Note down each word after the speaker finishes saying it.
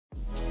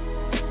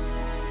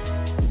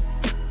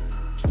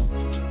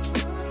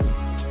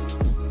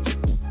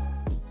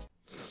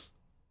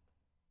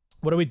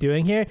What are we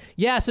doing here?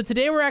 Yeah, so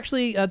today we're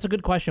actually, that's a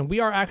good question. We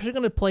are actually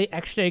going to play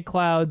XJ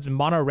Cloud's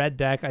mono red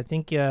deck. I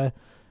think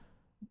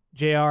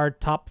JR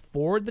top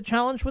forward the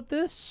challenge with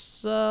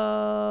this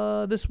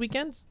this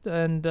weekend,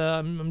 and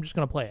I'm just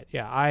gonna play it.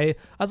 Yeah, I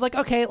was like,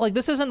 okay, like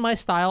this isn't my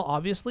style,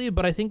 obviously,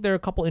 but I think there are a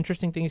couple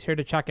interesting things here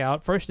to check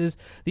out. First is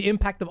the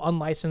impact of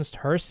unlicensed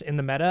Hearse in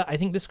the meta. I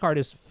think this card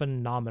is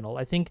phenomenal.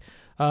 I think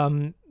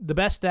the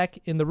best deck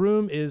in the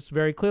room is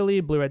very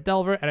clearly Blue-Red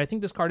Delver, and I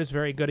think this card is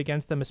very good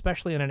against them,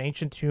 especially in an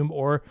Ancient Tomb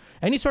or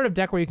any sort of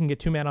deck where you can get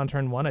 2 mana on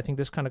turn 1. I think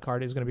this kind of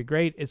card is going to be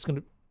great. It's going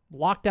to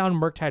lock down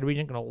Murktide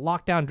Regent, going to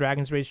lock down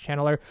Dragon's Rage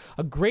Channeler.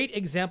 A great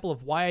example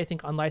of why I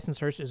think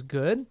Unlicensed Hearse is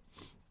good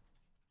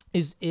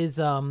is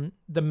the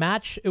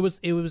match. It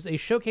was a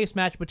showcase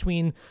match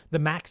between the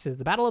Maxes,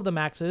 the Battle of the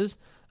Maxes.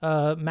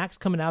 Max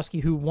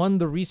Kamenowski, who won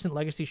the recent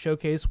Legacy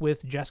Showcase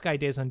with Jeskai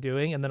Days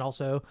Undoing, and then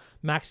also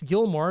Max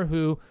Gilmore,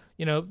 who,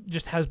 you know,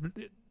 just has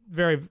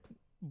very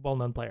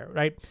well-known player,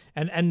 right?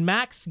 And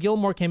Max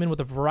Gilmore came in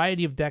with a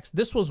variety of decks.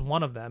 This was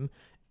one of them.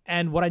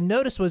 And what I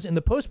noticed was in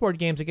the post-board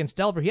games against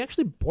Delver, he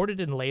actually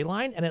boarded in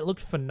Leyline, and it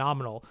looked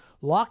phenomenal.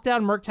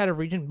 Lockdown Murktide of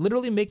Regent,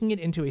 literally making it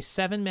into a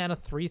 7-mana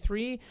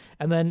 3/3,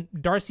 and then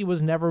Darcy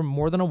was never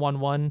more than a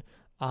 1/1.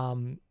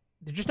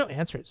 There's just no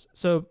answers.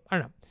 So, I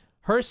don't know.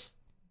 Hearse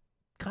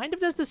kind of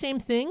does the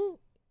same thing,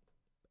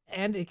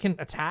 and it can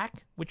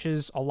attack, which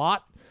is a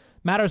lot.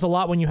 Matters a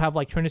lot when you have,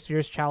 like,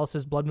 Trinispheres,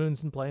 Chalices, Blood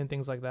Moons in play, and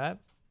things like that.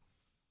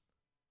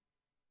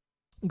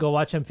 Go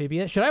watch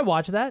Amphibia. Should I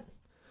watch that?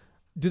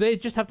 Do they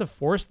just have to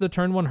force the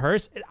turn 1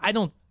 Hearse? I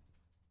don't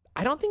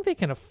think they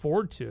can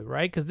afford to,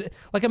 right? Because,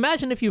 like,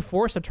 imagine if you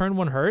force a turn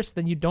 1 Hearse,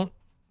 then you don't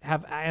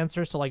have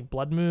answers to, like,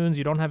 Blood Moons.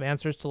 You don't have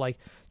answers to, like,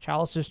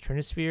 Chalices,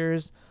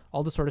 Trinispheres,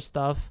 all this sort of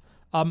stuff.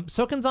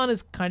 Sokenzan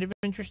is kind of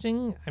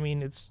interesting. I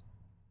mean, it's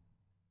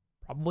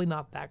probably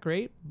not that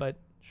great, but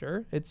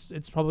sure.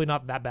 It's probably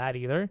not that bad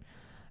either.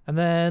 And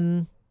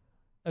then,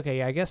 okay,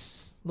 yeah, I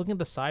guess looking at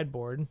the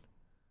sideboard,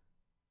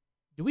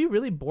 do we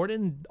really board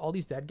in all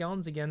these Dead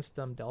Gallons against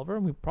Delver?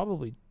 We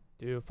probably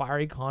do.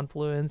 Fiery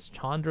Confluence,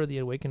 Chandra, the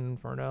Awakened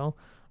Inferno.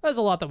 There's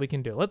a lot that we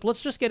can do.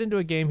 Let's just get into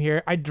a game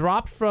here. I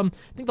dropped from,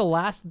 I think the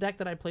last deck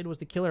that I played was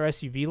the Killer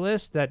SUV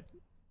list that,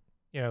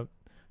 you know,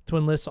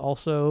 Twin Lists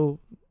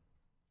also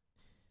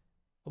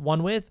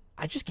won with.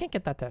 I just can't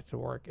get that deck to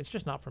work. It's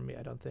just not for me,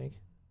 I don't think.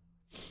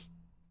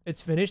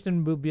 It's finished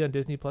and will be on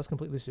Disney Plus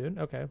completely soon.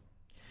 Okay.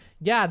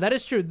 Yeah, that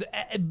is true.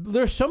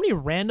 There's so many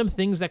random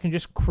things that can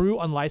just crew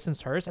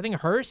unlicensed Hearse. I think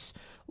Hearse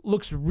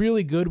looks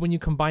really good when you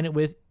combine it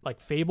with,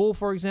 like, Fable,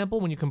 for example.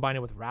 When you combine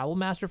it with Rabble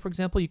Master, for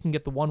example, you can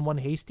get the 1/1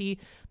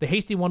 hasty, the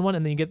hasty 1/1,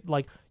 and then you get,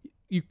 like,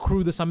 you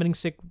crew the Summoning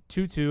Sick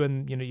 2/2,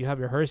 and, you know, you have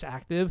your Hearse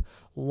active.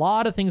 A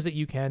lot of things that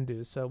you can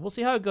do. So we'll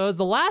see how it goes.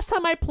 The last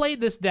time I played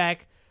this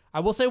deck,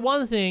 I will say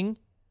one thing.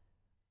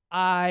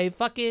 I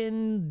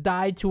fucking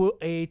died to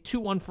a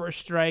 2/1 first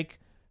strike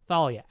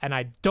Thalia, and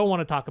I don't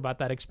want to talk about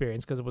that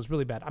experience because it was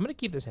really bad. I'm going to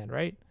keep this hand,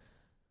 right?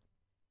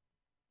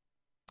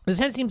 This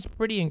hand seems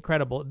pretty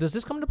incredible. Does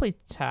this come into play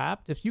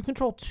tapped? If you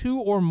control 2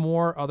 or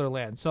more other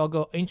lands. So I'll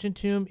go Ancient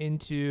Tomb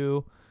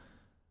into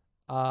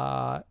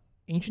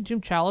Ancient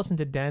Tomb Chalice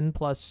into Den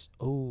plus,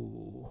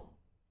 oh.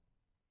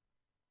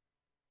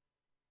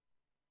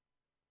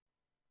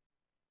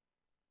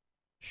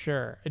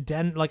 Sure.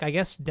 Den, like, I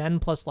guess Den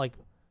plus, like,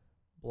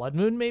 Blood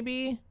Moon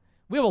maybe?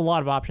 We have a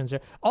lot of options here.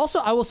 Also,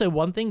 I will say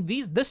one thing.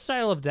 This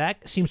style of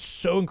deck seems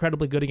so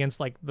incredibly good against,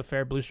 like, the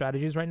fair blue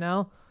strategies right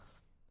now.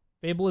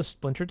 Fable is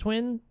Splinter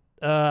Twin.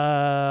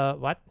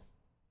 What?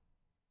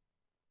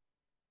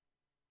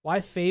 Why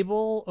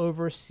Fable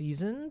over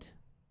Seasoned?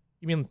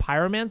 You mean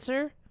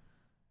Pyromancer?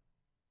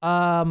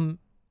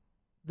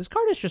 This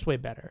card is just way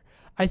better.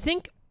 I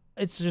think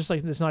it's just,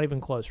 like, it's not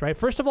even close, right?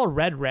 First of all,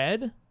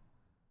 red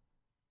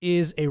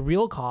is a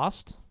real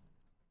cost.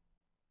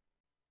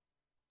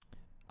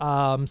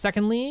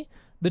 Secondly,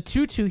 the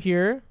 2/2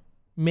 here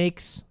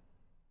makes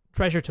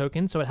treasure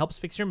token, so it helps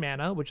fix your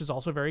mana, which is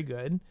also very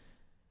good.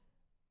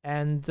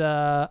 And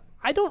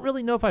I don't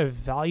really know if I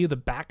value the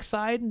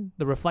backside,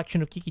 the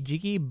reflection of Kiki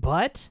Jiki,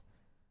 but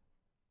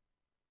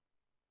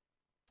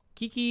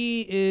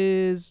Kiki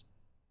is,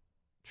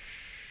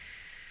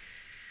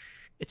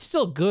 it's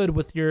still good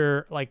with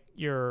your, like,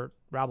 your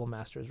Rabble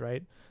Masters,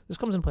 right? This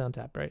comes in play on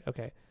tap, right?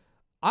 Okay.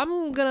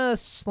 I'm gonna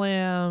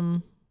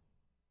slam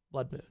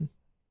Blood Moon.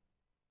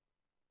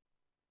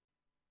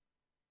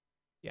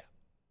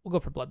 We'll go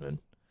for Blood Moon.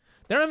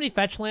 They don't have any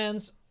fetch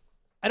lands.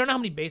 I don't know how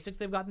many basics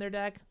they've got in their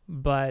deck,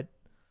 but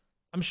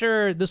I'm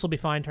sure this will be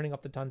fine turning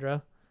off the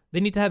Tundra. They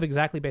need to have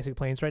exactly basic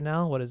planes right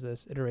now. What is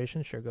this?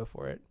 Iteration? Sure, go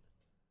for it.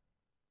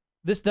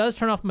 This does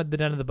turn off the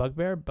Den of the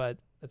Bugbear, but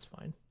that's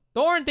fine.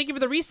 Thorn, thank you for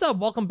the resub.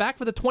 Welcome back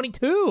for the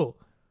 22.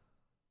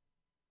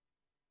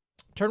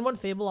 Turn 1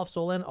 Fable off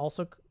Soulland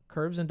also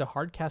curves into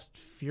Hardcast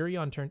Fury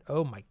on turn.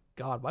 Oh my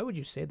god, why would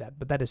you say that?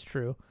 But that is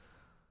true.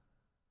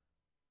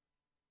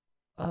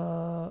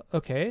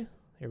 Okay,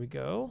 here we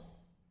go.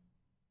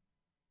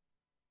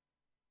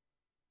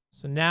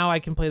 So now I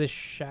can play the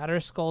Shatter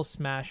Skull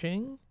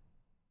Smashing.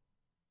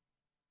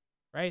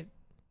 Right?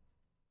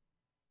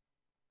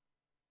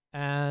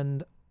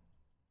 And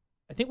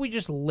I think we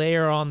just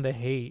layer on the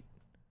hate.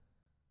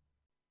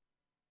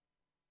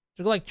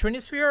 Should we go like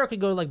Trinisphere, or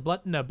could go like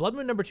Blood? No, Blood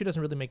Moon number 2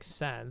 doesn't really make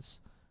sense.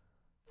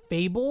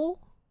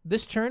 Fable.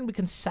 This turn we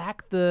can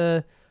sack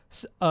the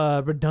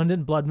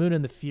redundant Blood Moon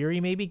and the Fury.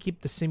 Maybe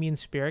keep the Simian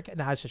Spirit.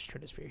 Nah, it's just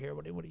Trinisphere here.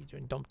 What are you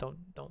doing? Don't.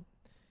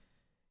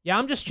 Yeah,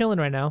 I'm just chilling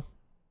right now.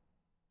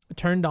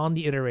 Turned on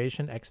the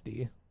iteration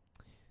XD.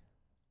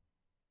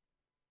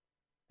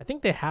 I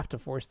think they have to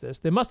force this.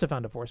 They must have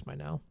found a force by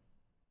now.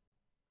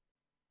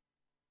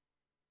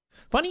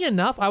 Funny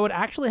enough, I would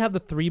actually have the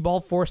 3-ball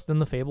force than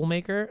the Fable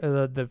Maker,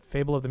 the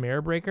Fable of the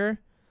Mirror Breaker,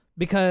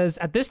 because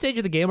at this stage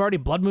of the game already,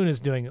 Blood Moon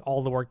is doing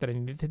all the work that I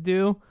needed to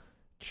do.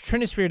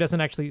 Trinisphere doesn't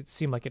actually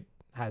seem like it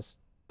has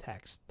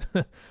text.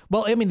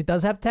 Well, I mean, it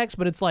does have text,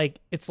 but it's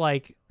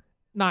like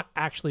not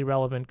actually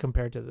relevant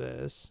compared to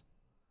this.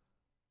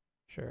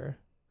 Sure.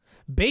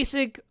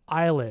 Basic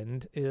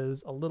Island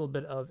is a little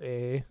bit of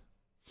a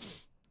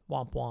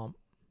womp womp.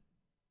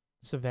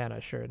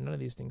 Savannah, sure. None of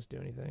these things do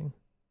anything.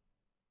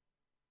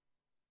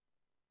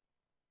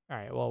 All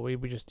right, well, we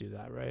just do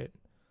that, right?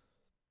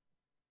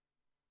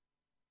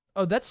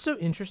 Oh, that's so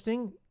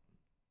interesting.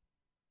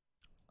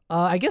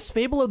 I guess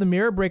Fable of the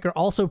Mirror Breaker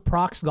also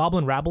procs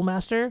Goblin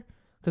Rabblemaster,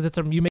 because it's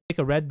you make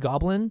a red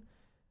goblin.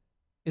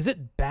 Is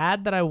it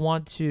bad that I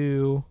want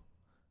to...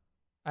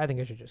 I think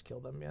I should just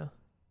kill them, yeah.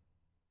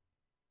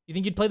 You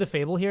think you'd play the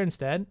Fable here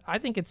instead? I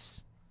think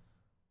it's...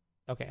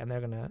 Okay, and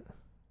they're gonna...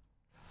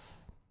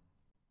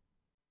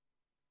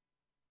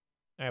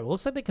 Alright, well,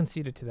 looks like they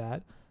conceded to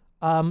that.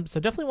 So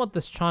definitely want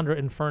this Chandra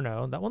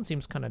Inferno. That one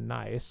seems kind of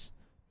nice.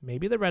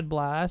 Maybe the Red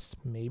Blast.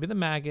 Maybe the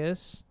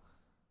Magus.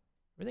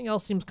 Everything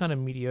else seems kind of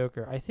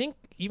mediocre. I think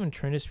even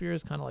Trinisphere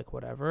is kind of like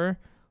whatever.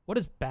 What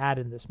is bad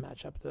in this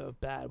matchup, though?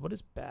 Bad. What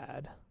is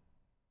bad?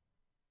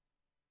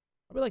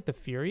 Probably like the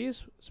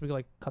Furies, so we can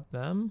like cut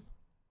them.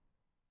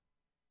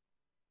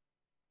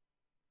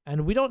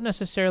 And we don't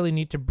necessarily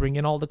need to bring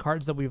in all the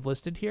cards that we've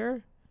listed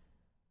here.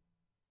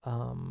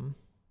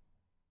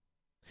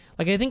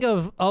 Like I think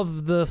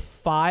of the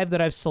 5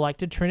 that I've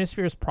selected,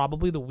 Trinisphere is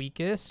probably the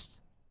weakest.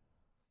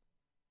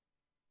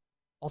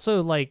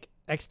 Also, like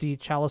XD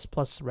Chalice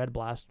plus Red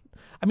Blast.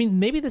 I mean,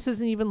 maybe this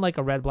isn't even like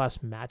a Red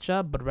Blast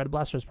matchup, but Red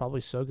Blaster is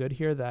probably so good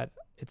here that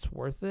it's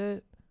worth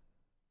it.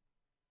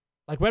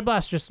 Like Red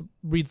Blast just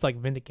reads like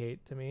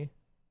Vindicate to me.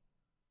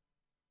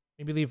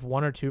 Maybe leave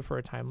 1 or 2 for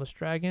a Timeless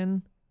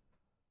Dragon.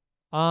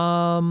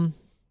 I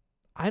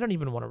don't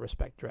even want to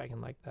respect Dragon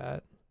like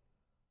that.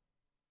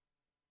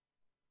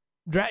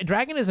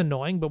 Dragon is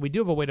annoying, but we do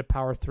have a way to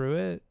power through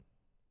it.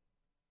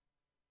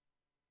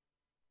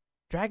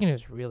 Dragon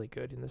is really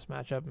good in this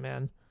matchup,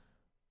 man.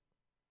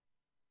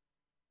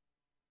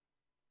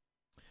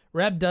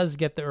 Reb does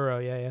get the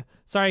Uro, yeah.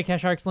 Sorry,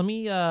 Cash Sharks. Let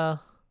me see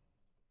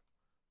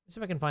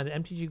if I can find the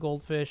MTG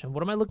Goldfish. And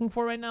what am I looking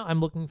for right now? I'm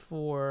looking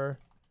for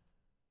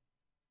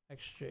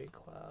XJ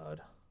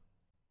Cloud.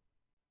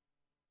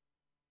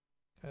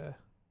 Okay.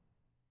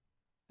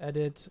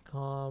 Edit,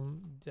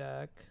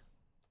 deck.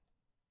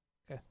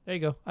 Okay, there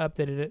you go. I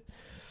updated it.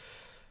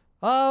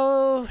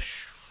 Oh,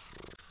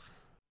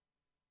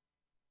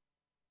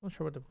 not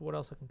sure what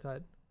else I can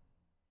cut.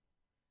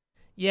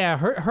 Yeah,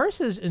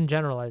 HEARSE is in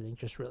general, I think,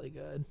 just really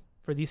good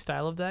for these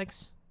style of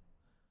decks.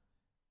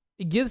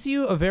 It gives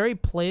you a very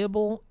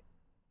playable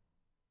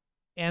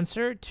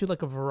answer to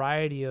like a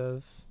variety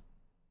of.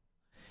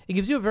 It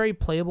gives you a very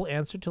playable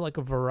answer to like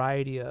a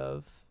variety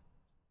of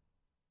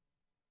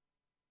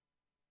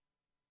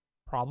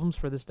problems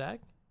for this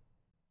deck.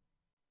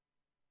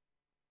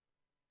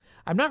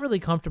 I'm not really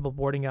comfortable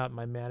boarding out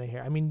my mana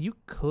here. I mean, you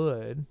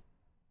could,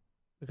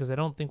 because I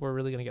don't think we're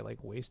really going to get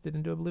like wasted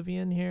into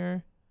Oblivion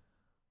here.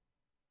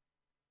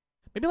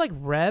 Maybe like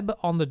Reb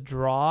on the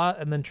draw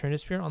and then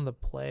Trinisphere on the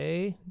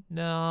play.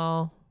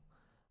 No,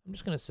 I'm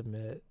just going to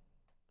submit.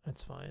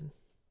 That's fine.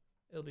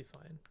 It'll be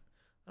fine.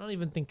 I don't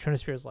even think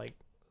Trinisphere is like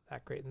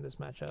that great in this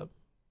matchup.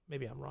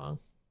 Maybe I'm wrong.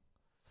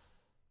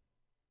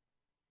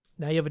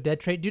 Now you have a dead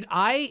trade. Dude,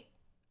 I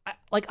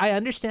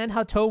understand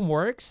how Tome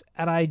works,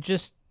 and I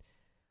just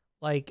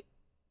like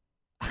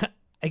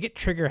I get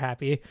trigger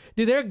happy.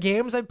 Dude, there are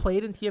games I've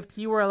played in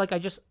TFT where like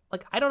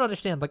I don't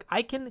understand. Like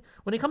I can,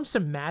 when it comes to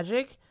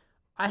Magic,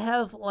 I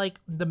have like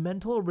the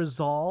mental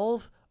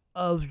resolve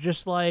of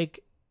just like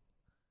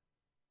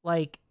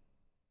I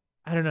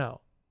don't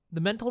know.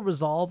 The mental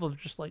resolve of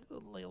just like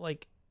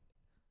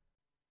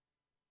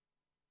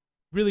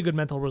really good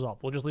mental resolve.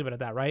 We'll just leave it at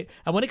that, right?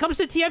 And when it comes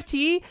to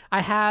TFT,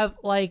 I have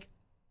like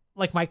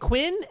my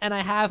Quinn and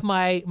I have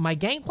my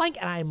Gangplank,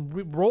 and I'm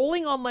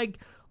rolling on like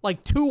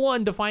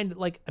 2-1 to find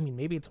like, I mean,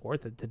 maybe it's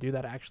worth it to do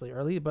that actually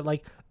early, but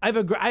like I've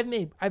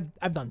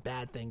done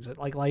bad things,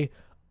 like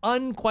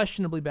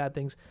unquestionably bad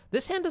things.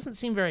 This hand doesn't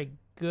seem very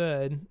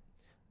good.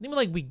 I think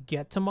like we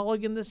get to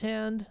mulligan this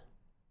hand.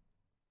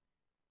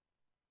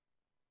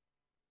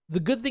 The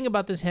good thing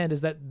about this hand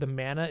is that the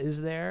mana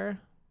is there.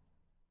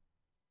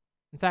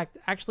 In fact,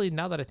 actually,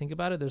 now that I think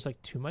about it, there's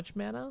like too much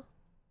mana.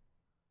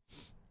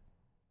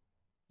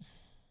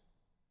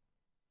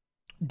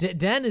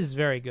 Den is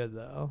very good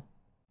though.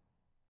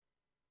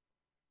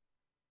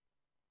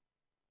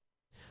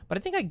 But I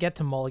think I get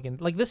to mulligan.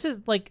 Like, this is,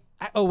 like...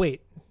 oh,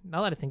 wait.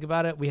 Now that I think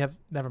about it, we have...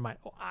 Never mind.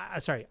 Oh,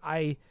 sorry.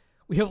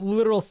 We have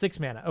literal 6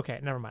 mana. Okay,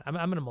 never mind. I'm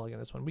going to mulligan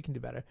this one. We can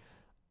do better.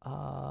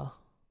 I'm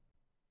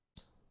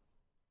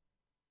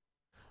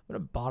going to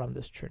bottom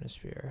this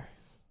Trinisphere.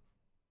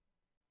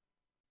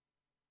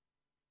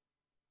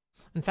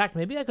 In fact,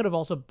 maybe I could have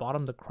also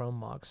bottomed the Chrome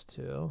Mox,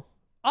 too.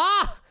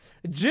 Ah!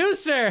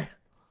 Juicer!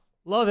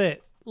 Love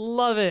it.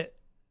 Love it.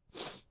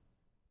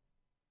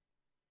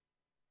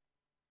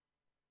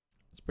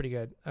 It's pretty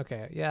good.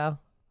 Okay, yeah.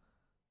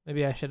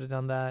 Maybe I should have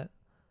done that.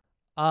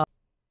 Yeah,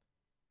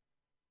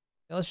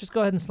 let's just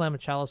go ahead and slam a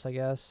Chalice, I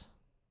guess.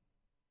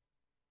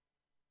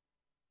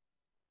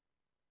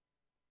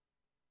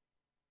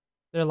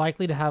 They're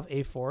likely to have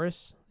a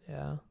Force.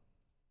 Yeah.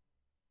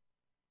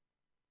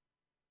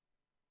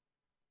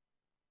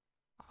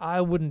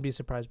 I wouldn't be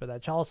surprised by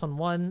that. Chalice on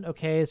 1.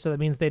 Okay, so that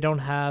means they don't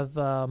have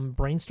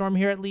Brainstorm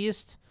here at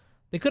least.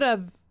 They could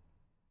have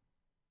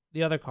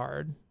the other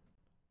card.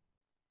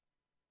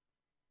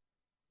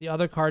 The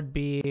other card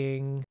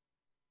being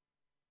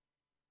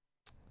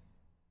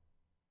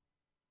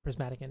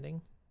Prismatic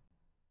Ending.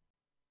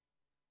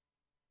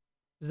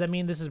 Does that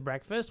mean this is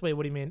breakfast? Wait,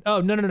 what do you mean?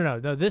 Oh,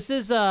 no. This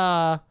is we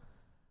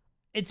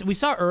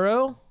saw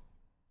Uro.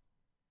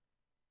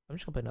 I'm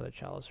just gonna play another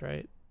Chalice,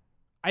 right?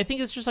 I think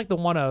it's just like the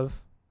one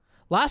of.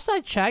 Last I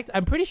checked,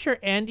 I'm pretty sure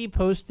Andy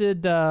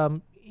posted,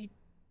 he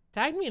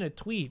tagged me in a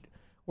tweet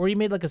where he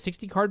made like a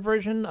 60 card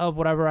version of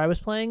whatever I was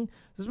playing.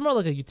 This is more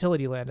like a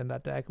utility land in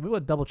that deck. We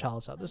would double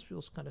Chalice out. This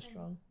feels kind of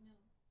strong.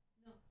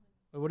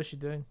 Wait, what is she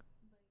doing?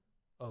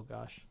 Oh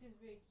gosh.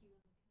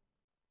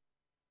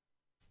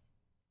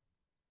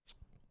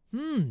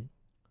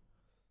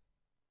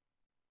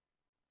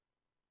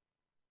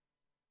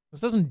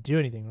 This doesn't do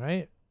anything,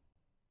 right?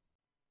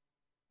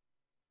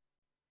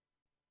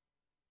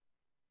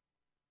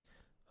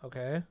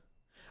 Okay.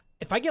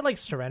 If I get like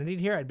Serenity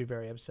here, I'd be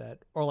very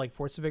upset. Or like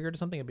Force of Vigor or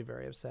something, I'd be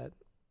very upset.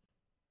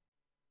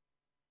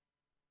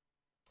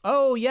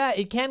 Oh yeah,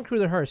 it can crew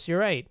the hearse. You're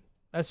right.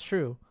 That's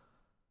true.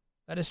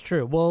 That is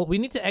true. Well, we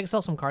need to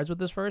exile some cards with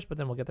this first, but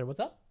then we'll get there.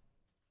 What's up?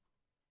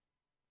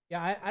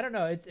 Yeah, I don't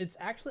know. It's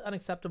actually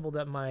unacceptable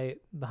that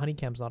the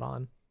honeycam's not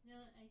on. No,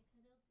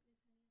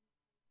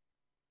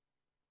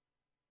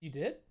 you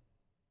did?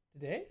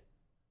 Today?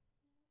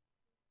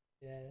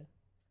 Yeah.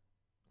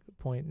 Good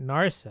point.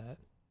 Narset.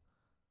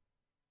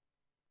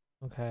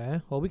 Okay.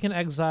 Well, we can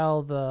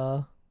exile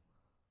the...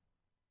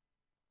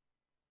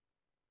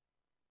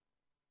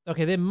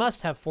 Okay, they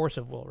must have Force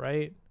of Will,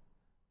 right?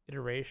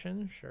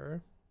 Iteration,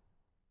 sure.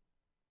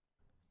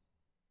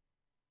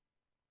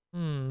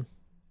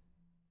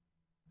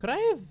 Could I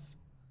have...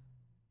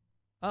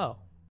 Oh.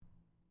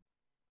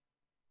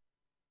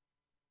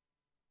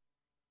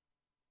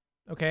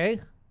 Okay.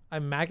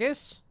 I'm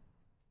Magus?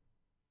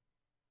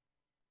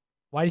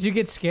 Why did you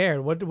get scared?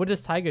 What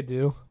does Taiga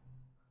do?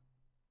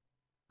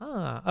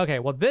 Ah, okay.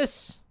 Well,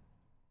 this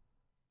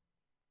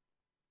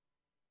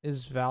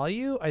is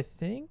value, I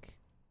think.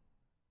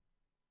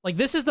 Like,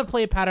 this is the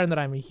play pattern that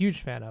I'm a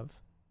huge fan of.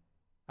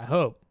 I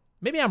hope.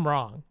 Maybe I'm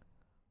wrong.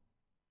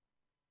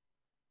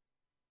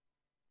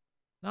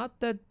 Not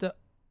that the...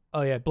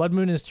 Oh, yeah. Blood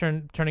Moon is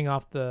turning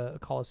off the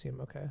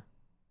Colosseum. Okay.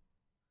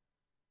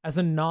 As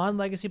a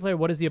non-legacy player,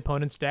 what is the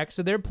opponent's deck?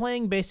 So they're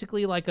playing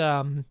basically like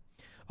a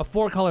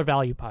 4-color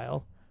value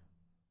pile.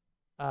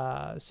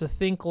 So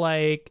think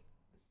like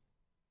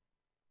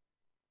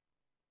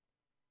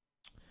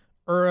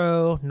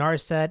Uro,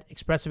 Narset,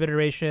 Expressive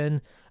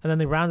Iteration, and then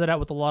they round it out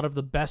with a lot of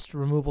the best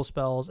removal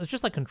spells. It's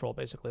just like control,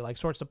 basically, like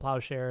Swords to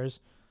Plowshares.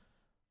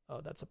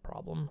 Oh, that's a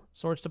problem.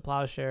 Swords to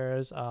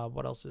Plowshares.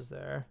 What else is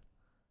there?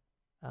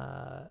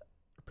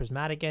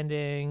 Prismatic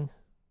Ending.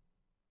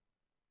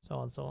 So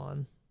on, so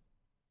on.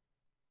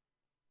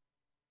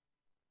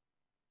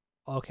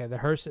 Okay, the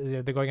hearse.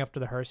 They're going after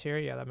the hearse here.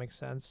 Yeah, that makes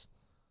sense.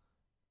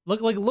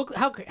 Look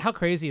how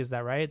crazy is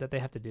that, right? That they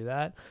have to do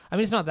that. I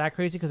mean, it's not that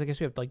crazy because I guess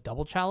we have like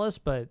double Chalice,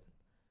 but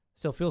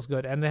still feels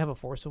good. And they have a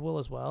Force of Will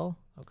as well.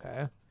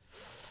 Okay,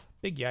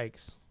 big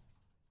yikes.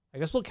 I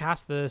guess we'll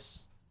cast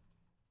this,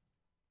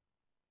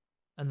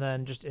 and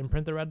then just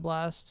imprint the Red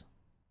Blast,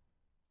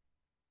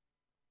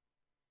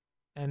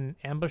 and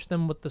ambush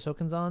them with the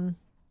Sokenzan.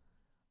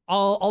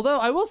 Although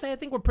I will say I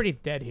think we're pretty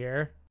dead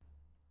here.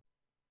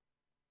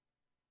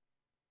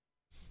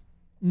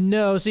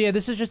 No, so yeah,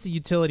 this is just a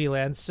utility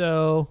land.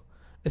 So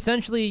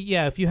essentially,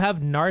 yeah, if you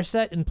have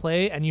Narset in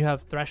play and you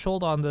have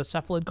Threshold on the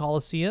Cephalid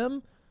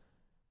Colosseum,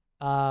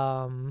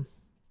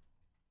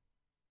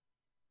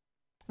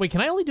 wait,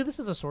 can I only do this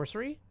as a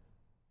sorcery?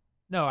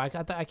 No, I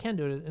can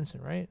do it as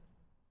instant, right?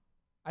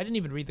 I didn't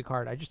even read the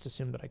card. I just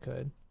assumed that I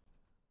could.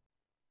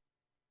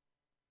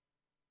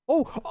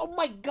 Oh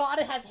my god,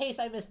 it has haste.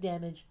 I missed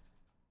damage.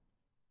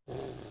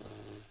 Why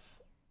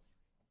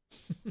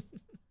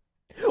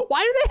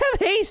do they have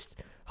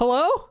haste?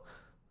 Hello?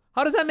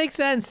 How does that make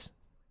sense?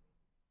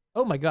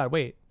 Oh my god,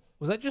 wait.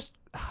 Was that just...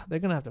 They're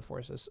gonna have to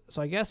force this.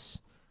 So I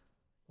guess...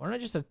 Why don't I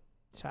just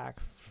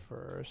attack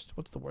first?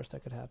 What's the worst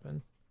that could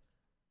happen?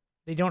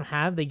 They don't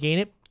have... They gain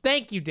it?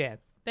 Thank you, Dan.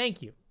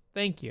 Thank you.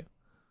 Thank you.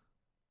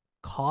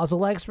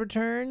 Causal X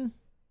return?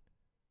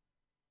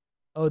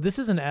 Oh, this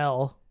is an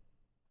L.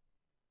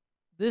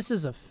 This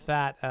is a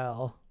fat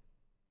L.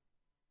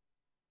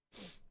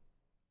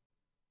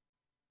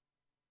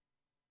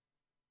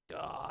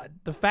 God,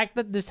 the fact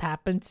that this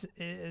happens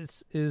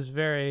is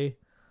very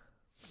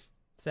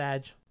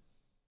sad.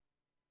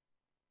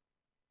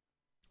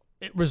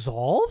 It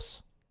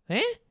resolves?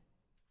 Eh?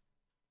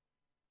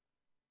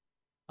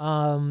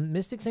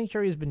 Mystic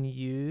Sanctuary has been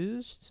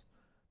used,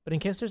 but in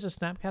case there's a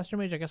Snapcaster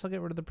Mage, I guess I'll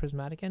get rid of the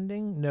Prismatic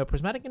Ending. No,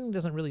 Prismatic Ending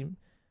doesn't really...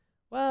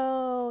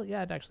 Well,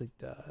 yeah, it actually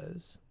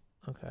does.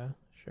 Okay,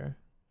 sure.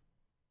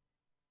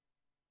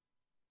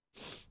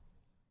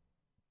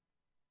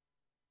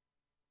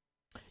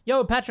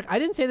 Yo, Patrick, I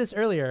didn't say this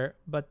earlier,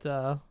 but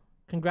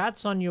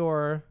congrats on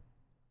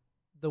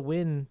the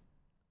win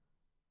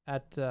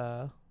at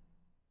the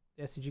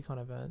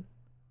SCGCon event.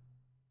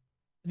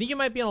 I think you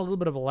might be on a little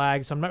bit of a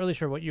lag, so I'm not really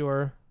sure what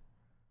you're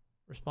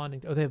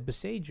responding to. Oh, they have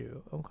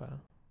Beseiju. Okay.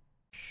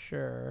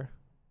 Sure.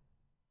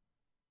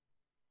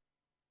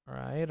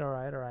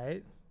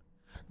 Alright.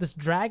 This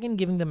dragon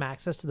giving them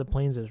access to the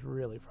plains is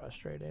really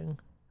frustrating.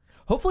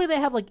 Hopefully they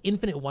have, like,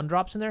 infinite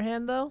 1-drops in their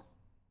hand, though.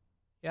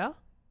 Yeah?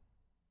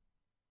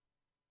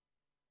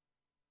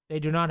 They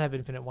do not have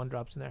infinite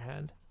 1-drops in their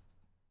hand.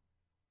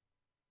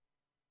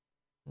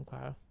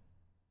 Okay.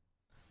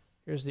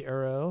 Here's the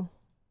Uro.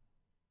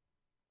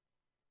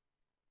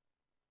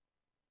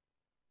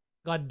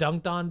 Got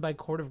dunked on by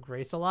Court of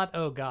Grace a lot.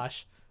 Oh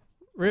gosh.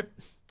 Rip.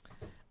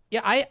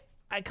 Yeah,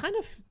 I kind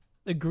of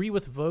agree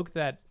with Vogue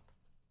that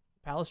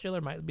Palace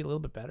Jailer might be a little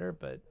bit better,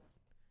 but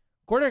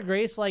Court of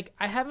Grace, like,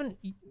 I haven't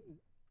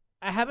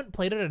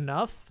played it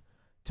enough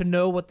to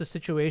know what the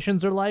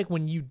situations are like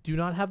when you do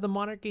not have the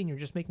monarchy and you're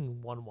just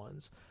making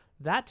 1/1s.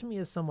 That to me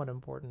is somewhat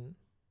important.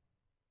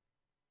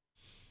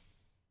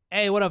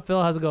 Hey, what up,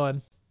 Phil? How's it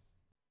going?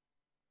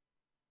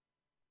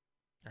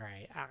 All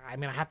right. I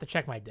mean, I have to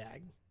check my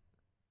DAG.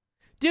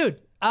 Dude,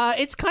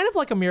 it's kind of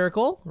like a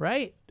miracle,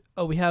 right?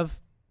 Oh, we have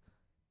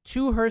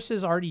 2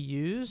 hearses already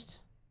used.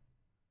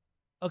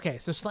 Okay,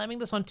 so slamming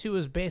this on 2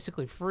 is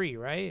basically free,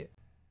 right?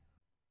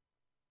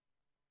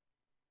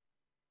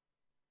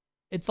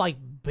 It's like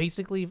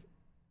basically...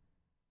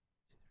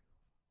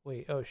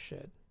 Wait, oh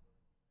shit.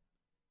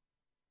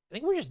 I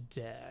think we're just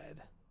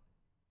dead.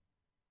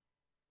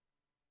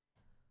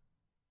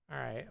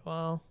 Alright,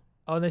 well...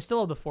 Oh, and they still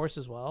have the force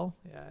as well.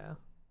 Yeah.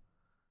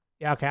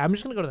 Yeah, okay, I'm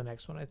just gonna go to the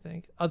next one, I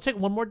think. I'll take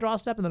one more draw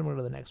step and then I'm gonna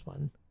go to the next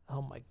one.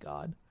 Oh my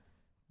god.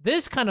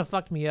 This kind of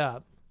fucked me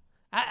up.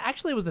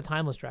 Actually, it was the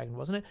Timeless Dragon,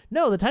 wasn't it?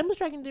 No, the Timeless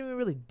Dragon didn't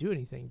really do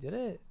anything, did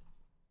it?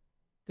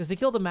 Because they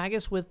killed the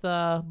Magus with...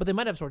 But they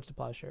might have Swords to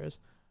Plowshares.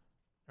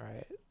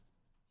 Alright.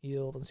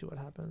 Yield and see what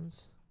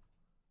happens.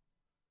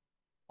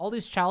 All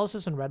these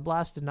Chalices and Red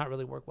Blast did not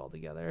really work well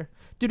together.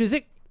 Dude, is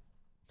it...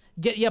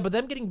 Yeah, but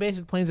them getting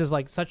basic planes is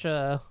like such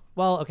a...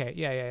 Well, okay,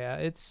 yeah.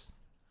 It's...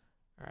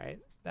 Alright,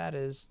 that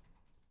is...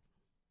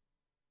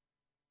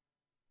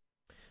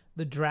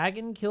 The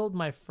dragon killed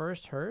my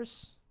first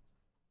hearse?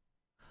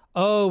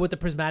 Oh, with the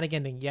prismatic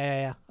ending.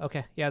 Yeah.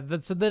 Okay, yeah.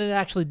 So then it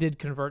actually did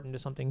convert into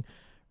something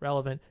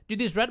relevant. Dude,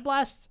 these red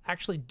blasts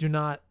actually do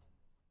not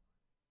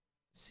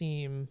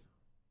seem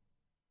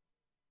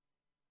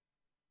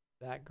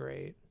that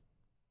great.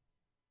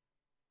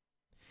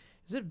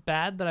 Is it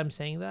bad that I'm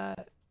saying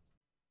that?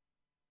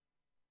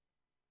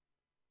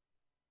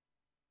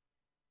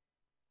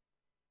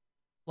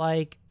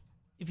 Like,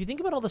 if you think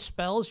about all the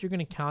spells you're going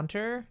to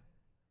counter,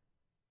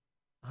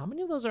 how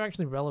many of those are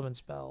actually relevant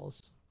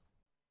spells?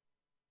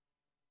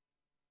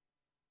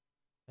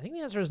 I think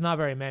the answer is not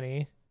very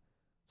many.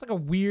 It's like a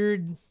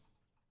weird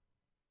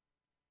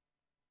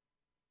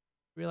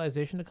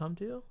realization to come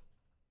to.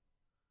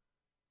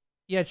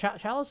 Yeah,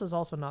 Chalice is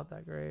also not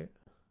that great.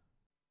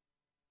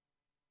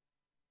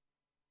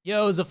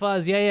 Yo,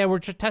 Zafuzz. Yeah, we're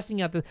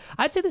testing out the...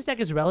 I'd say this deck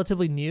is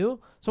relatively new,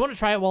 so I want to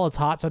try it while it's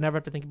hot so I never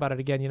have to think about it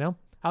again, you know?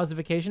 How was the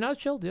vacation? I was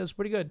chilled. It was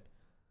pretty good.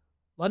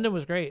 London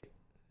was great.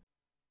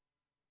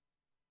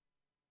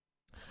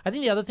 I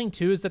think the other thing,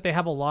 too, is that they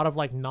have a lot of,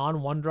 like,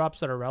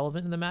 non-1-drops that are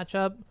relevant in the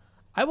matchup.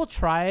 I will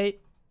try...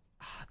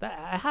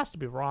 That has to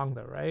be wrong,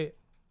 though, right?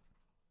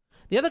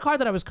 The other card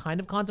that I was kind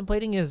of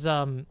contemplating is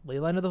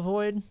Leyline of the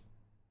Void. I'm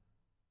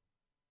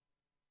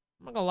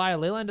not gonna lie,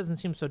 Leyline doesn't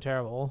seem so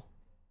terrible.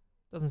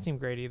 Doesn't seem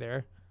great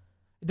either.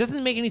 It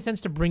doesn't make any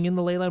sense to bring in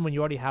the Leyline when you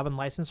already have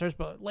Unlicensors,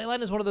 but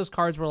Leyline is one of those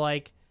cards where,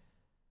 like...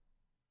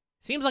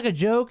 Seems like a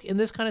joke in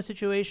this kind of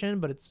situation,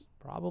 but it's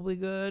probably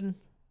good.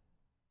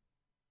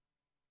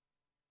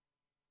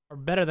 Or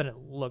better than it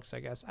looks,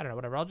 I guess. I don't know,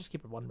 whatever. I'll just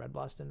keep it 1 Red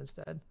Blast in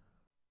instead.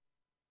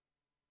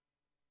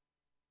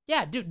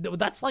 Yeah, dude,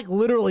 that's like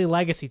literally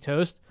Legacy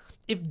Toast.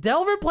 If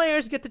Delver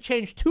players get to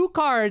change 2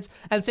 cards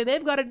and say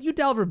they've got a new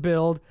Delver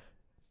build,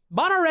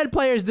 Mono Red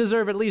players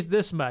deserve at least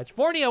this much.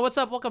 Fornia, what's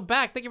up? Welcome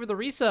back. Thank you for the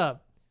resub.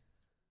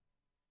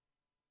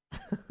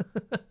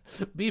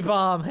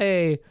 B-Bomb,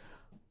 hey.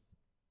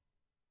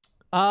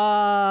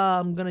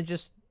 I'm gonna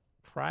just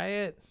try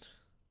it.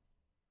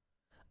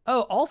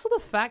 Oh, also the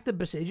fact that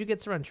Boseiju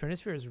gets around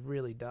Trinisphere is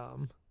really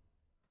dumb.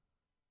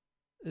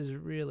 Is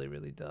really,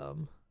 really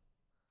dumb.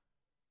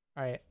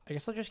 All right, I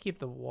guess I'll just keep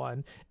the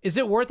 1. Is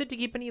it worth it to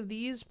keep any of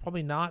these?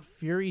 Probably not.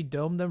 Fury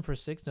dome them for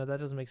 6. No, that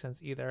doesn't make sense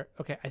either.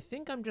 Okay, I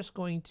think I'm just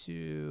going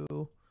to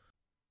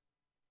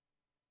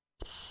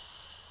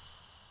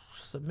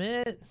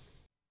submit.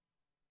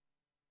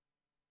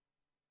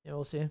 Yeah,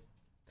 we'll see.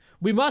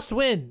 We must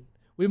win.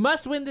 We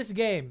must win this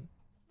game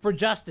for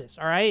justice,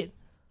 all right?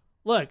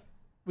 Look,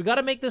 we got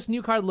to make this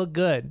new card look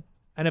good.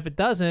 And if it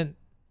doesn't,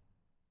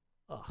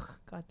 ugh,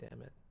 god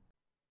damn it.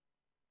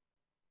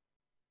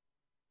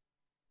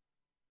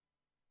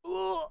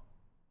 Well,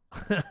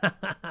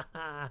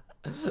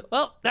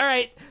 all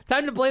right.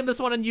 Time to blame this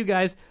one on you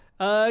guys.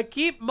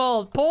 Keep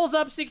Mull. Polls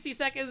up 60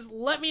 seconds.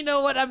 Let me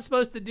know what I'm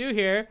supposed to do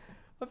here.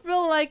 I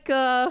feel like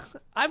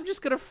I'm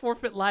just going to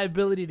forfeit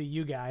liability to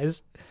you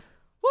guys.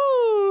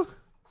 Woo!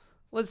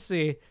 Let's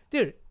see.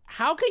 Dude,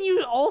 how can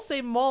you all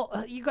say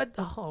Mull? You got...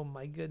 Oh,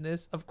 my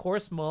goodness. Of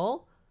course,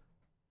 Mull.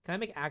 Can I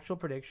make actual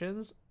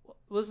predictions? Well,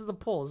 this is the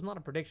poll. It's not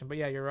a prediction, but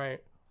yeah, you're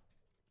right.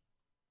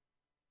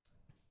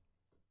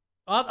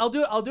 I'll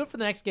do it for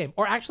the next game.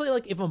 Or actually,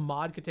 like, if a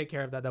mod could take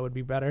care of that, that would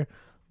be better.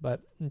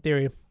 But in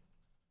theory,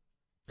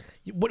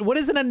 what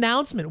is an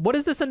announcement? What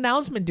does this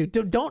announcement do?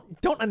 Don't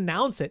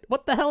announce it.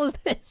 What the hell is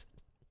this?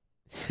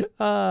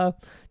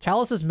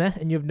 Chalice is meh,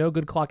 and you have no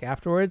good clock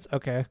afterwards.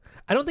 Okay,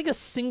 I don't think a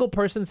single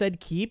person said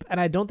keep,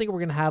 and I don't think we're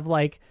gonna have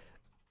like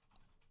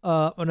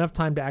enough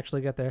time to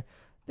actually get there.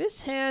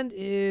 This hand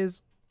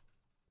is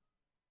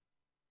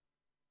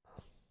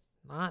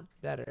not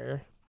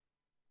better.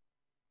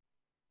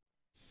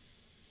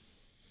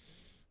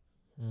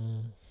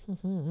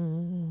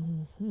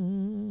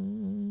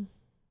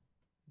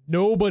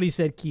 Nobody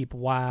said keep.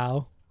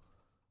 Wow.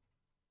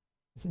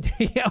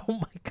 Yeah, oh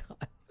my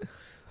god.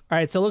 All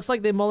right, so it looks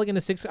like they mulligan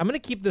to 6. I'm gonna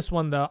keep this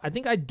one though. I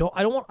think I don't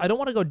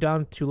want to go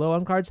down too low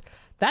on cards.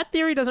 That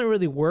theory doesn't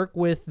really work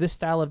with this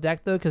style of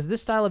deck though, because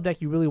this style of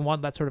deck you really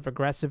want that sort of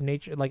aggressive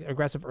nature, like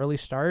aggressive early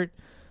start.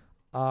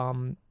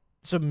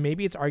 So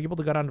maybe it's arguable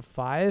to go down to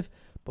 5.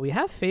 But we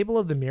have Fable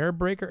of the Mirror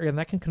Breaker, and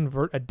that can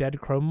convert a dead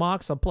Chrome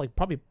Mox. I'll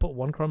probably put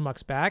 1 Chrome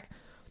Mox back.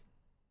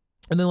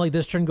 And then like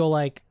this turn go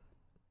like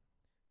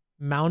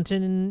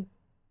Mountain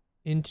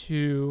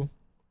into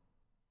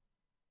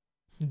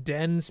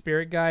Den,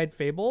 Spirit Guide,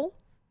 Fable.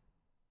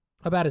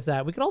 How bad is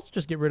that? We could also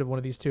just get rid of one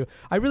of these two.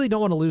 I really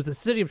don't want to lose. The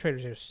City of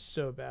Traders here is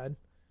so bad.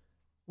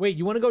 Wait,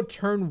 you want to go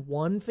turn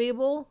 1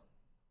 Fable?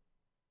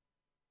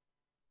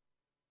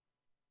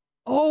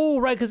 Oh,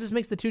 right, because this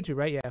makes the 2/2,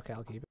 right? Yeah, okay,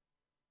 I'll keep it.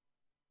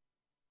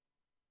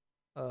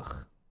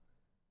 Ugh.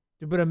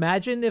 Dude, but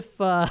imagine if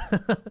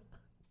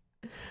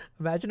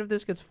imagine if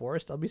this gets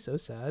forced. I'll be so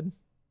sad.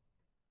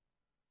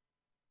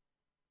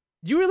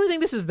 Do you really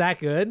think this is that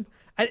good?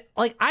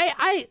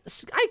 I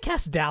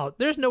cast doubt.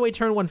 There's no way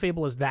turn 1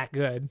 Fable is that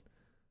good.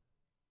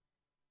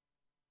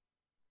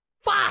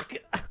 Fuck!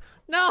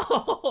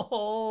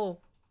 No!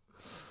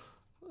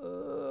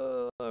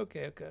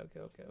 Okay.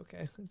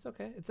 It's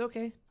okay. It's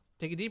okay.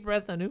 Take a deep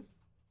breath, Anu.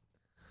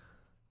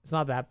 It's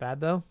not that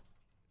bad, though.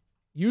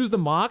 Use the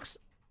Mox.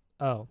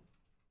 Oh.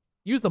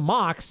 Use the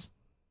Mox.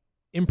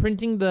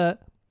 Imprinting the...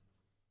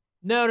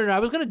 No. I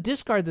was going to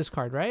discard this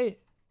card, right?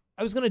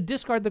 I was going to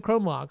discard the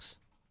Chrome Mox.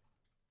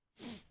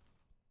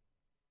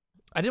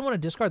 I didn't want to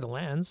discard the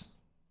lands.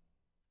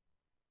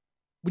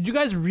 Would you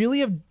guys really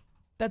have...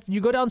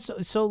 You go down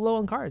so low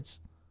on cards.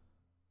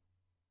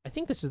 I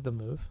think this is the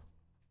move.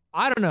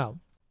 I don't know.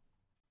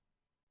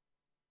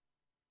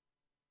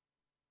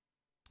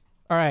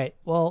 All right.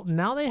 Well,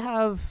 now they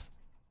have...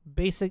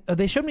 basic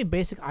they showed me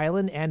basic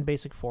island and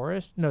basic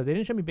forest. No, they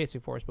didn't show me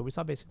basic forest, but we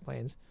saw basic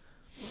plains.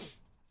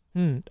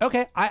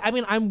 Okay. I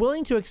mean, I'm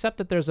willing to accept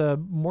that there's a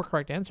more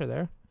correct answer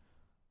there.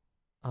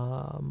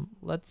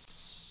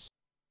 Let's,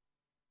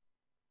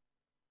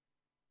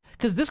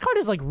 because this card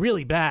is like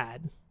really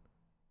bad.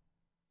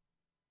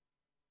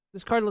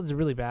 This card looks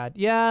really bad.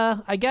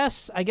 Yeah, I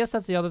guess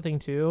that's the other thing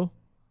too.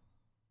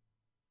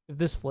 If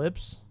this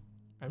flips,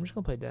 I'm just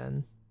gonna play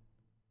Den.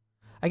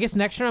 I guess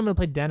next turn I'm gonna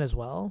play Den as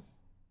well.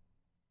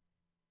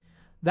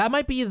 That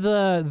might be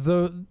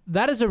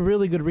that is a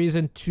really good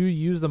reason to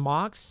use the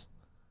Mox.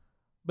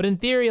 But in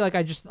theory, like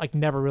I just like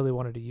never really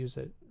wanted to use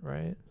it,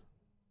 right?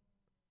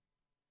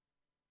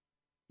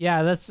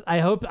 Yeah, that's I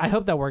hope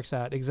that works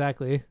out.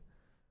 Exactly.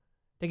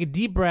 Take a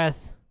deep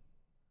breath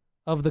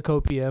of the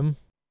copium.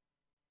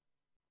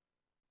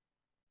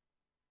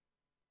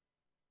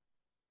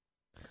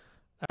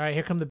 All right,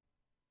 here come the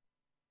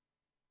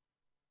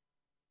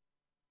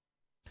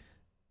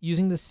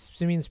using the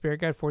Simian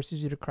Spirit Guide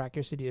forces you to crack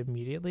your city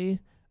immediately.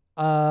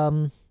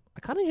 I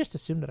kind of just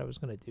assumed that I was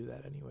going to do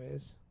that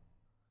anyways.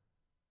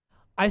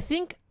 I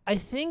think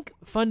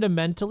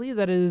fundamentally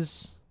that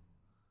is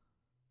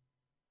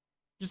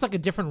just like a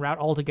different route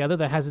altogether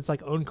that has its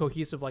like own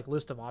cohesive like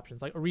list of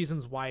options, like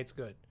reasons why it's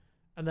good.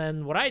 And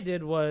then what I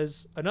did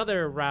was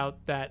another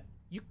route that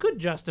you could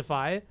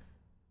justify.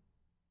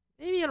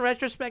 Maybe in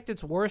retrospect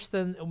it's worse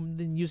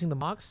than using the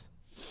Mox.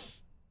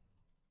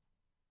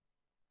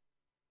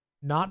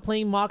 Not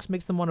playing Mox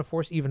makes them want to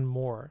force even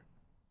more.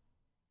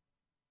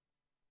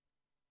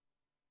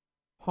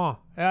 Huh.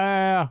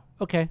 Yeah.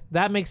 Okay,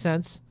 that makes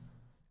sense.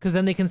 Because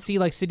then they can see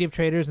like City of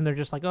Traders and they're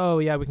just like, oh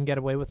yeah, we can get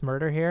away with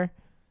murder here.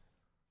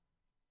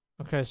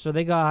 Okay, so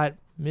they got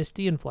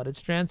Misty and Flooded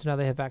Strand, so now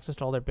they have access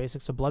to all their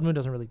basics. So Blood Moon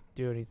doesn't really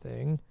do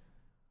anything.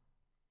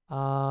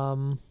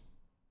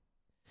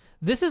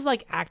 This is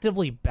like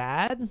actively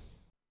bad.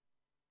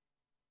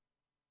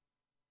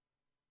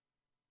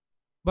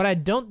 But I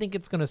don't think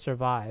it's gonna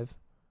survive.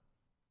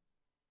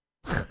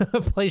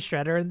 Play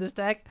Shredder in this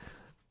deck?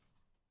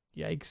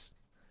 Yikes.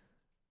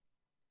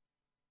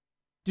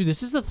 Dude,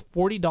 this is a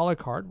 $40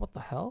 card? What the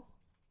hell?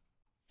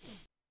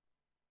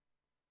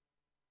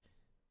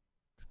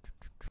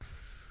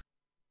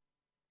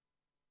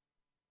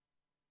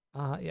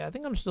 Yeah, I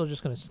think I'm still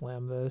just gonna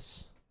slam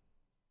this.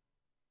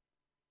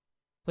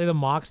 Play the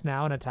Mox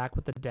now and attack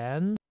with the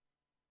Den.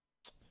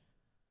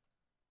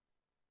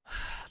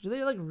 Do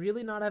they like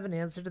really not have an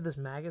answer to this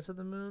Magus of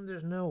the Moon?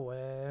 There's no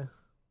way.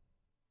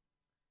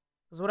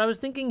 Because what I was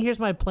thinking, here's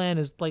my plan,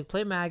 is like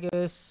play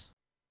Magus.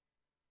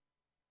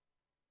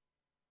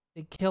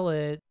 They kill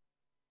it.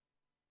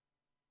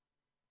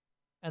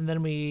 And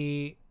then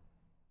we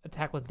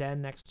attack with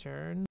Den next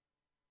turn.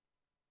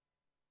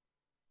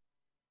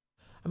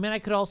 I mean, I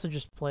could also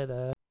just play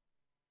the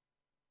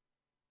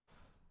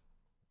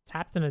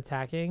tapped and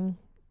attacking.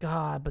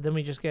 God, but then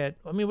we just get...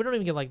 I mean, we don't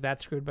even get like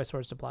that screwed by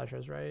Swords to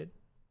Plowshares, right?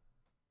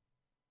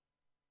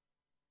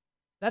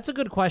 That's a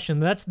good question.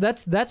 That's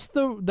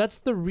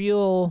the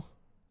real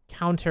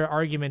counter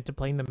argument to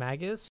playing the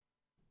Magus.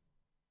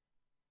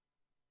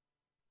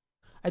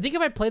 I think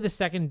if I play the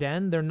second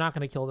Den, they're not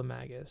going to kill the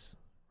Magus,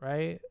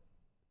 right?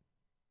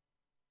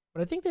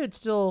 But I think they would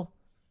still...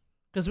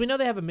 Because we know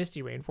they have a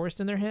Misty Rainforest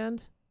in their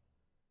hand.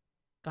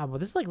 God, but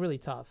this is like really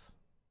tough.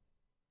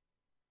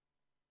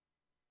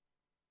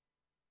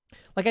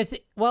 Like I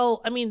think, well,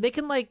 I mean, they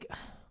can like.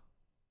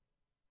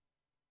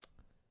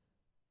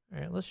 All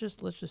right, let's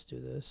just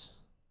do this.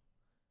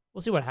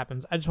 We'll see what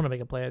happens. I just want to make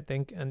a play, I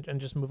think, and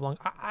just move along.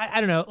 I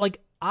don't know.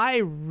 Like I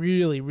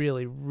really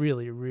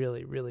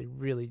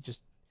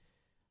just.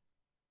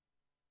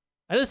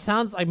 It just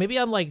sounds like maybe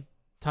I'm like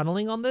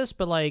tunneling on this,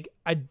 but like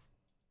I'd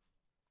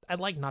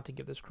like not to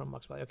give this Chrome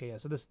Mox value. Okay, yeah,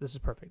 so this is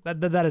perfect.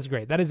 That is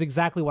great. That is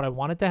exactly what I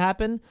wanted to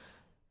happen,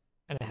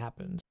 and it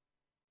happened.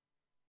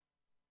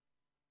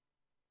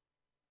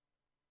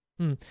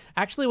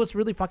 Actually, what's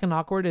really fucking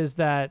awkward is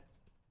that...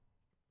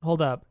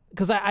 Hold up.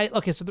 Because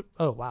okay, so...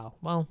 oh, wow.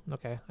 Well,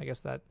 okay. I guess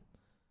that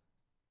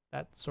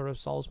sort of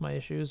solves my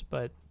issues,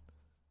 but...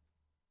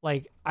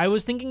 Like, I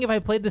was thinking if I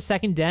played the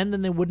second Den,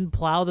 then they wouldn't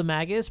plow the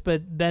Magus,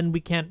 but then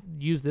we can't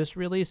use this,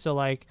 really, so,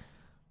 like...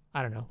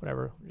 I don't know.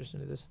 Whatever. We're just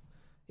gonna do this.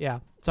 Yeah,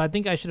 so I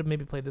think I should have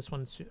maybe played this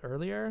one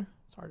earlier.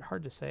 It's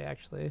hard to say,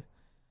 actually.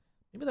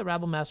 Maybe the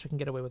Rabble Master can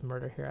get away with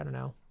murder here. I don't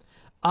know.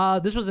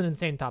 This was an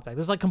insane top deck.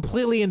 This is like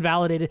completely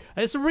invalidated.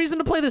 It's a reason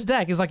to play this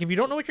deck. Is like if you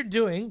don't know what you're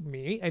doing,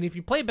 me, and if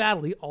you play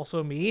badly,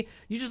 also me.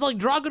 You just like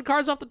draw good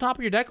cards off the top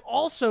of your deck,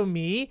 also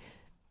me,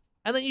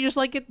 and then you just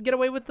like get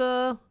away with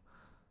a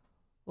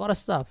lot of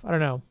stuff. I don't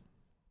know.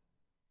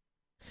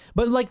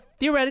 But like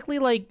theoretically,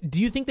 like, do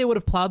you think they would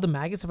have plowed the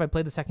Magus if I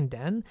played the second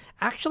Den?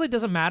 Actually, it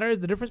doesn't matter.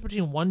 The difference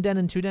between one Den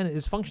and two Den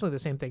is functionally the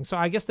same thing. So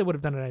I guess they would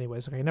have done it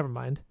anyways. Okay, never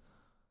mind.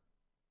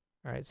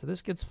 All right, so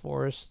this gets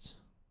forced.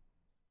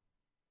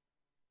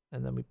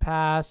 And then we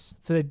pass.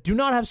 So they do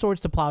not have Swords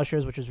to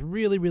Plowshares, which is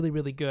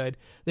really good.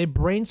 They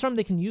Brainstorm.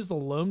 They can use the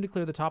Loam to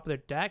clear the top of their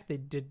deck. They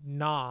did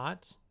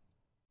not.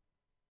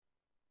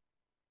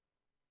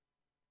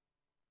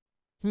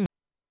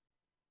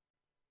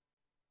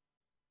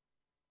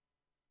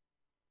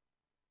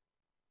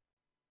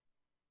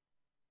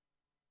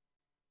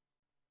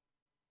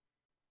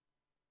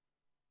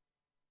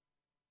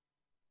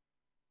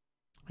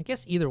 I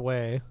guess either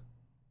way. I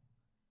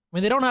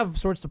mean, they don't have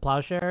Swords to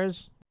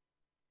Plowshares.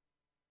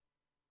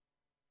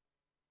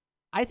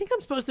 I think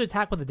I'm supposed to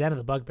attack with the Den of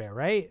the Bugbear,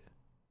 right?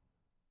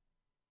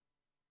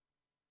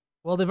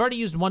 Well, they've already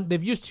used one.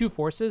 They've used two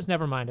forces.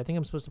 Never mind. I think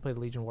I'm supposed to play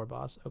the Legion War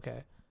Boss.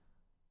 Okay.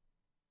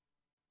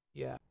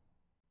 Yeah.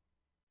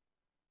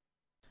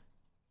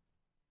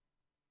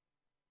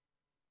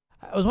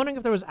 I was wondering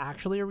if there was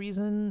actually a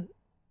reason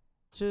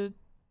to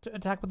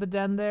attack with the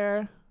Den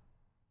there.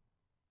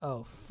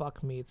 Oh,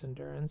 fuck me. It's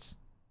Endurance.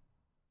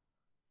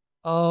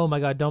 Oh my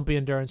god, don't be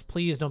Endurance.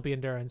 Please don't be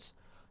Endurance.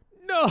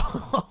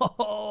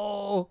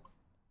 No!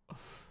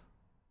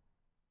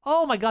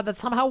 Oh my god, that's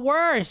somehow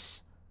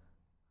worse!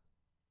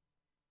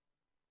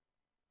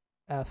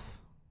 F.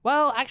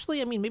 Well, actually,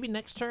 I mean, maybe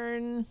next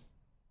turn...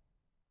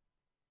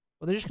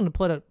 Well, they're just going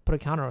to put a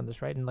counter on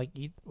this, right? And, like,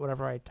 eat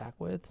whatever I attack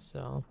with,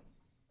 so...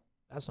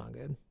 That's not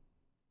good.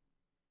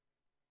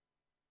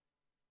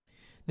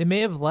 They may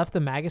have left the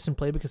Magus in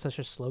play because that's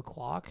just slow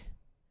clock.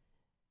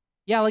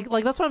 Yeah, like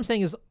that's what I'm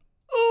saying is...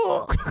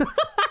 Oh!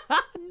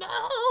 No!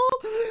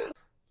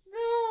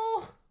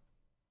 No!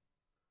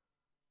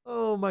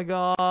 Oh my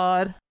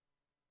god.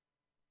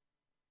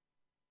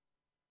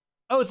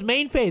 Oh, it's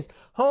main phase.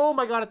 Oh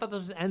my god, I thought this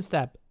was end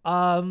step.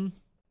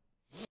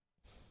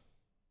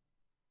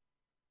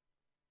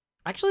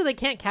 Actually, they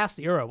can't cast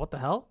the Uro. What the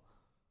hell?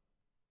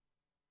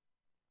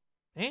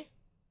 Eh?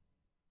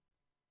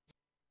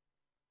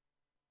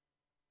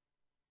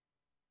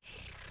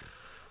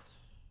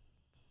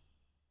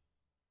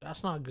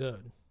 That's not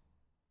good.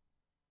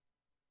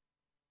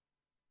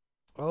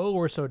 Oh,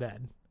 we're so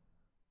dead.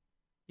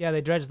 Yeah,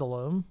 they dredged the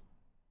loam.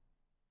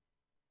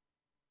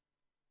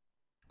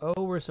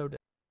 Oh, we're so dead.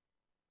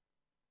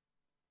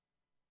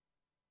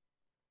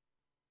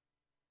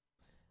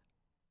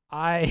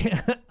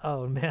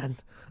 Oh man,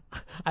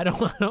 I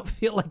don't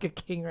feel like a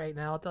king right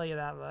now. I'll tell you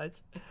that much.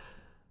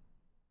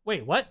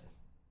 Wait, what?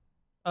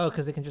 Oh,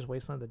 because they can just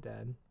wasteland the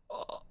dead.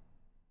 Oh.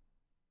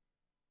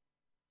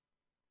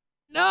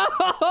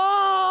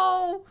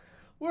 No,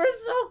 we're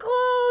so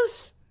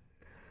close.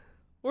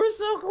 We're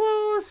so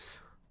close.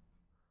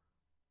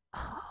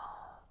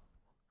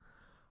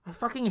 I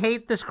fucking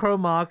hate this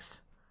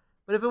Chromox.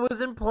 But if it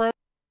was in play,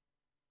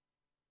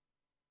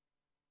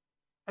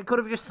 I could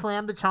have just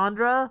slammed the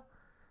Chandra.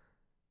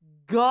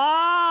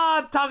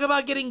 God, talk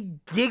about getting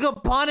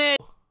Giga Punished.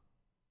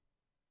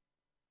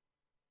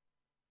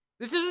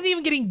 This isn't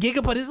even getting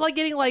Giga Punished. This is like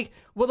getting like,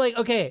 well, like,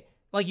 okay,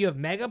 like you have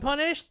Mega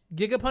Punished,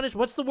 Giga Punished.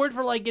 What's the word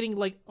for like getting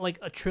like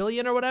a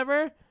trillion or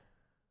whatever?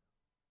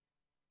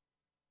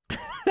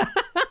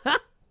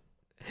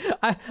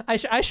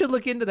 I should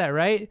look into that,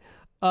 right?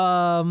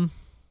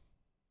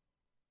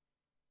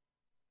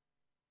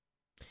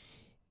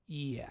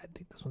 Yeah, I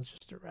think this one's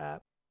just a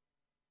wrap.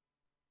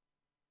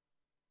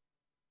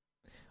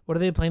 What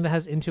are they playing that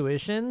has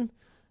intuition?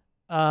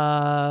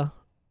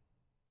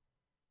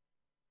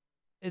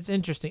 It's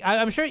interesting.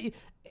 I'm sure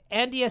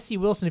Andy SC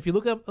Wilson, if you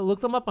look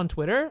them up on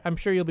Twitter, I'm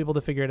sure you'll be able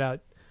to figure it out.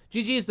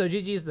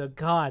 GG's though.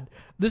 God,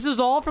 this is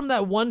all from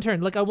that one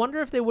turn. Like, I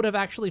wonder if they would have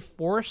actually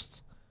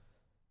forced.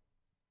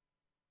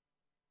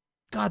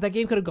 God, that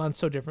game could have gone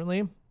so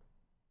differently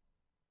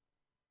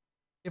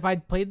if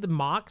I'd played the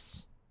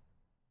Mox.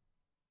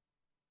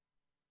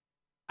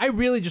 I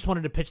really just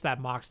wanted to pitch that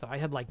Mox though. I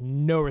had like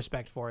no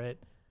respect for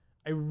it.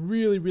 I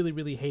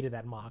really hated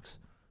that Mox.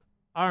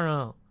 I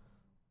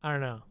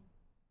don't know.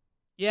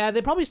 Yeah,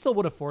 they probably still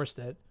would have forced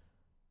it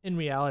in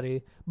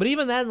reality. But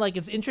even then, like,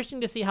 it's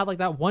interesting to see how like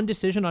that one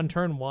decision on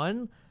turn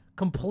one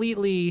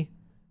completely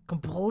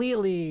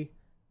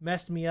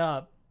messed me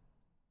up.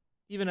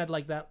 Even at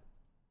like that.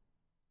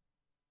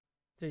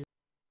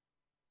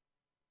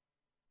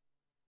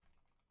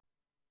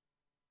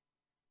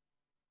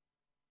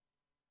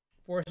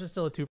 Force is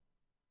still a 2.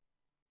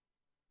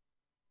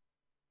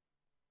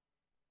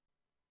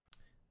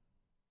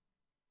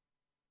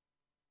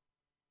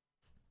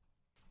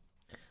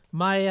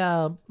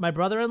 My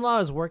brother-in-law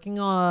is working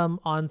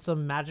on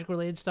some Magic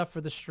related stuff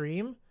for the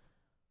stream.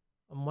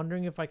 I'm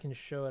wondering if I can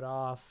show it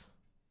off.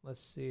 Let's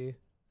see.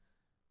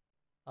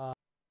 I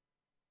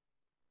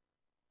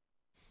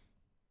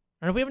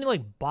don't know if we have any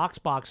like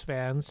box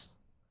fans,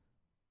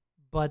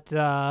 but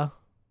how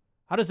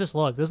does this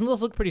look? Doesn't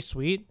this look pretty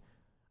sweet?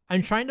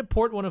 I'm trying to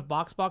port one of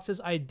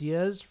Box's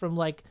ideas from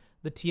like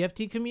the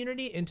TFT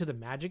community into the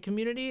Magic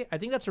community. I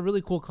think that's a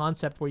really cool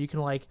concept where you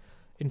can like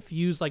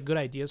infuse like good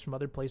ideas from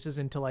other places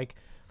into like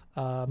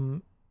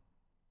other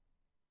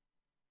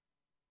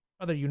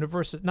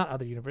universes, not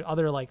other universe,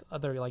 other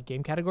like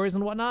game categories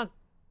and whatnot.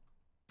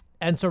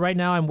 And so right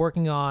now I'm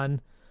working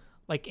on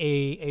like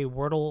a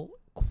Wordle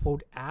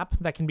quote app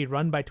that can be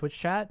run by Twitch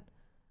chat.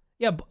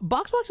 Yeah,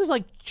 Box is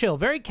like chill,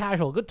 very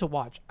casual, good to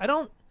watch. I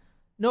don't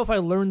know if I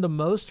learned the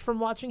most from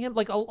watching him.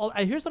 Like,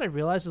 here's what I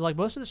realized is like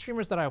most of the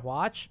streamers that I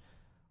watch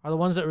are the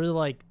ones that really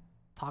like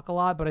talk a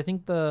lot, but I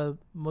think the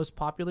most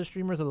popular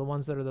streamers are the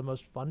ones that are the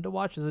most fun to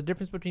watch. There's a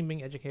difference between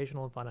being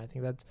educational and fun. I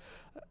think that's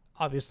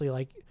obviously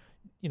like,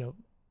 you know,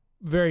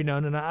 very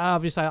known. And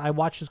obviously I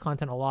watch his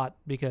content a lot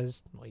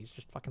because, well, he's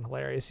just fucking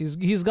hilarious.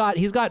 He's got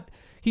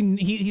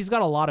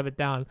a lot of it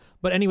down.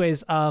 But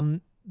anyways,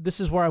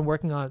 this is where I'm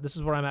working on. This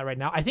is where I'm at right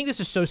now. I think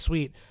this is so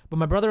sweet. But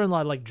my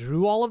brother-in-law like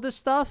drew all of this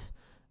stuff,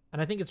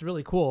 and I think it's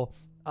really cool.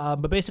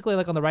 But basically,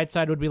 like on the right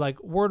side would be like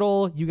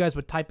Wordle. You guys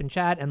would type in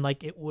chat, and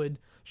like it would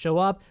show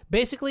up.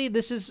 Basically,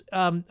 this is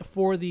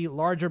for the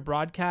larger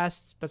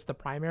broadcasts. That's the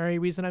primary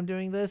reason I'm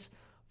doing this,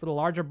 for the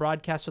larger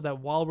broadcast, so that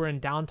while we're in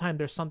downtime,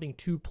 there's something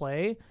to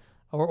play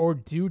or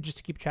do just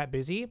to keep chat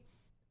busy.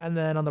 And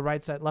then on the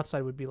left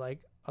side would be like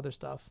other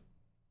stuff.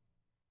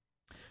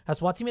 Has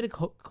WotC made a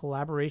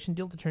collaboration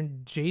deal to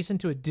turn Jace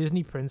into a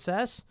Disney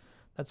princess?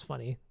 That's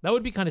funny. That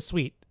would be kind of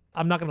sweet.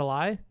 I'm not gonna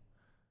lie.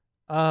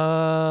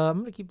 I'm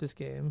gonna keep this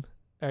game.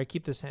 Or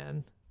keep this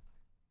hand.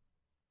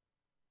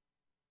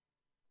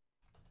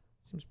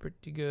 Seems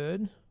pretty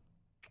good.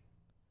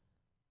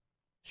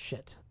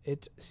 Shit.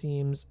 It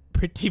seems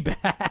pretty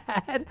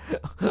bad.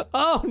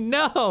 Oh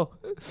no!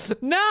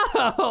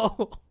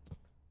 No!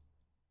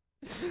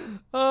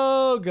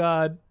 Oh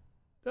god.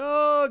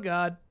 Oh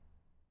god.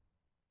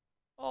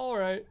 All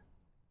right.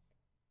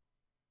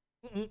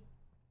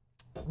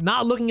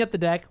 Not looking at the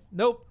deck.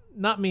 Nope.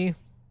 Not me.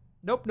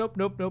 Nope.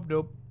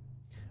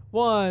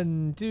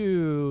 1,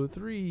 2,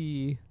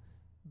 3.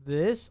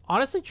 This.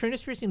 Honestly,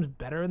 Trinisphere seems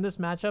better in this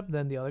matchup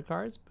than the other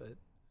cards, but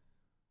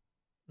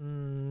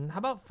How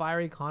about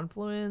Fiery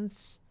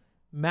Confluence?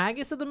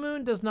 Magus of the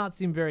Moon does not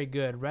seem very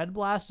good. Red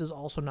Blast does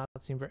also not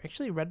seem very...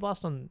 Actually, Red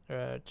Blast on...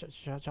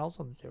 Chalice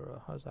on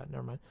 0. How's that?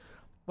 Never mind.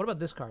 What about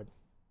this card?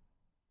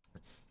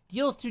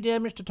 Deals 2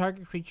 damage to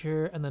target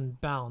creature and then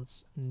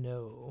bounce.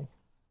 No.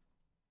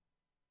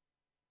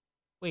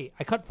 Wait,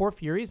 I cut 4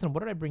 Furies and what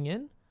did I bring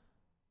in?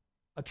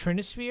 A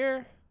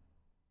Trinisphere?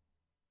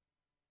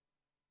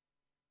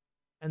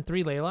 And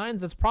 3 Ley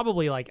Lines? That's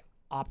probably like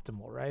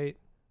optimal, right?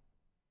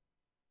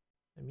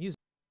 I'm using...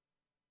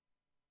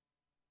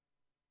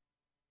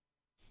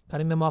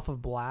 Cutting them off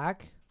of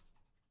black.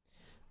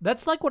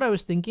 That's like what I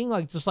was thinking.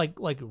 Like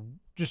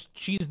just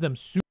cheese them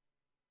super.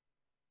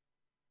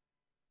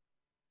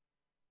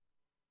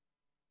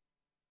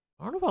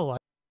 I don't know if I like.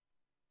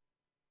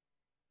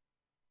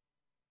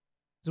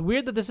 It's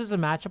weird that this is a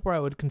matchup where I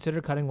would consider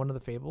cutting one of the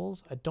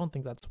Fables. I don't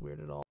think that's weird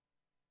at all.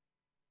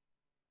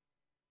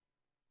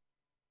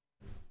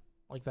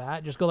 Like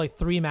that. Just go like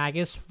 3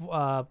 Magus,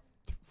 4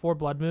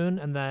 Blood Moon,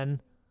 and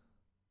then...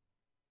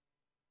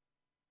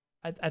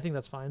 I think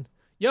that's fine.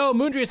 Yo,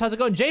 Moondreas, how's it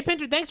going? Jay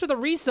Pinter, thanks for the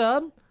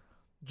resub.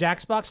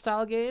 Jaxbox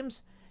style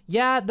games.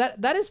 Yeah,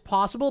 that is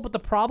possible, but the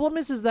problem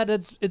is that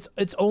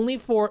it's only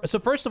for... So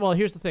first of all,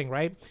 here's the thing,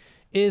 right?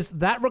 Is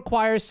that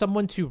requires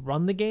someone to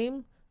run the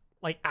game,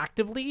 like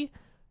actively.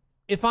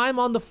 If I'm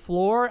on the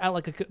floor at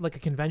like a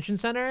convention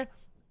center,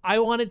 I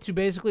want it to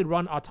basically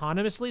run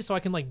autonomously so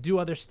I can like do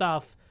other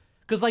stuff.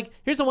 Because like,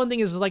 here's the one thing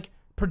is like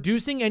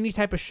producing any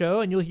type of show,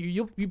 and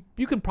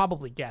you can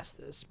probably guess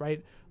this,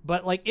 right?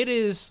 But like it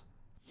is...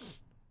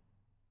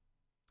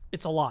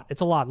 It's a lot.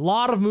 It's a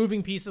lot of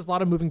moving pieces, a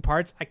lot of moving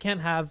parts. I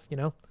can't have, you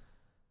know,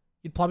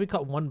 you'd probably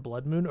cut 1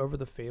 Blood Moon over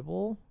the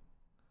Fable.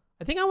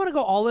 I think I want to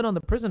go all in on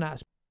the prison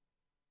aspect.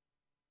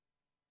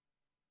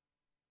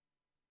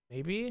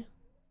 Maybe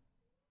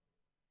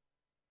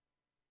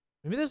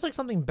there's like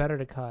something better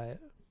to cut.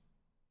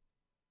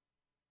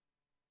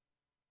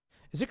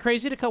 Is it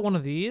crazy to cut one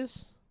of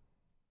these?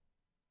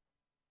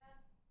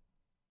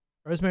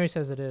 Rosemary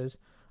says it is.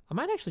 I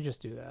might actually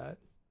just do that.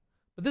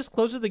 But this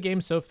closes the game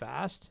so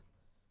fast.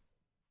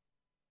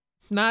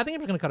 Nah, I think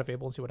I'm just going to cut a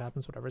Fable and see what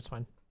happens. Whatever, it's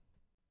fine.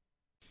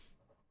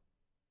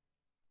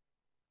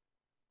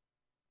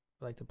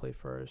 I like to play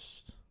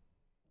first.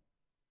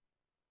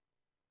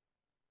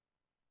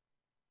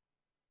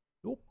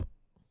 Nope.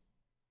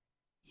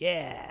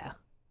 Yeah.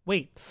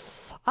 Wait.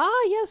 Yeah,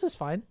 this is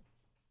fine.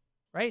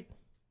 Right?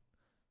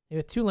 You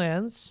have 2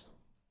 lands.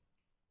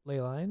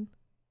 Leyline.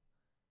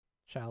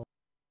 Shallow.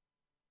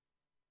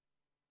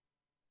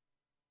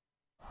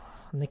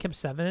 And they kept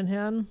 7 in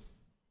hand.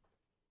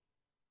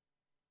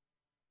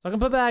 So I can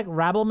put back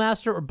Rabble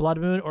Master or Blood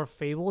Moon or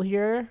Fable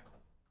here.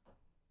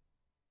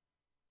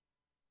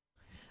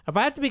 If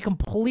I have to be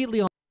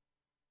completely on...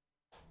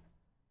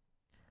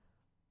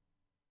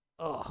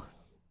 Ugh.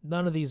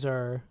 None of these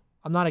are...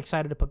 I'm not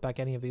excited to put back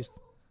any of these.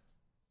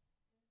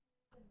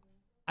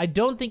 I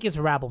don't think it's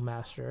Rabble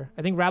Master.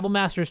 I think Rabble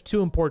Master is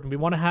too important. We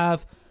want to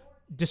have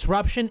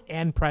disruption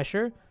and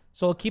pressure.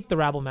 So I'll keep the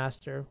Rabble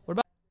Master. What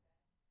about...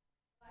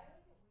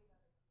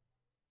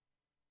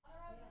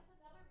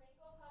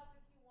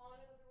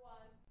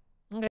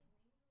 Okay.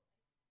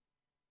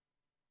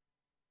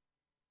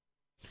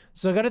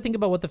 So I got to think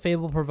about what the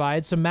Fable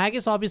provides. So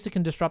Magus obviously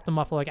can disrupt them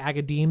off of like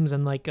Agadeems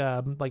and like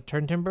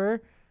Turn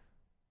Timber.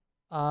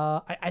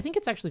 I think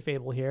it's actually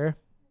Fable here.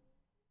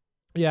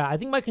 Yeah, I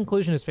think my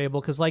conclusion is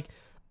Fable because like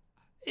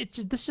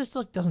this just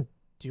like doesn't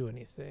do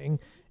anything.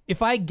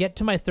 If I get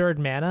to my 3rd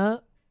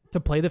mana to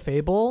play the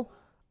Fable,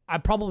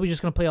 I'm probably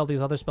just gonna play all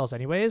these other spells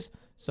anyways.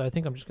 So I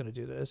think I'm just gonna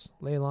do this.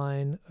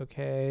 Leyline,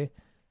 okay.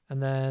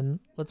 And then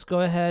let's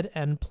go ahead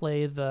and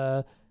play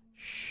the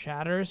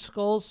Shatter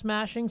Skull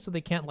Smashing so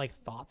they can't like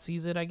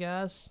Thoughtseize it, I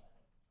guess.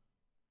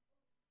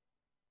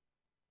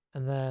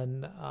 And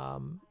then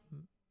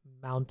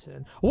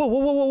Mountain.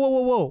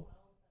 Whoa.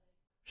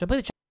 Should I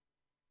play the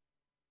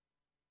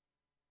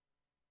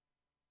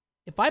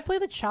If I play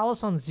the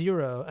Chalice on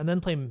 0 and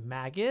then play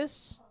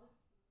Magus,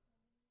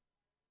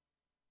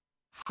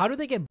 how do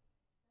they get...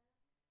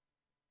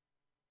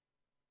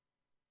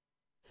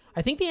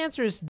 I think the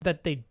answer is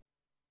that they...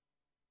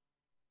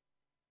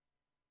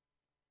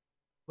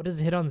 What does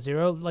it hit on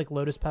 0? Like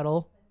Lotus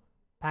Petal?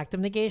 Pact of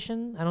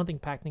Negation? I don't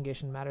think Pact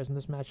Negation matters in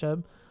this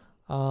matchup.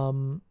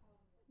 On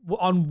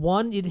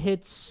 1, it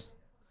hits...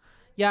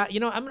 Yeah, you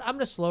know, I'm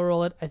gonna slow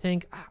roll it. I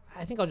think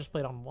I'll just play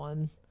it on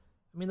 1.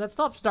 I mean, that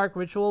stops Dark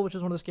Ritual, which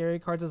is one of the scary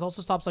cards. It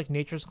also stops like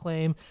Nature's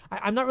Claim.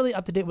 I'm not really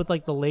up to date with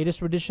like the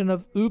latest edition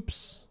of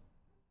Oops.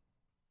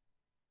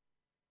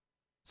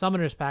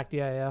 Summoner's Pact,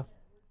 yeah.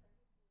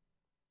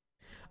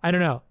 I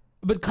don't know.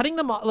 But cutting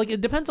them off, like,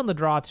 it depends on the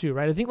draw too,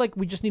 right? I think like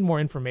we just need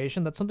more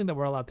information. That's something that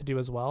we're allowed to do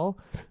as well.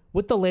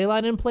 With the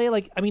Leyline in play,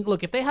 like, I mean,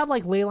 look, if they have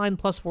like Leyline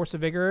plus Force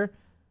of Vigor,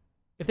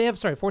 if they have,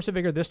 Force of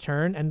Vigor this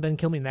turn and then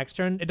kill me next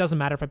turn, it doesn't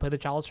matter if I play the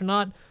Chalice or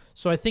not.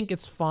 So I think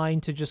it's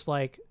fine to just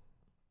like,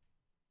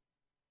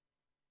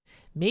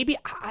 maybe,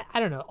 I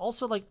don't know.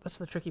 Also, like, that's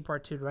the tricky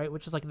part too, right?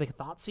 Which is like the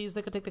Thoughtseize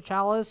that could take the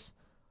Chalice.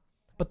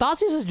 But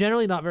Thoughtseize is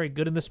generally not very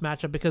good in this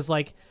matchup because,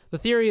 like, the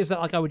theory is that,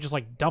 like, I would just,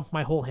 like, dump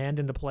my whole hand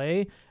into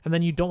play, and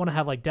then you don't want to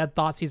have, like, dead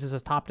Thoughtseizes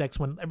as top decks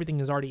when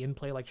everything is already in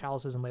play, like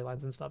Chalices and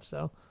Leylines and stuff,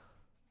 so.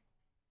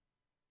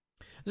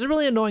 This is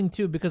really annoying,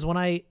 too, because when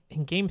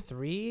in game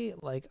 3,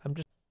 like,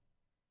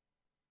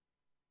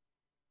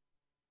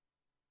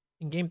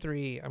 in game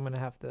 3, I'm going to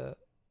have to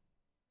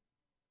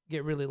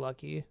get really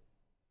lucky.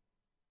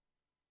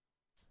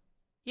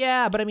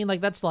 Yeah, but I mean,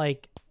 like, that's,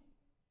 like,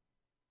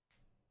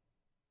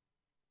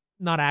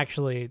 not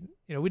actually,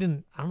 you know,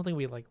 I don't think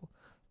we, like,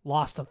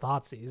 lost to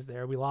Thoughtseize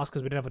there. We lost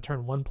because we didn't have a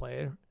turn 1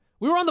 play.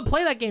 We were on the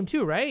play that game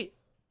too, right?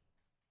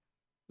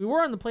 We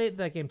were on the play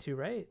that game too,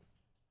 right?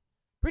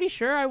 Pretty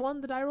sure I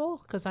won the die roll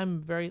because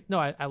no,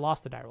 I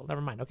lost the die roll. Never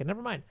mind. Okay,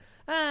 never mind.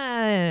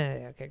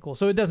 Okay, cool.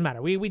 So it doesn't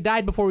matter. We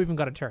died before we even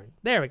got a turn.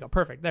 There we go.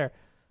 Perfect. There.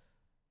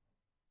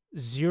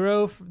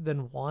 0,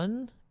 then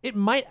 1. It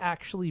might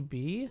actually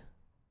be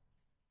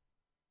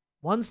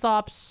 1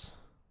 stops.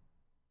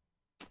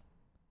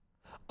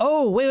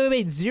 Oh,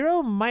 wait.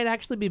 0 might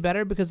actually be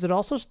better because it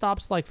also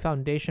stops, like,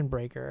 Foundation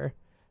Breaker.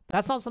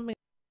 That's not something.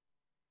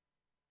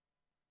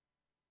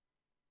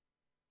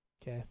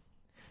 Okay.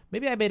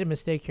 Maybe I made a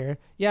mistake here.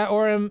 Yeah,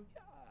 or on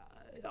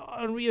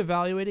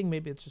reevaluating,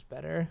 maybe it's just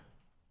better.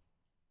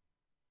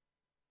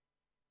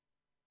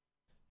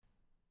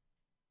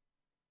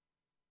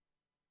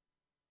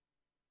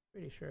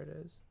 Pretty sure it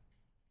is.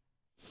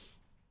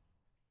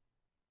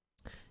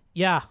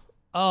 Yeah.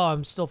 Oh,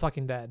 I'm still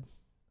fucking dead.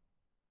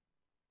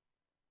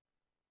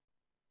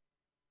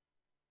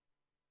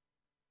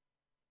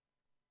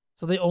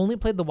 So they only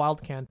played the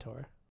Wild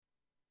Cantor.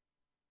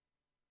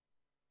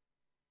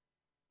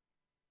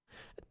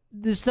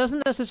 This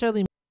doesn't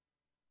necessarily. All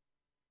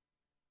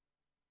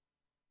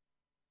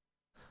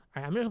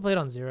right, I'm just gonna play it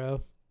on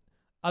 0.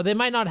 They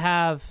might not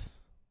have.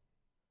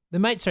 They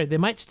might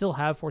still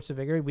have Force of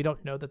Vigor. We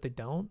don't know that they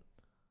don't.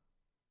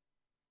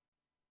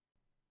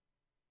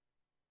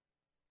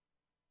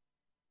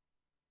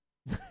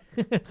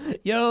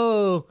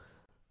 Yo.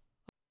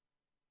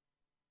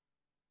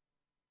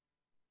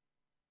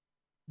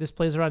 This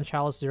plays around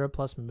Chalice 0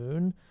 plus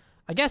Moon.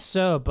 I guess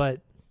so,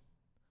 but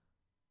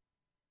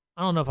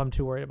I don't know if I'm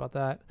too worried about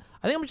that.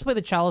 I think I'm just play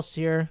the Chalice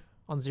here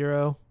on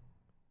 0.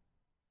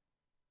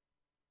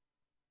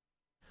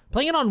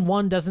 Playing it on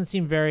 1 doesn't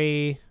seem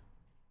very.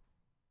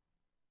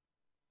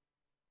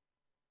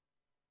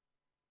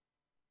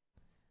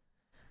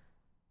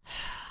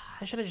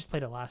 I should have just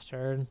played it last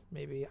turn,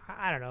 maybe.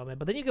 I don't know, man.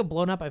 But then you get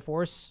blown up by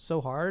Force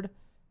so hard.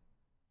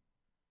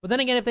 But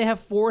then again, if they have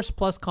Force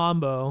plus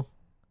combo.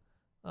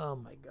 Oh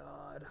my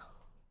god.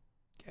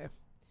 Okay.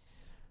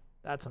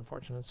 That's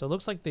unfortunate. So it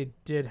looks like they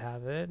did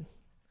have it.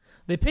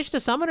 They pitched a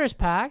Summoner's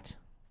Pact.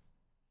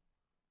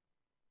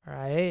 All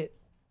right.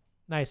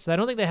 Nice. So I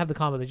don't think they have the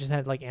combo. They just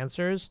had, like,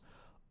 answers.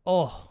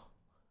 Oh.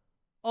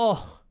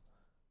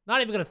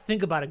 Not even going to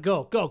think about it.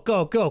 Go.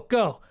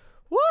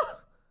 Woo!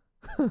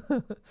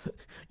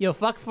 Yo,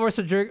 fuck Force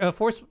of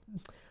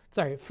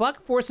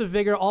fuck Force of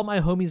Vigor. All my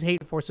homies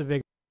hate Force of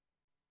Vigor.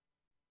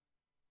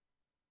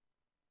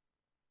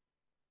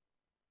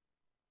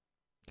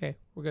 Okay,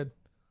 we're good.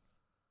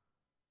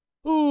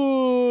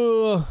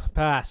 Ooh,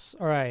 pass.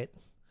 All right.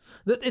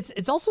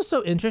 It's also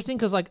so interesting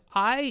because, like,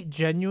 I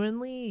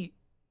genuinely.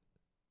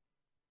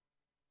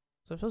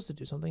 So I'm supposed to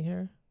do something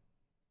here.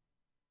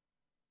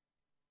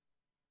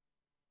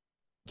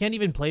 Can't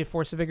even play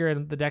Force of Vigor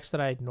in the decks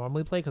that I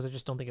normally play because I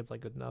just don't think it's,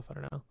 like, good enough. I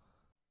don't know.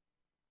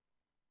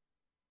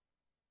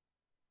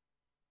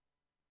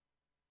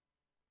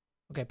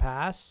 Okay,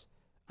 pass.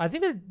 I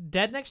think they're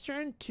dead next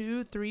turn.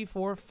 2, 3,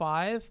 4,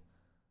 5,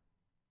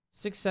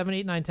 6, 7,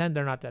 8, 9, 10.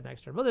 They're not dead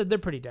next turn. Well, they're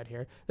pretty dead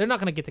here. They're not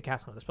going to get to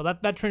cast on this,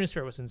 but that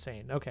Trinisphere was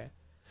insane. Okay.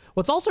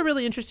 What's also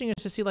really interesting is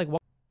to see, like,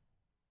 what.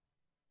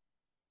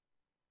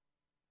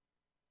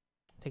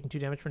 Taking 2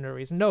 damage for no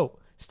reason. No.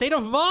 State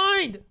of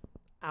mind!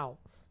 Ow.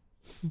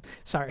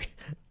 Sorry.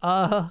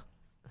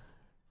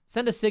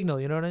 Send a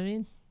signal, you know what I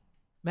mean?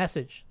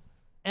 Message.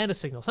 And a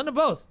signal. Send them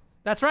both.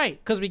 That's right,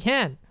 because we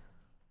can.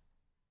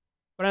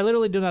 But I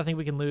literally do not think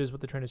we can lose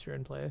with the Trinisphere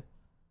in play.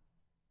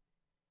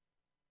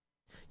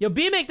 Yo,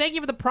 B-Make, thank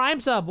you for the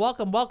Prime sub.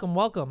 Welcome.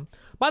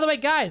 By the way,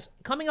 guys,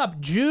 coming up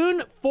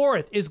June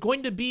 4th is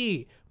going to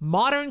be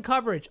modern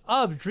coverage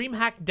of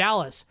DreamHack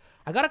Dallas.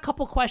 I got a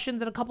couple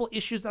questions and a couple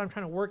issues that I'm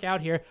trying to work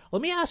out here.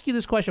 Let me ask you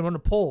this question. I'm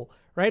going to poll,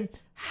 right?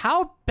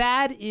 How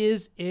bad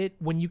is it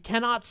when you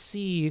cannot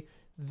see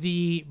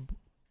the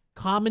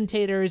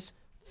commentator's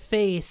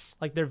face,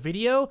 like their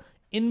video,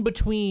 in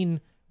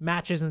between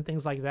matches and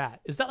things like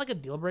that? Is that, like, a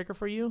deal breaker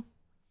for you?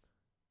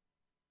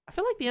 I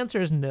feel like the answer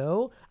is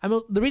no.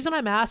 The reason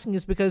I'm asking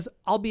is because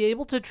I'll be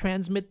able to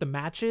transmit the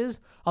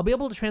matches. I'll be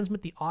able to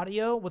transmit the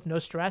audio with no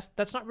stress.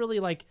 That's not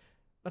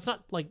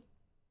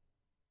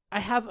I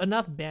have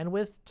enough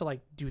bandwidth to,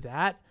 like, do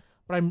that,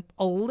 but I'm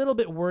a little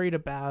bit worried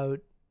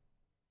about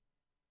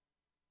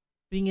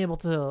being able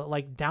to,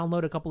 like,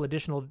 download a couple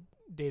additional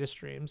data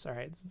streams. All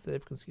right,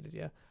 they've conceded,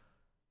 yeah.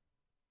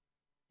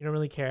 You don't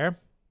really care?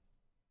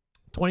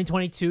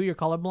 2022, you're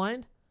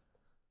colorblind?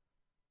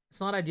 It's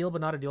not ideal, but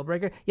not a deal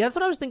breaker. Yeah, that's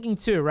what I was thinking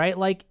too, right?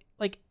 Like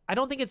I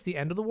don't think it's the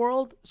end of the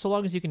world so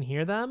long as you can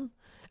hear them.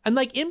 And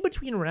like in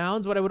between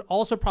rounds, what I would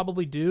also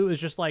probably do is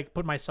just like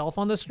put myself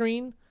on the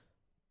screen,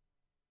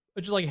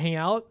 or just like hang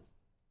out.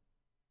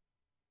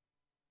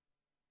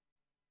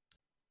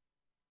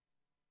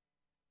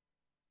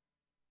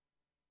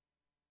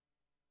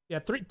 Yeah,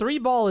 three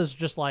ball is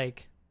just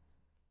like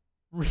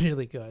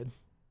really good.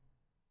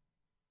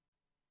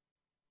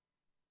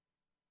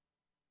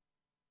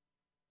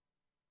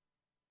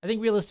 I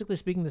think realistically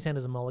speaking, this hand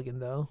is a mulligan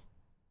though.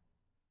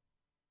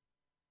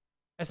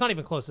 It's not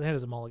even close. The hand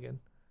is a mulligan.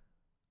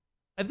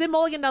 If they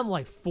mulligan down to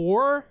like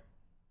 4,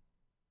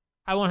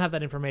 I won't have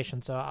that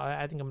information, so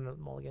I think I'm gonna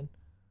mulligan.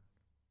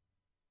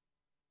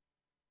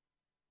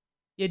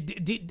 Yeah,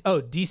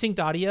 desynced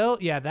audio.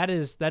 Yeah, that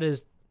is.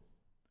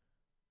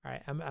 All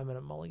right, I'm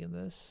gonna mulligan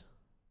this.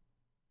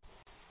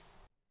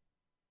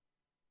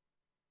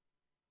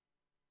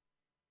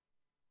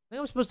 I think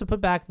I'm supposed to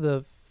put back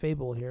the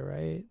Fable here,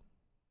 right?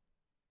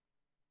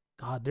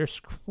 God,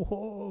 there's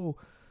whoa.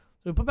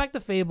 So we put back the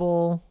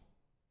Fable.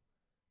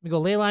 We go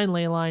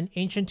Leyline,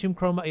 Ancient Tomb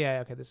Chroma.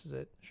 Yeah, okay, this is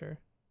it. Sure.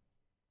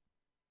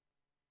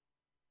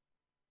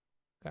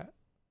 Okay.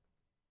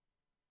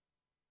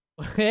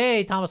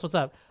 Hey, Thomas, what's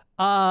up?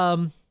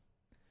 Call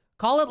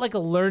it like a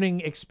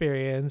learning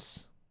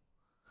experience.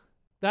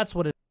 That's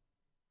what it.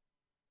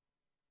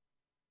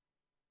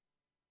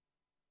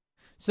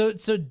 So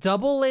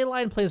double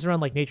Leyline plays around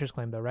like Nature's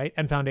Claim though, right?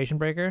 And Foundation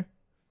Breaker.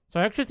 So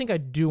I actually think I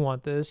do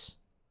want this.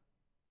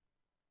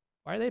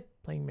 Why are they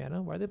playing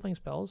mana? Why are they playing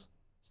spells?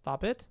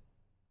 Stop it.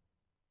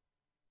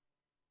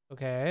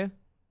 Okay.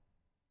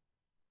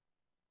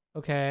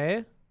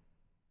 Okay.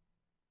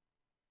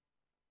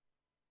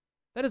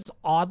 That is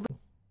oddly.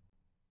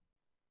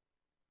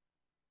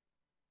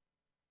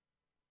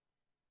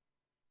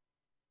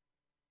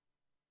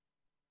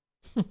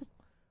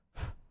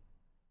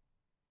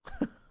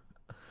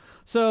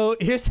 So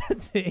here's the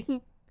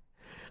thing.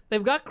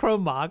 They've got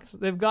Chrome Mox.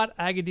 They've got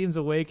Agadeem's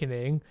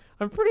Awakening.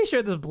 I'm pretty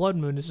sure this Blood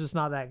Moon is just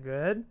not that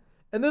good.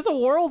 And there's a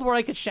world where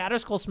I could Shatter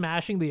Skull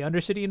Smashing the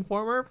Undercity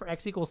Informer for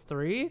X equals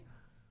 3.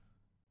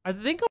 I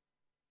think I'll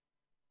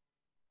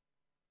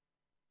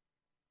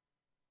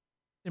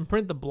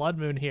imprint the Blood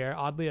Moon here,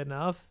 oddly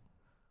enough.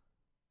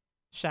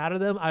 Shatter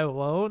them? I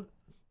won't.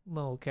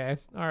 Okay.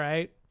 All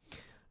right.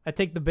 I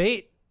take the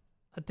bait.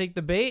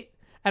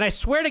 And I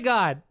swear to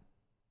God,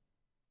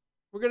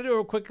 we're going to do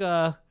a quick,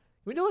 can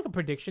we do like a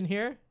prediction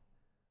here?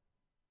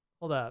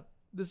 Hold up.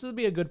 This would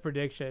be a good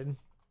prediction.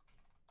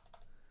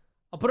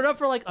 I'll put it up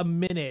for like a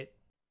minute.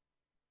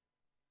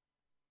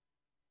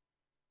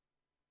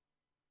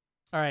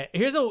 All right,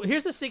 here's a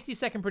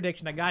 60-second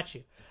prediction. I got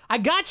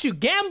you,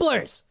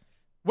 gamblers.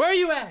 Where are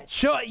you at?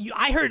 Show you.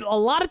 I heard a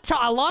lot of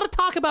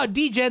talk about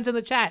degens in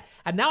the chat,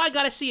 and now I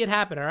gotta see it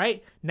happen. All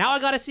right, now I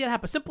gotta see it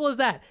happen. Simple as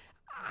that.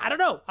 I don't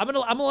know. I'm gonna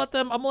let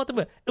them.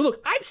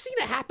 Look, I've seen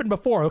it happen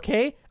before.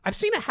 Okay, I've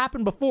seen it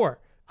happen before.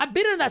 I've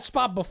been in that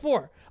spot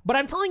before. But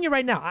I'm telling you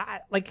right now, I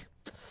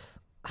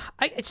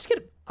just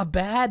get a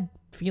bad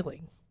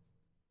feeling.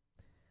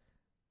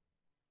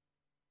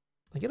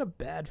 I get a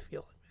bad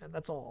feeling, man.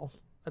 That's all.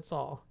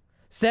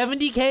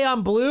 70K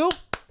on blue?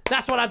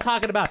 That's what I'm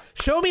talking about.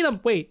 Show me them.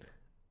 Wait.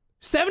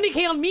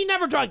 70K on me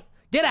never drawing.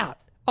 Get out.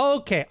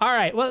 Okay. All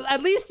right. Well,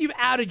 at least you've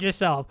outed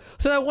yourself.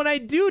 So that when I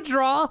do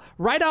draw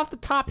right off the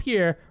top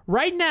here,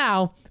 right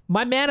now,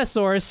 my mana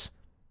source.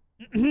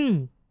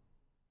 I'm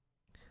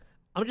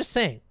just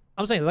saying.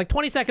 Like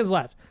 20 seconds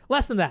left.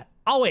 Less than that.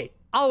 I'll wait.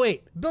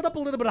 Build up a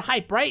little bit of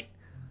hype, right?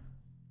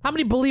 How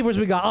many believers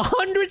we got?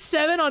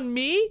 107 on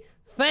me?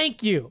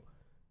 Thank you.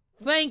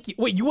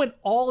 Wait, you went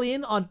all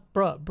in on...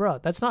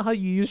 Bruh. That's not how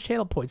you use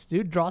channel points,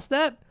 dude. Draw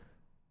stat?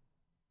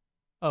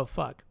 Oh,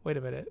 fuck. Wait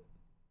a minute.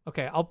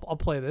 Okay, I'll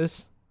play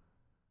this.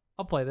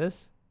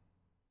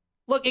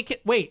 Look, it can...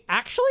 Wait,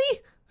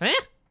 actually? Eh?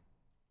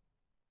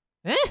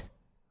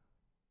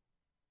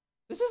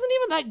 This isn't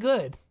even that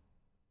good.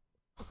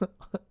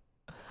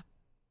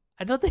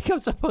 I don't think I'm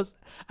supposed...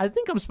 I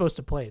think I'm supposed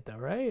to play it, though,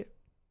 right?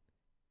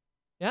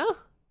 Yeah?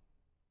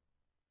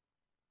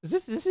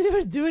 Does this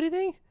even do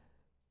anything?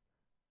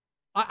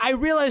 I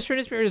realize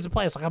Trinity Spirit is a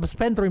play. It's like I'm gonna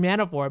spend 3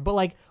 mana for it, but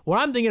like what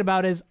I'm thinking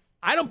about is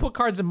I don't put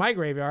cards in my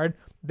graveyard.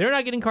 They're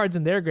not getting cards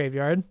in their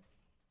graveyard.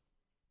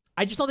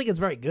 I just don't think it's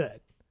very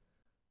good.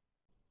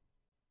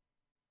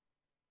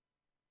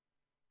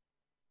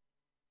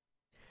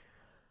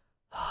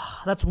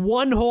 That's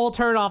 1 whole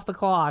turn off the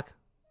clock.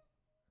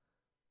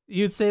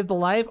 You'd save the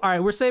life? All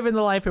right, we're saving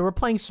the life here. We're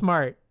playing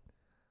smart.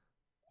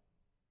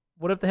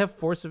 What if they have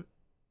Force of...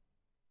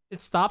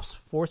 It stops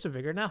Force of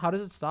Vigor now? How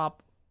does it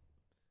stop?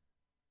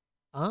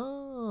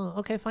 Oh,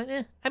 okay,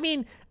 fine. I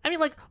mean,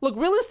 like, look,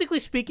 realistically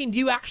speaking, do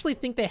you actually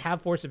think they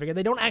have Force of Vigor?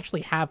 They don't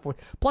actually have Force.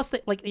 Plus, they,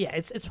 like, yeah,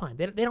 it's fine.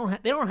 They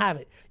don't have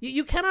it.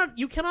 You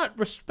cannot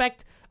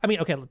respect. I mean,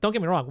 okay, don't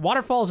get me wrong.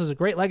 Waterfalls is a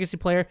great legacy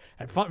player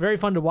and very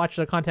fun to watch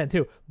the content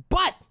too.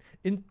 But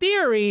in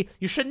theory,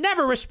 you should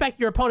never respect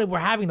your opponent for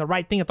having the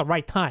right thing at the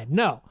right time.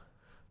 No,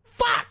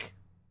 fuck.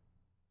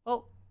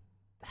 Well,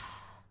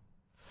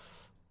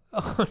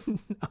 Oh,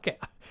 okay.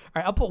 All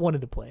right, I'll put one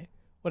into play.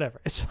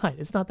 Whatever. It's fine.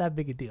 It's not that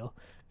big a deal.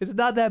 It's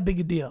not that big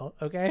a deal,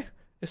 okay?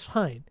 It's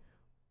fine.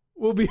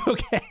 We'll be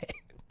okay.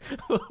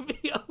 We'll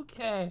be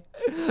okay.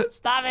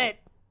 Stop it.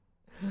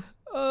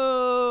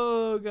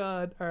 Oh,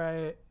 God. All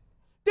right.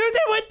 Dude, they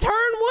went turn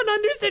 1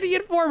 Undercity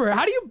Informer.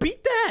 How do you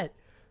beat that?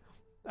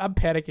 I'm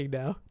panicking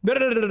now.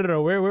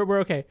 No. We're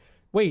okay.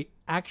 Wait,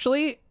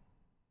 actually?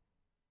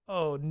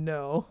 Oh,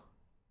 no.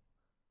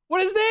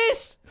 What is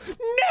this?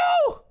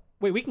 No!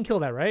 Wait, we can kill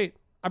that, right?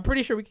 I'm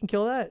pretty sure we can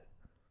kill that.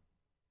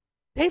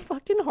 They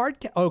fucking hard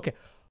okay.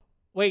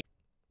 Wait.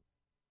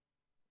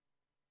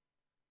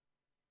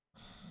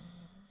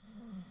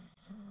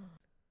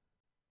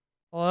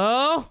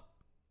 Hello?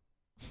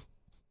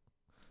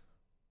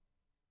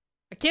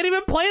 I can't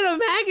even play the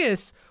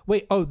Magus.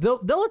 Wait, oh,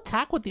 they'll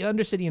attack with the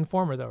Undercity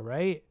Informer though,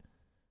 right?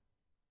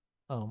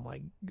 Oh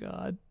my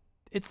god.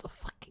 It's a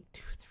fucking 2-3.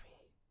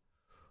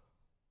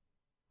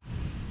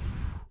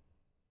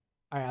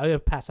 All right, I'll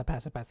pass.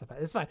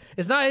 It's fine.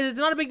 It's not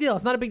a big deal.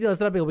 It's not a big deal.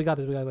 We got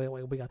this.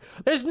 We got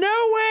this. There's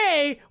no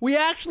way we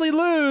actually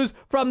lose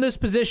from this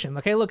position.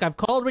 Okay, look, I've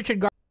called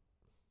Richard Gar.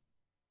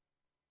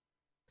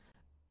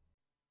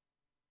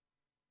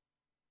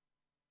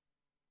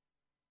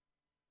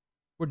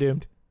 We're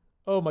doomed.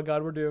 Oh my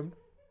god, we're doomed.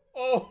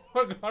 Oh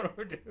my god,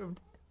 we're doomed.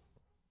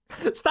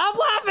 Stop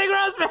laughing,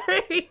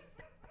 Rosemary!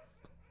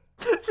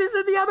 She's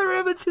in the other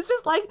room and she's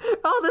just like,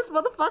 oh, this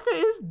motherfucker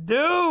is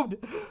doomed.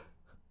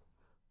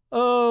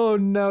 Oh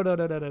no.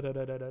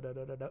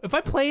 If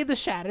I play the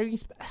shattering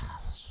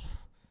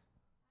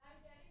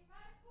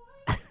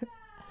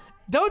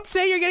don't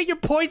say you're getting your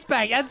points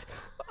back. That's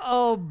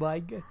oh my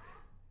god.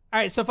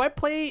 Alright, so if I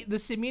play the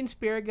Simian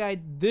Spirit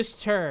Guide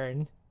this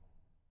turn,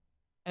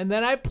 and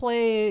then I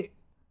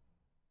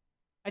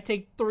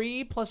take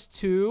 3 plus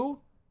 2,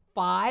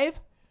 5,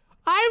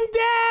 I'm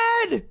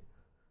dead!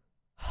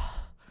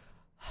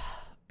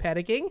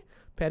 Panicking?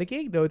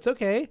 No, it's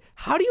okay.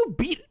 How do you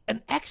beat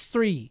an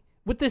X3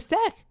 with this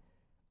deck?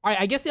 All right,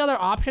 I guess the other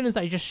option is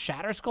I just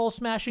Shatter Skull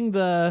smashing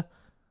the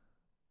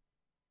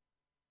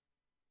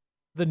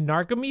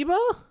Narcomoeba?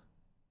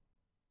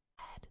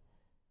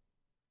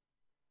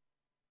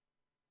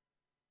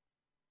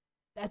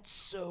 That's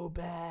so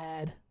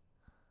bad.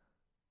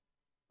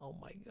 Oh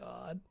my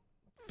god.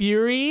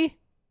 Fury?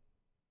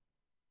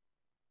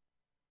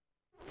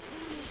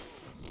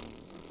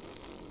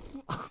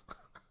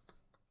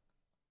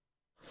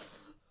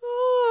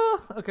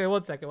 Okay,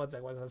 one second.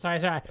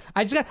 Sorry.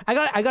 I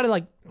gotta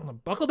like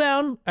buckle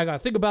down. I gotta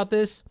think about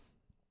this.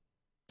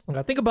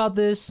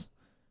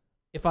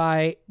 If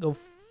I go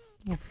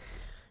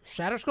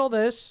Shatter Skull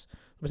this,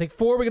 I'm gonna take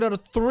 4, we get out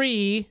of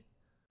 3.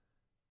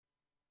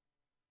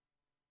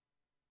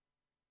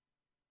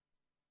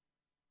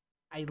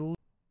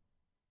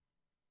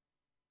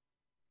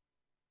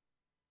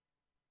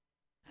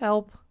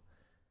 Help.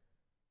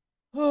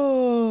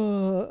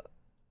 Oh.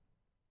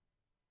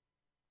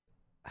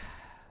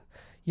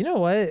 You know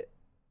what?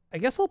 I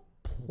guess I'll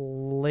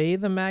play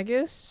the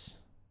Magus.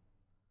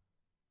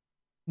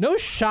 No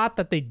shot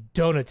that they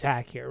don't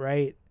attack here,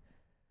 right?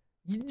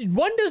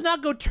 One does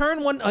not go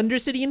turn 1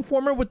 Undercity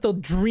Informer with the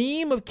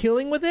dream of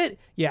killing with it.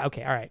 Yeah,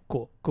 okay, all right,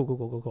 cool.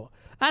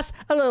 That's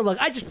a little look.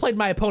 I just played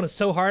my opponent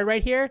so hard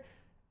right here.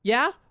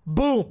 Yeah,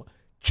 boom,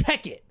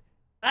 check it.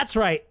 That's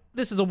right.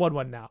 This is a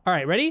 1-1 now. All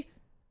right, ready?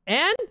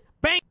 And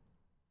bang.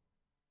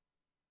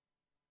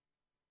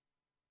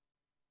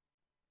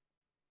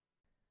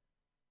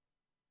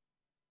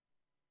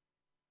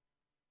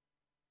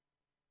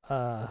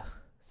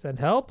 Send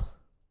help.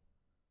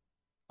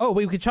 Oh,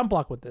 wait, we could chump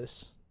block with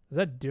this. Does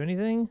that do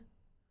anything?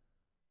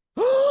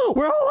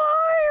 We're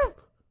alive!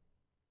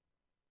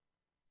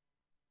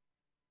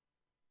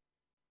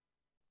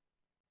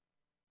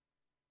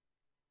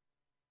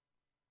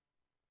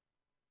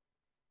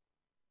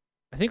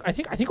 I think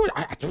we're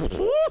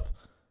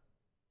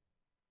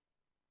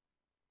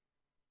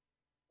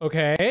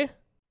okay.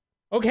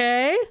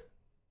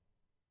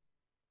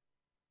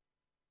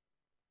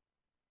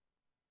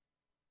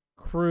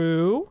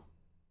 Crew.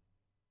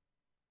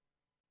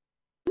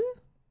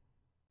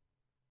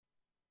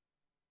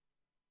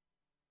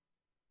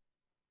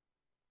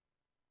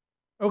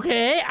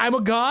 Okay, I'm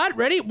a god.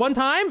 Ready? One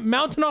time.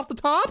 Mountain off the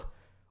top.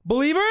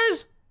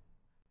 Believers.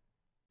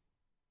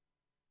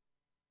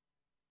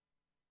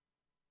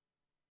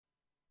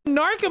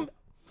 Narcom.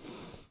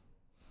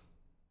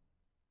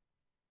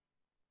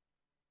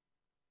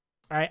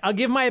 All right, I'll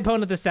give my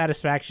opponent the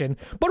satisfaction.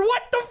 But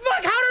what the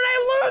fuck? How did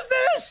I lose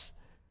this?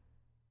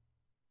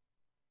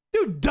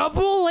 Dude,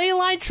 double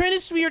Leyline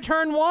Trinisphere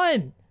turn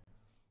 1.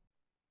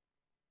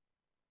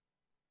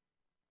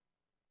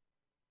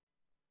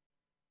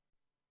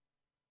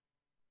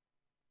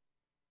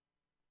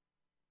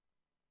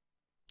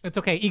 It's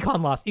okay.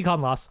 Econ loss. It's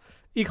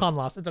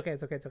okay.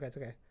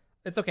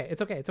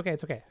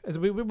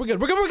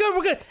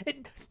 We're good.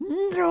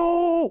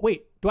 No.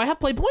 Wait, do I have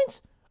play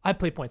points? I have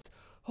play points.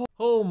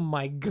 Oh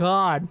my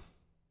god.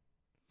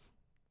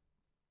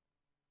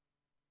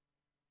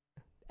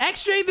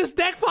 XJ, this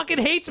deck fucking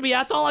hates me.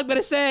 That's all I'm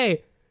gonna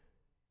say.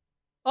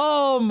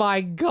 Oh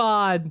my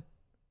god.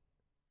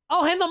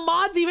 Oh, and the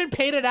mods even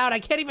paid it out. I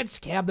can't even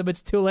scam them.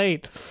 It's too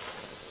late.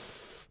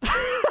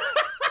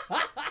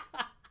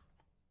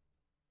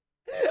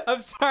 I'm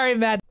sorry,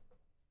 Matt.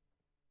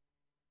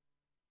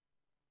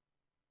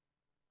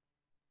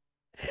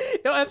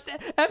 Yo, F's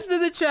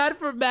in the chat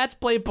for Matt's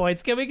play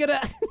points. Can we get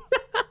a...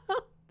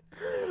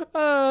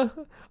 I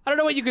don't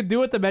know what you could do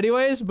with them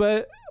anyways,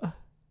 but...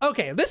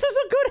 Okay, this is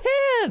a good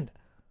hand.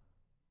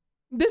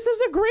 This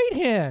is a great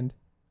hand.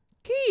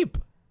 Keep.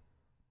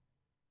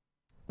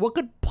 What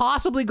could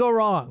possibly go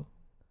wrong?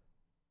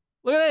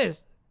 Look at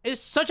this. It's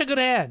such a good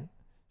hand.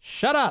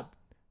 Shut up.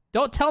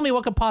 Don't tell me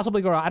what could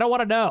possibly go wrong. I don't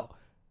want to know.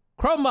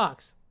 Chrome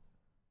box.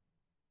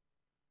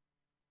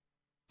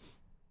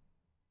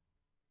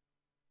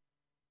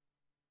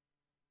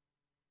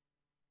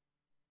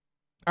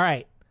 All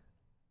right.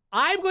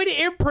 I'm going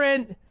to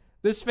imprint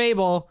this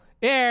Fable.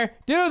 Here,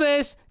 do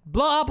this.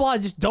 Blah, blah.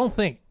 Just don't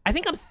think. I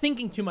think I'm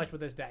thinking too much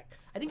with this deck.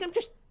 I think I'm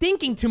just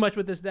thinking too much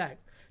with this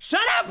deck.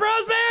 Shut up,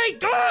 Rosemary!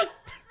 Good!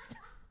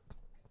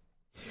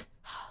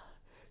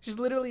 She's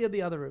literally in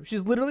the other room.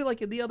 She's literally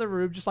like in the other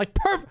room, just like,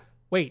 perfect.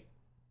 Wait.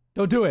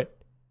 Don't do it.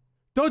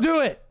 Don't do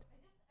it.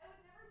 I would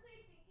never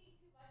say thinking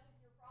too much is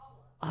your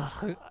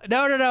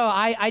problem. No.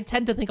 I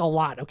tend to think a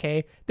lot,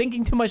 okay?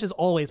 Thinking too much is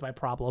always my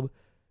problem.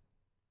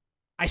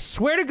 I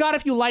swear to God,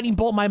 if you lightning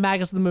bolt my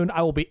Magus to the Moon,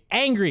 I will be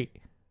angry.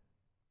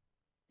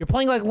 You're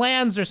playing like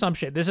lands or some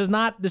shit. This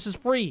is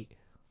free.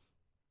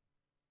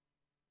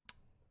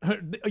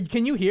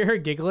 Can you hear her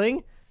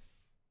giggling?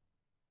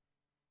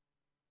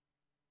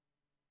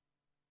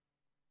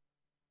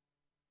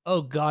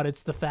 Oh God,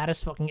 it's the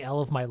fattest fucking L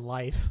of my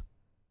life.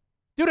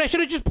 Dude, I should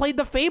have just played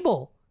the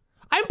Fable.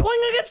 I'm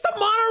playing against the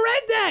mono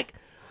red deck.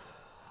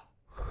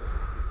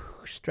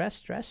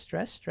 Stress.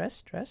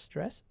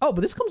 Oh,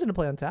 but this comes into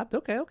play untapped.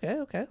 Okay.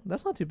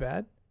 That's not too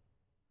bad.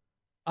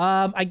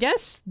 I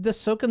guess the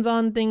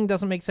Sokanzan thing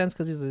doesn't make sense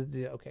because he's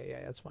a... Okay,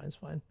 yeah, it's fine, it's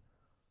fine.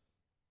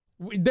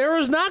 There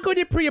is not going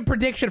to be a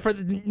prediction for...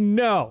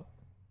 No.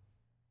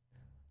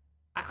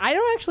 I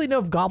don't actually know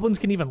if goblins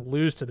can even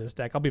lose to this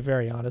deck. I'll be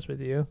very honest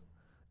with you.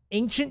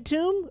 Ancient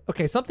Tomb?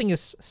 Okay, something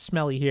is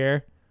smelly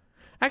here.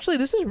 Actually,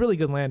 this is really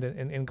good land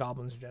in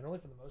goblins generally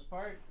for the most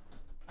part.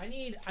 I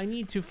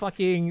need to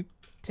fucking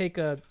take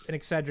an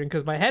Excedrin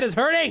because my head is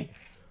hurting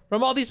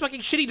from all these fucking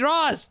shitty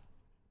draws.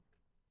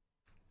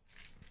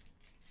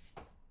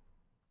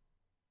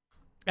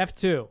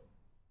 F2.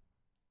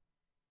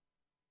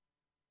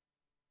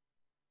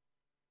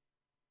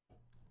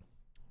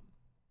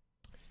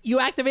 You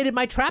activated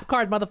my trap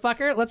card,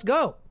 motherfucker. Let's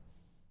go.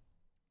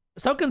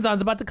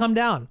 Sokanzan's about to come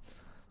down.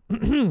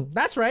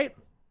 That's right.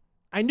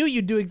 I knew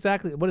you'd do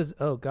exactly... What is...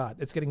 Oh, God.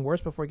 It's getting worse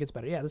before it gets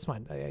better. Yeah, that's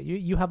fine.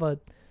 You have an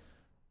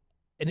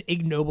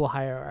ignoble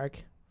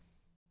hierarch.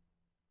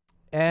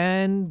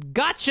 And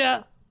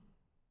gotcha!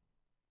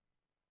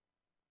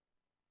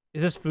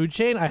 Is this food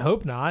chain? I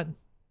hope not.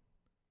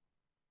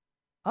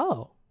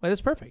 Oh, wait,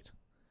 that's perfect.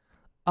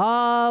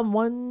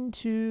 1,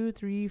 2,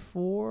 3,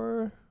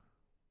 4.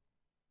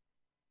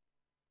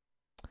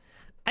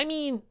 I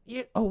mean,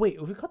 oh wait,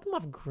 if we cut them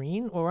off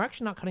green, well, we're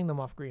actually not cutting them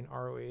off green,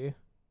 are we?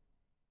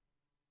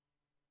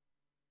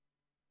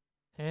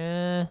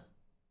 Sure,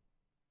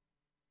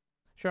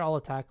 I'll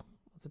attack.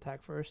 Let's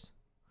attack first.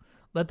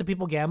 Let the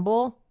people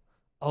gamble.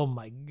 Oh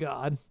my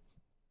God.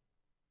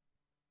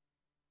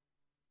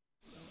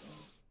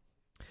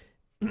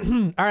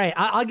 All right,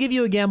 I'll give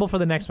you a gamble for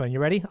the next one. You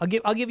ready?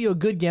 I'll give you a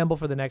good gamble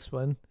for the next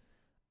one.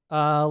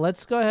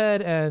 Let's go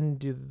ahead and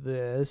do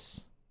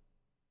this.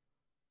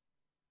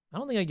 I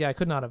don't think I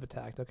could not have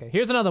attacked. Okay,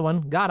 here's another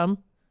one. Got him.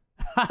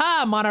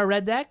 Haha, mono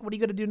red deck. What are you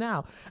gonna do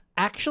now?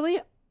 Actually,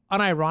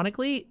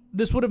 unironically,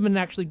 this would have been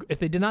actually if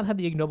they did not have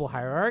the ignoble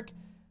hierarch.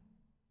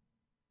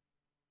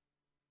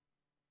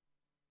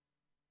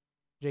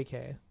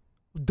 JK,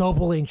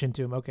 double ancient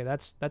tomb. Okay,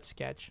 that's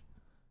sketch.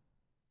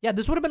 Yeah,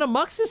 this would have been a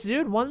Muxus,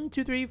 dude. 1,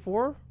 2, 3,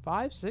 4,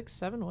 5, 6,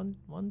 7.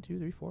 1, 2,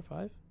 3, 4,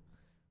 5.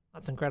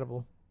 That's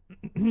incredible.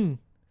 Where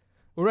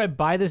do I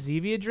buy the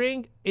Zevia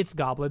drink? It's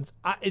goblins.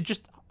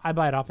 I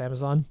buy it off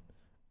Amazon.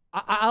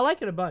 I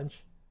like it a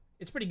bunch.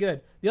 It's pretty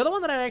good. The other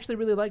one that I actually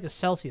really like is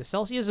Celsius.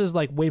 Celsius is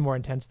like way more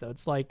intense though.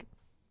 It's like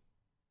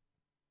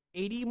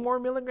 80 more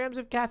milligrams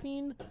of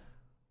caffeine.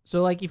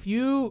 So like if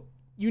you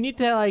need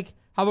to like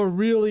have a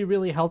really,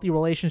 really healthy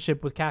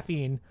relationship with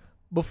caffeine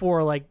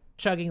before like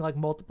chugging like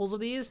multiples of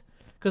these,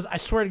 because I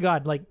swear to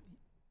God, like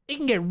it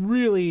can get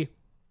really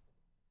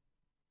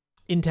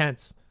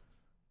intense.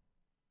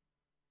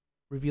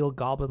 Reveal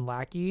Goblin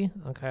Lackey.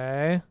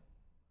 Okay.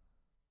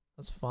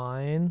 That's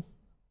fine.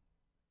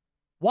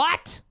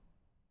 What?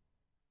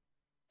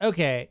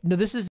 Okay. No,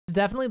 this is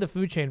definitely the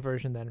food chain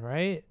version then,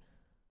 right?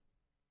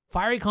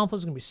 Fiery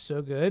Conflict is gonna be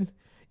so good.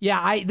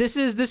 Yeah, this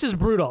is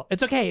brutal.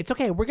 It's okay. It's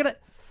okay. We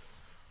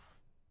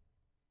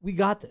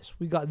got this.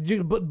 But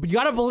you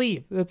gotta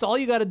believe. That's all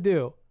you gotta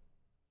do.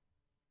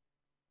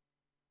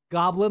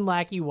 Goblin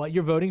Lackey 1.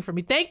 You're voting for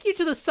me. Thank you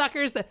to the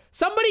suckers that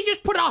somebody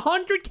just put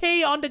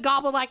 100K onto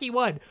Goblin Lackey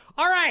 1.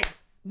 All right.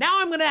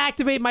 Now I'm gonna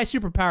activate my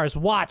superpowers.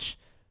 Watch.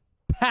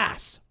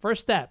 Pass.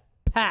 First step.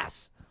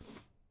 Pass.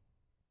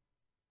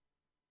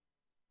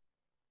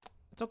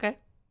 It's okay.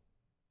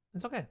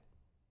 It's okay.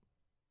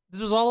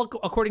 This was all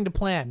according to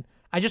plan.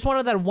 I just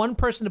wanted that one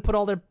person to put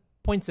all their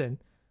points in.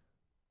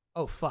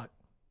 Oh, fuck.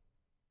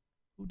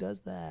 Who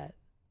does that?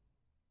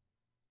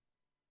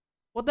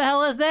 What the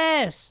hell is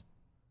this?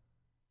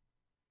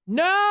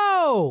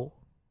 No!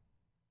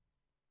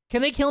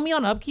 Can they kill me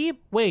on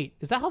upkeep? Wait,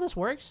 is that how this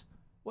works?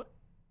 What?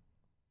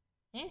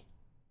 Eh?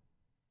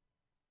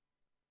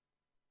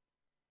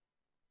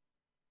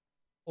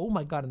 Oh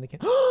my god, and they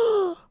can't.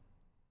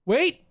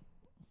 Wait!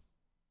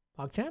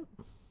 PogChamp?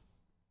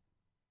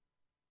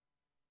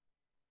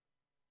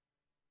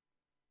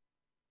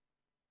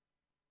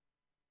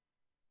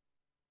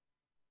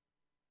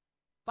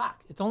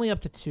 Fuck, it's only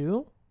up to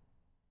 2?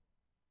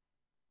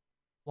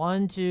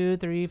 1, 2,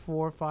 3,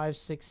 4, 5,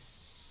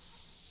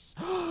 6.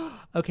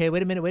 Okay,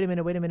 wait a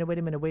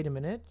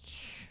minute.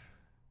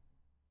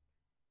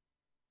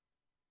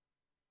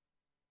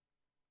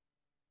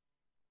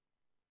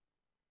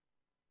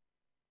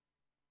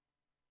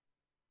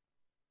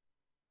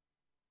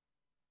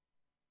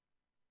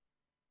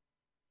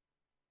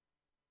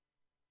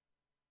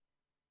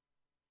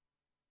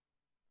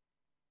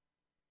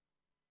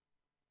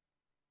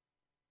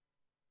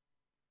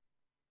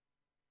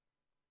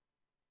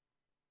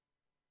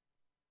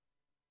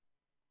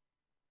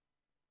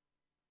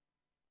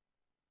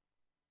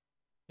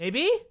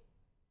 Maybe?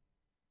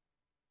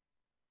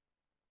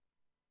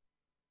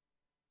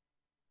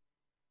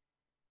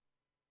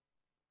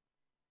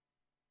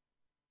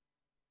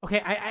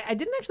 Okay, I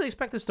didn't actually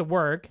expect this to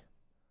work.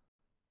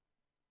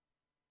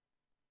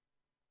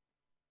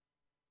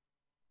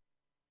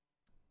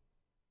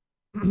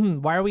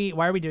 Why are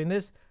we doing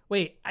this?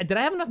 Wait, did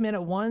I have enough mana?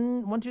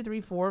 1, 2,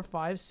 3, 4,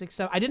 5, 6,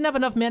 7. I didn't have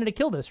enough mana to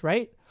kill this,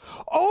 right?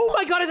 Oh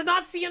my god, is it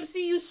not CMC?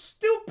 You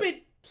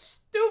stupid.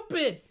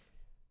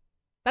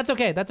 That's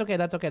okay. That's okay.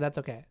 That's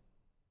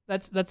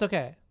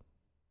okay.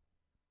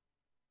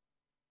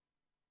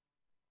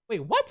 Wait,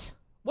 what?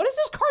 What does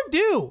this card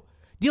do?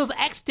 Deals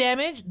X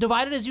damage,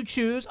 divided as you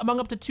choose, among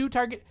up to 2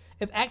 target.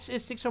 If X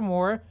is 6 or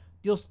more,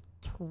 deals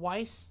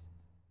twice.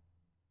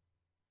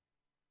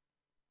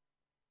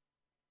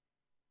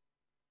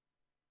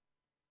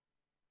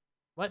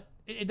 What?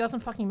 It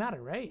doesn't fucking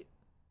matter, right? 1,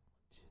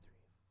 2, 3.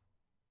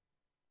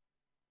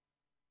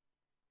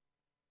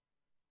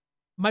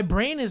 My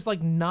brain is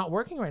like not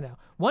working right now.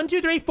 1,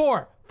 2, 3,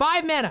 4.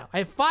 5 mana. I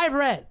have 5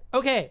 red.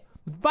 Okay.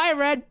 With 5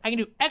 red, I can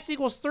do X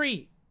equals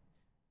 3.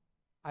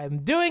 I'm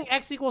doing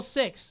X equals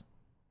 6.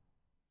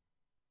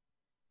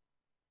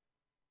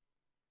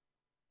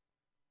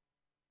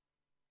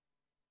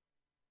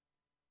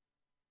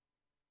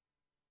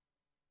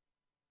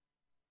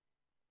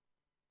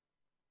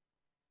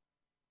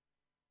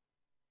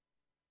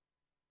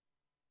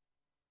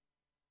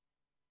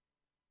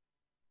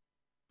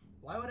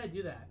 Why would I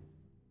do that?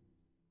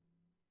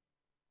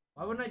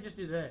 Why wouldn't I just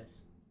do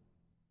this?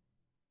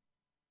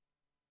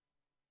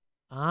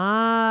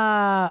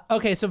 Ah,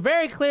 okay, so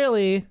very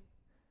clearly,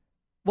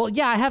 well,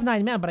 yeah, I have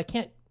 9 mana, but I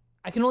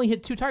can only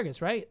hit 2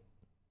 targets, right?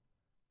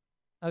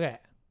 Okay.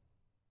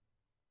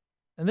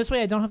 And this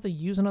way I don't have to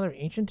use another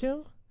Ancient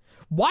Tomb?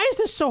 Why is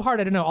this so hard?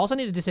 I don't know. Also, I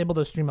need to disable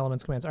those Stream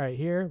Elements commands. All right,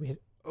 here, we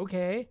hit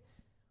okay.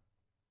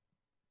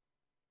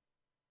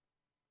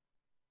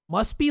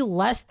 Must be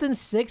less than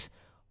 6.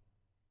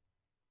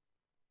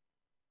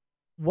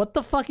 What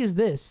the fuck is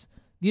this?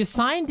 The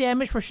assigned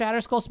damage for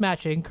Shatter Skull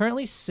Smashing,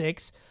 currently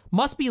 6,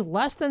 must be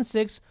less than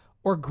 6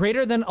 or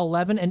greater than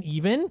 11 and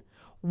even?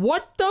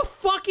 What the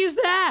fuck is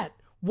that?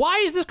 Why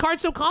is this card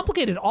so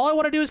complicated? All I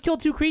want to do is kill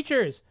 2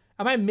 creatures.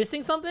 Am I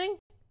missing something?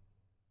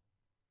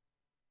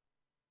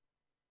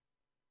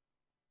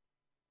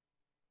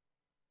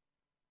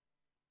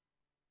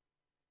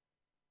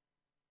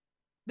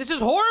 This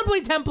is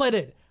horribly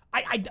templated.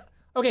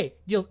 Okay,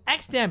 deals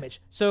X damage.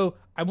 So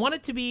I want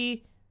it to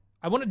be,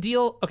 I want to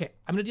deal, okay,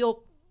 I'm going to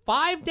deal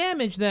 5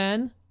 damage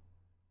then.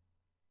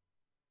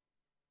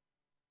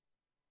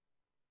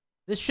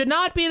 This should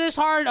not be this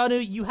hard, Anu.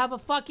 You have a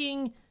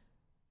fucking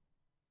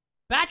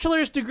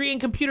bachelor's degree in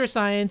computer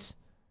science.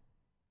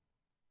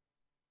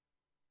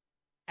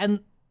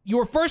 And you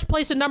were first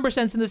place in number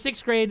sense in the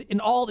 6th grade in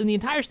the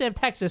entire state of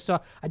Texas, so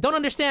I don't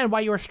understand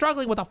why you are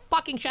struggling with a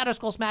fucking Shadow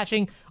Skull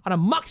Smashing on a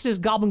Mux's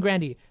Goblin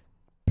Grandy.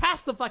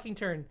 Pass the fucking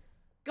turn.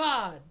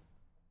 God.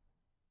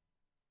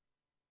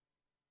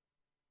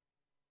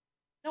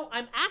 No,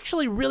 I'm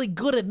actually really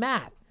good at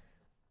math.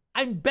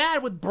 I'm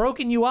bad with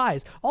broken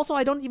UIs. Also,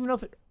 I don't even know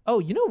if it... Oh,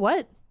 you know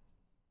what?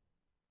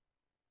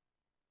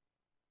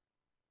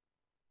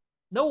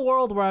 No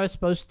world where I was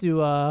supposed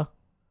to,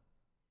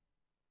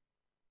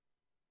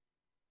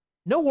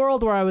 No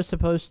world where I was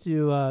supposed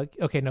to,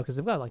 okay, no, because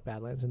they've got, like,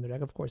 Badlands in their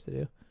deck. Of course they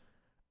do.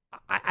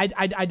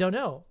 I don't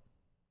know.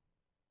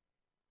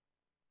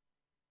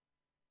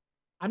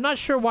 I'm not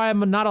sure why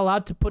I'm not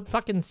allowed to put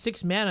fucking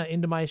 6 mana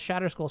into my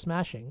Shatter Skull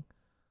Smashing.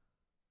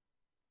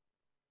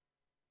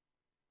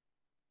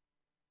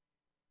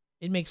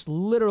 It makes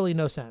literally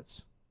no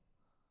sense.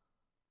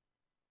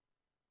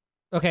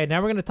 Okay,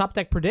 now we're gonna top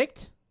deck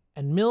predict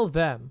and mill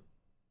them.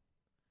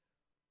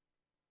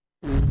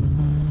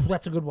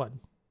 That's a good one.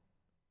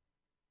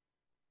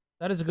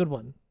 That is a good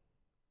one.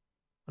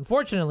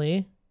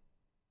 Unfortunately,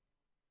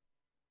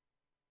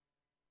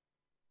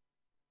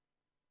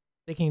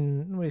 they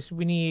can.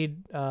 We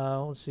need.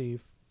 Let's see.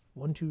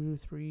 1, 2,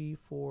 3,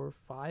 4,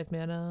 5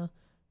 mana.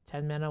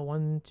 10 mana.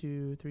 1,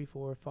 2, 3,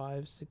 4,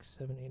 5, 6,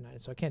 7, 8, 9.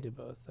 So I can't do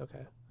both.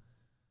 Okay.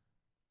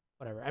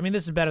 Whatever. I mean,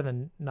 this is better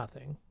than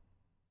nothing.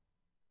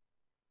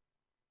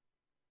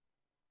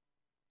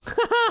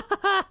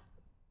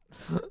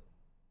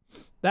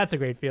 That's a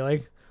great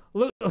feeling.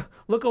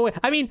 Look away.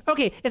 I mean,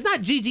 okay, it's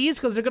not GG's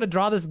because they're gonna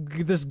draw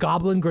this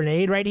goblin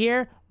grenade right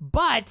here,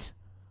 but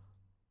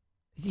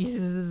this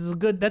is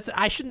good. That's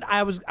I shouldn't.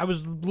 I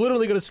was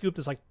literally gonna scoop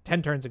this like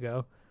 10 turns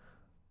ago.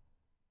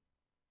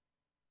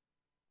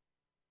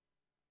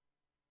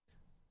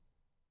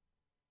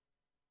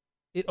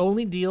 It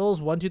only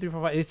deals 1, 2, 3,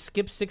 4, 5. It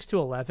skips 6 to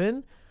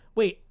 11.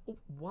 Wait,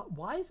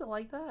 why is it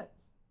like that?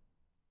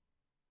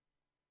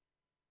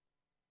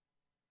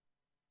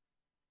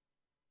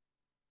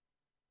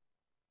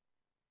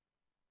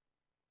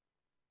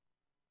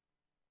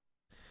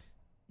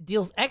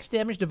 Deals X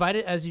damage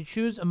divided as you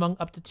choose among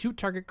up to 2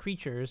 target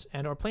creatures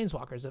and or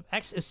planeswalkers. If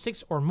X is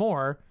 6 or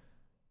more,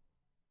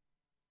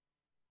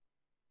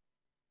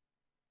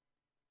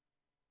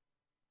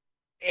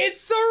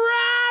 it's a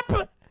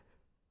wrap!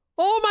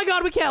 Oh my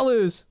god, we can't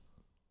lose.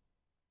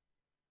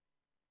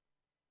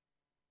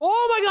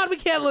 Oh my god, we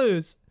can't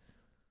lose.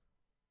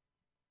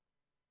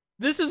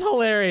 This is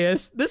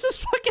hilarious. This is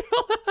fucking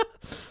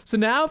hilarious. So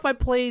now if I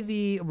play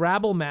the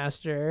Rabble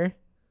Master,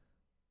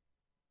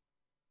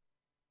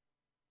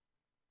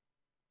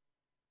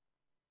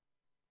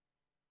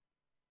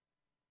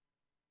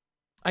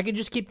 I can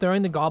just keep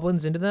throwing the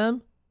goblins into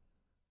them.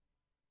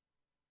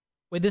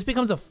 Wait, this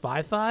becomes a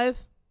 5/5?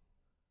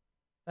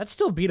 That's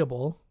still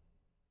beatable.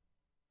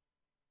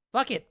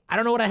 Fuck it. I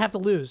don't know what I have to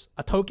lose.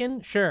 A token?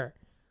 Sure.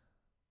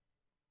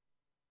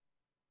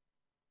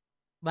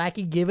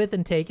 Lackey giveth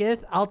and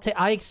taketh.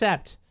 I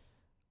accept.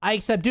 I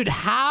accept. Dude,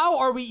 how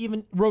are we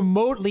even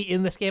remotely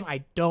in this game?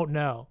 I don't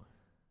know.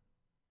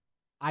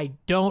 I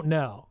don't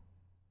know.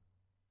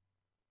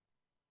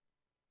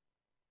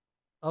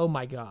 Oh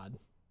my god.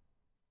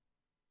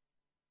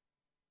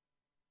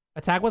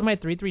 Attack with my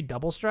 3/3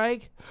 double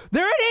strike?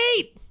 They're at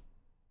 8!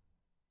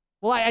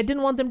 Well, I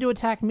didn't want them to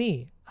attack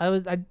me. I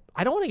don't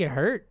want to get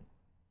hurt.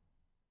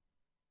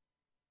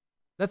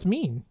 That's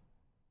mean.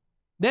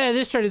 Yeah,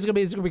 this turn is gonna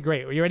be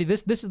great. Are you ready?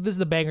 This is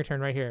the banger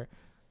turn right here.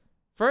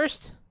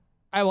 First,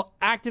 I will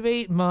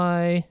activate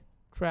my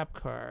trap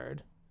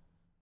card.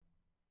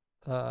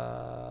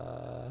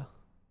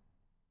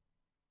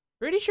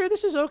 Pretty sure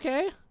this is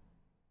okay.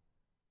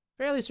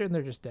 Fairly certain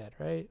they're just dead,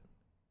 right?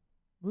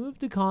 Move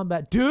to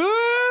combat.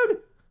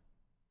 Dude!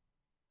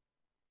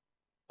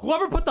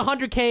 Whoever put the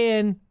 100k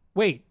in.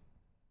 Wait.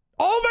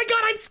 Oh my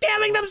god, I'm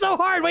scamming them so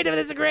hard. Wait a minute,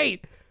 this is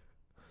great.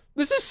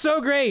 This is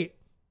so great.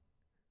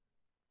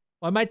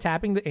 Why am I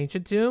tapping the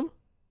Ancient Tomb?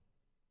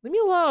 Leave me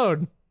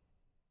alone.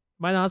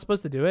 Am I not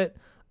supposed to do it?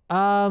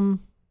 I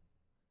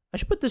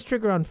should put this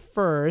trigger on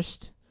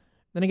first.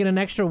 Then I get an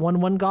extra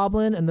 1/1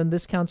 goblin, and then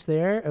this counts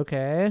there.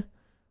 Okay.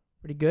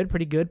 Pretty good,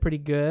 pretty good, pretty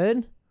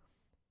good.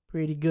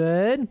 Pretty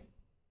good.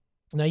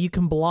 Now you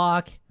can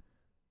block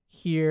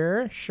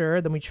here.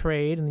 Sure, then we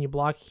trade, and then you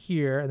block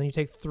here, and then you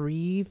take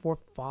 3, 4,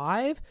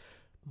 5.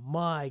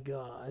 My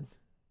god.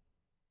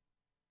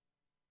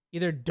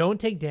 Either don't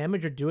take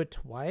damage or do it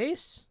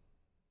twice.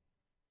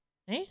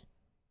 Eh?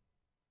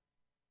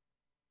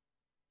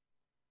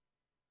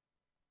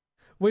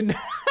 When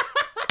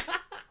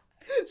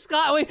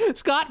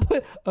Scott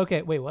put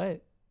okay, wait,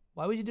 what?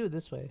 Why would you do it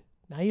this way?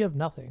 Now you have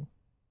nothing.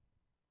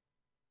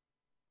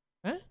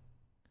 Huh?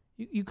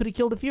 You could have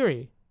killed the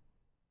Fury.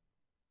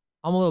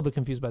 I'm a little bit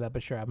confused by that,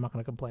 but sure, I'm not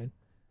gonna complain.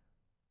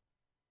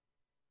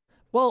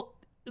 Well,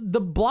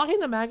 the blocking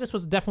the Magus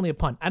was definitely a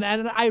punt. And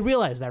I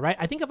realized that, right?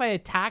 I think if I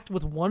attacked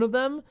with one of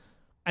them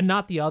and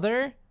not the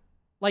other,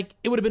 like,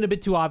 it would have been a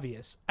bit too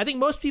obvious. I think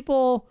most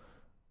people,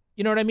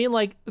 you know what I mean?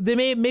 Like,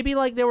 they maybe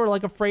like they were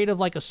like afraid of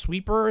like a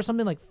sweeper or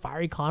something, like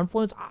Fiery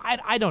Confluence.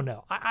 I don't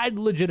know. I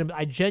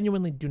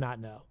genuinely do not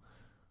know.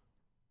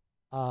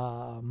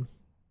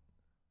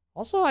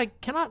 Also, I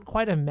cannot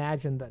quite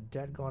imagine that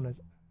Dead Gone is...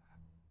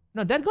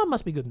 No, Dead Gone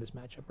must be good in this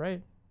matchup,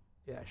 right?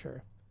 Yeah,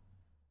 sure.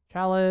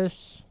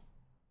 Chalice.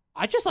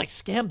 I just like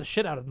scammed the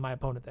shit out of my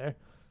opponent there.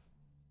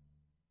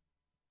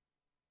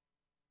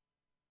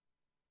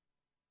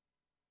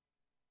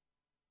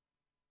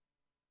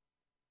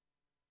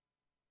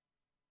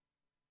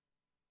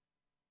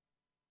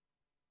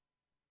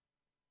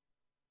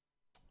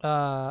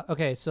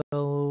 Okay, so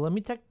let me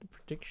check the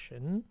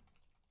prediction.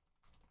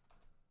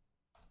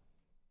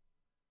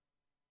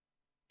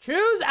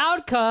 Choose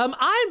outcome.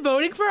 I'm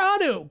voting for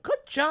Anu.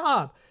 Good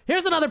job.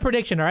 Here's another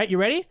prediction, all right? You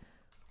ready?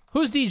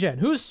 Who's DGen?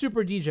 Who's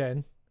super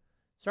DGen?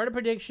 Start a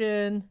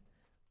prediction.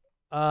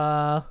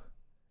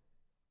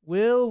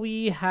 Will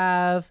we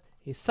have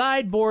a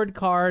sideboard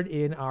card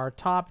in our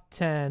top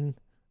 10?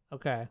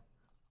 Okay.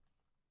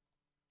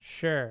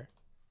 Sure.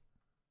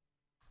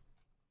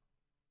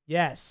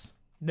 Yes.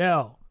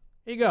 No.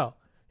 Here you go.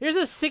 Here's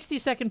a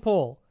 60-second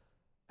poll.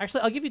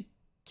 Actually, I'll give you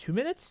 2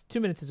 minutes. 2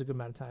 minutes is a good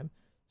amount of time.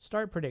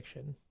 Start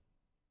prediction.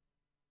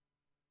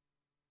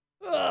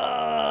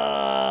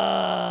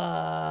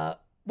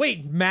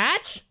 Wait,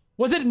 match?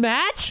 Was it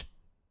match?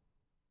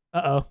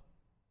 Uh-oh.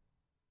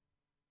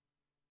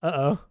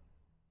 Uh-oh.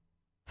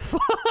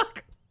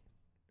 Fuck.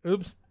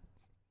 Oops.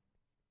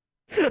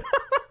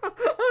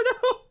 Oh no.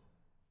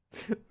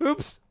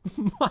 Oops.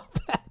 My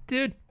bad,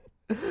 dude.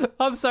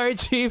 I'm sorry,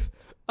 Chief.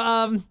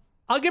 I'll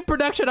get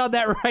production on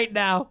that right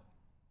now.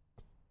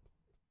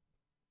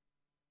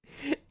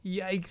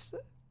 Yikes.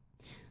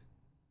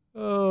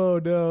 Oh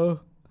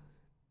no.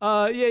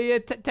 Yeah.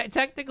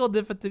 Technical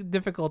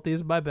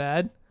difficulties. My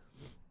bad.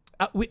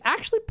 We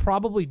actually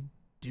probably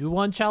do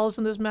want Chalice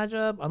in this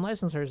matchup.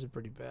 Unlicensed Hearse is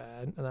pretty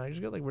bad, and then I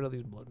just get like rid of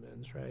these Blood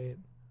Moons, right?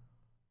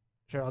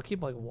 Sure, I'll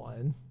keep like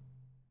one.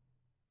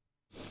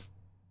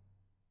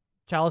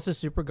 Chalice is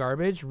super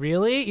garbage.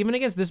 Really? Even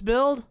against this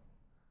build?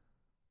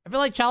 I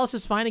feel like Chalice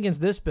is fine against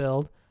this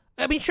build.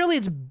 I mean, surely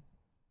it's...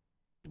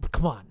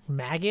 Come on.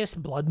 Magus,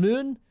 Blood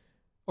Moon?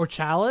 Or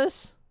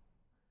Chalice?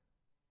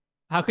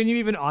 How can you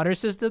even honor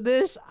system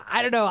this?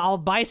 I don't know. I'll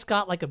buy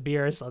Scott like a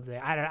beer or something.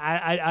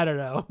 I don't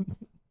know.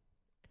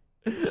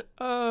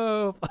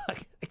 Oh,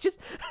 fuck.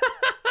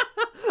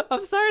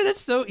 I'm sorry, that's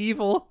so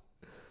evil.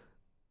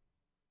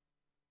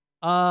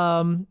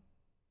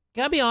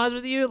 Gotta be honest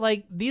with you,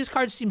 like, these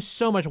cards seem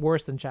so much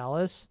worse than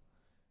Chalice.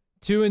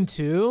 2 and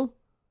 2.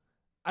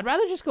 I'd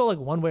rather just go, like,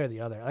 one way or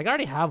the other. Like, I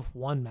already have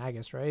one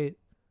Magus, right?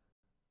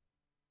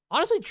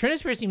 Honestly,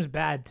 Trinisphere seems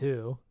bad,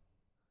 too.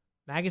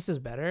 Magus is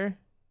better.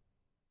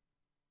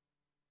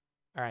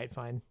 Alright,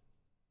 fine.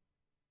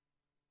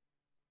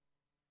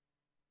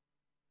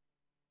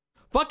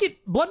 Fuck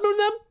it! Blood Moon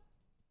them!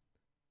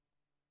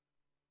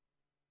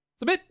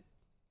 Submit!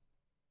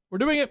 We're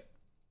doing it!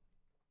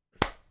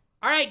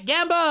 Alright,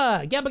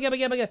 Gamba!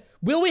 Gamba.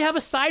 Will we have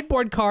a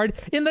sideboard card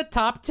in the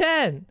top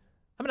 10?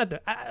 I'm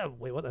gonna have to...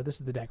 wait, what? This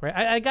is the deck, right?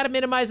 I gotta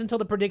minimize until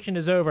the prediction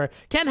is over.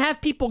 Can't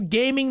have people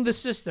gaming the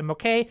system,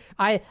 okay?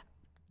 Nope.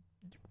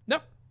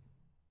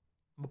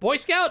 I'm a Boy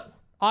Scout.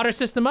 Honor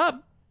system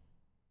up.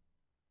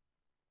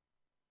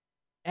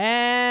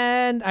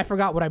 And I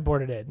forgot what I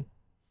boarded in.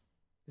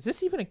 Is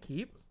this even a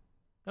keep?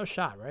 No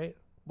shot, right?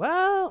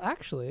 Well,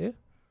 actually...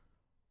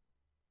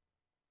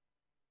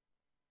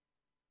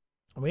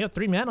 We have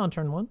 3 mana on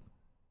turn 1.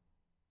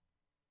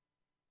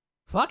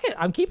 Fuck it.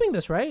 I'm keeping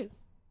this, right?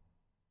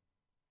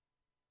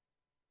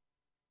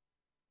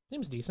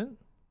 Seems decent. And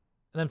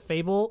then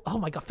Fable. Oh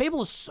my god,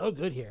 Fable is so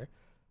good here.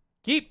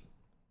 Keep.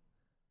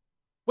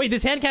 Wait,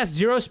 this hand casts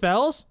 0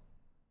 spells?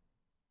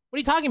 What are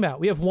you talking about?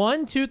 We have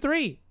 1, 2,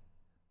 3.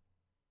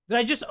 Did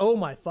I just... Oh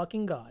my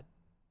fucking god.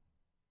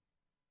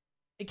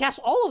 It casts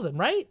all of them,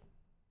 right?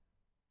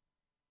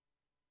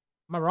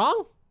 Am I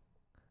wrong?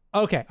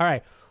 Okay,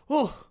 alright.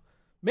 Whew.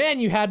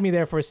 Man, you had me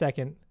there for a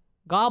second.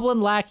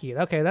 Goblin Lackey.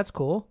 Okay, that's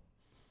cool.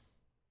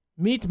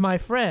 Meet my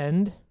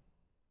friend.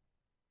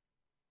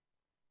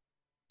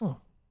 Oh,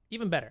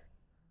 even better.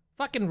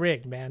 Fucking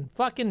rigged, man.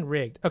 Fucking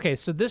rigged. Okay,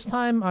 so this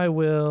time I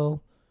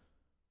will...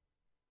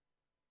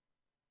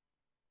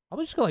 I'll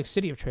just go like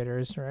City of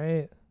Traders,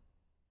 right?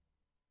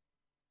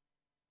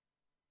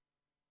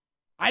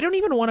 I don't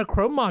even want a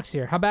Chrome Mox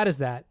here. How bad is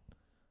that?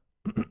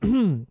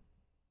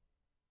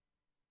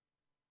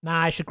 Nah,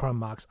 I should Chrome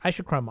Mox.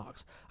 Okay, Chrome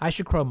Mox.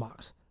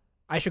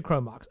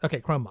 Okay,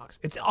 Chrome Mox.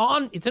 It's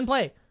on. It's in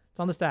play. It's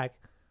on the stack.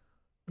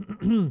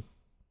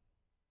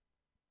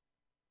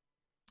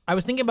 I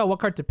was thinking about what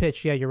card to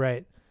pitch. Yeah, you're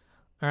right.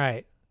 All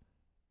right.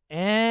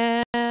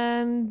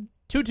 And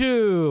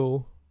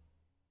 2/2.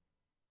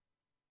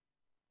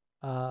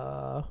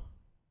 Now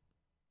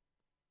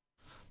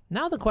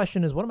the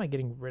question is, what am I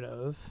getting rid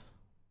of?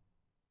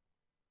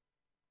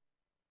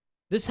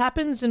 This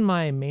happens in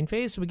my main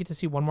phase, so we get to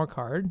see one more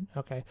card.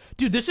 Okay.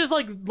 Dude, this is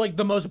like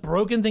the most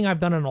broken thing I've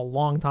done in a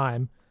long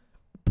time.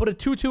 Put a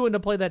 2/2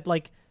 into play that,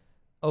 like...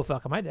 Oh,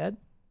 fuck. Am I dead?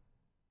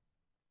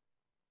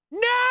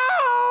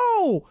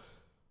 No!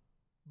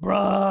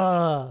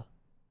 Bruh.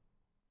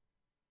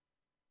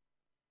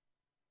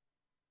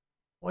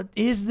 What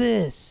is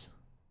this?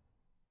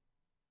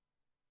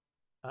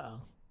 Uh-oh.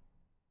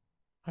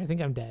 I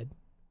think I'm dead.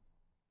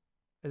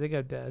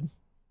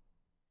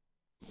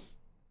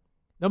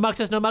 No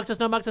Muxus, no Muxus,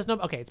 no Muxus, no...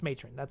 Okay, it's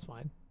Matron. That's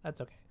fine.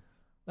 That's okay.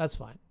 That's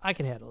fine. I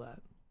can handle that.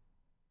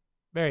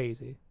 Very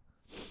easy.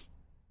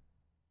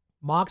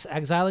 Mox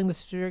exiling the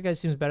Spirit Guide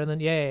seems better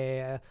than...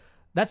 Yeah.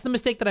 That's the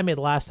mistake that I made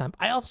last time.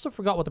 I also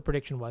forgot what the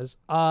prediction was.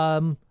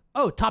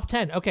 Oh, top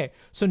 10. Okay,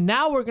 so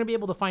now we're going to be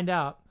able to find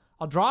out.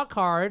 I'll draw a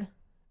card,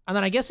 and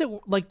then I guess it...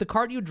 Like, the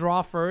card you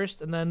draw first,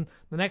 and then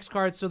the next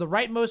card. So the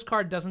rightmost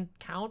card doesn't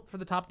count for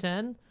the top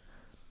 10.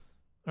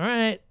 All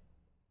right.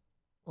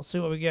 We'll see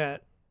what we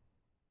get.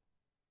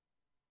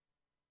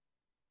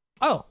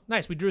 Oh,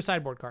 nice. We drew a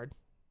sideboard card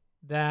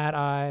that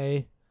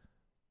I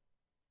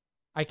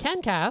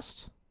can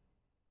cast.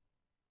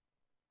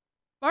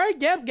 All right,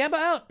 Gamba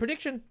out.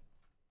 Prediction.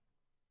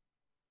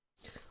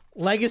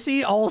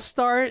 Legacy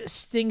All-Star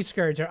Sting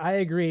Scourger. I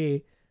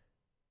agree.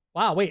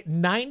 Wow, wait,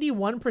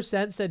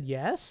 91% said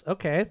yes?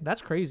 Okay,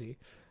 that's crazy.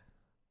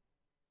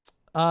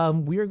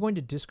 We are going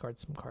to discard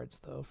some cards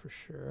though, for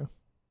sure.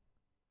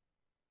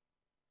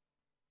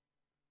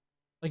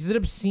 Like, is it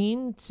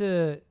obscene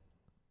to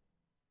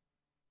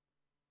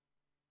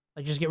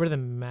like just get rid of the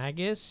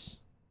Magus?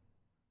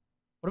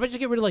 What if I just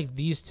get rid of like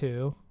these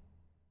two?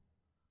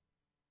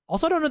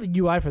 Also, I don't know the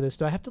UI for this.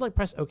 Do I have to like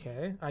press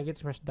OK? I get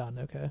to press done.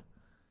 Okay.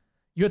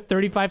 You had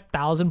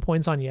 35,000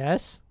 points on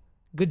yes.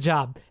 Good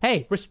job.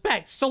 Hey,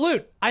 respect.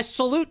 Salute. I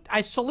salute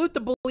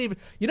the believer.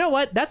 You know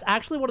what? That's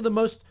actually one of the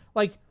most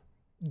like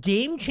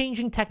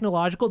game-changing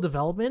technological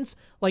developments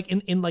like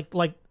in like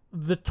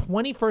the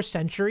 21st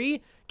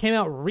century came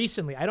out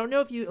recently. I don't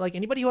know if you like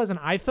anybody who has an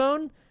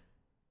iPhone,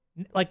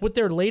 like with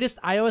their latest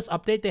iOS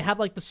update, they have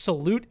like the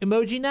salute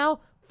emoji now.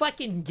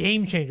 Fucking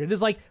game changer. It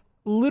is like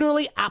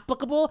literally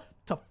applicable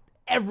to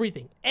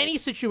everything, any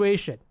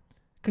situation.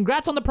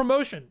 Congrats on the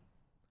promotion.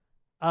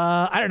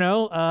 I don't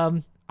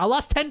know. I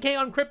lost 10K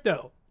on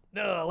crypto.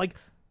 Like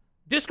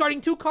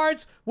discarding 2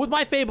 cards with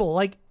my Fable.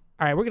 Like,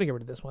 all right, we're gonna get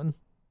rid of this one.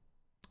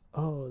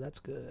 Oh, that's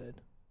good.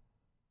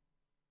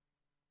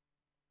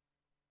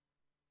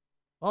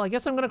 Well, I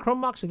guess I'm gonna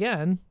Chrome Box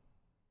again.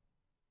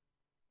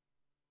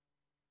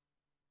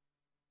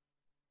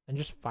 And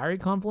just Fiery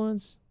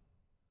Confluence.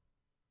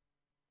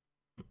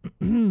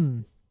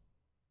 Can't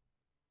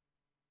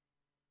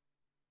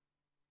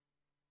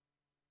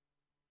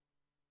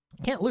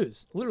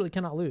lose. Literally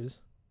cannot lose.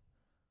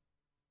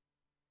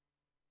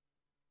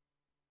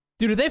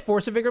 Dude, if they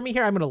Force of Vigor me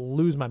here, I'm gonna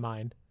lose my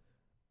mind.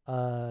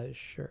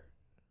 Sure.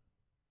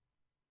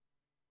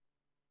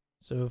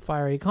 So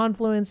Fiery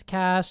Confluence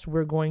cast.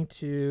 We're going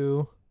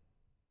to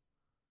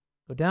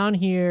go down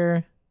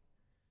here.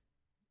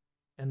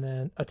 And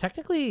then,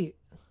 technically...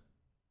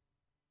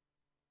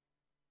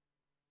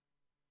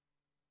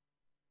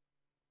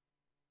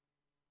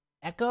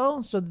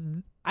 Echo. So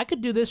I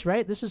could do this,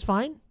 right? This is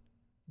fine.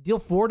 Deal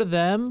 4 to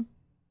them.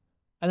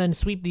 And then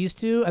sweep these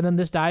 2. And then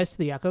this dies to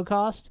the Echo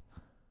cost.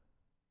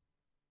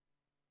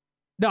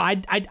 No, I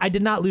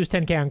did not lose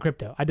 10K on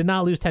crypto. I did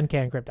not lose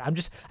 10K on crypto. I'm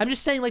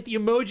just saying like the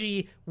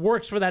emoji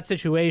works for that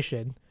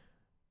situation.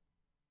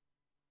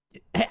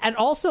 And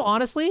also,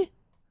 honestly,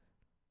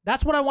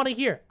 that's what I want to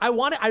hear. I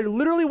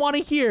literally want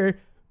to hear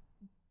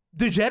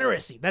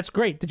degeneracy. That's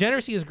great.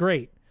 Degeneracy is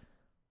great.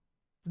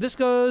 This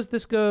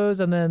goes,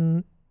 and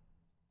then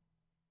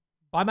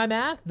by my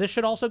math, this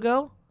should also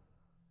go.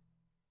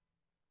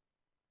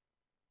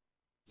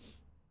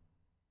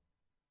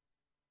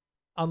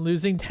 On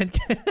losing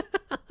 10K.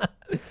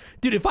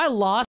 Dude, if I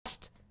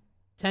lost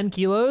 10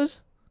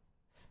 kilos,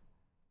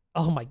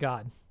 oh my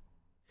god.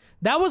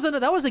 That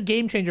was a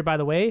game changer, by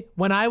the way.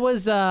 When I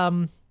was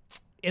in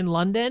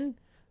London,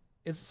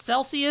 it's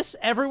Celsius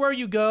everywhere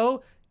you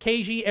go,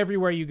 kg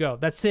everywhere you go.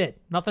 That's it.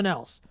 Nothing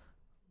else.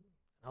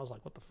 I was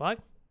like, what the fuck?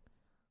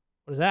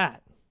 What is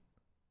that?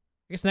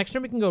 I guess next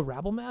turn we can go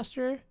Rabble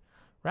Master.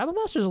 Rabble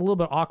Master is a little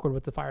bit awkward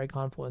with the Fiery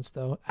Confluence,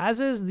 though. As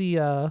is the...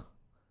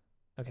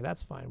 Okay,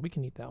 that's fine. We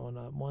can eat that one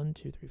up. 1,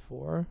 2, 3,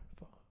 4,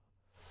 5.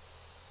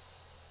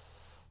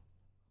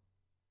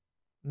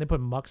 And they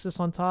put Muxus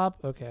on top?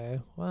 Okay,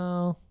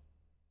 well...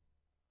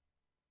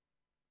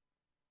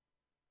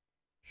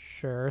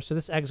 Sure. So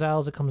this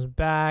exiles, it comes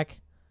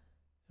back.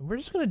 And we're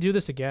just going to do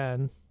this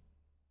again.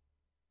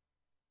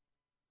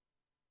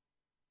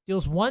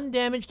 Deals 1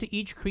 damage to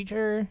each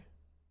creature.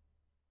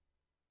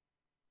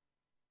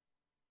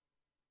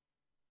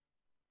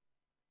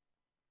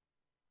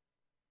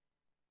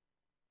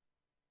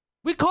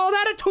 We call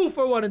that a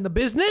 2-for-1 in the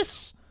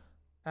business.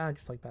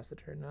 Just like past the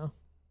turn now.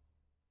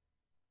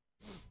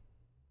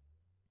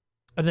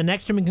 And the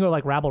next turn we can go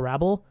like Rabble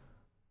Rabble.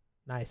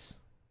 Nice.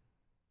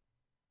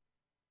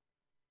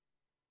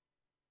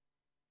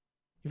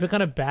 You feel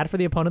kind of bad for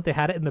the opponent. They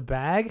had it in the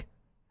bag.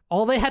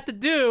 All they had to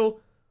do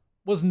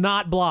was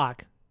not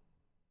block.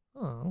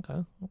 Oh,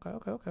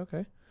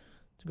 okay.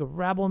 To go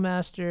Rabble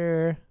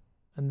Master.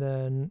 And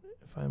then,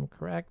 if I'm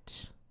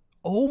correct...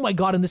 Oh my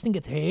god, and this thing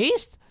gets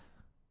haste?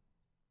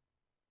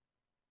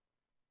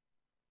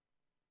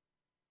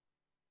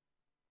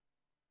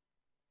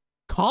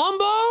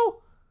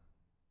 Combo?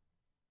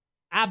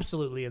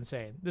 Absolutely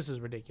insane. This is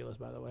ridiculous,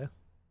 by the way.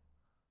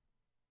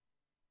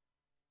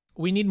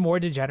 We need more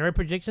degenerate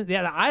predictions.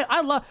 Yeah,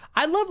 I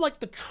love like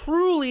the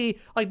truly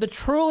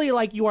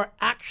like you are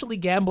actually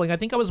gambling. I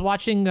think I was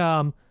watching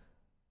Oh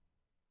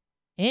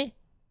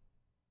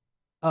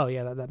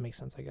yeah, that makes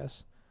sense, I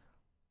guess.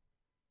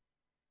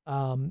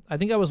 I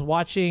think I was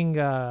watching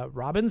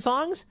Robin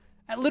songs,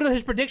 and literally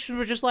his predictions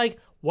were just like,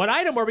 what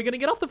item are we gonna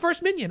get off the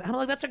first minion? And I'm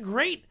like, that's a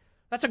great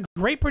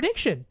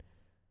prediction.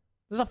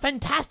 This is a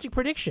fantastic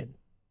prediction.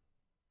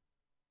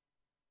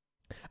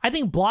 I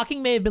think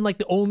blocking may have been like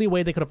the only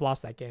way they could have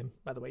lost that game,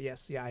 by the way.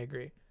 Yes, yeah, I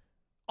agree.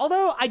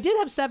 Although I did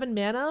have 7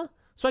 mana,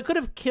 so I could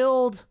have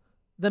killed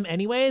them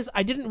anyways.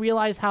 I didn't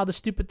realize how the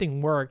stupid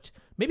thing worked.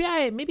 Maybe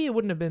it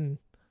wouldn't have been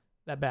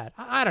that bad.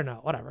 I don't know.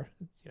 Whatever.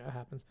 You know, it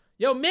happens.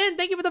 Yo, Min,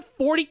 thank you for the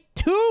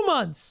 42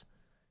 months.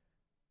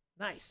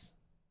 Nice.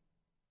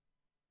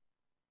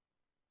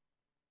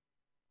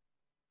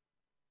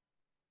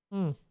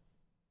 Hmm.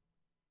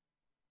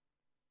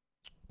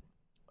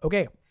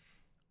 Okay.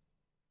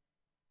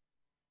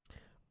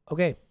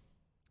 Okay.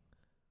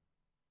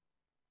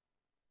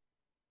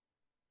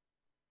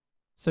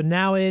 So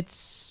now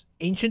it's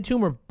Ancient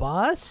Tomb or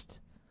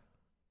Bust?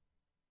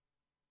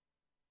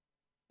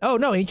 Oh,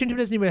 no. Ancient Tomb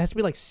doesn't even... It has to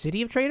be like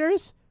City of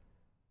Traders?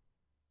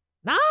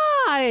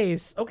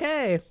 Nice!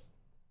 Okay.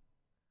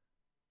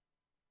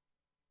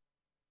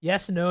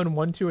 Yes, no, and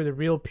 1, 2 are the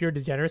real pure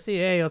degeneracy.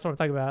 Hey, that's what I'm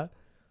talking about.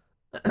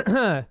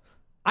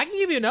 I can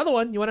give you another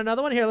one. You want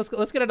another one? Here,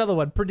 let's get another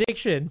one.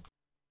 Prediction.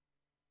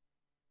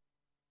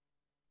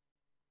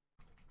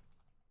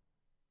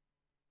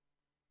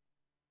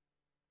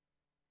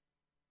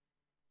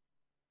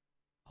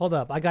 Hold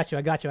up. I got you.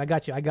 I got you. I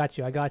got you. I got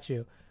you. I got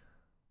you.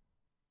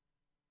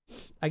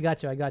 I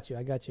got you. I got you.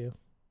 I got you.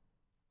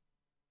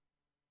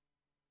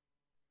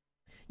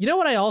 You know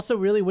what I also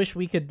really wish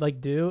we could like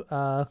do?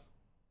 All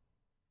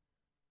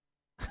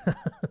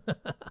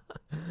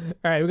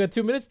right, we got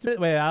 2 minutes.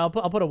 Wait, I'll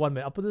put a 1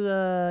 minute. I'll put this.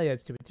 Yeah,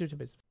 it's 2 minutes. 2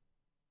 minutes.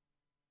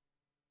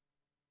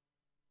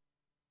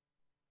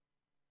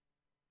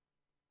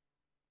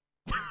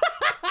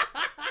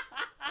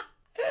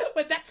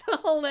 But that's a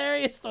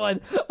hilarious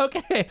one.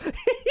 Okay.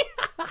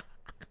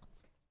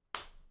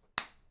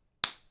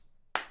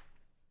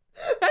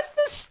 That's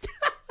the.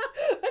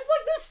 That's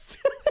like this.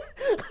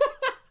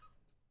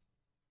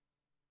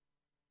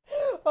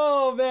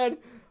 Oh man.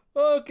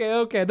 Okay,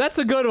 okay. That's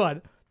a good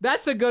one.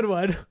 That's a good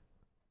one.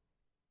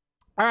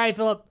 All right,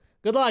 Philip.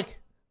 Good luck.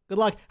 Good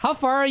luck. How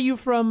far are you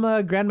from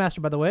Grandmaster,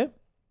 by the way?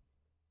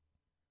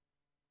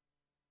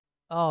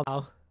 Oh,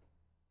 wow.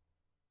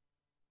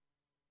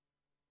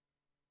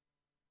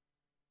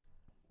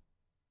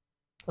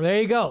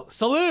 There you go.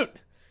 Salute.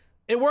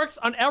 It works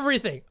on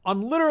everything.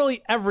 On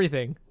literally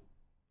everything.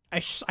 I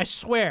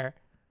swear.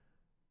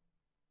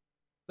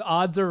 The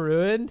odds are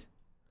ruined.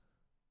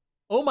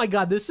 Oh my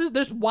god, this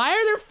why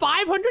are there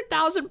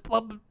 500,000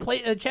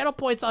 channel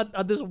points on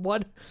this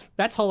one?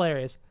 That's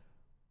hilarious.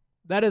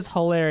 That is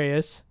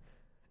hilarious.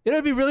 It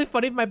would be really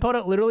funny if my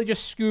opponent literally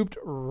just scooped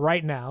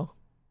right now.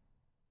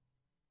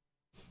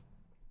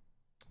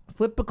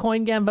 Flip a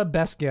coin gamba,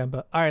 best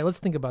gamba. All right, let's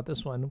think about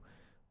this one.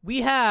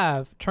 We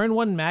have turn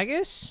 1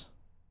 Magus.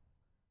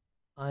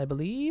 I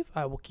believe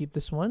I will keep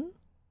this one.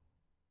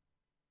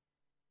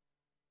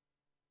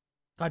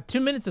 God, 2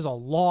 minutes is a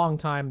long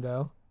time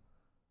though.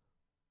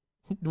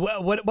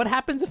 What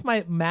happens if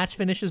my match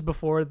finishes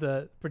before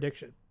the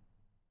prediction?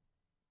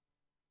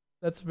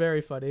 That's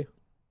very funny.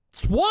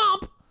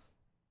 Swamp!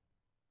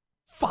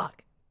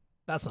 Fuck.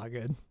 That's not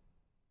good.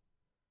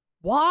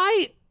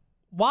 Why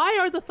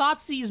are the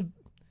Thoughtseize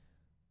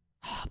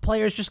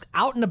players just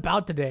out and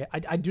about today?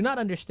 I do not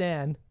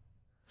understand.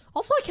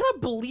 Also, I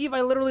cannot believe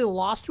I literally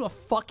lost to a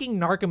fucking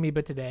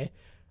Narcomoeba today.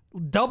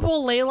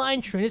 Double Leyline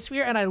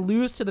Trinisphere and I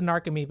lose to the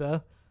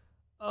Narcomoeba.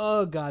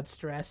 Oh god,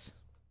 stress.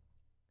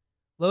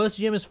 Lowest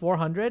GM is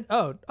 400.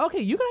 Oh, okay,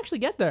 you can actually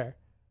get there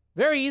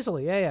very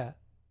easily. Yeah.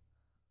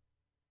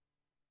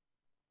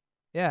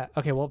 Yeah,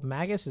 okay, well,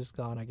 Magus is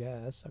gone, I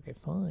guess. Okay,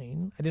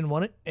 fine. I didn't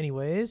want it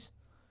anyways.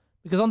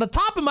 Because on the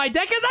top of my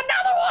deck is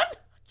another one!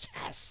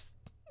 Yes!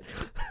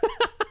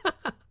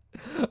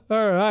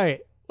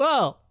 Alright.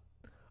 Well,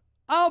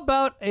 how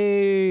about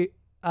a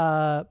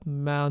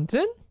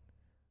mountain?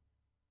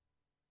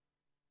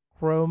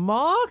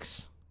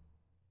 Chromox?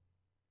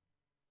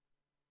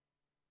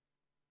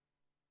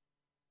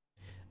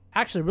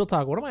 Actually, real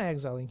talk, what am I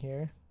exiling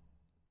here?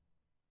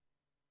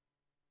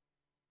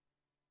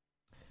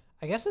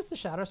 I guess it's the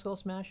Shadow Skull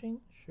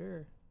smashing.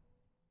 Sure.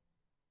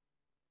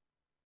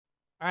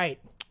 All right.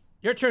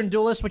 Your turn,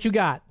 Duelist. What you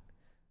got?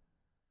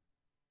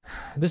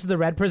 This is the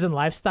Red Prison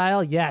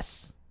lifestyle?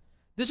 Yes.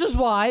 This is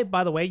why,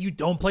 by the way, you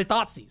don't play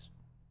Thoughtseize.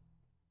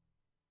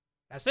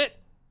 That's it.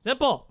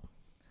 Simple.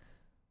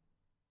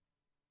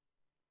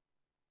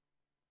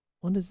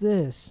 What is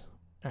this?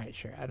 All right,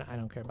 sure. I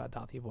don't care about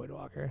Dothi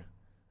Voidwalker.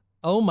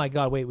 Oh my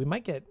god, wait. We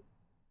might get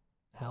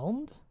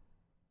helmed?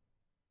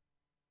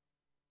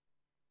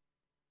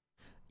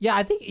 Yeah,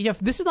 I think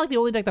this is like the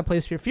only deck that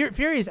plays Fury.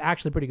 Fury is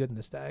actually pretty good in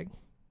this deck.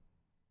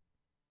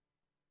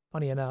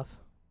 Funny enough.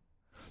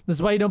 This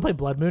is why you don't play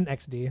Blood Moon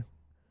XD.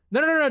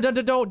 No,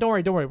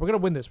 don't worry. We're gonna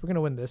win this. We're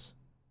gonna win this.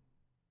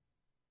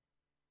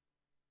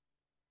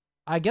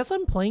 I guess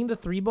I'm playing the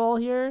 3-ball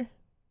here.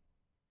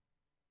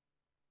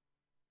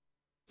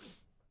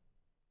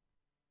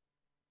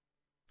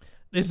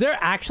 Is there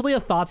actually a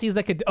Thoughtseize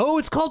that could... Oh,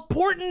 it's called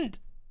Portent!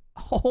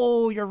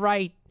 Oh, you're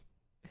right.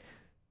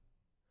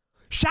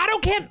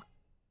 Shadowkin!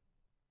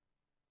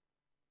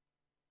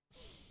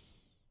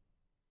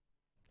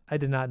 I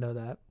did not know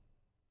that.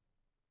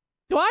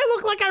 Do I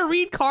look like I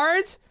read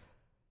cards?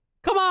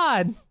 Come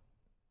on.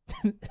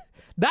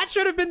 That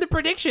should have been the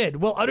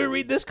prediction. Well,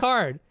 underread this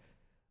card.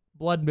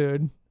 Blood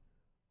Moon.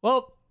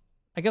 Well,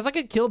 I guess I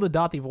could kill the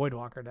Dothi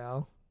Voidwalker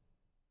now.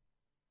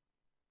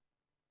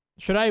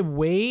 Should I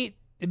wait?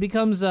 It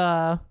becomes,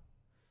 oh,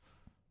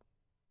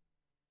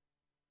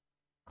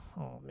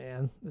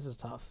 man. This is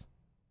tough.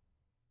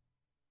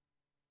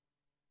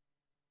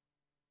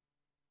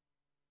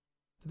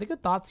 Did they go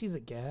Thoughtseize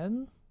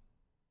again?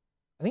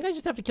 I think I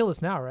just have to kill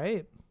this now,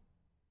 right?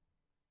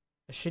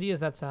 As shitty as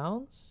that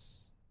sounds.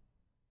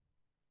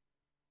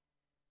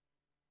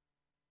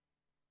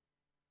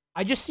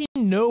 I just see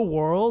no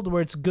world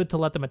where it's good to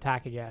let them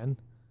attack again.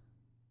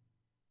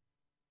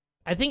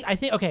 I think,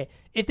 okay,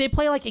 if they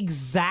play like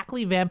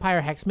exactly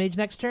Vampire Hexmage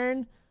next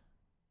turn,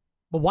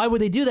 but why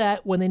would they do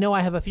that when they know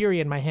I have a Fury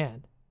in my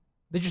hand?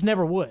 They just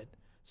never would.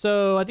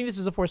 So I think this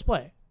is a forced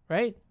play,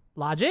 right?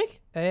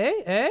 Logic?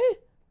 Eh?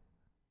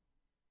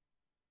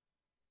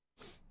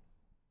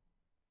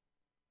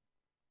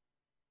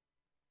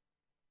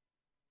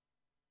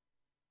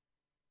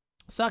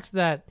 Sucks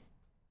that,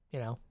 you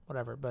know,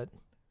 whatever, but...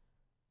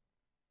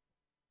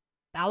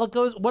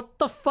 Thalicos? What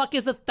the fuck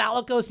is the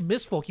Thalicos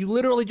Misfolk? You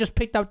literally just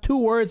picked out 2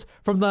 words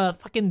from the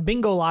fucking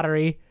bingo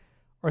lottery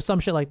or some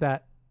shit like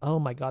that. Oh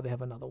my god, they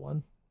have another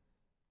one.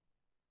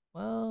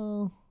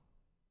 Well,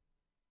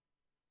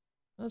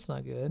 that's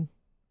not good.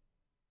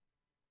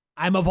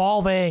 I'm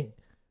evolving.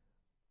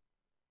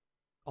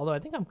 Although I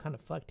think I'm kind of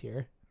fucked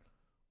here.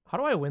 How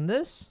do I win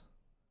this?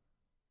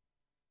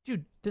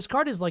 Dude, this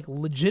card is like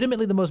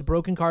legitimately the most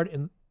broken card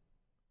in...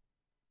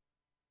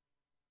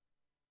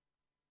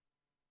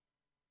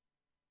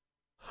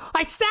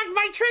 I stacked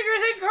my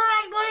triggers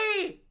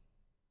incorrectly!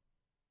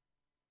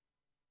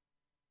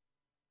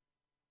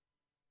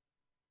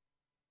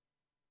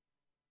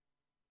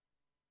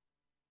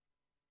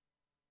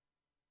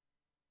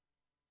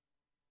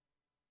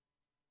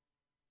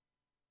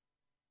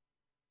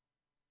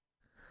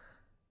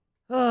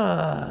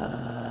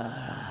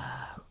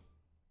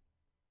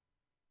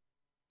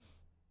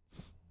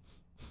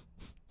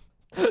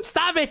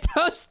 Stop it!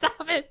 Don't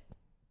stop it!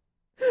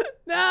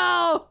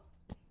 No!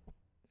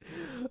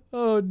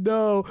 Oh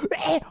no.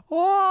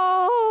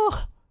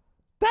 Oh!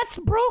 That's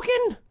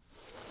broken!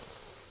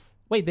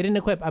 Wait, they didn't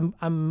equip. I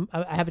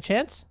have a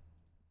chance?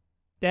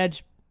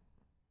 Dedge.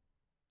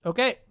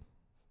 Okay.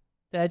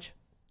 Dedge.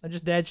 I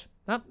just Dedge.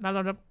 No.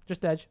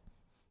 Just Dedge.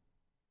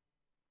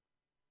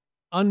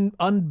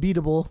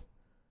 Unbeatable.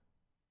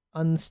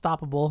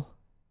 Unstoppable.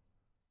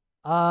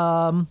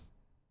 By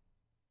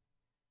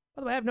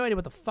the way, I have no idea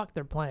what the fuck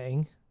they're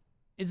playing.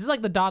 Is this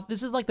like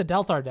this is like the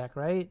Delthar deck,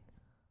 right?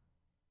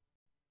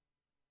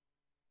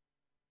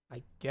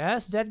 I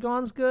guess Dead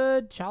Gone's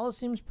good. Chalice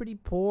seems pretty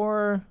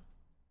poor.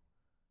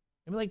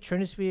 Maybe like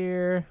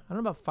Trinisphere. I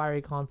don't know about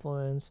Fiery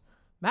Confluence.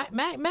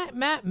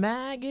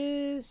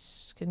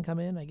 Magus can come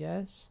in, I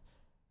guess.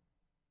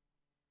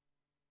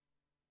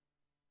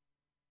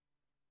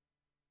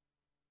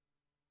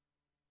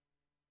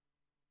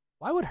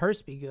 Why would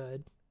Hearse be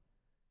good?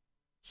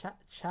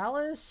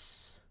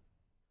 Chalice?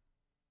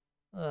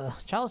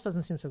 Chalice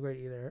doesn't seem so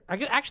great either.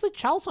 Actually,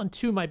 Chalice on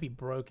 2 might be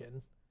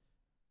broken.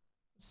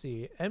 Let's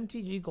see.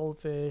 MTG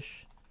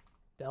Goldfish.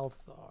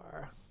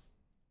 Delthar.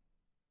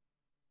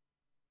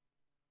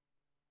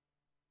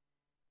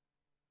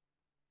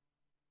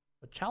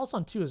 But Chalice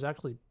on 2 is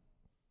actually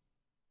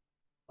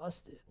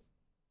busted.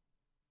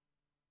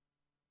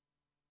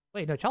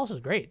 Wait, no, Chalice is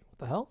great. What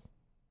the hell?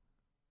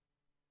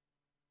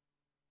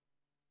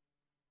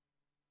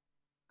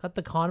 Cut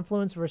the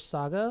Confluence versus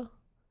Saga.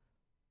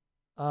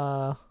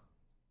 I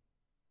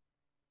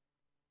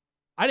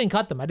didn't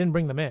cut them. I didn't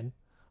bring them in.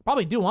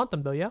 Probably do want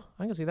them though. Yeah,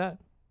 I can see that.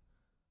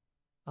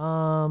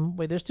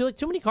 Wait, there's too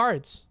many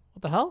cards.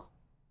 What the hell?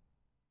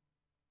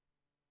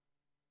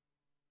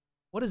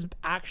 What is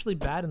actually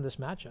bad in this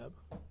matchup?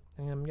 I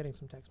think I'm getting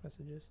some text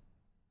messages.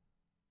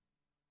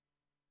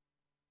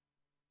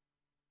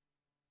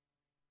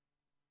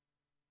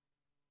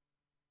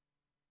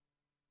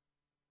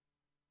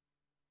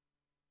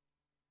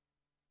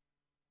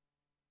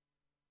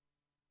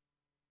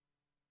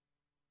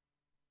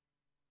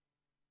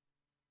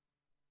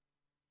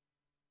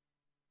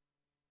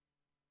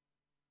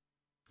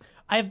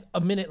 I have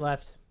a minute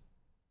left.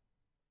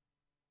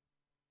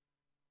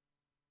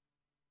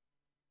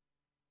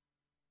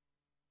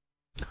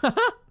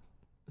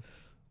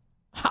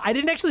 I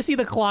didn't actually see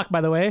the clock,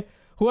 by the way.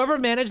 Whoever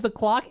managed the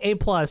clock, A+.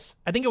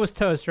 I think it was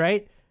Toast,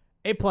 right?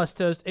 A+,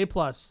 Toast, A+.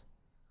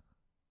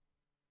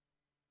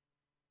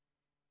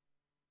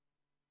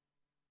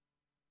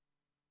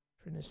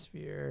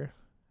 Trinisphere.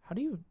 How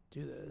do you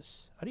do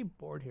this? How do you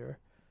board here?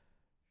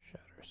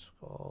 Shatter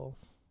Skull.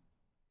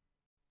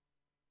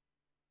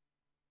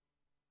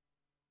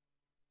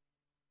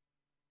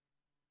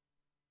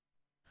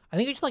 I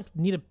think I just like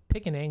need to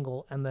pick an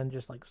angle and then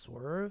just like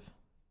swerve.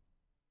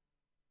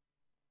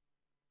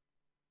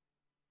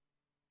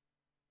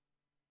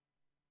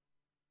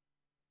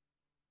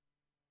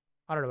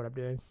 I don't know what I'm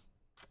doing.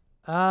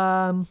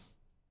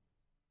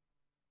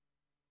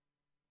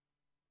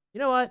 You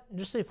know what?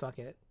 Just say fuck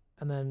it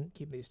and then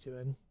keep these 2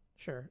 in.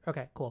 Sure.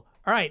 Okay, cool.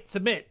 All right,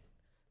 submit.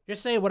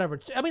 Just say whatever.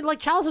 I mean, like,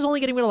 Chalice is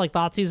only getting rid of like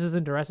Thoughtseizes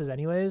and Duresses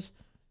anyways. It's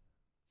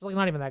like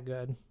not even that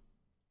good.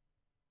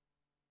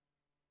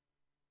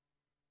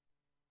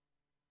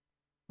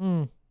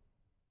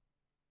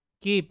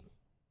 Keep.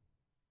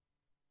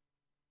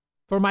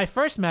 For my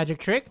first magic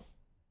trick,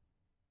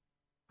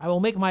 I will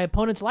make my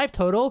opponent's life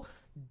total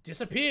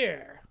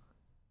disappear.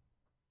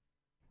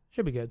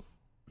 Should be good.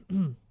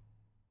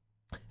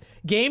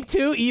 Game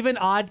 2, even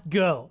odd,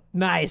 go.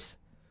 Nice.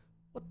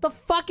 What the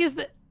fuck is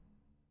that?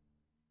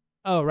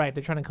 Oh, right.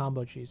 They're trying to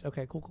combo cheese.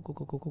 Okay, cool.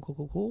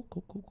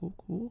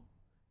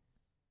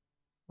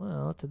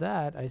 Well, to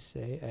that, I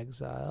say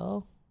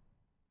exile.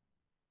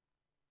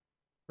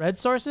 Red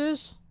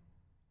sources?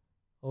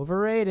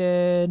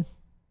 Overrated.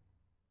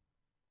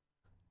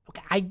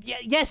 Okay,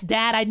 yes,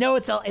 Dad, I know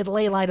it's a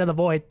ley line of the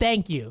void.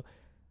 Thank you.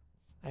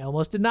 I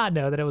almost did not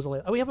know that it was a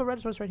ley. Oh, we have a red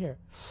source right here.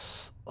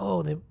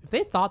 Oh, if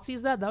they thought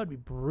sees that would be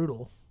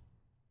brutal.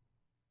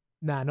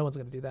 Nah, no one's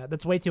gonna do that.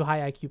 That's way too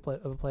high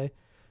IQ of a play.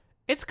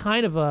 It's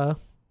kind of a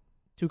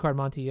 2-card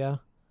Monty, yeah.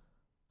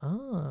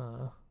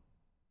 Ah.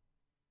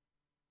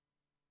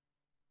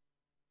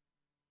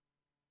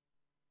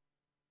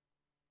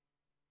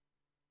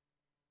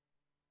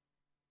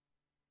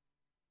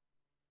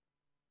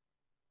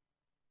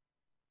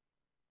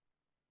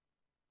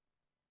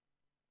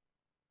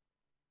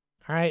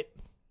 All right.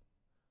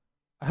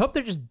 I hope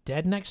they're just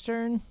dead next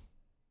turn.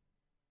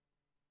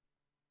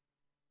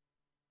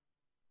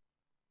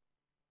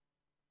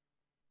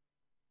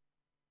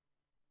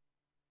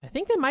 I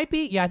think they might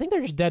be. Yeah, I think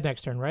they're just dead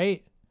next turn,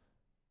 right?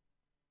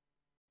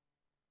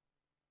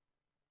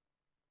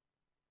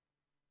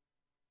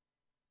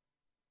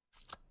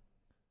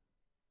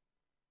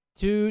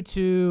 Two,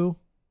 two,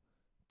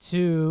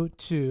 two,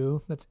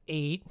 two. That's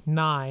 8,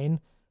 9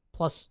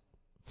 plus.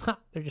 Ha,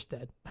 they're just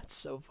dead. That's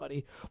so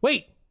funny.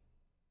 Wait.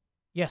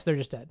 Yes, they're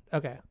just dead.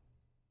 Okay.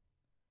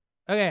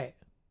 Okay.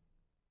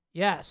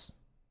 Yes.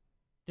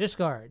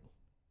 Discard.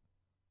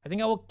 I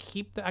think I will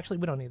keep the. Actually,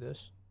 we don't need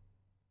this.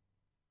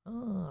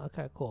 Oh,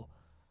 okay, cool.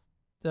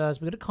 So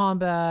we go to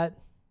combat.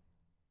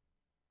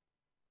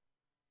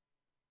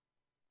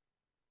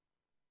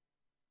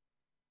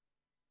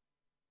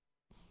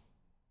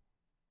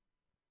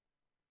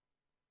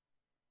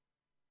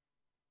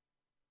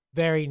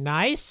 Very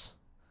nice.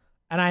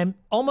 And I'm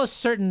almost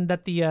certain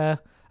that the I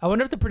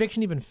wonder if the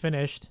prediction even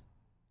finished.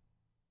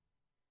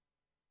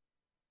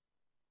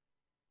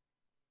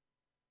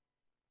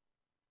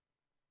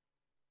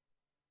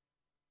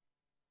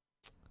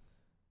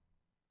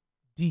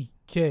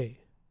 DK.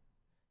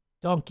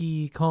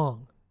 Donkey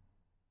Kong.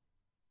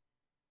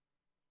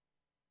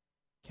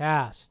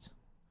 Cast.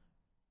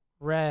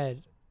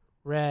 Red.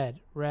 Mage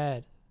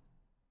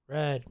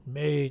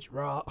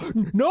raw.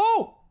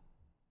 No!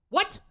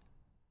 What?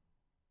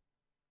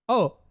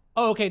 Oh,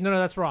 okay. No,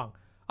 that's wrong.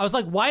 I was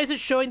like, why is it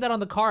showing that on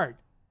the card?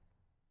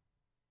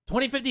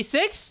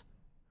 2056?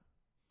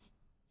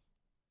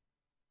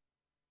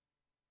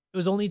 It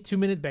was only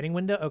 2-minute betting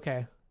window?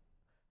 Okay.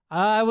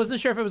 I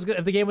wasn't sure if it was good,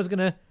 if the game was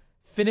gonna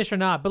finish or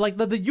not. But like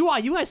the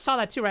UI, you guys saw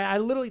that too, right? I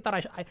literally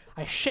thought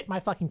I shit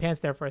my fucking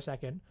pants there for a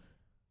second.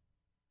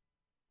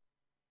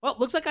 Well,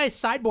 looks like I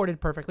sideboarded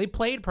perfectly,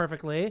 played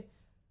perfectly.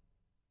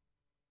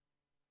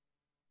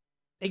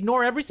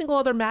 Ignore every single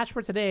other match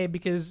for today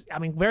because, I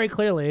mean, very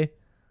clearly,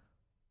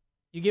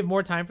 you give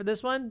more time for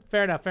this one?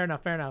 Fair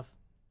enough.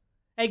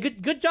 Hey,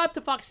 good job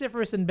to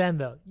Foxiferous and Ben,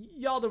 though.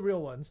 Y'all the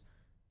real ones.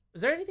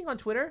 Is there anything on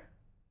Twitter?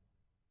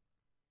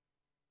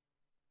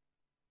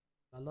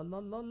 La la la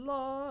la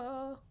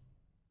la.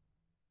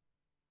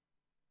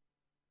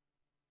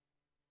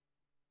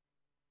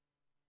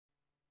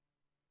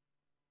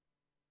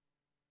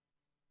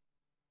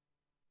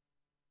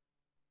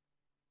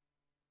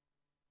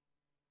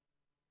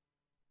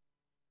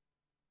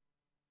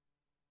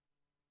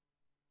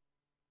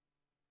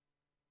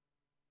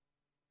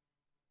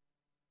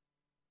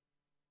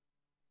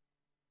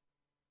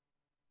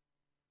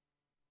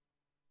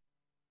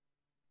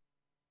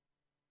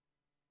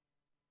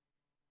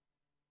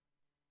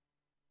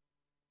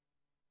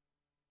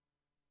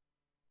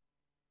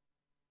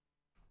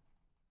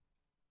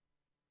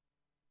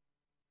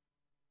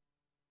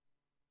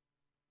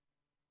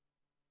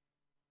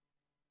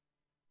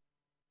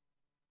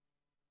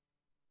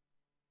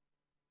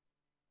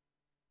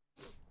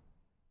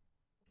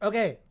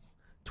 Okay,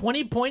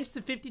 20 points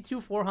to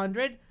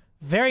 52,400.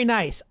 Very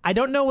nice. I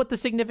don't know what the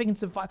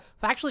significance of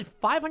actually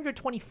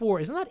 524.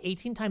 Isn't that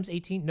 18 times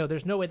 18? No,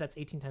 there's no way that's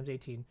 18 times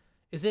 18.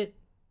 Is it?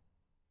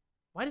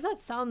 Why does that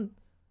sound?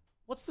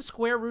 What's the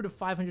square root of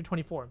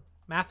 524?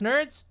 Math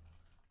nerds?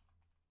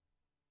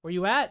 Where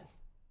you at?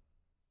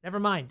 Never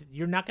mind.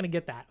 You're not going to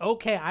get that.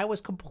 Okay, I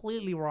was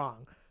completely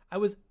wrong. I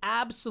was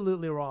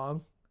absolutely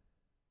wrong.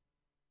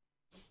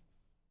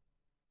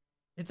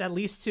 It's at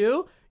least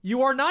 2.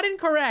 You are not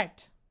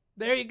incorrect.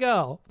 There you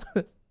go.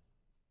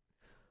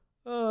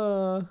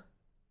 One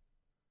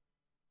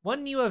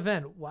new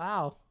event.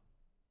 Wow.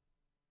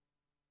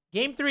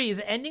 Game 3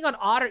 is ending on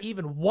odd or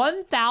even.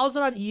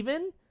 1,000 on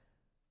even?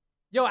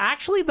 Yo,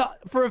 actually,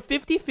 for a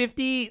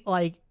 50-50,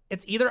 like,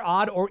 it's either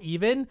odd or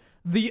even,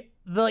 the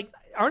like,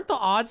 aren't the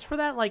odds for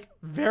that, like,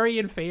 very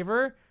in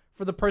favor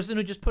for the person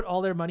who just put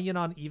all their money in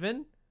on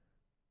even?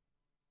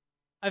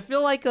 I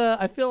feel like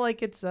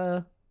it's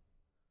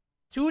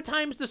 2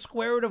 times the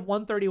square root of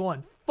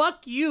 131.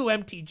 Fuck you,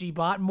 MTG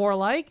bot. More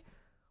like,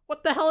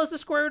 what the hell is the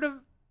square root of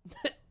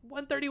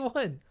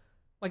 131?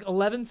 Like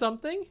 11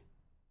 something?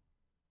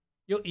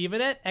 You'll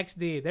even it?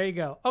 XD. There you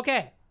go.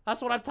 Okay.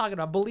 That's what I'm talking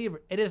about.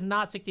 Believer. It is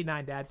not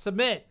 69, Dad.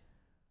 Submit.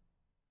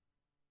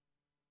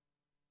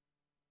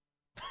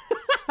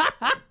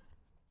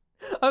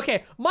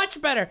 Okay.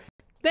 Much better.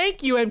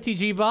 Thank you,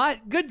 MTG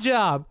bot. Good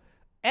job.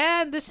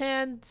 And this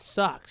hand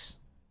sucks.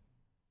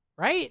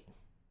 Right?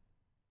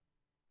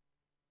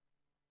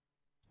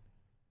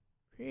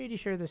 Pretty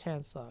sure this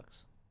hand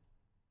sucks.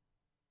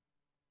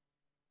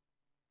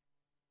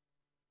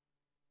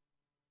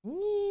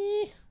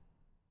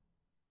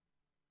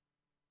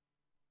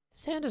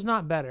 This hand is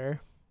not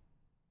better.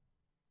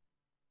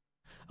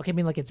 Okay, I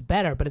mean, like, it's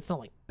better, but it's not,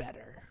 like,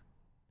 better.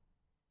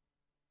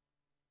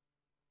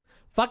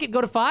 Fuck it,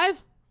 go to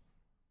 5?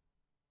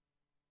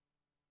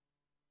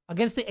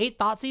 Against the 8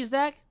 Thoughtseize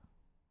deck?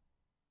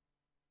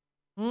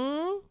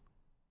 I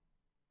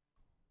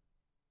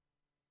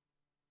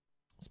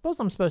suppose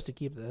I'm supposed to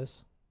keep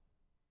this.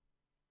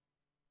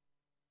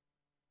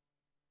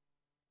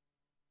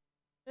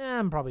 Yeah,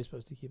 I'm probably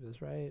supposed to keep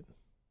this, right?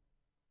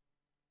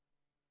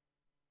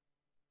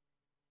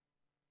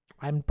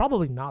 I'm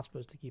probably not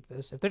supposed to keep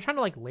this. If they're trying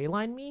to, like,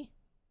 leyline me.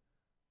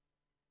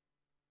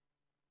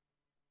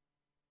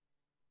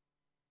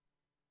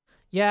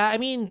 Yeah, I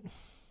mean...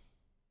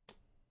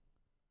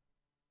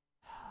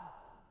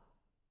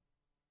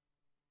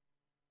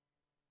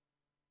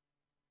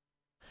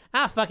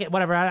 Ah, fuck it,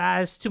 whatever.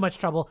 It's too much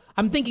trouble.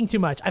 I'm thinking too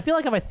much. I feel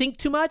like if I think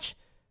too much,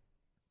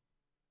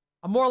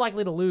 I'm more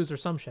likely to lose or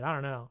some shit. I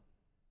don't know.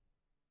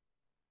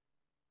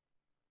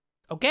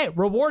 Okay,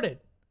 rewarded.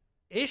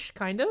 Ish,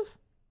 kind of.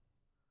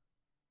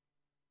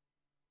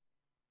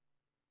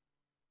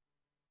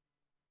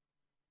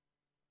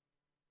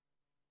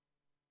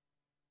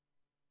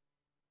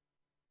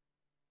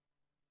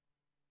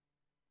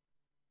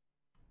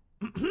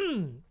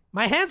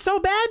 My hand's so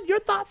bad,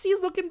 your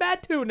Thoughtseize looking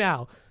bad too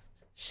now.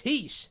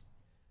 Sheesh.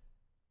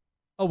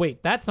 Oh,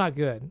 wait, that's not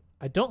good.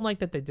 I don't like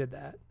that they did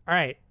that. All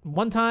right,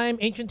 one time,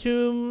 Ancient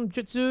Tomb,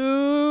 Jutsu.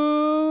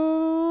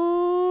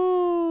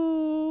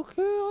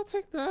 Okay, I'll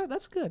take that.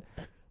 That's good.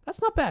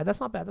 That's not bad. That's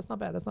not bad. That's not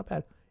bad. That's not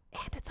bad.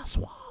 And it's a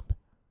swamp.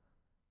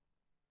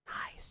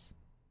 Nice.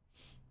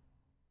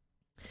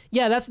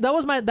 Yeah, that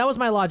was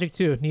my logic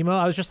too, Nemo.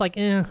 I was just like,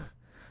 if you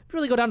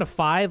really go down to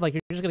 5, like,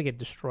 you're just gonna get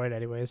destroyed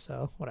anyway,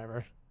 so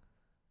whatever.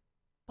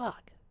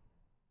 Fuck.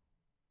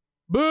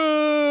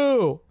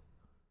 Boo!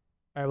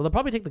 Alright, well, they'll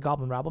probably take the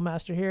Goblin Rabble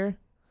Master here.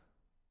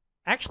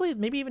 Actually,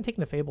 maybe even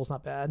taking the Fable's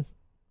not bad.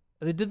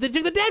 They took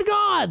the Dead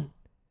Gone!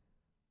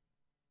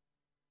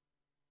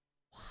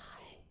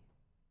 Why?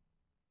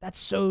 That's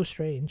so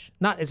strange.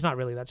 It's not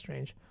really that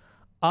strange.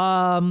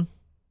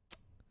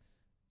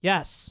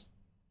 Yes.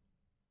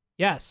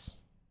 Yes.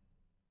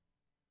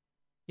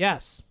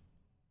 Yes.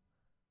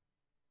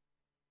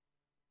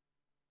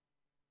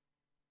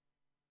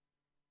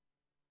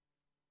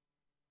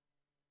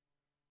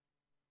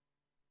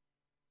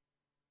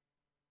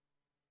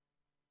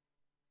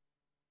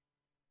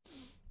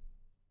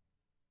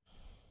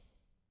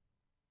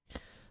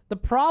 The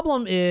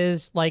problem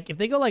is, like, if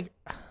they go, like...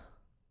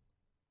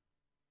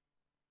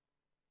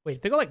 Wait,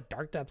 if they go, like,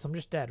 Dark Depths, I'm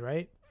just dead,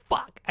 right?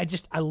 Fuck! I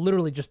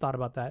literally just thought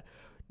about that.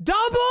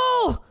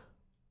 Double!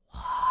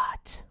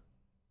 What?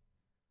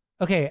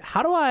 Okay,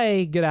 how do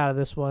I get out of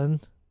this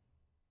one?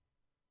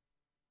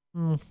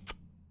 All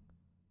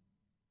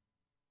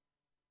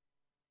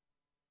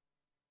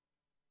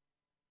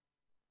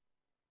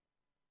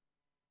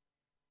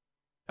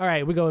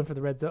right, we go in for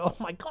the red zone. Oh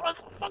my god, I'm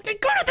so fucking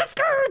good at this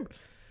game!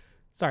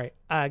 Sorry,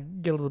 I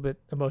get a little bit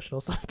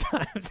emotional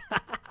sometimes.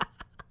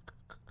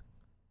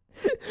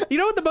 You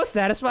know what the most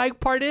satisfying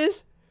part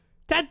is?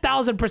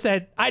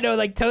 10,000%. I know,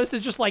 like, Toast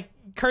is just, like,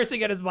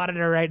 cursing at his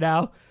monitor right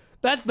now.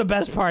 That's the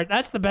best part.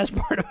 That's the best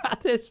part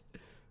about this.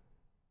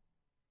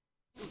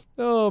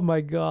 Oh my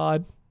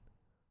god.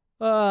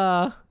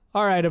 All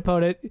right,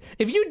 opponent.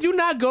 If you do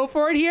not go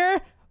for it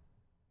here,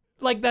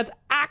 like, that's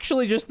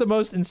actually just the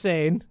most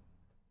insane.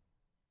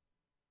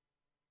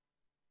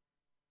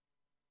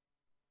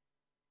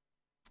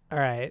 All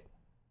right.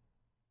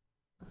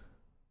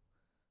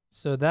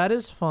 So that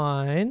is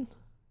fine.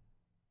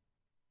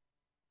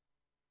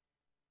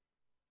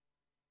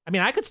 I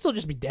mean, I could still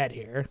just be dead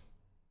here.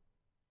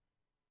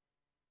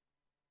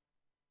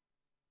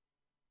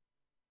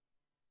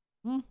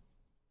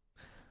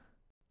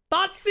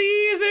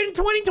 Thoughtseize in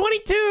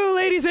 2022,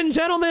 ladies and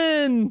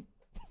gentlemen!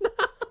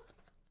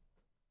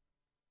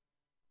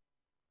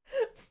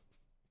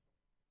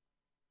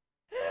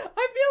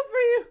 I feel for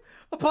you.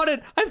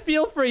 Opponent, I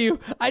feel for you.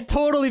 I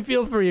totally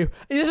feel for you.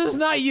 This is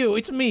not you.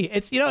 It's me.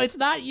 It's, you know, it's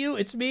not you.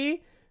 It's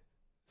me.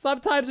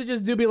 Sometimes it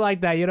just do be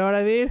like that. You know what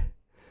I mean?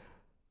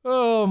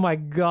 Oh my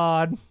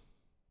god.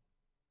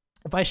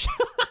 If I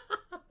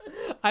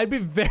I'd be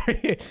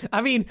very... I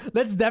mean,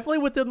 that's definitely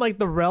within, like,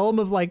 the realm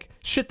of, like,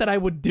 shit that I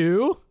would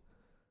do.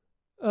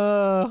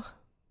 This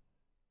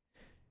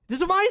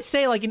is why I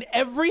say, like, in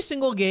every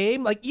single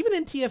game, like, even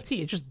in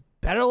TFT, it's just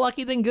Better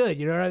lucky than good,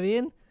 you know what I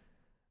mean? All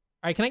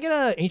right, can I get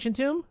an Ancient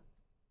Tomb?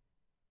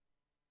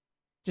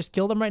 Just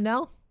kill them right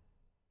now?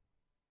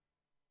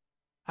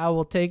 I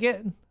will take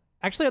it.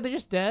 Actually, are they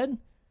just dead?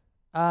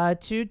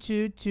 2,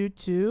 2, 2,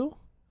 2.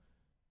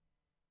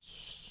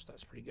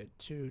 That's pretty good.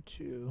 2,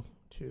 2,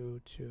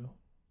 2, 2.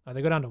 Oh,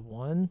 they go down to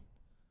 1?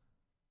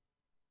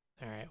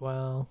 Alright,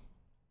 well.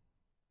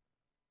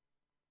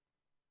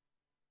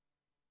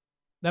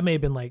 That may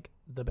have been, like,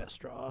 the best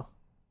draw.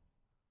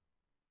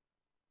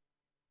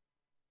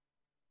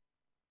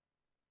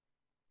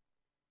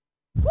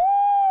 Woo!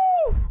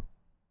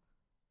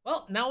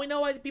 Well, now we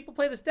know why people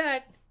play this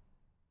deck.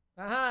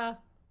 Haha.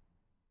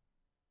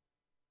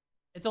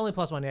 It's only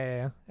 +1.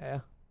 Yeah.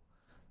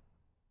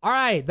 All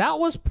right, that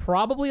was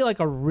probably like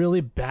a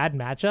really bad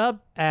matchup.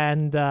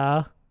 And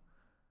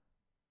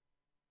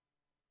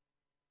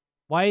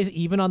why is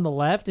even on the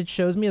left? It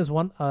shows me as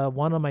one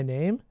on my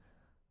name.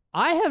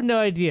 I have no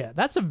idea.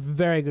 That's a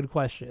very good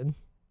question.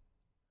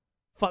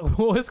 Fuck,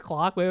 what was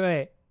clock?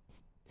 Wait.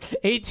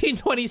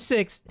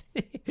 1826.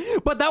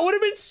 But that would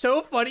have been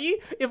so funny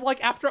if,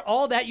 like, after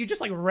all that, you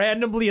just, like,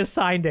 randomly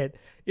assigned it.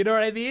 You know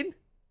what I mean?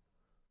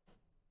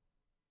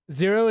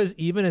 0 is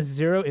even as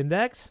 0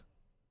 index?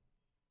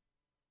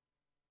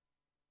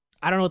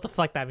 I don't know what the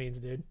fuck that means,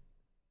 dude.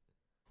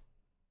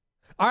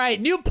 All right,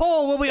 new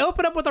poll. Will we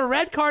open up with a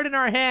red card in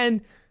our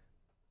hand?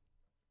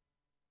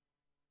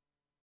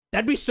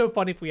 That'd be so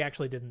funny if we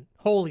actually didn't.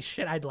 Holy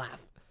shit, I'd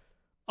laugh.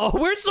 Oh,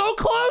 we're so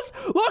close.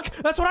 Look,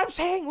 that's what I'm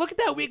saying. Look at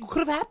that. We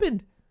could have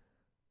happened.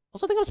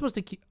 Also, I think I'm supposed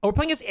to keep... Oh, we're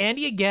playing against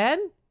Andy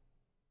again?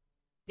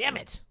 Damn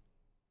it.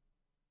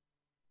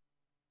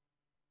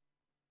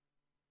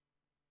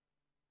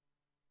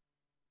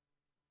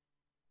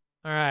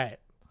 All right.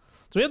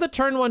 So we have the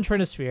turn 1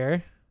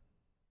 Trinisphere.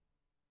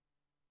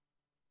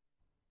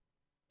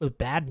 With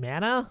bad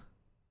mana?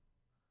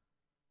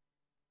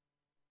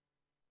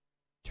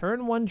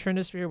 Turn 1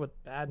 Trinisphere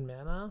with bad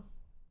mana?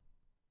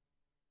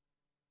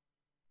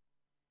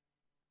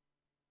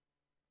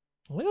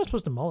 I think I was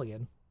supposed to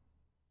mulligan.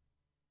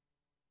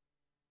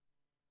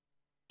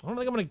 I don't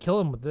think I'm going to kill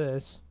him with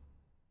this.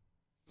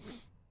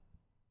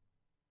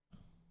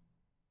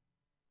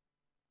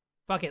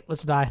 Fuck it.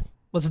 Let's die.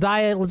 Let's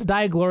die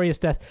a glorious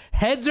death.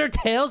 Heads or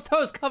tails?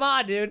 Toast, come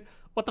on, dude.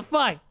 What the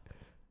fuck?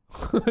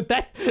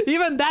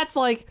 Even that's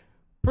like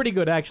pretty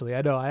good, actually.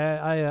 I know.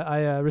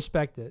 I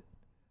respect it.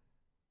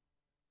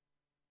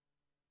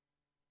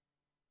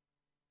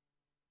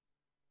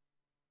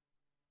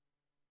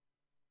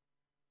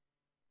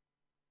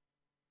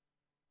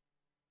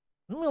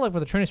 I'm gonna look for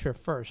the Trinisphere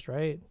first,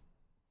 right?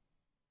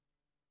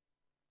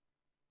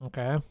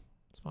 Okay,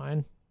 it's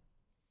fine.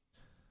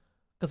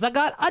 Because I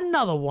got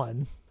another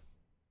one.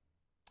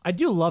 I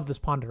do love this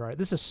Ponder art.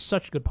 This is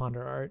such good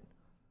Ponder art.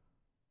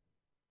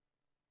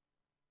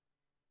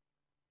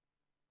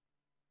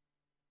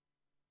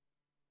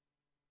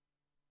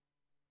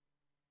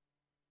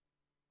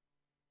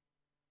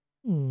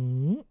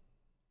 I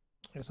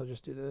guess I'll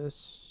just do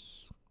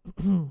this.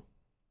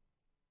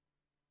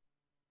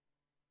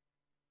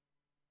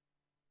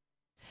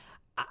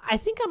 I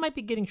think I might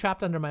be getting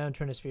trapped under my own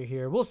Trinisphere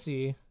here. We'll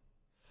see.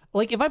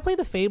 Like, if I play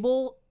the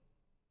Fable...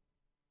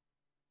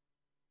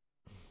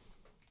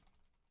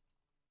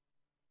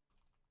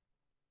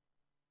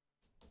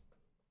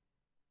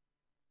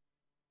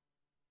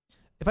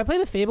 If I play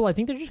the Fable, I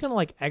think they're just gonna,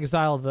 like,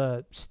 exile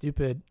the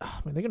stupid...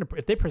 Oh, man, they're gonna...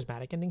 If they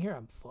Prismatic Ending here,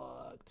 I'm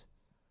fucked.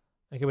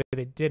 Okay, wait,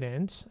 they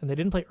didn't. And they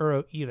didn't play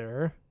Uro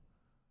either.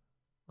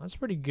 That's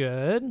pretty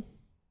good.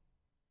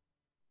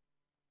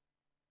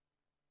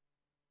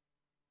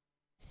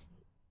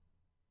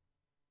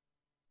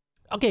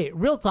 Okay,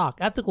 real talk,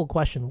 ethical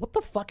question. What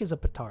the fuck is a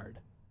petard?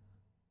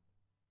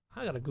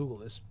 I gotta Google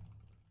this.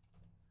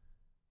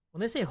 When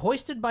they say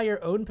hoisted by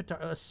your own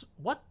petard,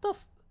 what the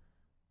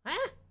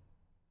huh?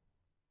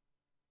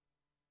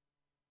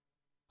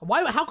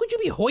 Why? How could you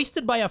be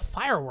hoisted by a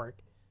firework?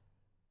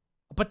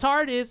 A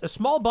petard is a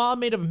small bomb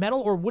made of metal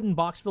or wooden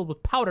box filled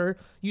with powder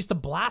used to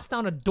blast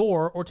down a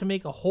door or to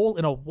make a hole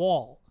in a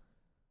wall.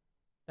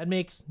 That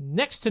makes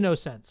next to no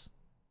sense.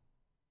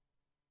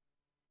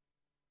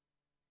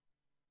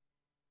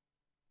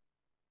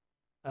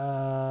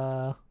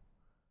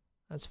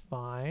 That's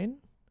fine.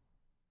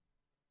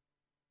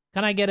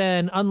 Can I get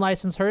an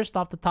unlicensed Hearst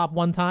off the top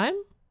one time?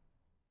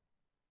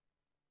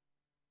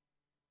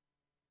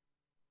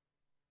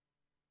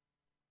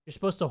 You're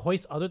supposed to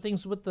hoist other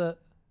things with the...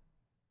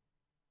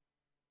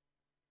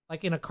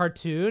 Like in a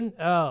cartoon?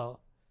 Oh.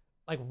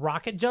 Like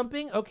rocket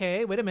jumping?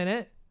 Okay, wait a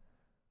minute.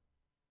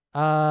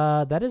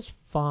 That is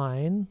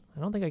fine.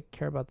 I don't think I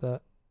care about the...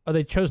 Oh,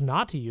 they chose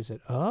not to use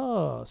it.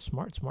 Oh,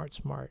 smart.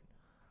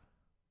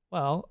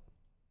 Well,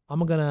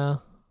 I'm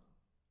gonna...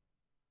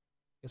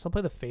 Guess I'll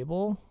play the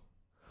Fable.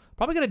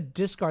 Probably gonna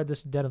discard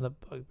this Den of the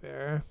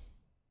Bugbear.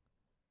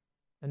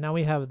 And now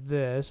we have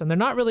this. And they're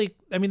not really...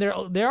 I mean,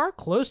 they are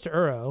close to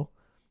Uro.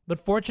 But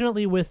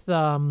fortunately with...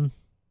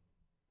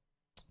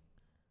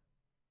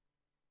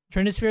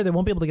 Trinisphere, they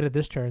won't be able to get it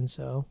this turn,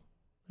 so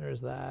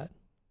there's that.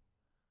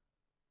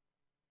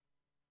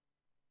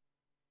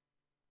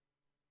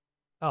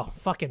 Oh,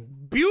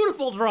 fucking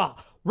beautiful draw.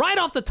 Right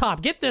off the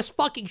top. Get this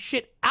fucking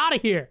shit out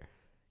of here.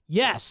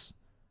 Yes.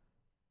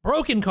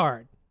 Broken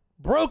card.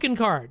 Broken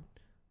card.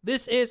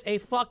 This is a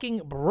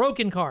fucking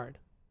broken card.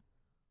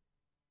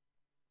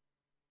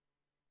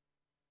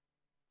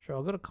 Sure,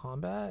 I'll go to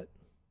combat.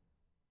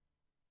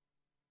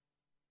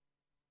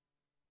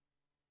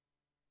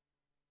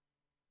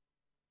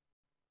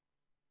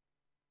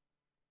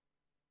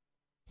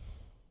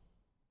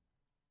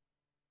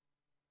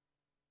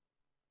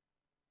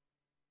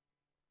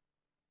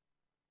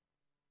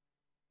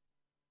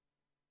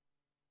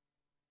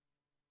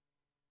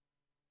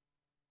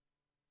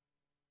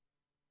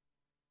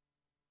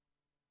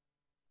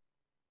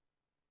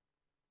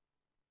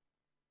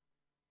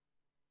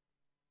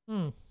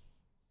 Hmm.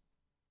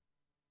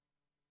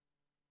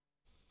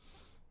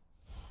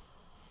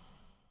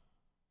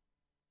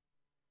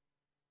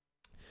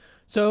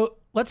 So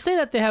let's say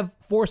that they have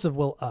Force of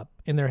Will up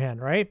in their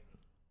hand, right?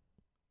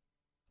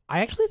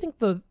 I actually think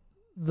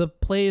the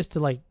play is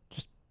to like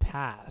just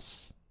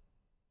pass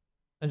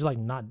and just like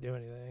not do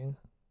anything.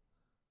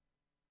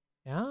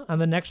 Yeah,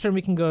 and the next turn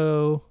we can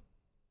go.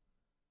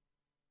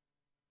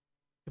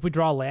 If we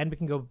draw a land, we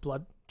can go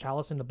Blood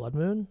Chalice into Blood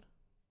Moon.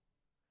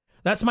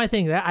 That's my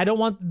thing. That I don't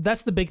want.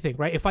 That's the big thing,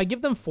 right? If I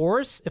give them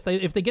Force, if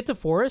they get to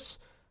Force,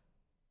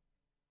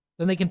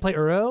 then they can play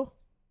Uro.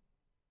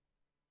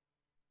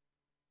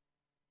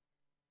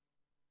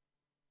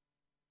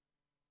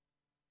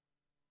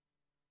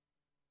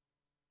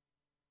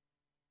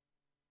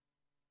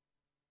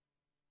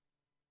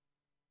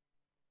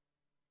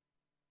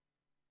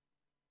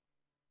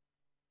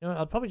 You know,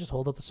 I'll probably just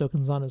hold up the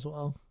Sokenzan as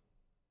well.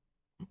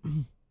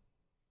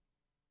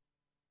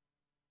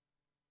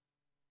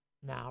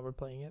 Nah, we're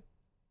playing it.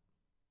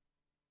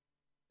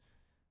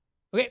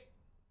 Okay.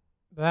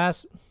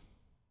 Pass.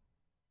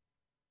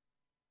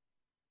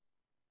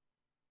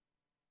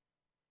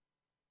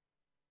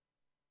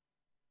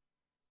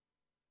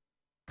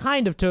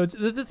 Kind of Toads.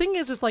 The thing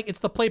is, it's like, it's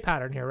the play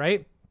pattern here,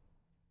 right?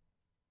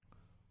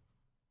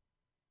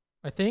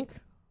 I think.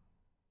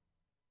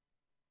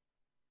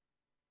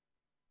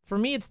 For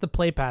me, it's the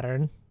play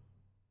pattern.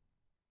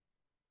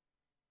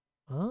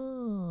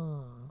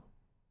 Oh.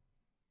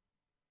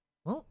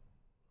 Well,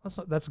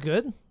 that's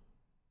good.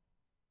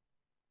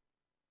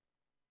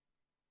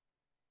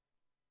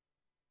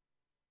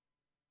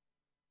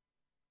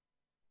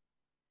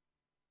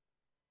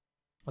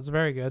 That's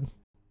very good.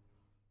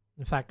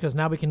 In fact, because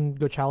now we can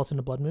go Chalice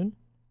into Blood Moon.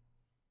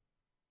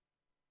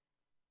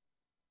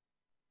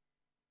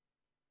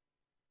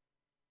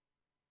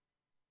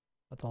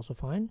 That's also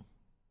fine.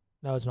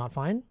 No, it's not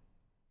fine.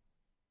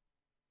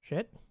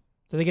 Shit.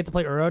 So they get to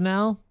play Uro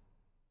now,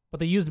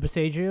 but they use the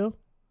Besaju.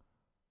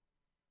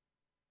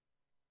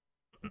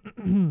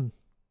 We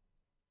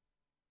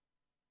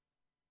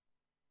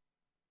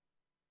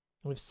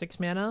have 6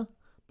 mana.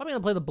 Probably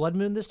gonna play the Blood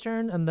Moon this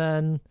turn, and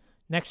then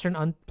next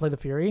turn play the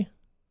Fury.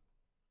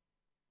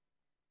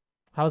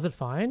 How is it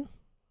fine?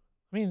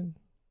 I mean,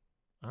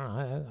 I don't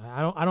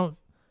know. I don't.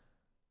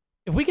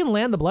 If we can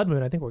land the Blood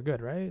Moon, I think we're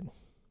good, right?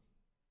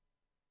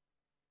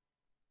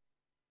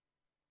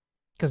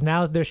 Because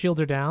now their shields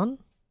are down.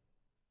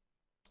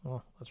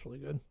 Oh, that's really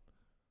good.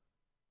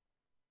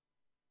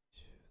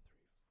 2, 3,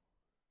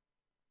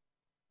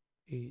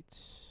 4, 8.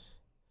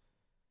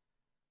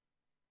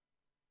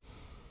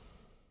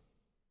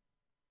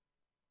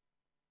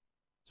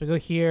 So I go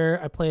here.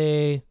 I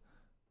play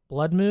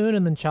Blood Moon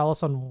and then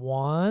Chalice on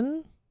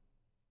 1.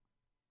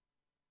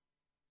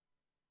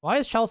 Why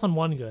is Chalice on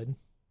 1 good?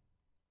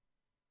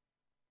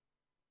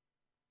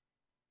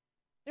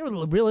 They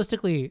were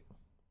realistically.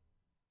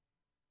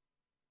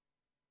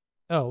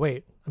 Oh,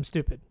 wait. I'm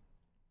stupid.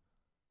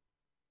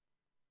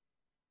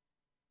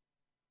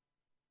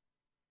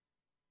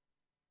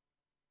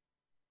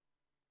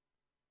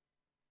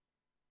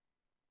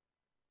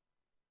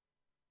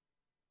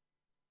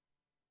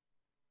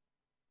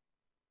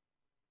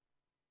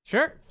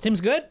 Sure.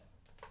 Seems good.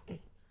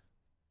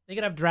 They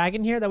could have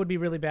Dragon here. That would be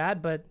really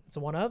bad, but it's a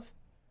 1-of.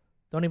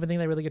 Don't even think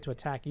they really get to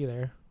attack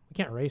either. We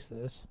can't erase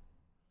this.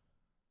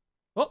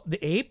 Oh,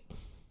 the Ape.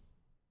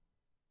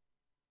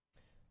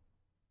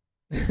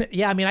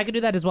 Yeah, I mean, I could do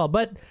that as well,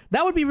 but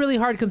that would be really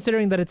hard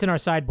considering that it's in our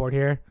sideboard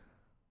here.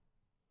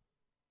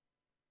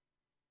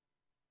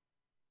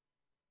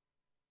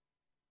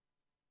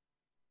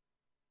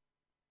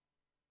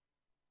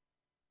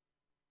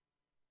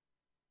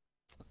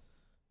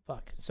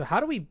 Fuck. So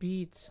how do we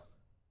beat...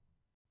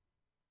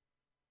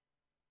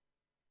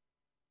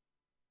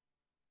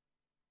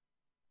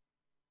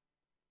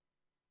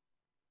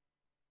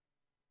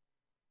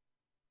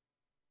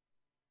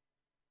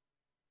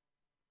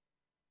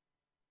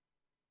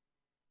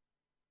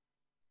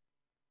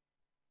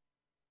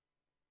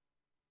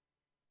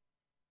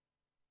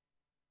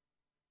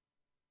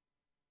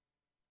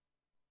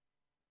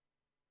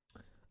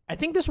 I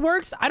think this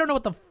works. I don't know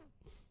what the...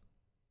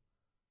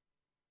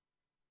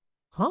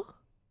 Huh?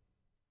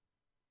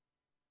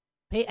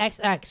 Pay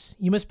XX.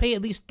 You must pay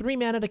at least 3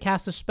 mana to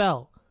cast a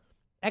spell.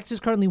 X is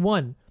currently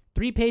 1.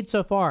 3 paid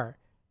so far.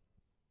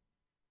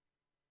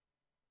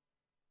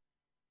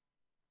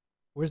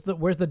 Where's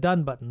the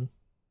done button?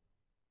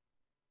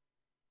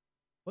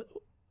 What?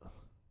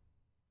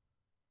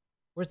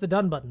 Where's the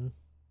done button?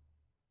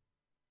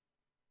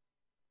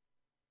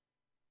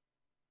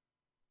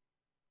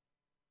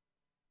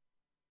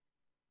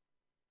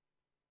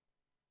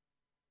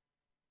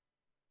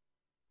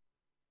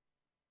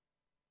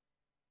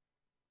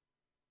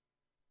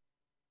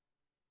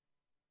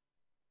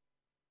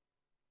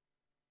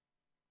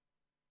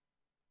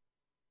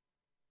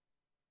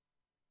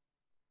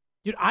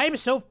 Dude, I am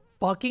so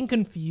fucking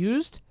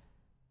confused.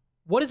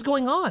 What is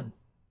going on?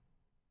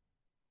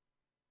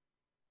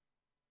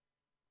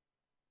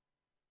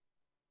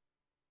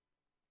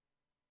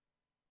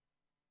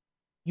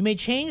 You may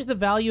change the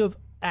value of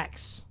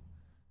X.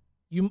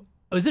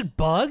 Is it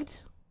bugged?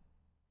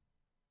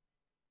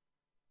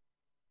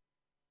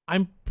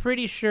 I'm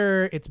pretty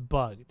sure it's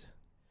bugged.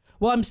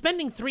 Well, I'm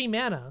spending 3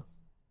 mana,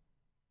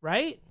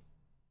 right?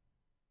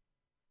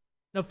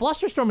 Now,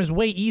 Flusterstorm is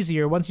way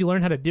easier once you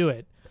learn how to do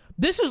it.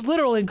 This is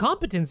literal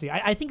incompetency.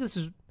 I think this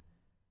is...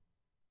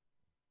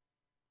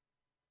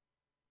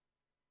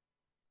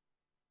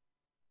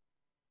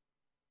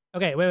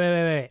 Okay,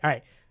 wait. All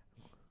right.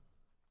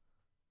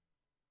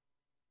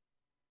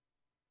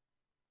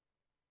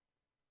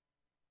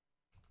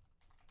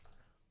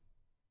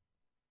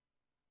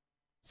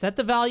 Set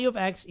the value of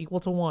X equal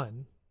to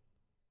 1.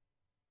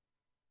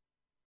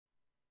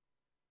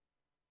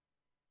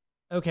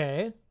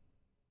 Okay.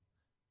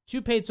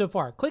 2 paid so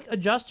far. Click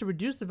adjust to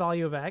reduce the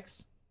value of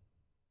X.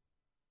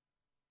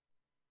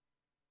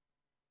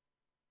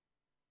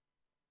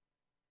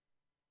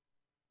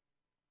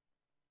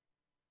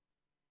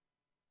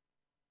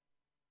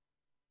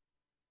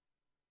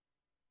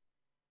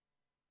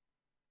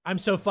 I'm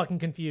so fucking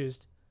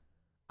confused.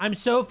 I'm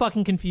so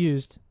fucking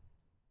confused.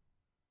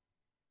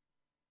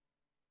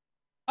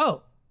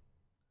 Oh.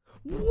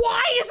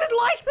 Why is it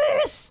like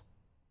this?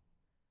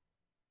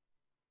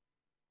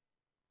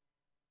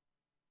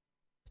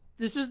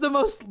 This is the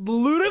most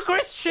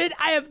ludicrous shit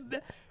I have...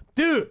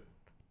 Dude,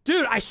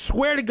 I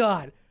swear to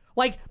God.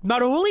 Like,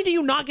 not only do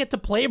you not get to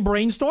play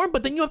Brainstorm,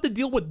 but then you have to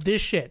deal with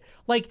this shit.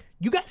 Like,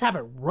 you guys have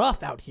it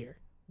rough out here.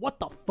 What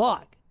the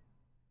fuck?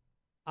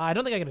 I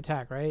don't think I can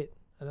attack, right?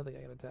 I don't think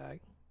I can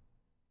attack.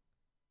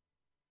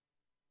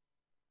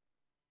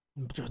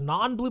 Just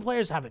non-blue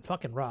players have it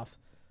fucking rough.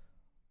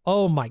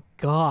 Oh my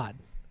God.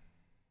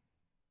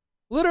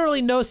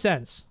 Literally no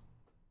sense.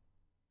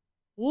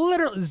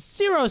 Literally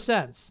 0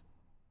 sense.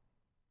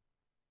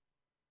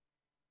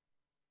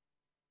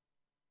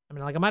 I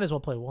mean, like, I might as well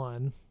play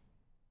 1.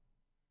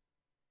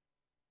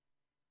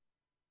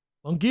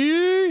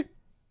 Monkey!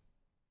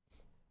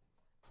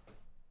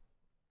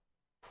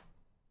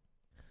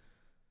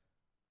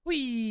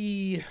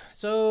 Whee!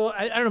 So,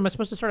 I don't know, am I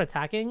supposed to start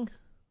attacking?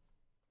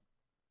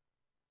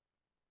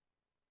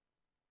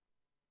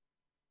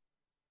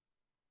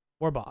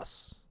 War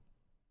boss.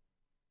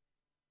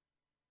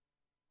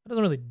 That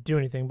doesn't really do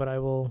anything, but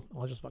I'll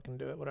just fucking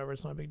do it. Whatever,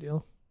 it's not a big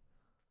deal.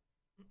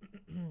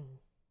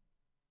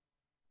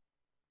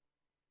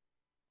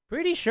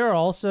 Pretty sure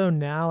also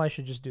now I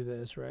should just do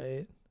this,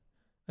 right?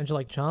 And you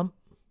like chump?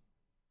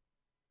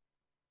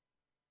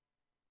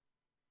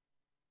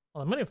 Oh,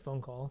 I'm getting a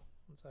phone call.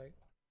 It's like...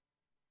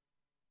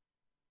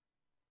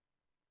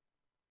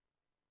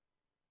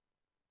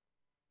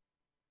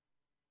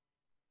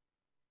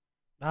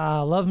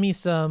 love me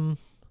some.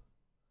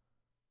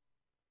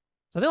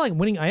 So I think like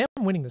winning. I am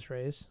winning this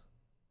race.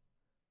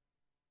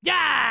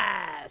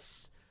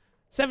 Yes!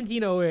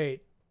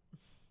 1708.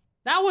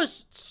 That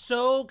was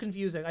so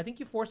confusing. I think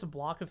you force a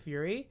block of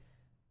Fury.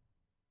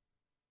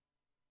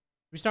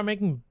 We start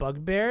making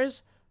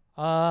bugbears.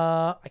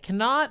 I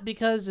cannot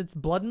because it's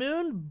Blood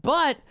Moon,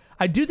 but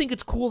I do think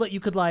it's cool that you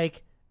could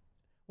like...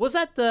 Was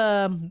that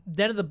the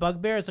Den of the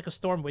Bugbear? It's like a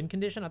storm wind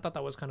condition. I thought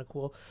that was kind of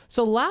cool.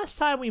 So last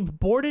time we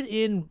boarded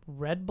in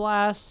Red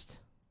Blast.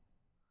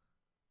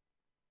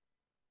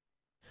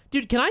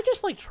 Dude, can I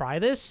just like try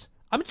this?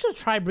 I'm just gonna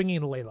try bringing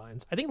in the ley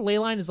lines. I think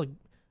leyline is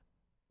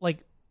like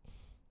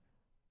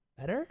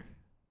better.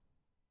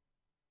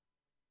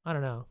 I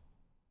don't know.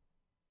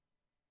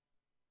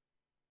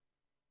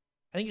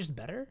 I think it's just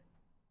better.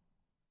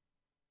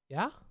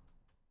 Yeah.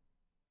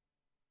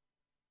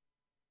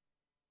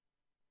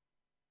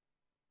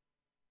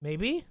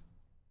 Maybe.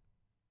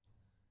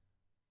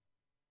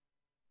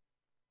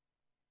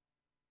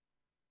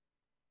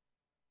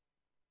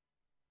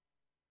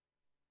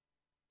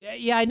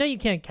 Yeah, I know you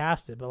can't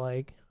cast it, but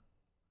like,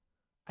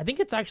 I think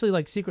it's actually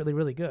like secretly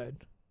really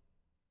good.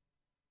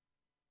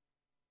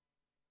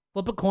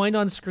 Flip a coin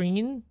on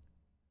screen.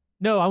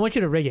 No, I want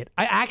you to rig it.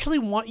 I actually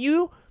want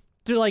you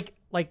to like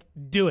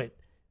do it.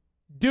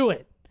 Do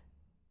it.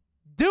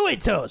 Do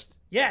it, Toast.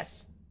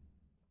 Yes.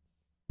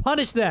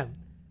 Punish them.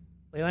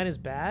 Leyline is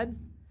bad.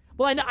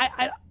 Well, I know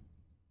I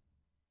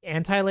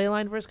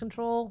anti-leyline versus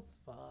control.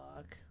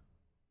 Fuck.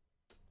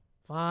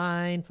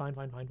 Fine.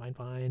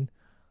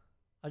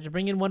 I'll just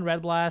bring in 1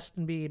 Red Blast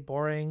and be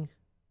boring.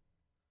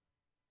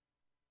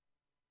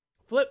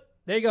 Flip.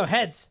 There you go.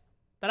 Heads.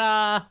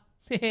 Ta-da.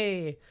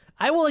 Hey.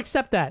 I will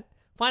accept that.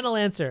 Final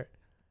answer.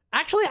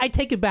 Actually, I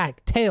take it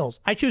back. Tails.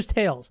 I choose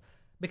tails.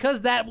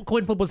 Because that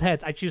coin flip was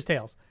heads, I choose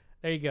tails.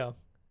 There you go.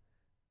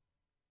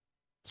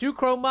 2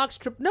 Chrome Mox.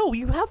 No,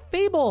 you have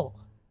Fable.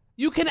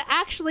 You can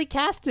actually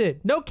cast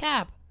it. No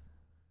cap.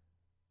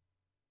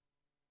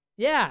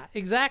 Yeah,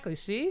 exactly.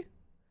 See?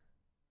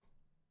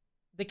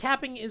 The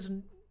capping is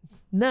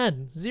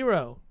none.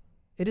 0.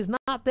 It is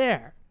not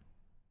there.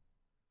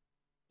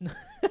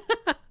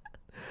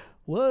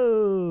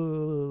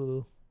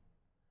 Whoa.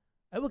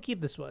 I will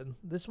keep this one.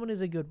 This one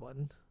is a good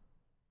one.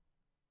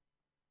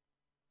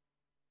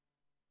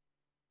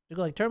 You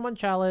go like turn 1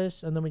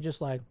 Chalice, and then we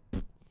just like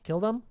kill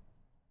them.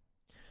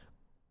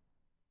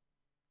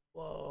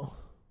 Whoa.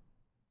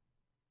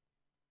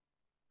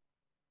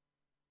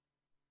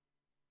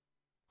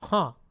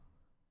 Huh.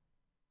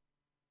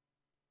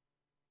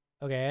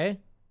 Okay.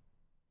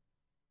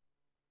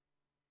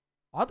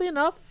 Oddly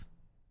enough,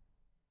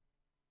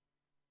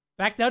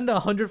 back down to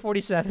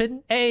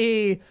 147.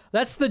 Hey,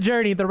 that's the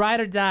journey. The ride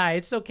or die.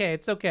 It's okay.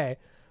 It's okay.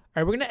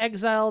 All right, we're going to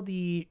exile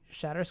the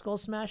Shatter Skull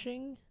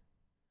Smashing.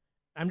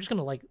 I'm just going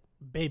to, like,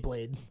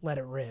 Beyblade. Let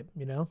it rip,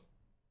 you know?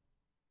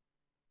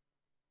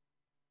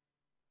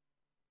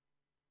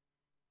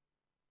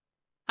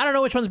 I don't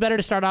know which one's better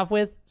to start off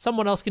with.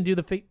 Someone else can do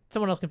the...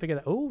 Someone else can figure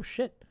that... Oh,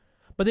 shit.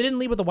 But they didn't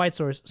lead with the white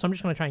source, so I'm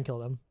just going to try and kill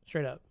them.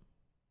 Straight up.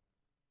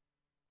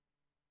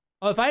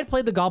 Oh, if I had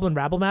played the Goblin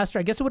Rabble Master,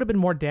 I guess it would have been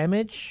more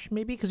damage,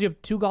 maybe, because you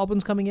have 2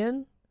 goblins coming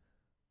in.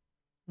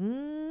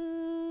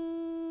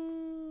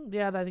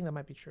 Yeah, I think that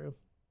might be true.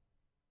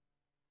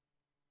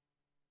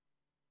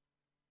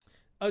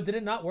 Oh, did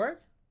it not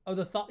work?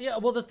 Oh, yeah,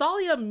 well, the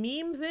Thalia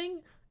meme thing...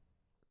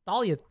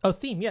 Thalia... Oh,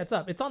 theme. Yeah, it's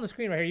up. It's on the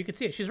screen right here. You can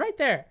see it. She's right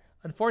there,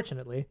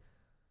 unfortunately.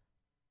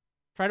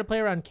 Try to play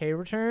around K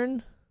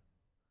return.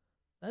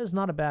 That is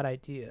not a bad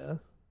idea.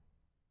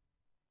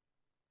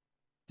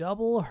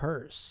 Double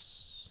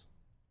hearse.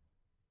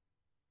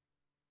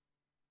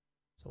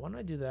 So why don't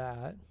I do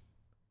that?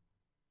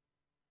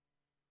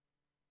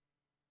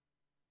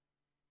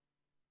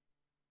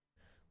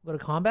 Go to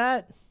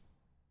combat.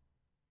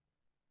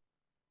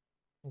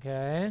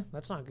 Okay,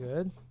 that's not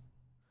good.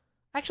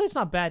 Actually, it's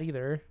not bad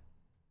either.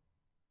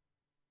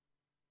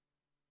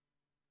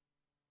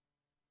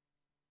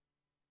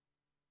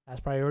 That's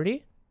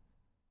priority.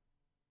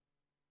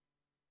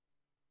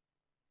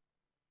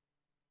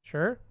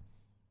 Sure.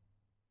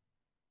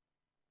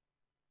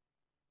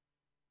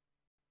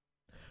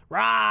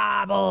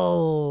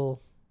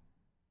 Rabble.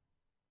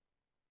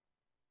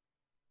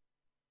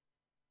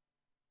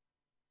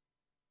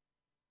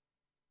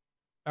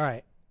 All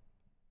right.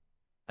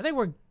 I think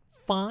we're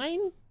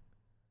fine.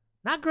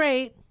 Not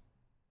great.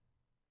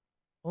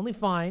 Only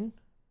fine.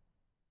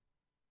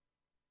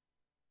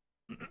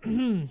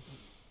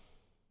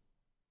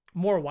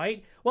 More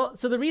white. Well,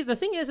 so the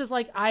thing is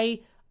like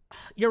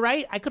you're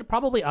right. I could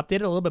probably update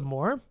it a little bit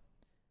more.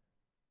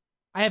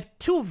 I have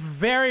 2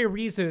 very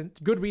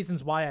good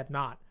reasons why I've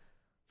not.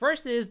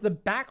 First is the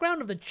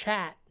background of the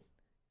chat.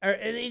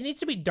 It needs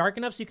to be dark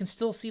enough so you can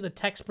still see the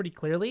text pretty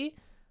clearly.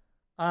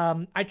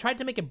 I tried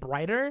to make it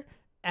brighter,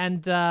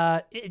 and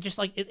it just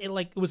like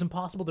it was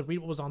impossible to read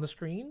what was on the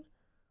screen.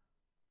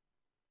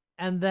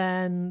 And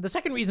then the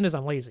second reason is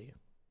I'm lazy.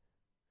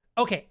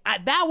 Okay,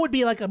 that would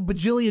be like a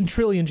bajillion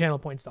trillion channel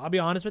points, though. I'll be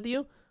honest with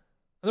you.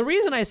 The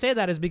reason I say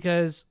that is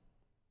because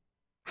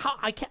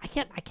I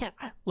can't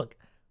look.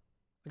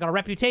 I got a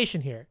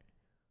reputation here.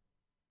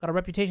 Got a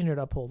reputation here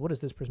to uphold. What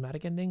is this?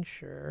 Prismatic ending?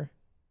 Sure.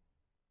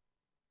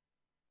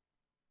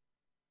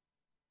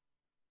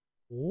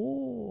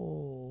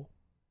 Ooh.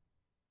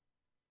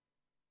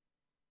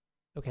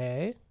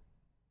 Okay.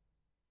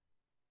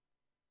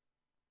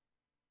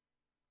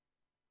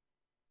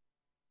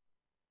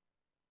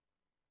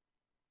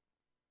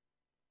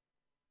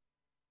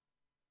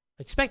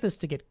 Expect this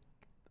to get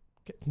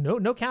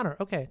no counter.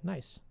 Okay,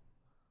 nice.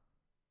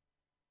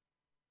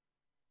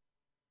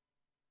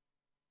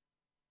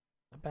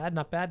 Not bad,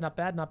 not bad, not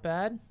bad, not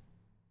bad.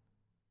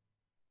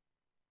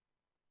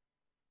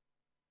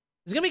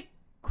 It's gonna be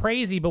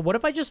crazy, but what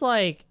if I just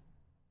like...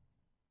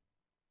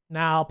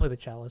 Nah, I'll play the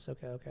Chalice.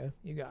 Okay, okay.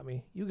 You got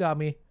me. You got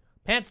me.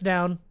 Pants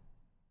down.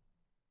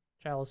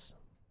 Chalice.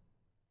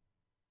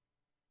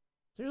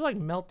 There's like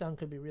Meltdown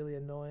could be really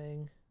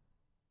annoying.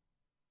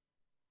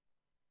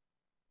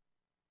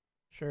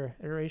 Sure,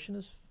 iteration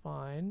is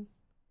fine.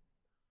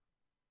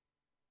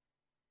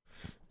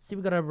 See,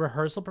 we got a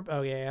rehearsal.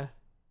 Oh, yeah.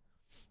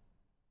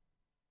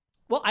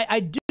 Well, I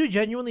do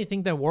genuinely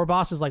think that War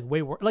Boss is like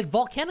way worse. Like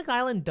Volcanic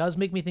Island does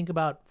make me think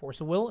about Force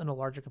of Will in a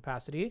larger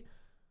capacity.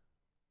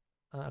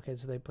 Okay,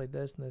 so they played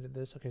this and they did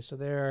this. Okay, so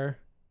they're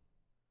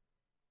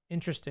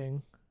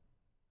interesting.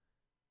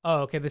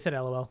 Oh, okay, they said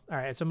LOL. All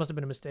right, so it must have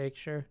been a mistake.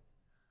 Sure.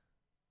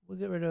 We'll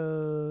get rid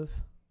of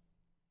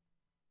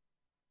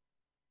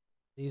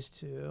these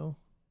 2.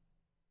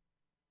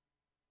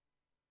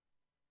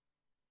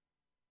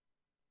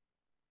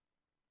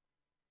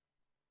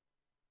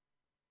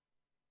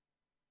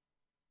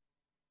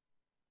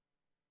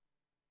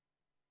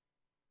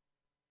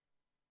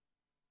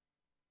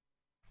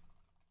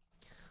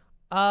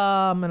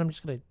 And I'm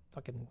just gonna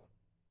fucking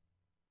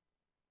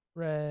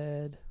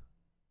Red.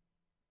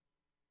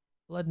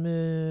 Blood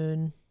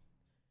Moon.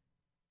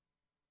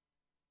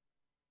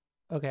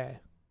 Okay.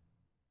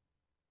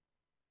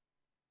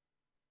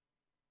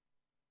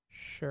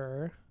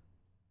 Sure.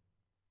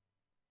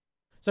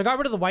 So I got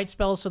rid of the white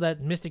spells so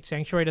that Mystic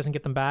Sanctuary doesn't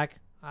get them back.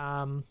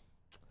 I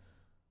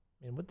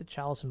mean, with the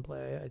Chalice in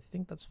play, I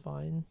think that's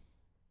fine.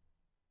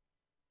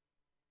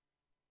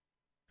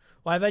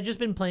 Why have I just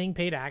been playing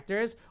paid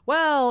actors?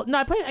 Well, no,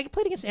 I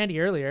played against Andy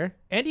earlier.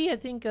 Andy, I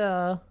think,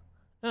 no,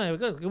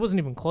 it wasn't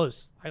even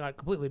close. I got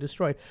completely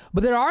destroyed.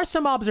 But there are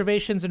some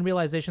observations and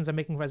realizations I'm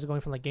making as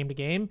going from like game to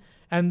game.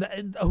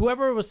 And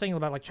whoever was saying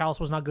about like Chalice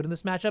was not good in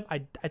this matchup,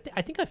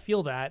 I think I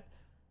feel that.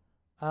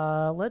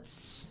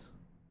 Let's.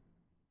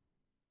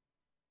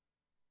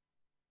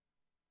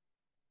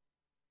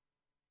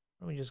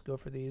 Let me just go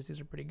for these. These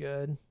are pretty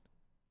good.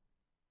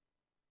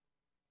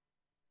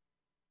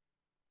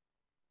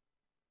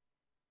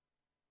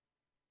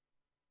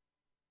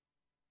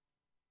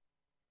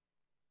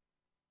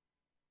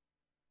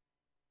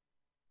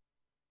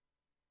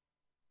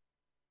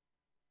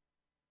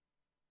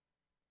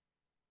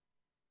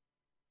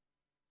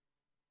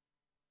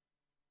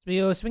 So we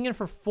go swinging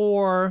for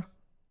 4. Are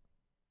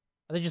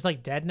they just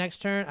like dead next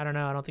turn? I don't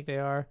know. I don't think they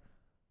are.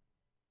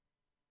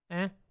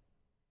 Eh.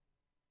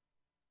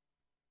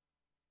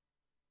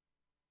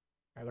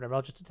 Alright, whatever.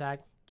 I'll just attack.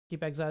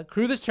 Keep exile.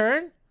 Crew this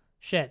turn?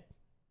 Shit.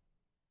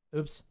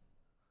 Oops.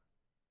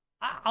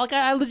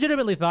 I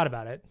legitimately thought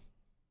about it.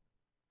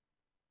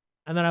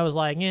 And then I was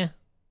like, yeah.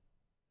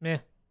 Meh.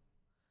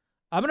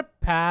 I'm gonna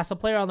pass. I'll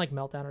play around like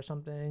Meltdown or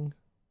something.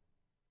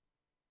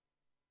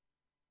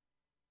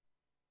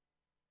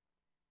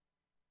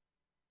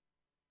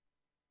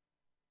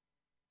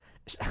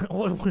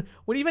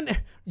 what even?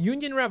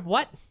 Union rep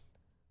what?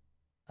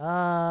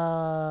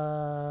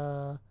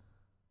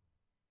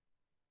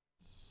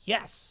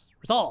 Yes.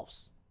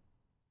 Resolves.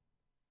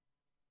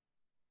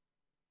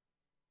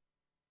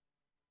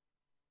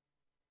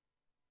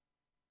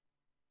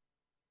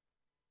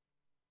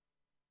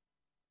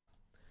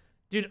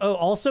 Dude, oh,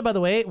 also, by the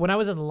way, when I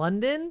was in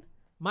London,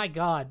 my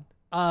God,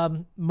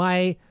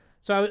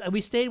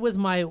 we stayed with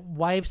my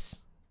wife's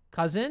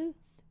cousin,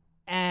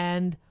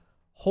 and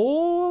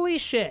holy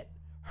shit,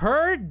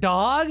 her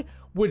dog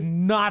would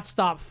not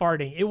stop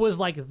farting. It was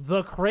like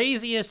the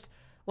craziest,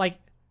 like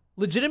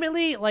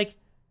legitimately, like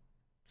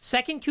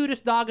second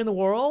cutest dog in the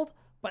world,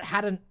 but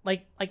hadn't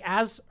like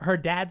as her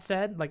dad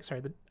said, like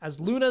sorry,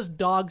 as Luna's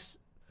dogs,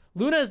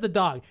 Luna is the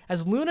dog.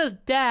 As Luna's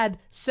dad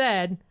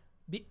said,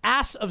 the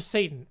ass of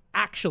Satan.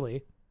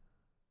 Actually.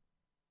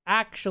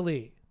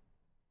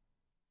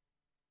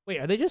 Wait,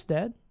 are they just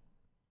dead?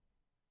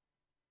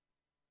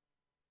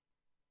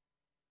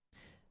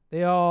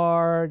 They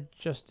are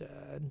just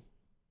dead.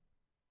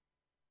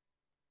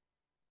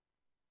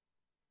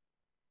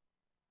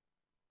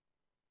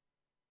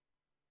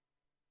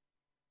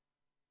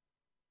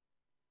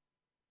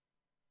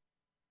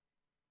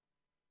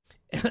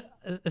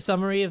 A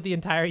summary of the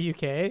entire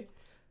UK.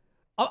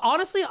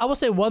 Honestly, I will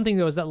say one thing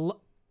though is that.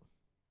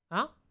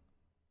 Huh?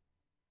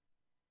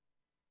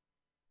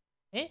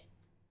 Eh?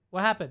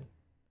 What happened?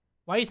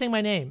 Why are you saying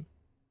my name?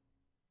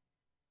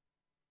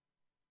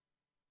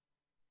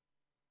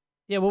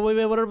 Yeah,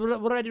 wait, what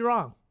did I do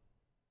wrong?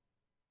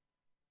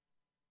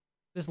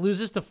 This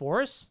loses to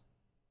force?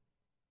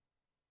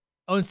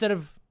 Oh, instead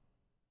of...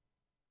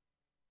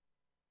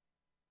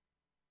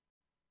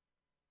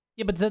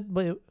 Yeah,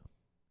 but...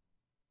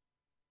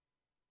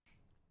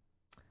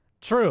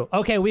 True.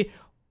 Okay,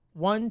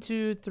 1,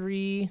 2,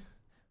 3,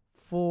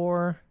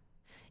 4...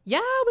 Yeah,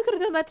 we could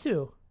have done that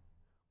too.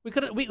 We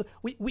could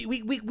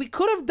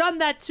have done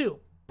that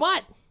too.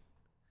 But...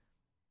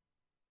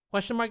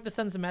 Question mark that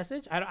sends a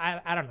message?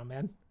 I don't know,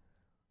 man.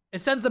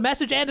 It sends a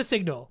message and a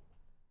signal.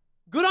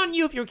 Good on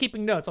you if you're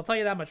keeping notes. I'll tell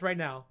you that much right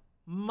now.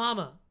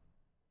 Mama.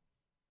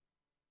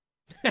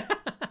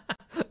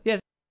 Yes.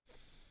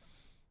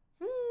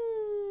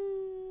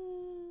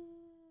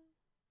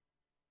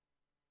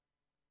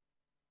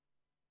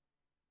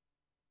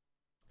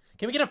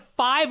 Can we get a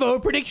 5-0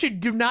 prediction?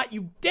 Do not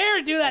you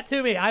dare do that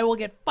to me. I will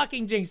get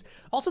fucking jinxed.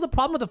 Also, the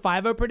problem with the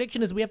 5-0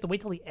 prediction is we have to wait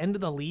till the end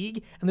of the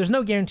league, and there's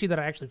no guarantee that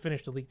I actually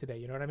finish the league today.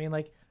 You know what I mean?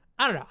 Like,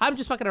 I don't know. I'm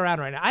just fucking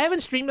around right now. I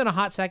haven't streamed in a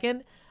hot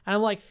second, and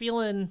I'm like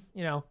feeling,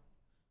 you know,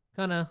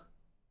 kind of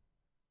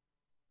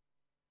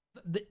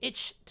the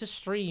itch to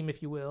stream,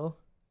 if you will.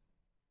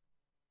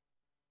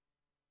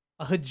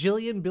 A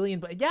hajillion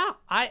billion, but yeah,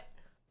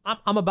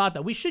 I'm about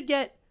that. We should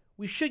get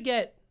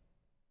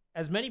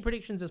as many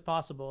predictions as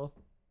possible.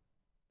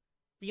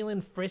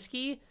 Feeling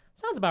frisky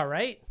sounds about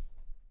right.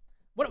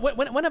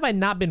 When have I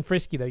not been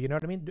frisky though? You know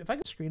what I mean? If I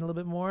could screen a little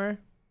bit more.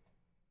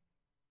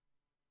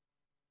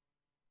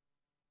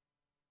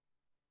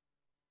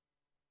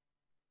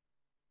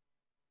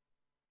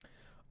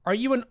 Are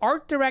you an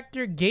art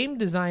director, game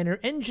designer,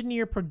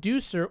 engineer,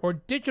 producer, or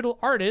digital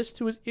artist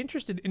who is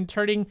interested in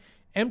turning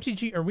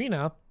MTG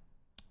Arena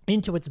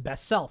into its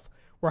best self?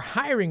 We're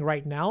hiring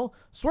right now.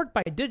 Sort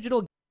by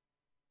digital.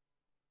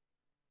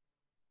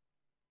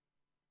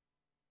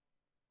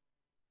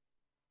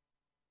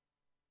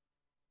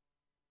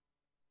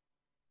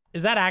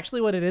 Is that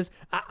actually what it is?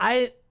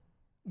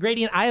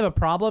 Gradient, I have a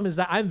problem is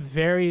that I'm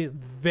very,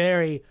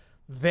 very,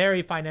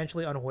 very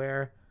financially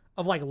unaware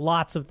of like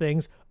lots of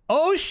things.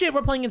 Oh shit,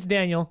 we're playing against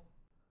Daniel.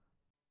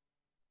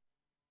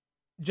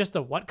 Just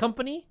a what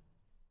company?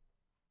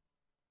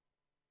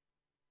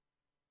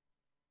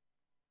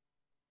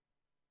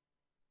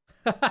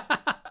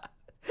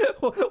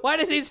 Why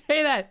does he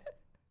say that?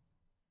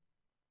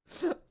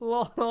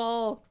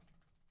 Lol.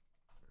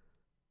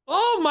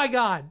 Oh my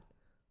god.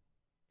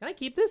 Can I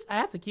keep this? I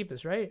have to keep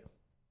this, right?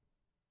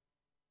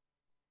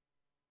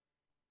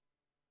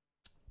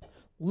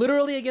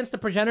 Literally against the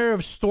progenitor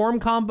of Storm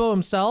combo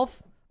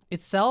itself.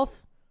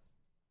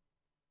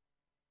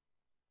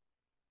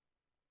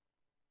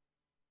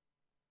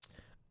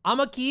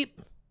 I'ma keep.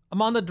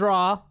 I'm on the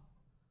draw.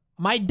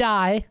 I might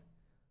die.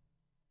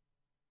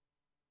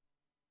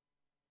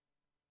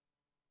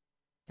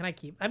 Can I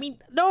keep? I mean,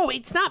 no,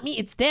 it's not me.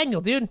 It's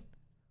Daniel, dude.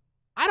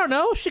 I don't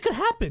know. Shit could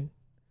happen.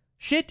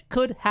 Shit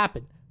could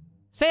happen.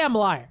 Say I'm a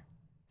liar.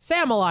 Say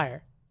I'm a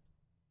liar.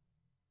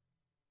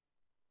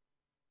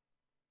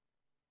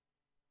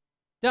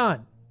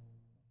 Done.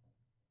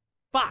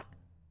 Fuck.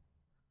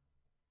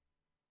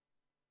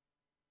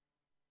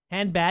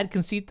 Hand bad,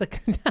 conceit the...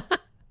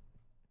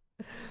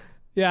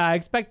 Yeah, I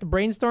expect a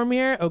brainstorm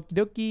here. Okie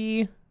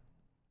dokie.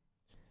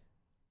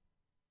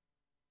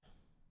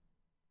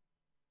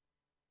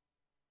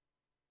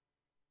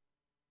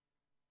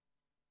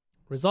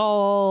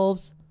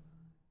 Resolves.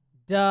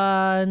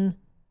 Done.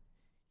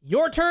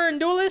 Your turn,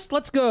 duelist.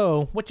 Let's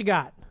go. What you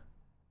got?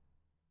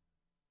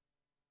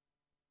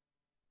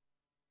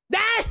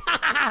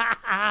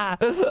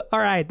 All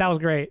right, that was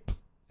great.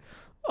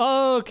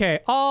 Okay,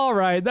 all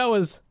right, that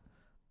was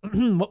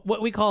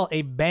what we call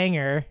a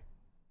banger.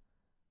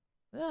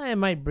 I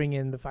might bring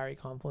in the Fiery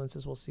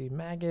Confluences. We'll see.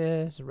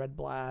 Magus, Red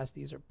Blast.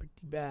 These are pretty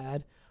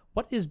bad.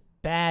 What is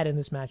bad in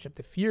this matchup?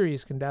 The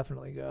Furies can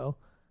definitely go.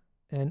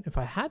 And if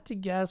I had to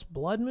guess,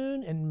 Blood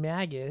Moon and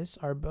Magus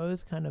are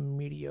both kind of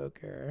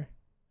mediocre.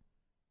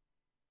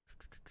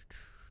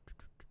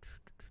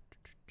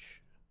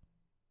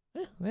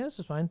 Yeah, this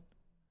is fine.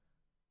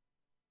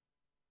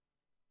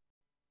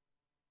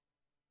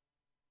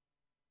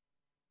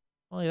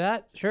 Only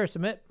that? Sure,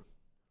 submit.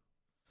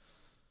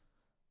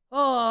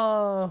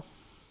 Oh.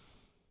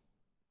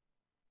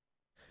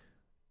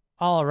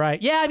 All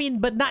right. Yeah, I mean,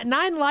 but not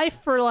 9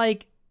 life for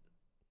like...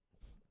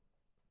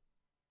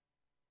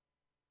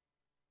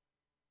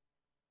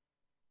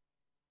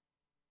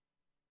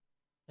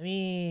 I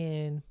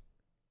mean...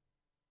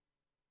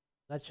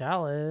 That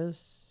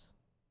Chalice.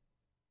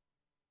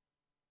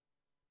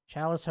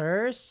 Chalice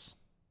Hearse.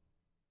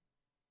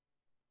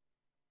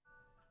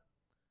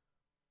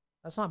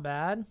 That's not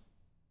bad.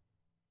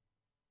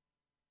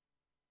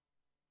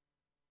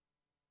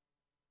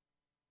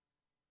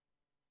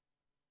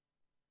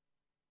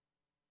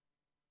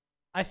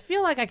 I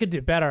feel like I could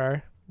do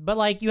better, but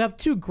like you have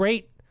 2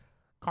 great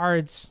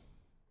cards.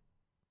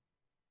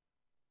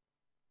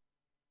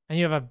 And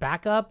you have a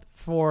backup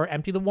for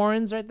Empty the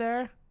Warrens right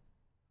there.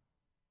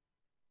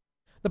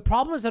 The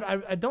problem is that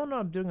I don't know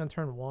what I'm doing on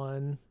turn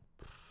 1.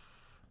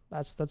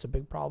 That's a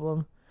big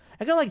problem.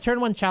 I go like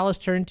turn 1 Chalice,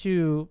 turn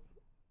 2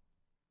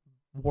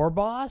 War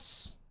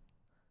Boss,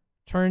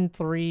 turn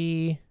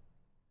 3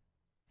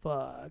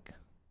 fuck.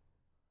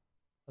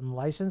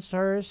 Unlicensed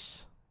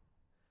Hearse.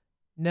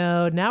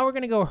 No, now we're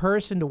gonna go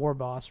Hearse into War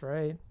Boss,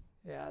 right?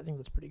 Yeah, I think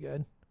that's pretty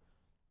good.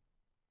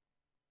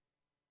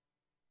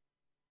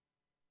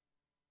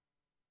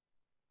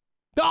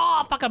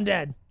 Oh, fuck, I'm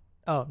dead.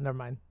 Oh, never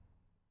mind.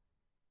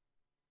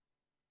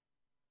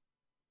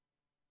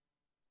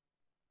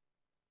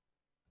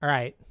 All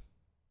right.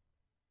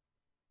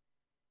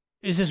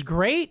 Is this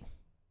great?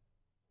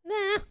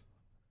 Nah.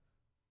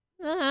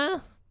 Nah.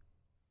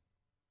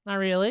 Not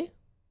really.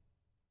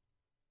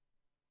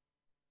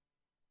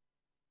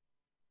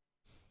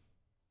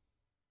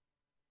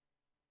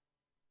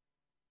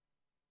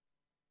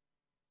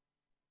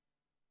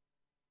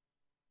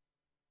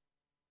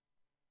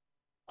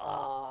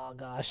 Oh,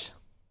 gosh.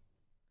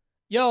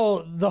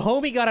 Yo, the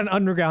homie got an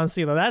underground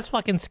sealer. That's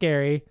fucking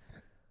scary.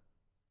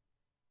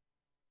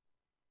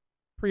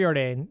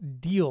 Preordain.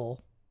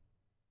 Deal.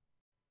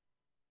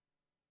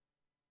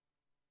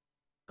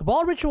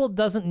 Cabal Ritual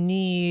doesn't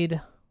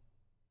need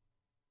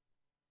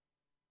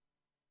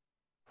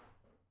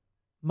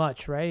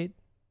much, right?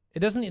 It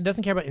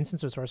doesn't care about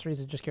instants or sorceries.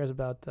 It just cares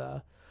about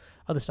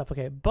other stuff.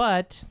 Okay,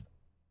 but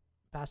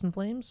Past in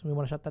Flames, we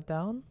want to shut that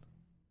down.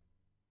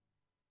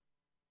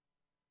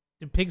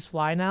 Do pigs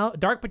fly now?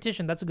 Dark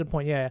Petition, that's a good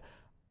point. Yeah.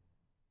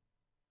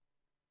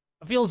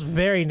 It feels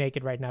very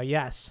naked right now.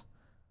 Yes.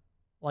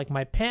 Like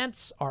my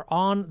pants are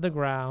on the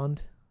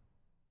ground.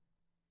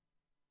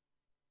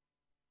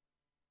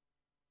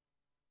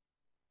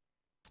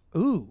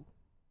 Ooh.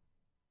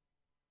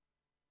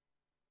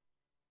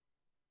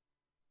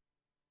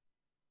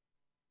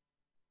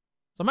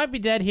 So I might be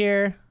dead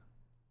here.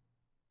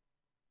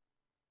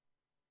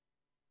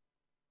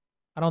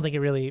 I don't think it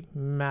really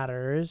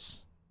matters.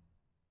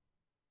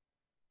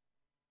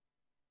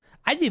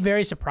 I'd be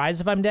very surprised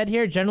if I'm dead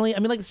here. Generally, I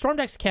mean, like, the storm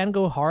decks can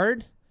go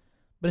hard,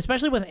 but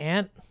especially with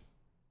Ant,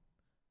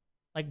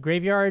 like,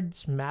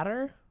 graveyards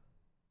matter.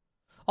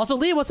 Also,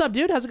 Lee, what's up,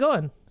 dude? How's it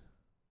going?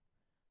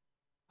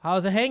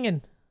 How's it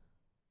hanging?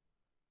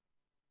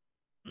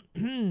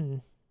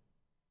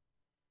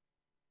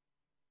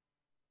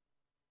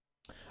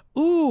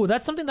 Ooh,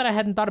 that's something that I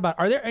hadn't thought about.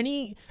 Are there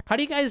any... How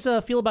do you guys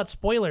feel about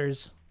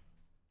spoilers?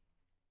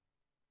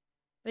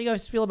 How do you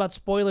guys feel about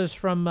spoilers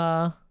from...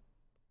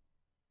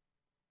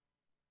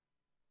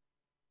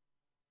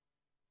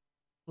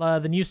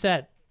 the new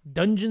set?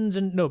 Dungeons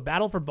and... No,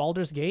 Battle for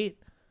Baldur's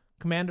Gate.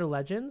 Commander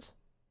Legends.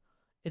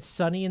 It's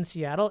sunny in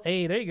Seattle.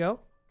 Hey, there you go.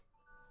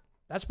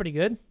 That's pretty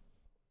good.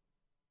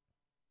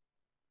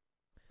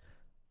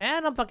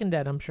 And I'm fucking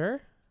dead, I'm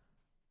sure.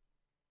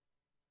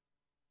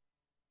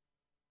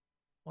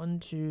 1,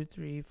 2,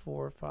 3,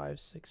 4, 5,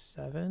 6,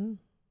 7.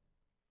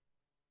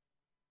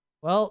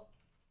 Well,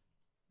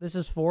 this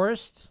is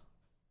forest.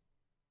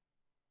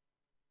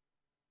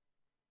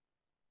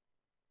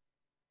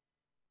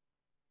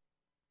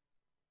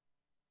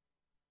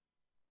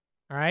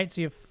 All right,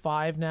 so you have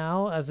 5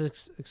 now, as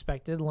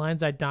expected.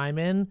 Lines I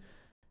diamond.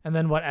 And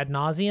then what, ad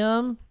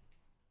nauseum?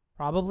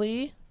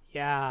 Probably.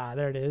 Yeah,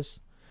 there it is.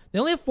 They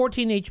only have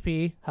 14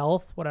 HP,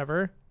 health,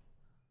 whatever.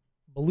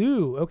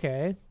 Blue,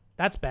 okay.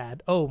 That's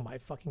bad. Oh my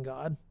fucking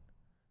god.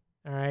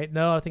 All right,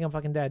 no, I think I'm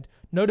fucking dead.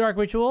 No dark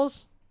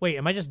rituals? Wait,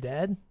 am I just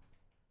dead?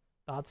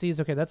 Thoughtseize,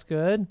 okay, that's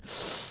good.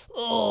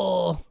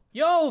 Oh,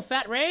 yo,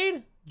 Fat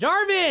Raid.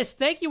 Jarvis,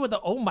 thank you with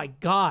the, oh my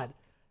god.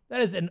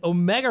 That is an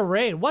Omega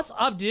Raid. What's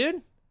up,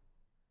 dude?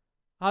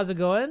 How's it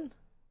going?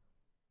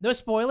 No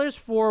spoilers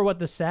for what,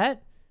 the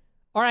set?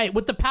 All right,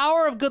 with the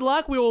power of good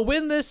luck, we will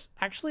win this.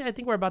 Actually, I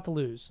think we're about to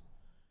lose.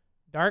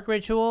 Dark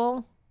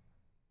Ritual.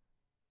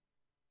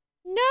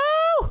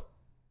 No!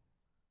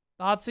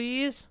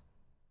 Thoughtseize.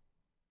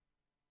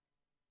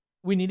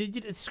 We needed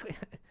you to...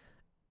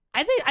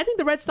 I think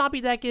the red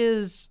Stompy deck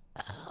is...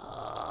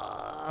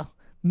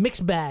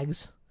 mixed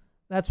bags.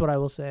 That's what I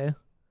will say.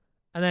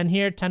 And then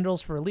here,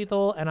 Tendrils for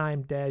lethal, and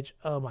I'm dead.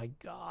 Oh my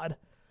god.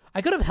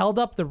 I could have held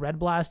up the Red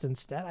Blast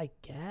instead, I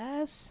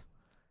guess.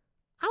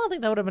 I don't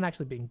think that would have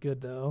actually been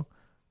good, though.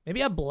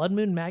 Maybe a Blood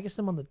Moon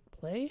Magism on the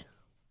play?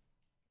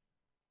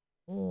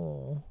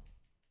 Oh.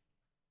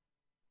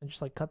 And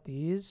just, like, cut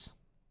these.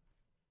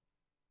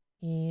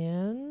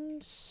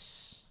 And...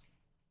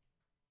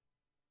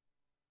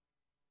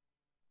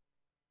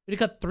 we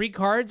cut 3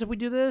 cards if we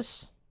do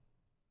this?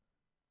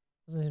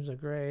 Doesn't seem so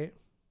great.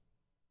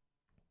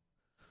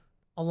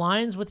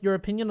 Aligns with your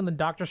opinion on the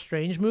Doctor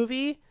Strange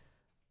movie?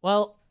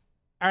 Well...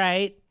 all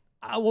right.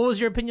 What was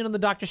your opinion on the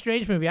Doctor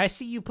Strange movie? I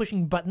see you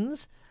pushing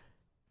buttons.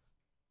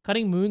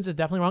 Cutting moons is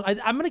definitely wrong.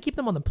 I'm going to keep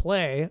them on the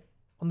play.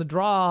 On the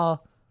draw,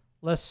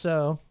 less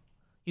so.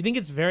 You think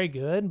it's very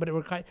good, but it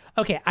requires...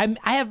 okay,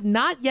 I have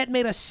not yet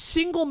made a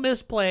single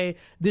misplay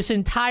this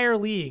entire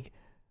league.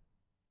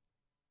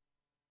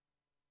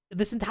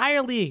 This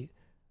entire league.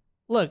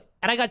 Look,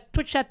 and I got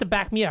Twitch chat to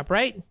back me up,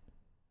 right?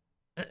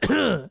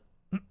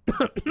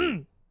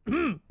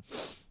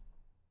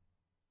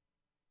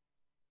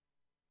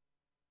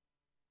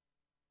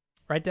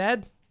 Right,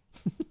 Dad?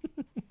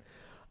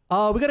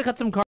 Oh, we gotta cut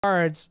some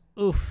cards.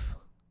 Oof.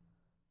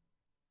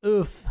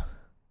 Oof.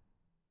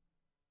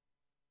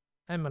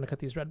 I'm gonna cut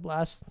these Red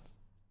Blasts.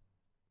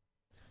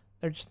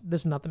 They're just,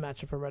 this is not the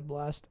matchup for Red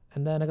Blast.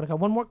 And then I gotta cut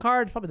one more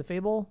card, probably the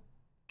Fable.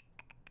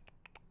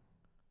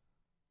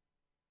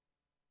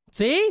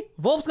 See?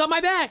 Wolf's got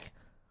my back.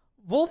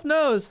 Wolf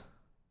knows.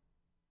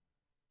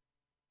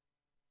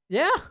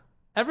 Yeah.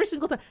 Every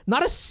single time.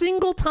 Not a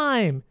single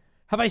time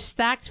have I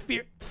stacked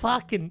fear?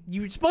 Fucking,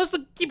 you're supposed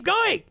to keep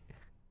going.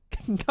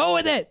 Go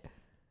with it.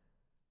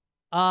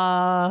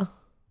 Much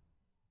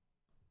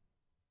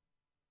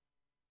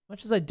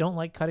as I don't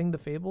like cutting the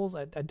Fables,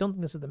 I don't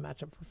think this is the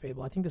matchup for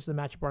Fable. I think this is the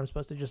matchup where I'm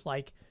supposed to just,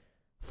 like,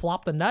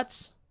 flop the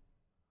nuts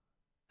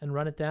and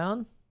run it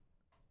down.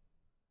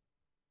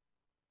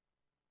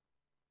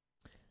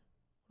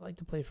 I like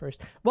to play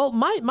first. Well,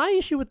 my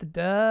issue with the...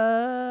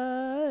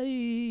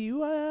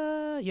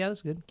 yeah,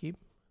 that's good. Keep.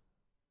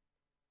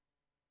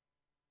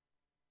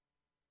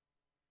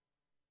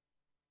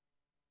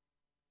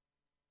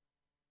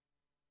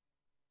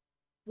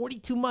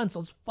 $42 months.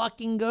 Let's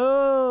fucking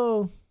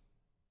go.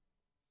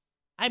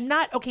 I'm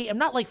not... okay, I'm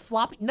not, like,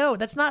 flopping. No,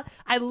 that's not...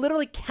 I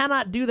literally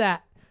cannot do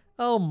that.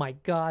 Oh, my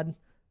God.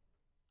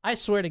 I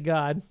swear to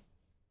God.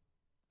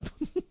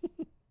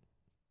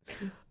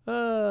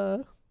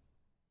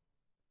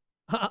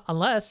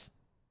 Unless...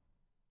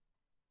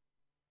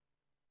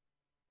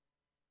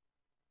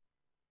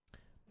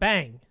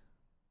 bang.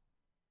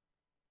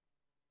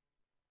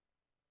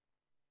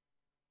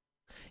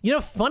 You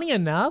know, funny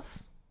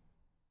enough...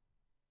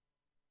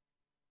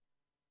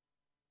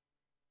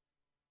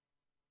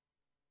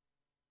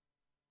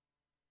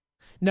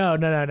 No.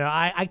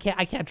 I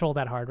can't troll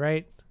that hard,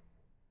 right?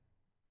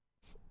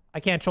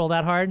 I can't troll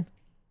that hard.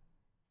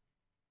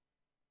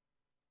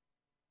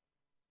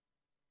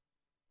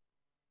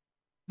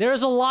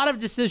 There's a lot of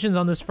decisions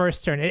on this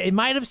first turn. It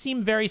might have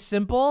seemed very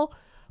simple,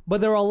 but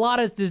there were a lot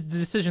of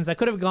decisions. I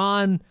could have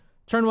gone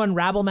turn 1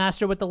 Rabble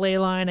Master with the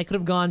Leyline. I could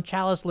have gone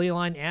Chalice,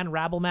 Leyline, and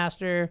Rabble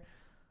Master.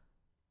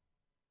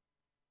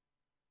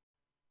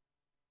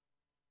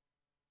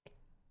 I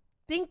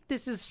think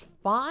this is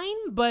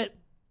fine, but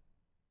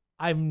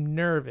I'm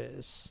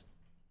nervous.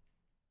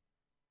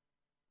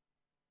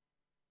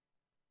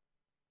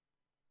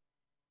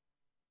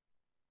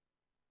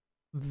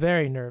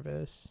 Very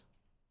nervous.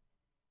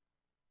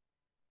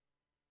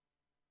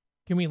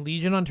 Can we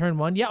Legion on turn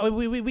 1? Yeah,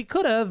 we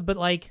could have, but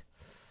like,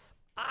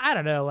 I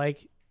don't know.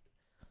 Like,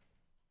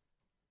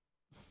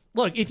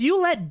 look, if you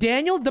let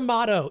Daniel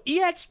D'Amato,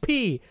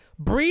 EXP,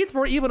 breathe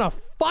for even a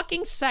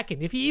fucking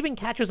second, if he even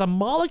catches a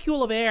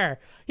molecule of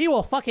air, he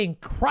will fucking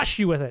crush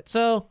you with it.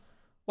 So,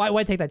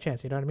 why take that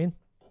chance? You know what I mean?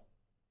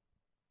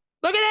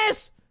 Look at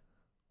this!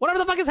 Whatever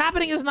the fuck is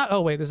happening is not...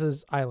 Oh, wait, this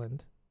is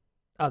Island.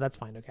 Oh, that's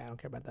fine. Okay, I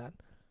don't care about that.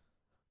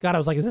 God, I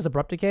was like, is this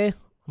Abrupt Decay?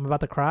 I'm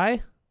about to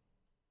cry.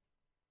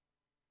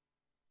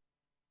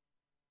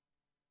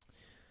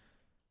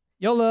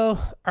 YOLO.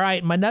 All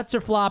right, my nuts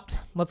are flopped.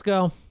 Let's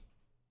go.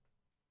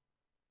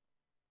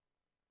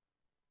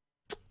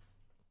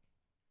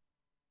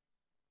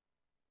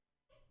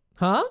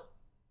 Huh?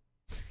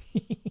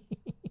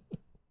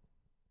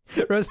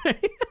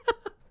 Rosemary?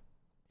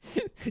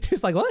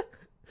 She's like, what?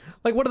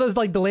 Like one of those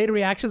like delayed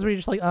reactions where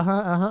you're just like,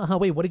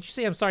 wait, what did you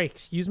say? I'm sorry,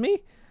 excuse me?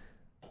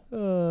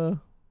 All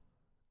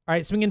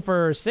right, swinging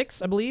for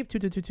 6, I believe. 2,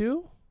 2, 2,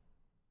 2.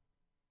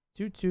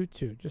 2, 2,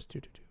 2. Just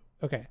 2, 2, 2.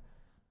 Okay.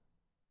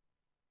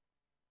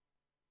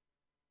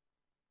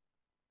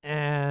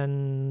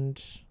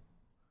 And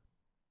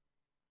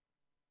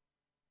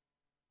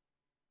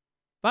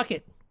fuck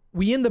it.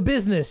 We in the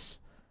business.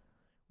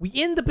 We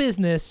in the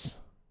business.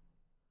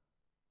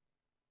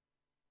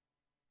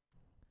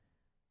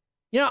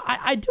 You know,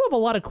 I do have a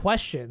lot of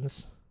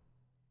questions.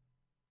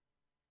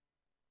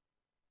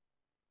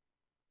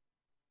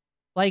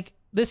 Like,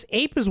 this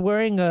ape is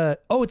wearing a...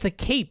 Oh, it's a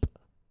cape.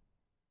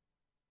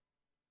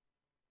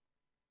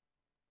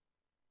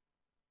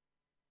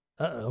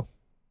 Uh-oh.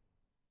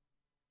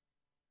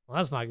 Well,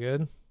 that's not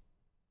good.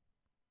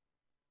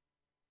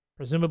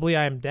 Presumably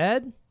I am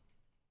dead?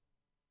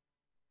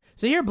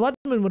 So here, Blood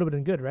Moon would have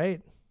been good,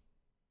 right?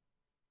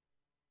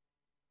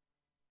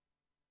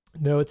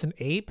 No, it's an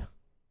ape?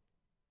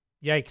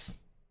 Yikes.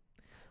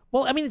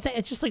 Well, I mean,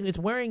 it's just like, it's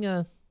wearing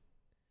a...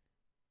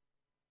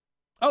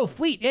 Oh,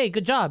 Fleet. Hey,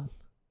 good job.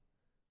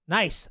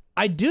 Nice.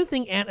 I do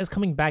think Ant is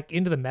coming back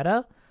into the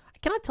meta. I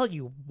cannot tell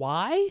you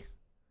why.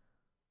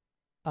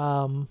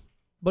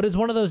 But it's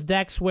one of those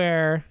decks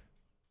where...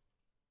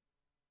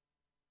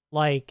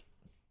 Like...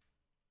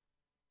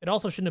 It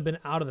also shouldn't have been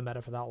out of the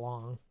meta for that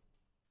long.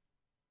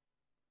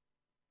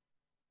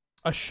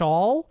 A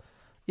shawl?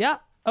 Yeah,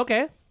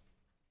 okay.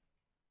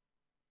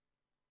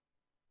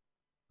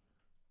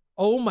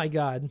 Oh my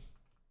god.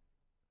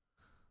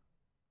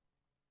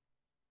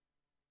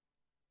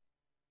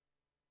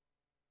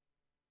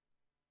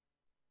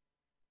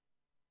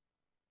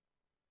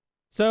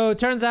 So it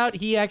turns out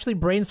he actually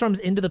brainstorms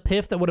into the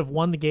Piff that would have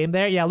won the game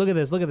there. Yeah, look at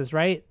this,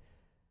 right?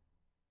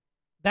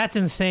 That's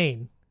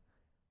insane.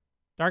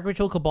 Dark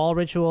Ritual, Cabal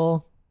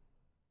Ritual.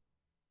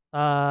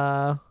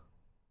 And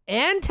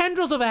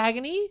Tendrils of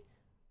Agony.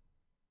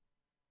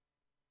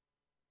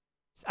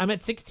 I'm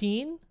at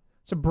 16.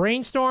 So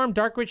Brainstorm,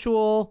 Dark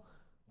Ritual,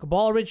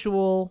 Cabal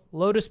Ritual,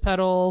 Lotus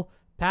Petal,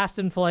 Past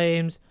in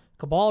Flames,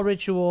 Cabal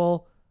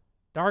Ritual,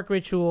 Dark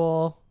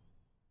Ritual.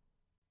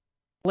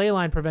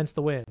 Leyline prevents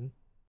the win.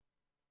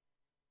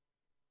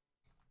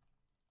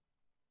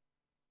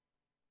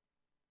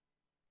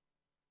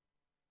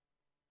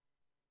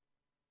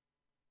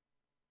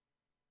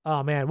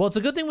 Oh, man. Well, it's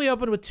a good thing we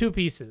opened with 2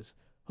 pieces.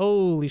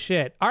 Holy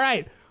shit. All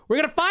right. We're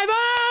going to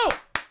 5-0!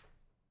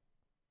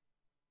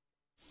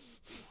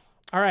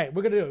 All right.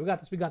 We're going to do it.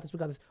 We got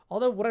this.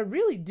 Although, what I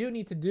really do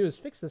need to do is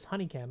fix this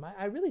honeycam.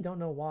 I really don't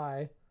know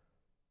why.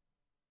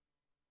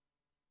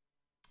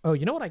 Oh,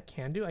 you know what I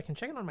can do? I can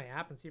check it on my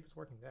app and see if it's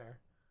working there.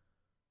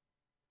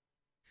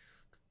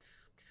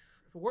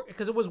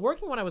 Because it was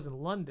working when I was in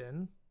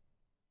London.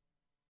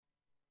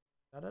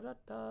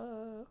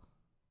 Da-da-da-da.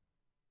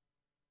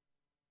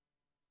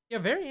 Yeah,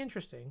 very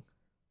interesting.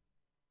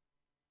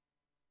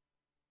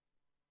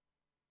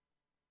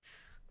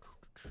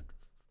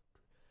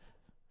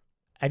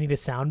 I need a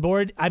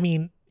soundboard. I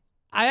mean,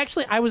 I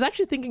was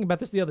actually thinking about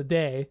this the other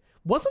day.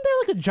 Wasn't there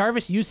like a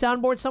Jarvis U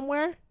soundboard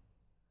somewhere?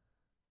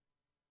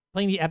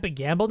 Playing the Epic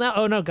Gamble now?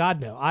 Oh no,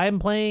 God no. I'm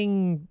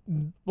playing.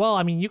 Well,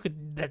 I mean, you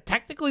could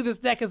technically this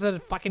deck is a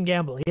fucking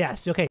gamble.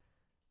 Yes, okay.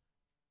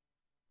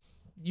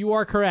 You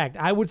are correct.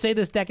 I would say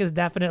this deck is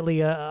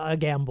definitely a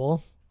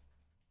gamble.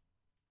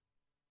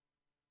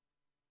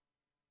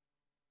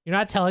 You're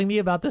not telling me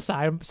about this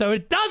item, so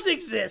it does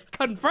exist.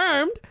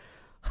 Confirmed.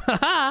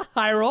 Haha.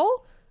 High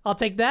roll. I'll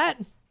take that.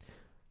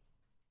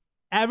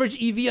 Average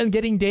EV on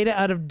getting data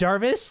out of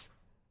Jarvis.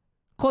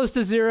 Close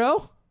to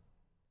 0.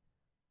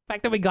 The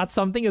fact that we got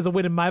something is a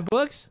win in my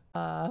books.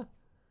 Woo.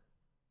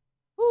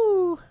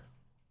 All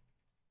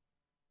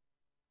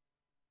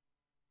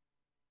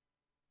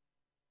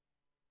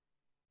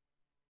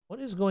What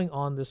is going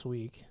on this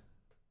week?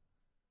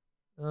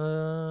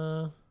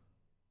 That's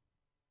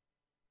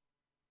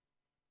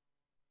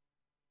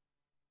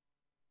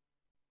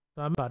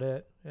about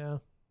it. Yeah.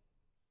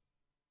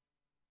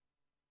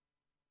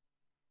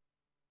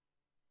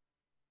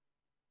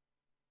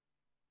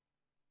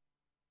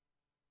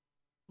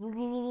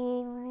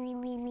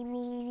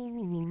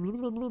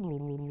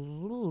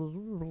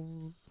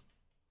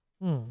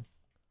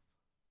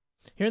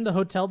 Here in the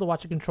hotel to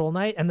watch a control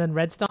night and then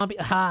Red Stompy.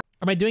 Ha!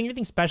 Am I doing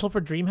anything special for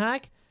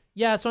DreamHack?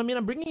 Yeah, so I mean,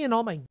 I'm bringing in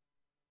all my.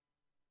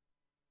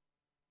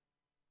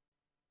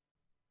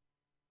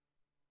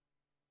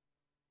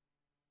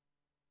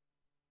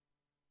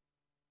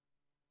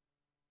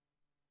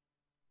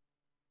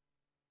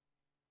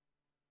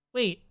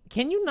 Wait,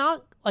 can you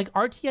not like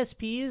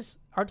RTSPs?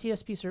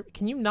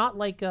 Can you not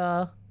like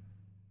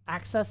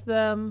access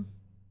them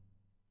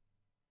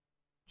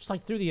just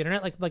like through the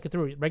internet, like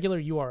through a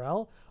regular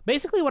URL?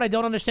 Basically, what I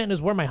don't understand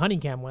is where my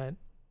honeycam went.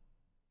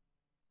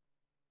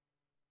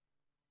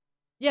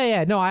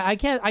 Yeah, no, I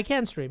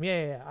can stream.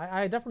 Yeah,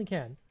 I definitely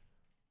can.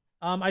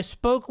 I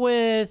spoke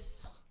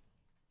with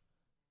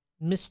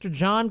Mr.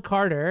 John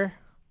Carter.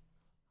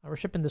 We're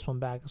shipping this one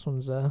back. This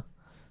one's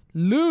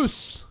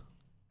loose.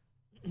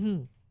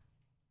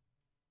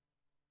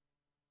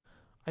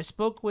 I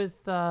spoke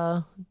with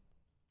John.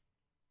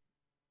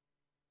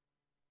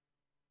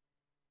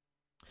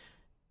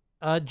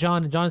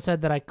 John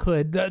said that I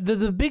could.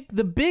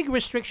 The big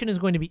restriction is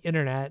going to be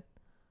internet.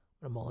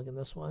 I'm gonna mulligan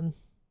this one.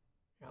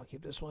 I'll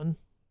keep this one.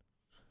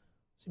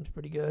 Seems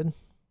pretty good.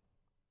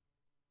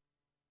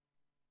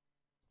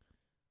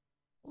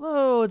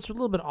 Although it's a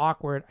little bit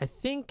awkward. I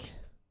think.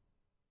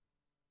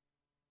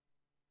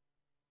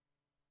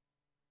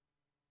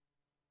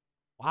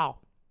 Wow.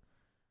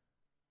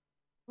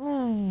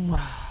 I'm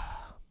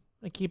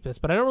gonna keep this,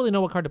 but I don't really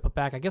know what card to put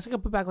back. I guess I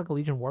could put back like a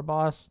Legion War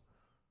Boss.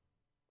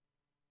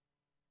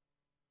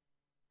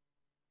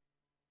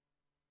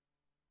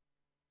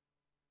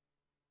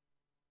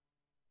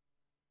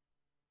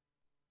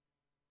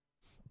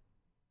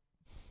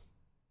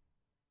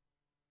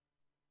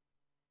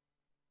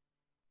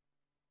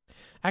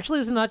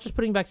 Actually, is it not just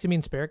putting back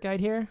Simeon Spirit Guide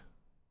here?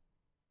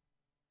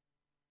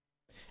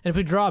 And if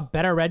we draw a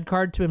better red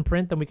card to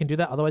imprint, then we can do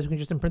that. Otherwise, we can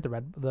just imprint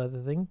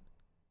the thing.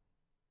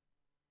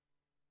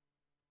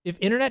 If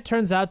internet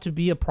turns out to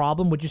be a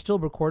problem, would you still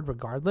record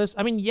regardless?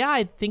 I mean, yeah,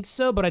 I think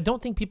so, but I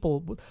don't think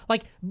people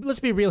like. Let's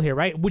be real here,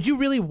 right? Would you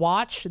really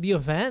watch the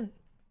event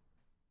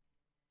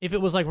if it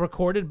was like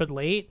recorded but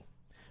late?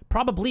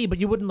 Probably, but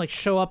you wouldn't like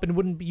show up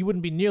and you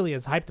wouldn't be nearly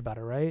as hyped about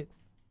it, right?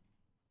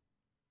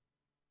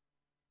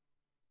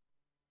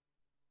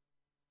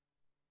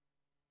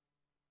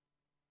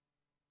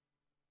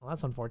 Well,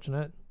 that's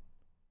unfortunate.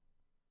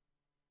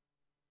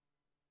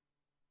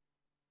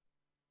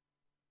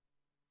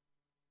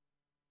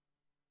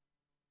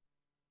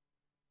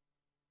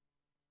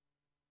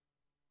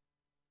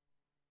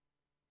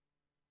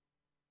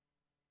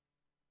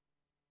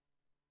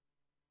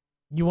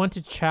 You want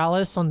to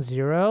Chalice on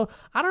 0?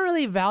 I don't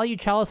really value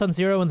Chalice on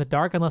 0 in the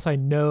dark unless I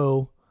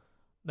know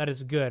that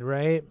it's good,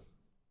 right?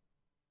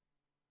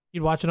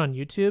 You'd watch it on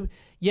YouTube?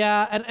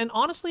 Yeah, and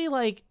honestly,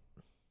 like,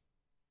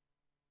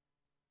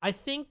 I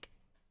think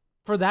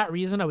for that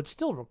reason, I would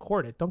still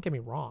record it. Don't get me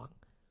wrong.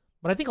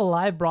 But I think a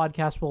live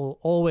broadcast will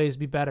always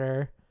be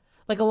better.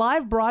 Like, a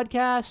live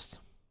broadcast...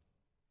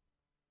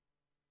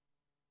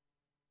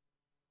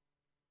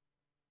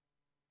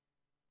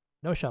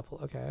 No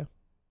shuffle, okay.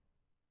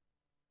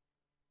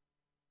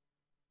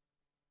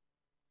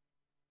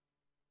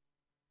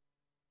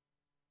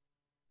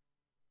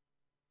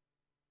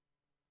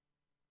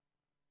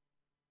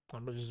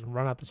 I'm gonna just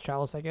run out this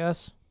Chalice, I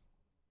guess.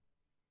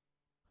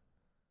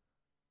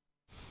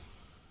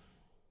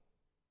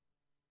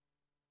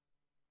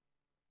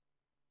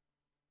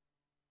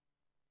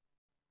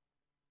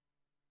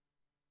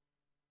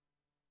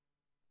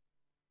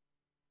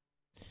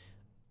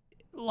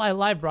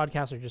 Live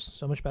broadcasts are just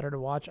so much better to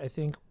watch, I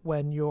think,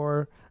 when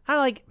you're... I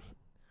don't like...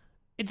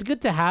 It's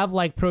good to have,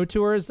 like, Pro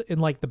Tours in,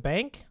 like, the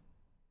bank.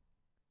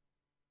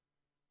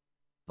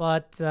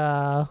 But,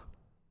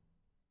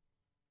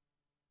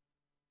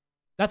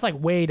 that's, like,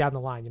 way down the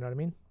line, you know what I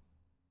mean?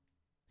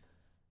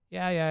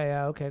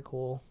 Yeah. Okay,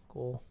 cool.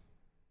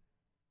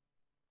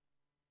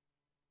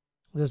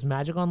 Does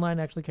Magic Online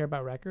actually care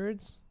about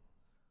records?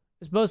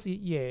 It's mostly...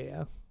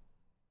 Yeah.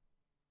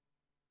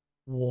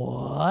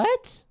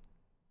 What?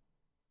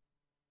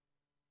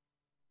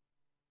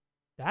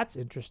 That's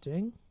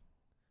interesting.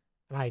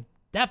 And I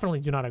definitely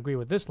do not agree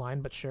with this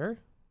line, but sure.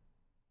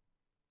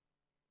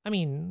 I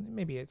mean,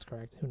 maybe it's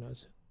correct. Who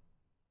knows?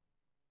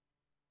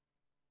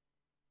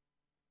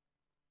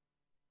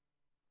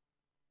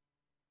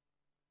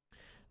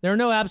 There are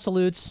no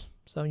absolutes,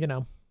 so, you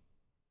know.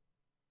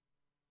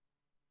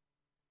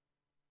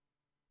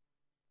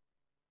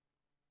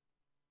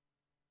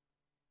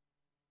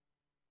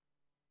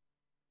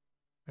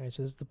 All right,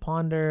 so this is the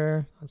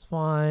Ponder. That's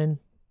fine.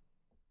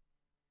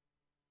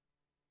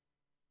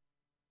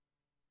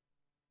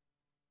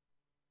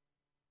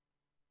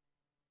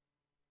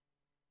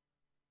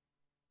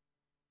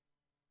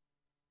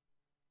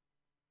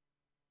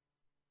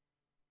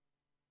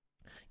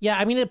 Yeah,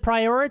 I mean it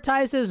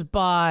prioritizes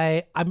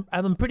by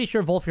I'm pretty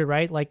sure Volfir,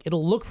 right? Like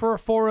it'll look for a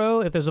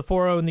 4-0 if there's a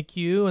 4-0 in the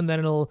queue, and then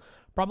it'll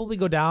probably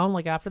go down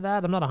like after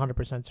that. I'm not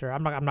 100% sure.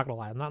 I'm not gonna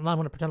lie. I'm not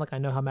gonna pretend like I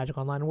know how Magic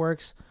Online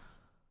works.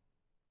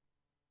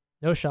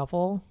 No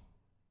shuffle.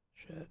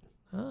 Shit.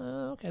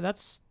 Okay,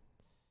 that's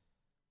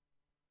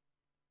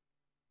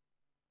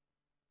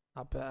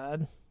not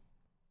bad.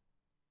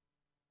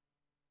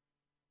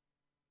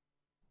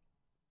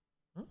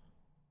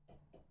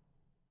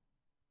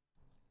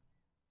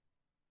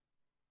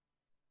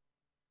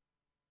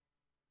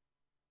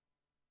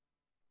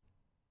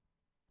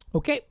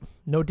 Okay,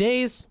 no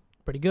days.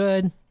 Pretty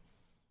good.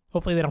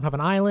 Hopefully they don't have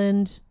an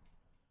island.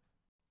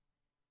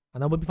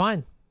 And that would be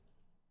fine.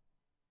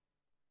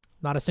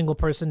 Not a single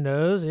person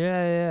knows.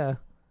 Yeah.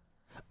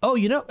 Oh,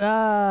 you know,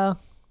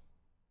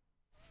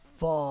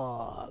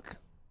 fuck.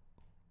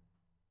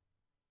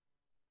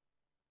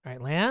 All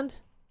right,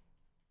 land.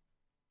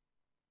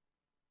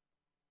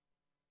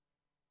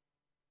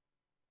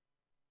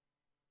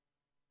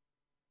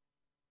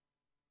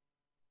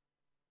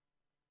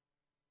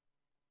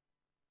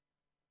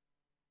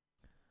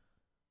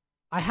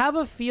 I have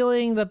a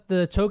feeling that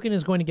the token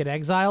is going to get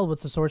exiled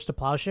with the Swords to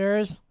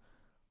Plowshares.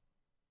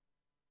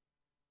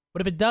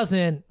 But if it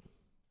doesn't,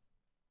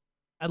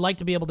 I'd like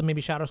to be able to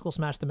maybe Shadow Skull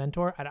smash the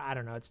Mentor. I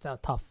don't know. It's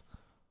tough.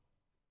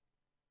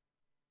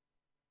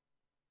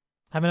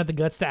 Haven't had the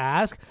guts to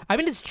ask. I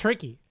mean, it's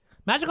tricky.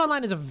 Magic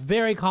Online is a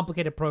very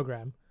complicated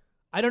program.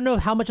 I don't know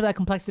how much of that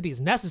complexity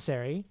is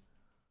necessary,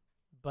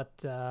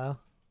 but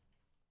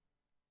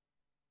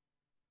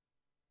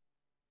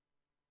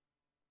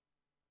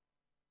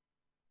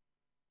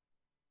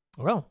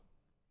well,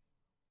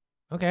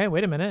 okay,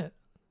 wait a minute.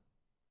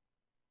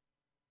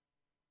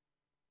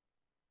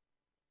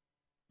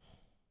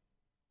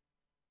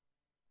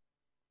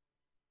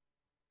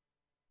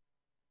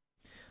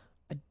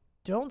 I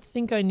don't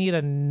think I need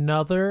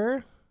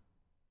another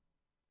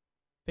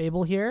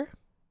Fable here.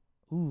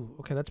 Ooh,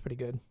 okay, that's pretty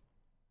good.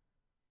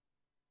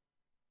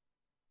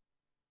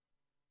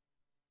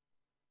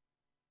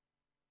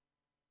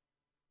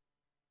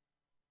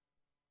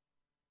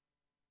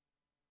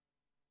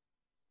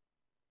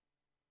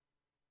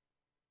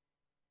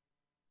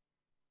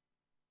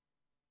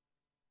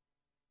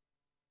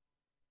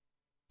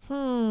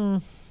 Hmm.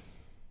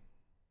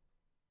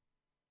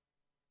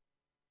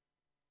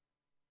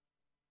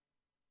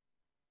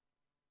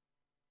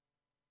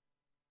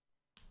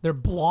 They're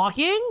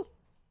blocking?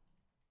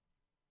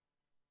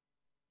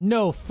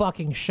 No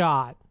fucking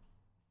shot.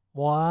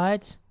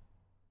 What?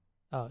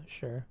 Oh,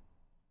 sure.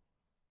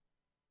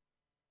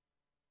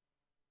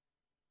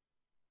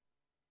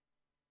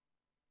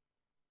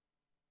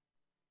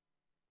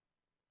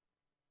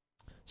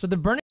 So they're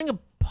burning a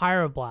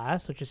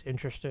Pyroblast, which is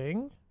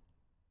interesting.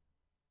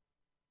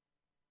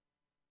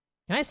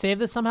 Can I save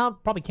this somehow?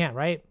 Probably can't,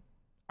 right?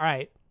 All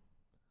right.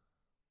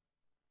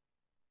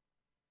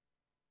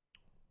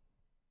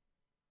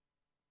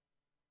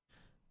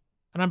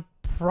 And I'm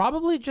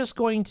probably just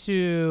going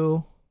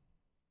to...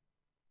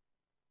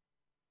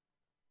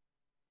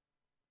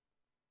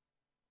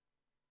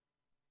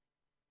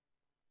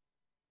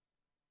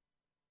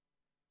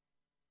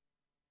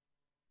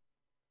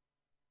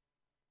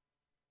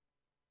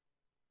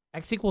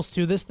 X equals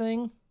 2 this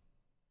thing.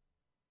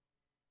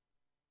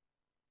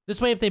 This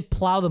way, if they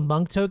plow the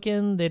monk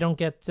token, they don't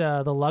get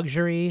the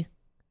luxury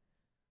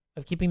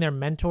of keeping their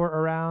mentor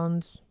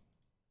around.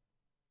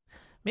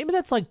 Maybe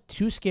that's like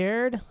too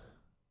scared.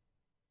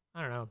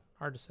 I don't know.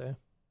 Hard to say.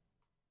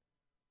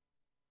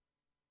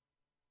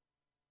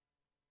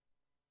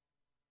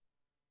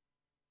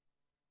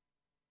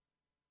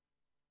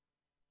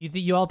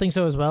 You all think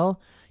so as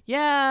well?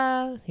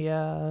 Yeah.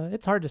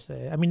 It's hard to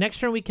say. I mean, next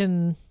turn we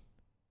can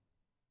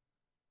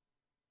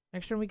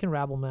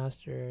Rabble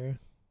Master.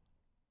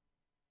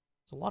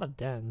 It's a lot of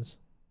dens.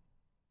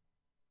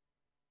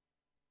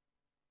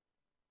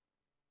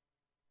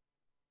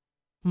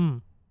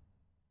 You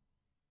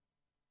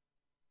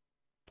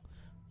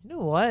know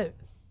what?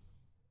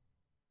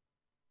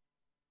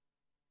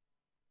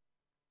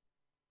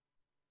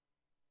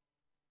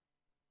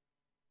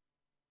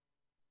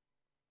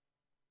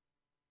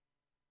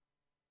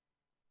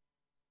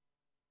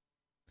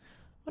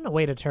 I'm gonna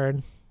wait a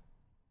turn.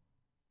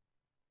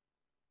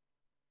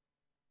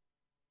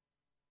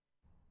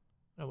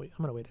 I'm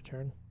gonna wait a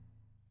turn.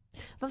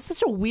 That's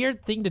such a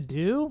weird thing to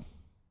do.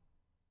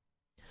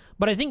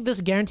 But I think this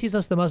guarantees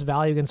us the most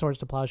value against Swords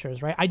to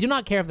Plowshares, right? I do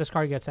not care if this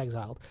card gets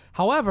exiled.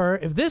 However,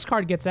 if this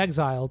card gets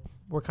exiled,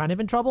 we're kind of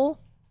in trouble.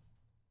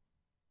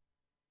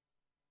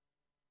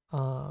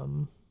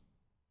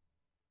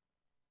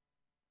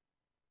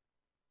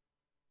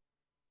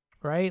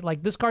 Right?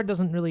 Like, this card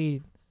doesn't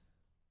really...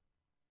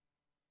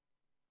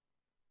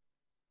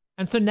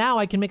 And so now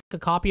I can make a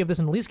copy of this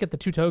and at least get the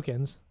 2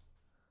 tokens.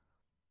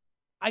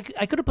 I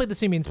could have played the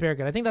Simian Spirit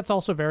Guide. I think that's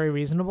also very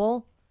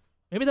reasonable.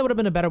 Maybe that would have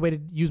been a better way to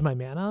use my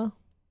mana.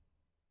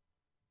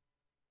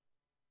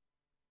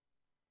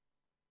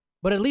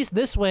 But at least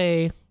this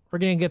way, we're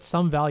going to get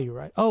some value,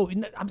 right? Oh,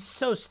 I'm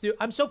so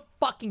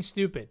fucking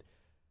stupid.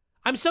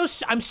 I'm so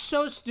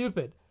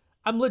stupid.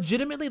 I'm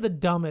legitimately the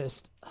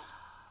dumbest.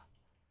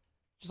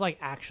 Just like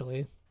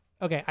actually.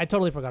 Okay, I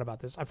totally forgot about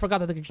this. I forgot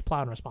that they could just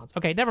plow in response.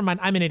 Okay, never mind.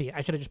 I'm an idiot.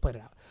 I should have just played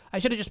it out. I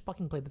should have just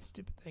fucking played the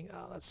stupid thing.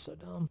 Oh, that's so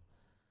dumb.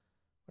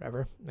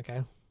 Whatever.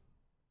 Okay.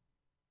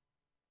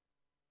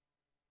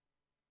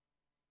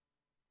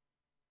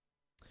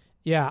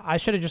 Yeah, I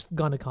should have just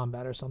gone to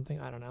combat or something.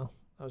 I don't know.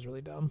 That was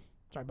really dumb.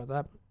 Sorry about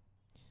that.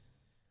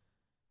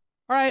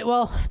 All right,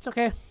 well, it's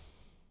okay.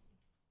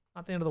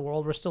 Not the end of the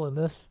world. We're still in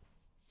this.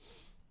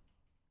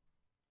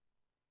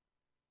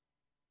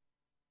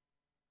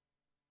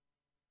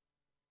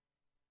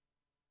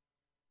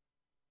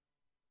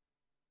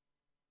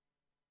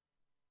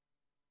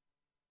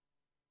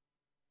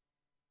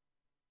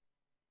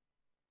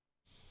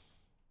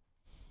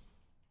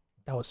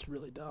 That was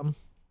really dumb.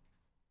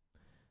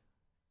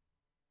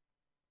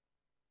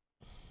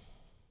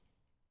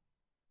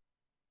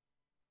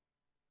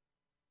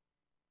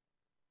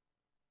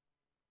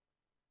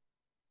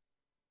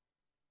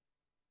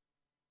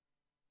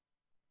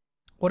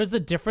 What is the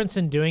difference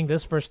in doing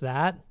this versus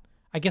that?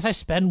 I guess I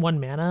spend 1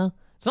 mana.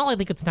 It's not like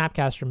they could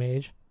Snapcaster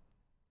Mage.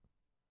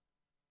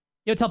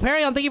 Yo,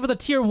 Telperion, thank you for the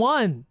tier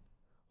 1.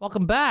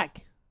 Welcome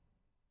back.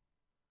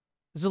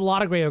 This is a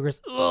lot of Grey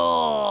Ogres.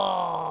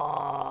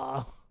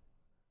 Ugh.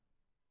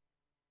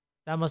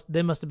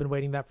 They must have been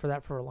waiting for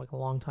that for like a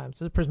long time.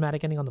 So the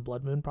prismatic ending on the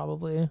Blood Moon,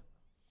 probably.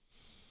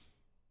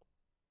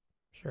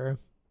 Sure.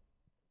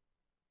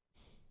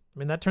 I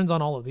mean, that turns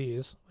on all of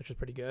these, which is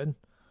pretty good.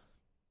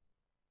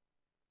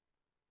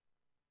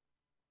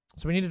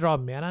 So we need to draw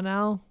mana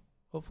now,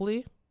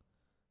 hopefully.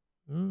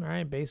 All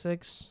right,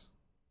 basics.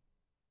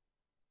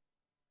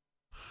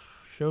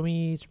 Show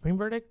me Supreme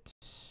Verdict.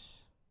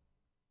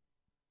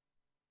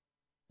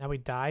 Now we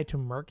die to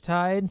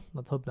Murktide.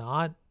 Let's hope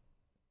not.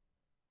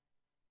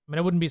 I mean,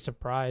 I wouldn't be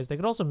surprised. They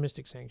could also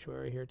Mystic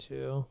Sanctuary here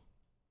too.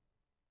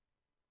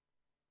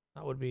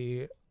 That would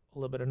be a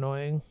little bit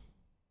annoying.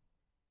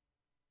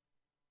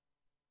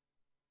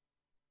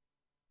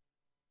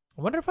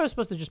 I wonder if I was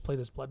supposed to just play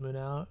this Blood Moon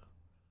out.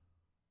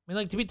 I mean,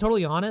 like, to be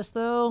totally honest,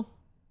 though.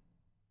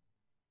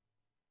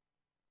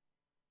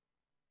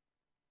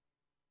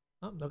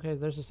 Oh, okay,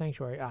 there's a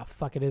Sanctuary. Ah,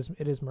 fuck, it is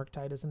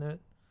Murktide, isn't it?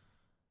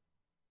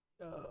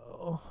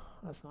 Oh,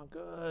 that's not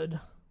good.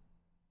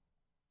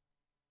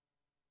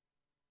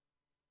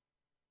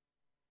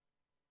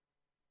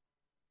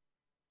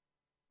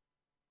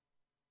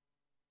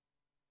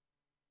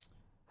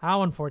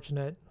 How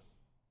unfortunate.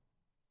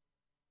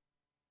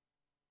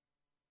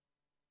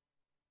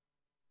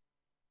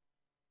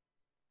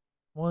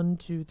 One,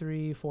 two,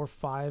 three, four,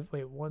 five.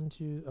 Wait, 1,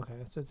 2. Okay,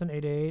 so it's an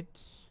 8/8.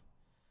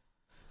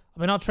 I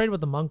mean, I'll trade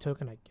with the Monk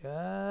token, I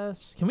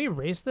guess. Can we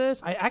erase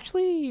this?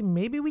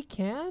 Maybe we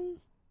can.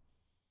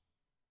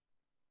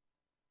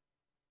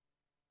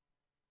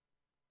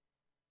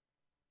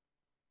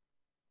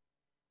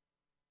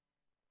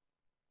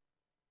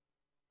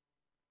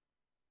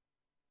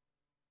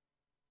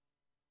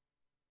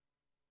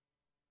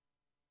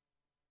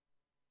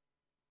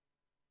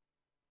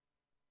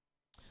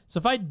 So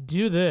if I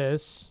do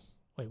this,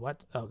 wait,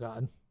 what? Oh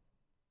God.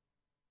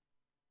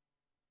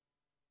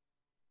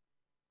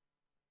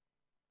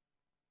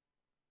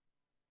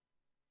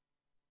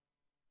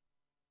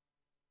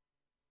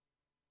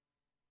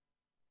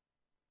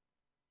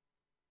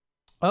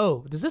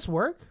 Oh, does this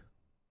work?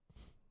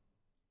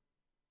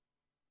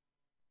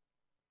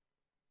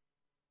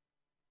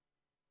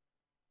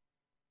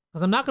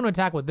 Because I'm not going to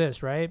attack with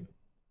this, right?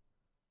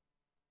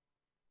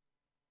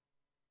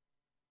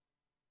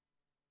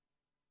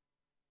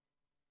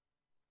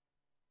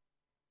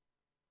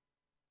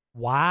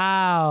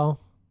 Wow.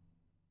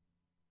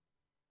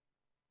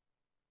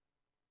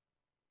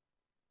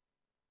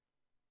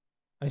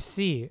 I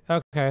see.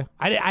 Okay.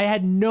 I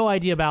had no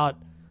idea about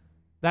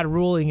that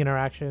ruling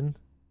interaction.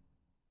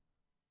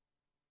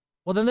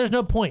 Well, then there's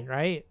no point,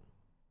 right?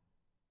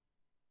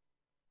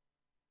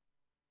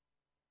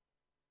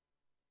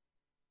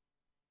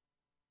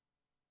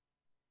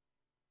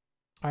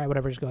 All right,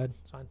 whatever. Just go ahead.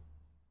 It's fine.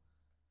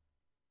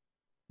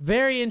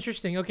 Very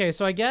interesting. Okay,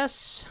 so I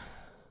guess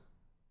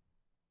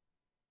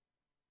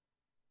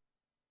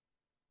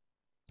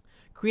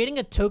creating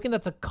a token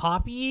that's a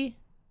copy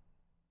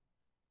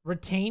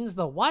retains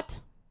the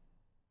what?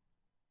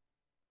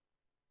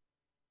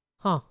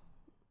 Huh.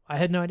 I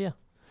had no idea.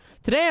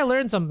 Today I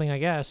learned something, I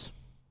guess.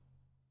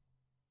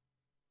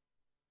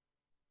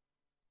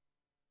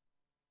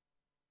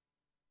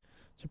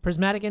 So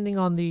prismatic ending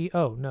on the...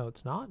 Oh, no,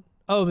 it's not.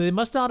 Oh, they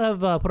must not have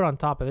put it on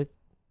top of it.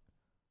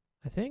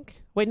 I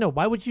think. Wait, no.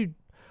 Why would you...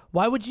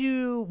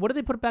 What did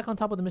they put it back on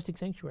top of the Mystic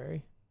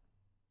Sanctuary?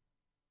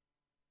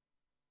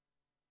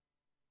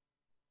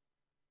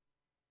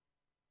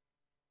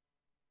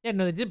 Yeah,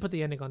 no, they did put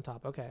the ending on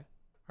top. Okay.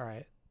 All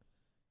right.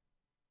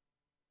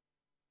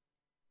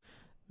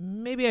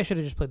 Maybe I should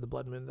have just played the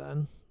Blood Moon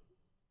then.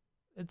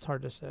 It's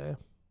hard to say.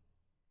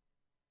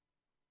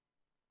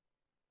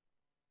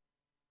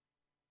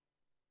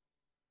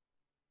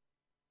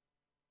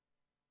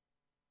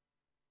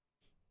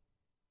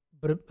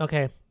 But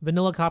okay,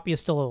 vanilla copy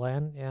is still a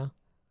land. Yeah.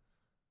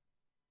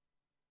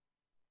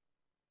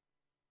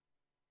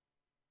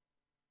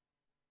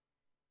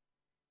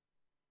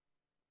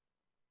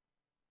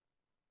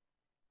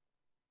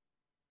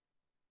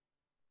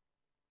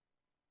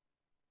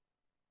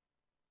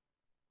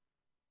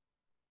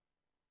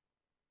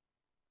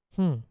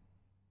 Hmm.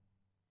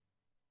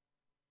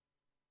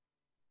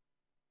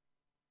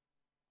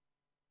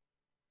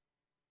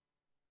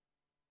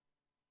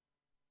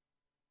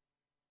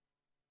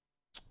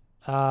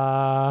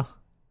 I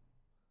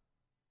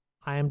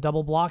am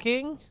double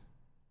blocking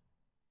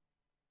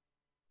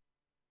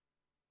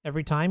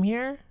every time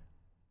here.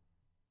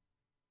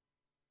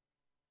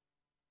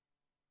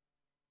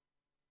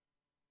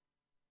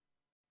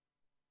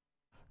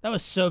 That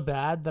was so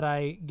bad that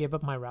I gave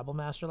up my Rebel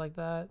Master like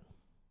that.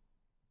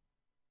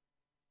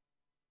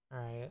 All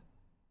right.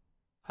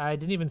 I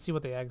didn't even see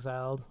what they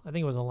exiled. I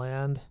think it was a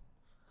land.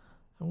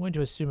 I'm going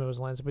to assume it was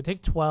land. So if we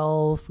take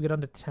 12, we get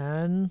on to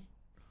 10.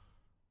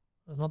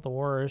 That's not the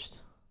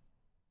worst.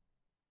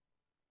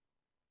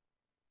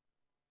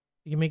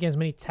 You can make as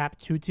many tap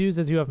 2/2s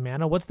as you have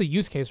mana. What's the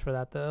use case for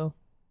that, though?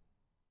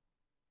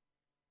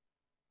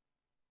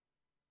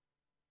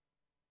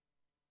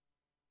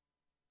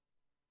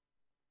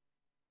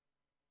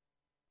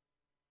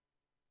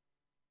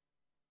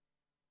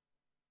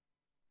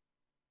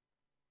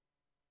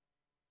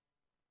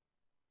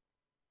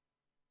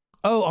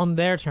 Oh, on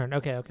their turn.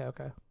 Okay, okay,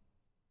 okay.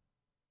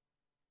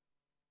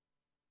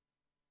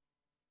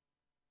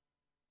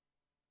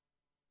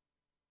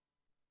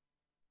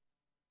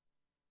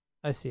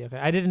 I see. Okay.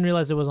 I didn't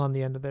realize it was on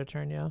the end of their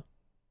turn, yeah.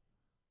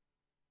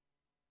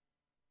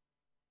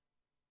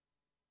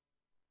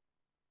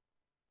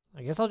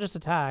 I guess I'll just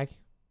attack.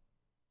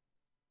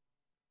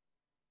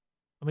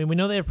 I mean, we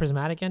know they have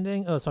prismatic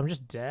ending. Oh, so I'm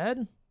just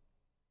dead?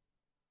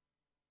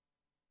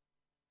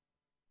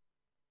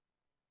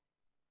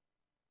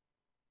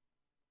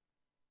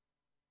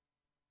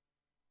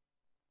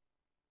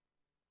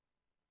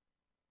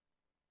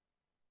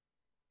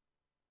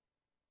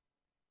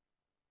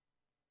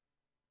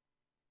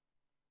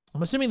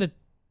 I'm assuming the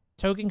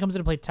token comes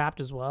into play tapped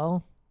as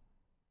well.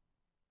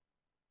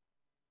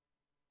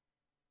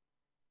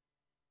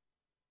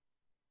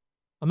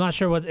 I'm not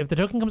sure what if the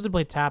token comes into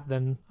play tapped,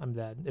 then I'm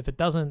dead. If it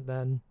doesn't,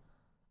 then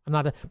I'm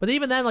not dead. But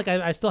even then, like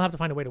I still have to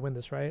find a way to win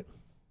this, right?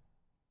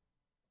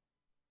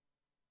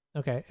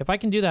 Okay, if I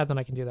can do that, then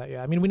I can do that.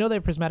 Yeah, I mean we know they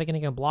have prismatic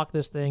and can block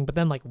this thing, but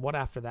then like what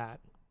after that?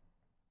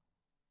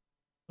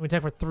 We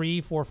attack for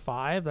 3, 4,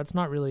 5. That's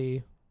not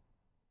really.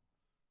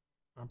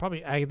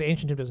 Probably the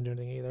ancient tomb doesn't do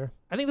anything either.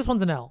 I think this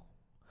one's an L,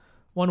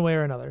 one way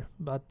or another.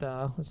 But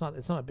it's not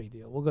a big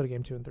deal. We'll go to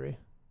game 2 and 3.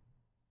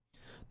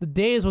 The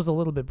days was a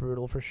little bit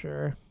brutal for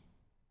sure.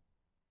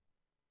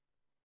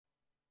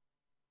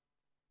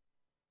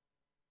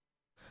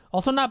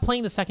 Also, not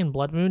playing the second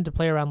Blood Moon to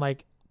play around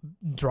like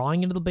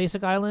drawing into the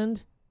basic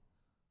island.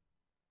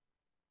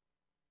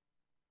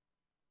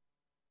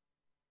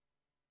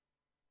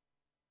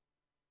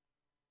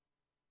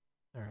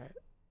 All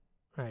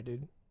right,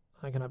 dude.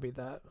 I cannot beat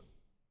that.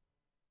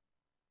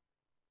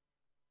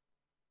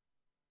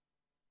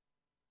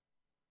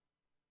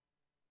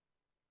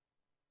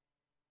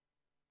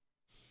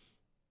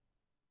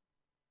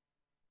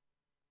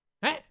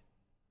 Hey,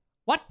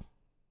 what?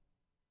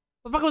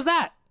 What the fuck was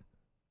that?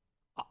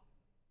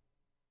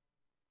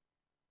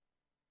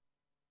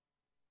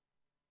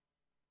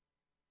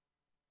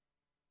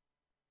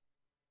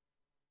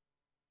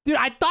 Dude,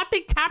 I thought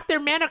they tapped their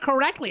mana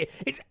correctly.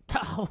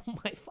 Oh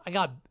my, I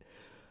got.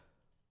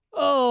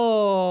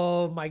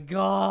 Oh my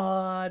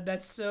god,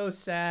 that's so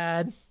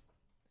sad.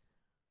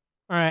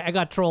 All right, I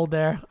got trolled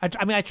there.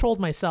 I mean, I trolled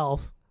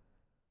myself.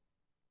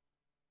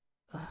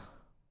 Ugh.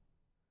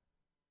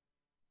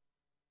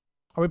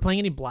 Are we playing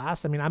any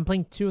blasts? I mean, I'm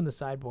playing 2 in the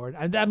sideboard.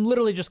 I'm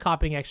literally just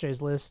copying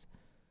X-Ray's list.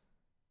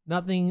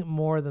 Nothing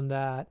more than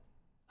that.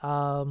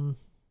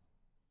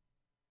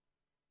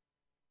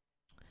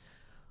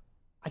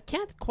 I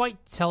can't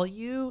quite tell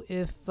you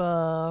if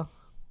I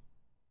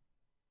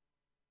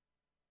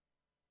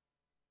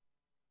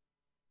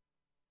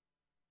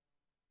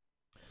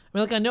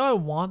mean, like, I know I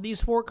want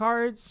these 4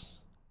 cards.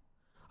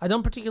 I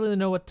don't particularly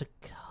know what to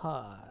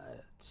cut.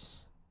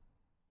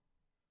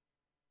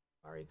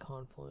 Ari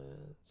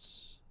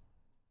Confluence.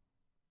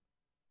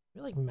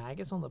 Maybe like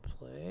Magus on the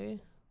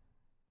play.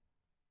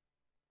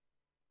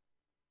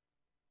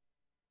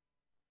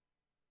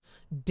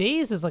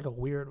 Days is like a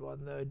weird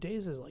one though.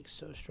 Days is like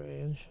so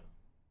strange.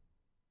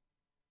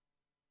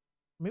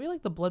 Maybe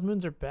like the Blood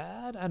Moons are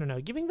bad. I don't know.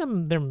 Giving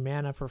them their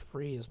mana for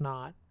free is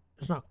not.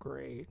 It's not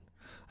great.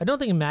 I don't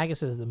think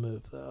Magus is the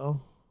move though.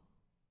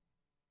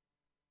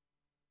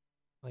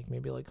 Like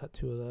maybe like cut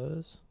 2 of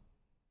those.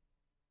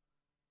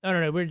 I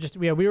don't know. We're just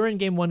we were in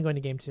game 1 going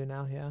to game 2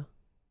 now. Yeah.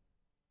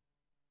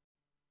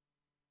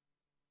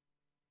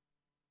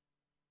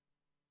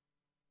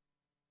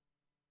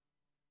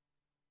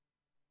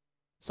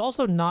 It's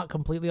also not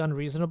completely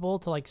unreasonable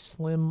to like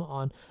slim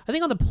on. I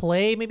think on the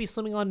play, maybe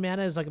slimming on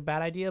mana is like a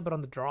bad idea, but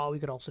on the draw, we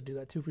could also do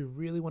that too if we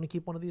really want to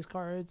keep one of these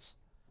cards.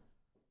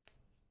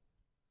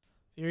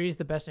 Fury is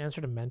the best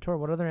answer to Mentor.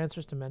 What other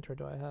answers to Mentor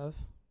do I have?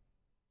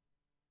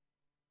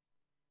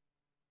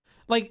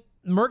 Like,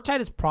 Murktide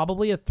is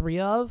probably a 3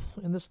 of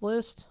in this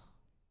list.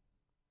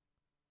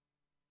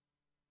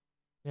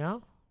 Yeah?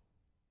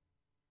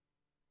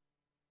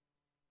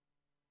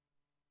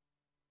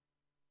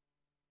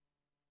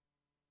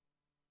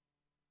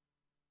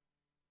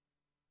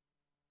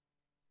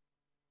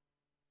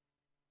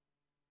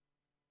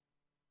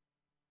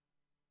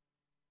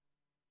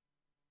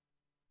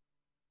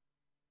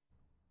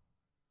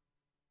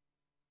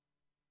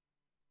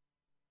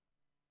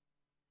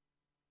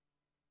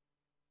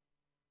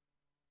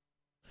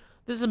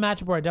 This is a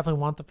matchup where I definitely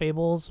want the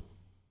Fables.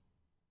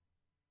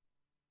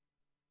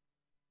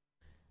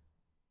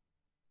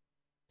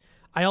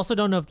 I also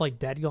don't know if like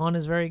Dead Gone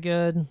is very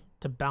good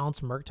to bounce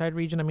Murktide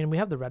Region. I mean, we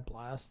have the Red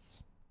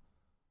Blasts.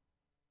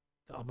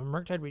 Oh, but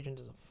Murktide Region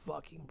is a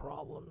fucking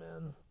problem,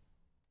 man.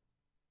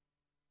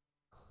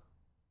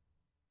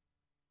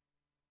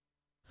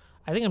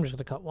 I think I'm just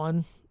gonna cut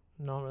one.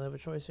 I don't really have a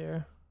choice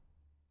here.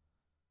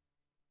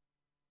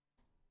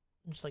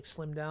 Just like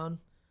slim down.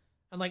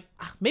 And like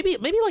maybe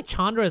like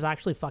Chandra is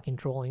actually fucking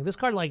trolling. This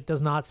card like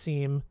does not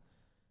seem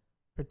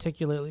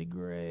particularly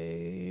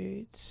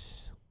great.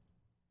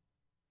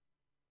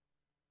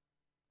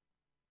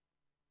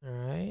 All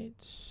right.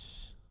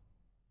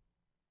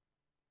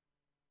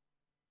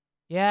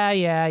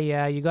 Yeah.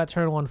 You got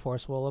turn 1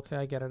 Force Will. Okay,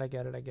 I get it.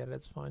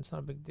 It's fine. It's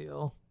not a big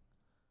deal.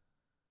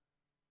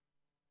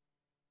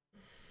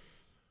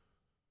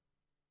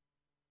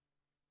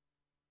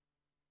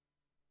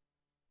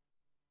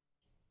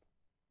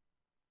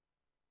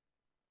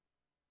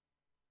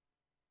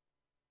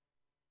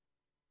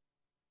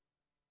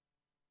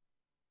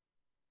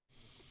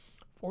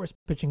 Force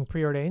pitching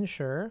preordained,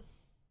 sure.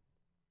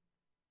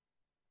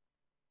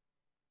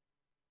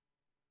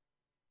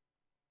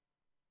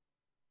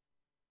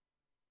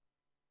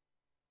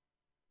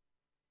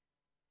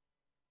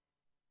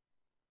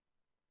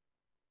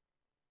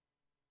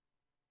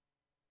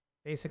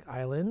 Basic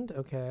Island,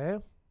 okay.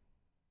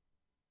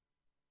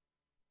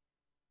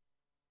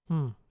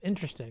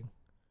 Interesting.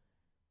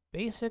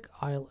 Basic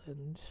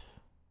Island.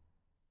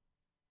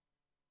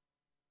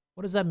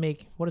 What does that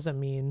make? What does that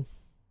mean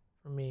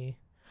for me?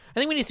 I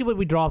think we need to see what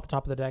we draw off the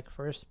top of the deck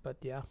first, but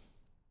yeah.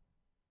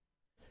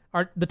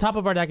 The top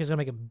of our deck is going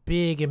to make a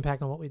big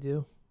impact on what we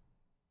do.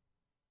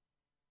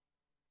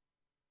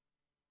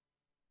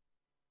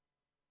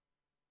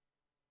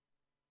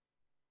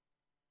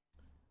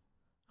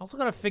 I also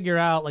got to figure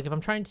out, like, if I'm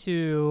trying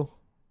to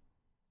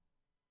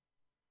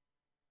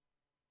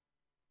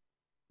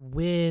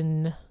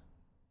win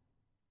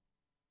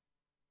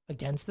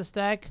against this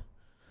deck,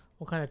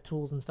 what kind of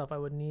tools and stuff I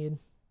would need.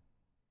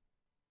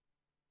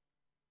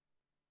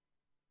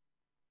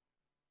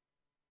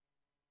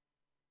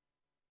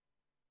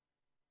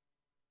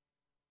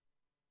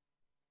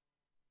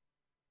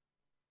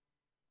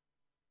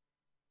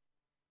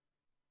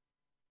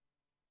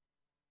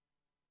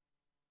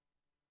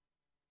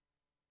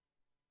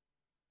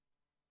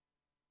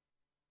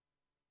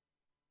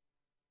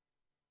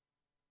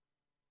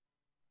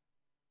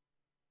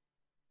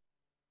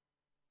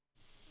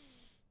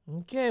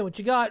 Okay, what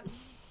you got?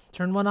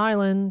 Turn 1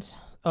 Island.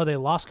 Oh, they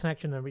lost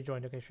connection and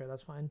rejoined. Okay, sure,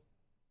 that's fine.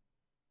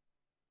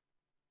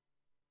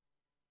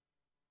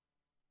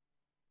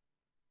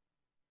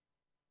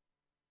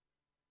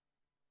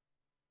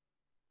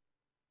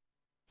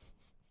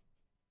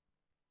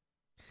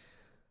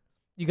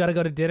 You got to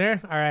go to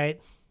dinner? All right.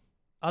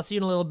 I'll see you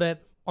in a little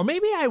bit. Or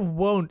maybe I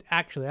won't,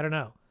 actually. I don't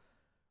know.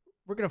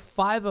 We're going to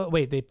 5-0.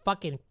 Wait, they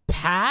fucking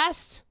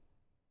passed?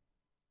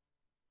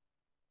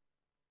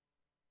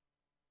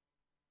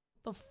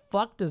 What the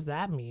fuck does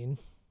that mean?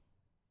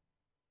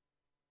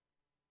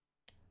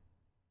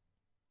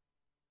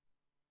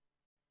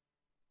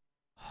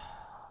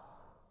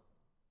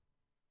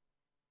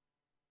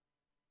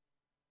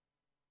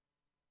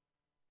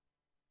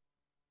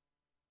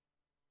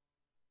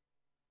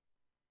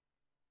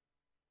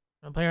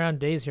 I'm playing around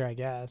days here, I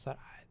guess. I like.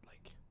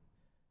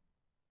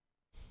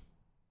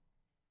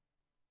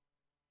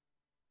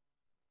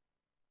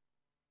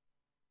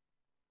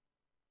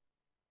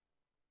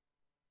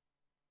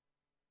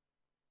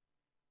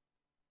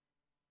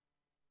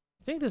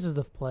 I think this is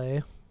the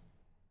play.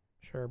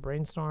 Sure,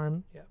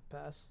 brainstorm. Yeah,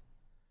 pass.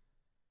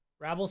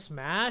 Rabble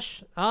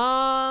smash.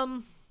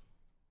 I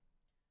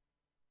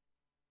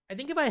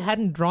think if I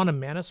hadn't drawn a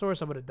mana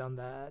source, I would have done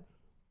that.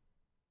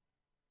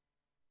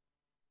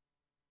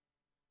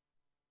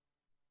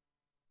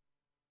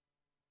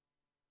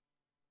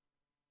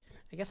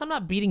 I guess I'm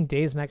not beating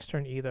Days next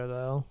turn either,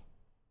 though.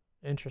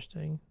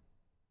 Interesting.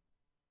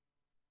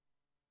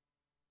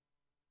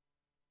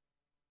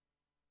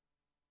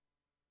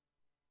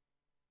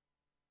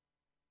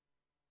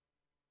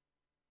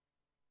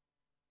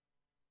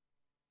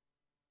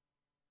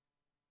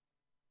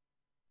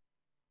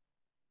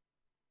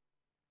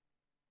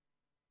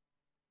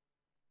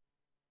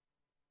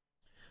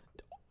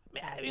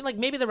 I mean, like,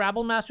 maybe the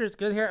Rabble Master is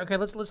good here. Okay,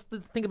 let's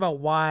think about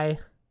why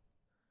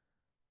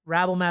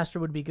Rabble Master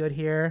would be good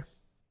here.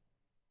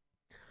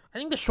 I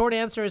think the short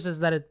answer is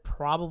that it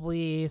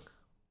probably...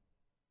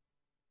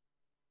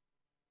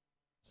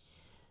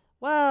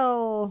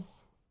 Well...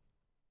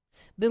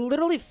 They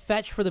literally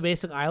fetch for the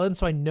basic island,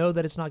 so I know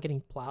that it's not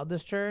getting plowed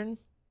this turn.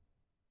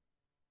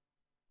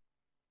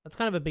 That's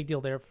kind of a big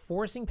deal there.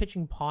 Forcing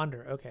pitching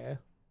Ponder. Okay.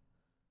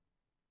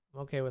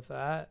 I'm okay with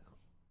that.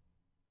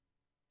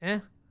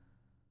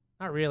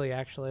 Not really,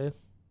 actually.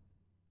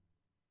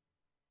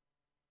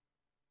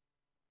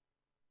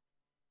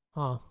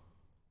 Huh.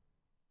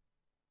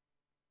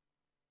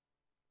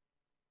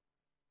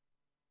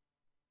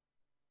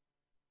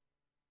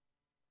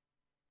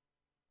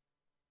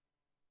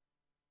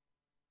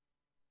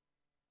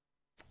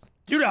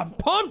 Dude, I'm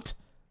pumped!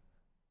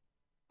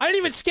 I didn't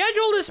even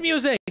schedule this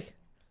music!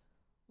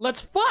 Let's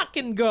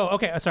fucking go!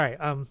 Okay, sorry.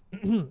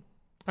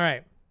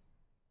 Alright.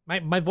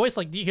 My voice,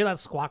 like, do you hear that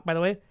squawk, by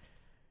the way?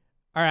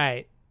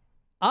 Alright.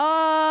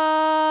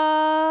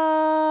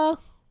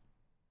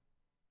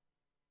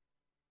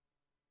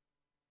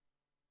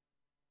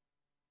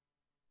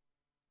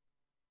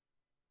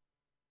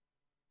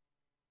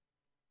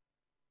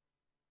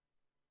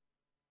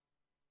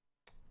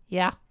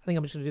 Yeah, I think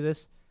I'm just gonna do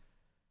this.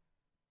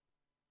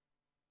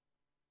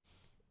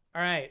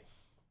 Alright.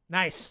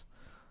 Nice.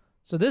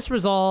 So this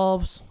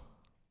resolves.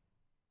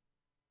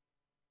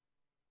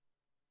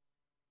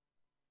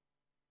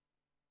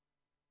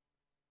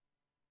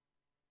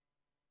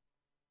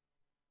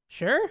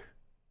 Sure.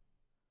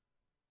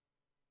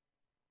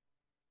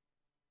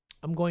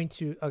 I'm going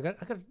to... I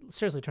gotta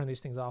seriously turn these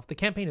things off. The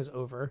campaign is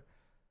over.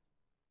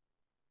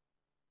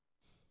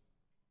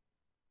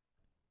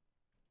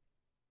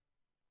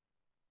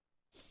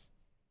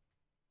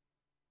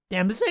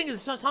 Damn, this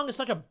song is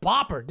such a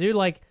bopper, dude.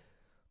 Like,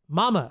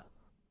 mama.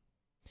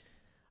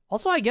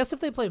 Also, I guess if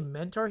they play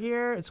Mentor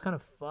here, it's kind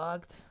of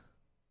fucked.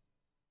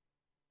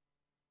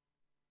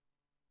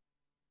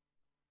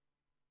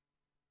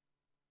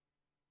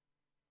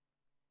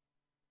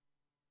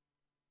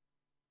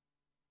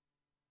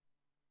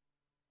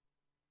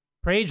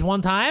 Rage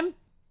one time?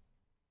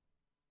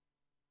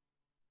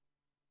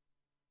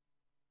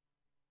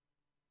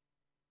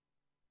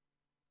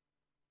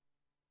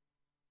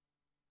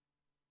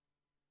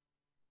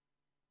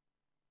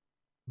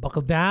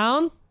 Buckle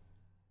down?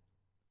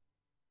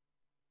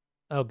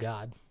 Oh,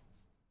 God.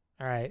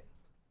 All right.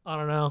 I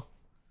don't know.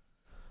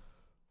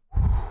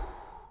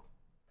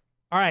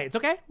 All right, it's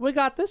okay. We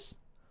got this.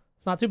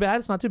 It's not too bad.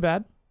 It's not too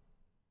bad.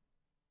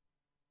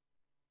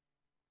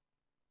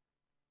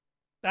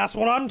 That's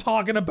what I'm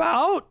talking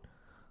about.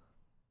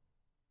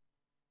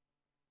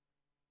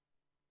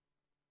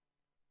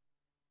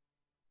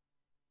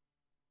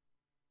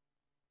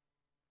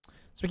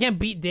 So we can't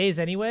beat days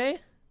anyway.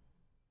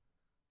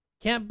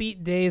 Can't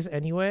beat days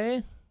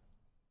anyway.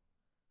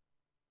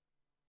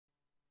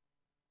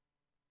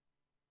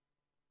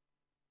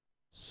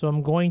 So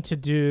I'm going to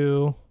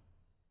do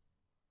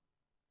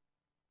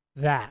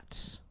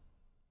that.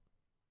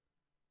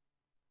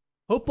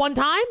 Hope one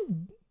time?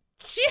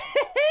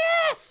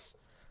 Yes!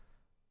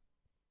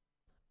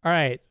 All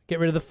right, get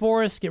rid of the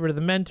forest, get rid of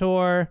the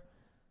mentor.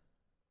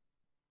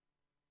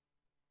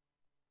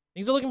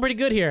 Things are looking pretty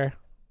good here.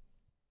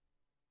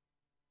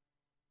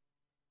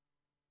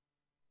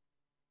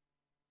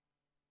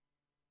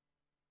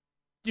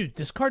 Dude,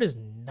 this card is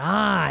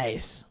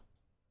nice.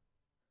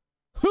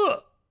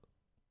 Huh.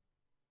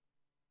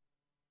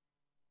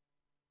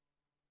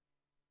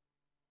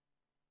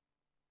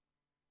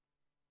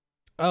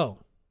 Oh,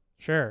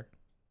 sure.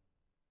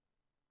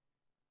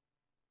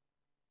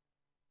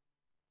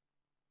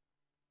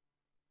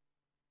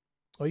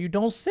 Oh, you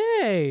don't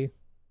say.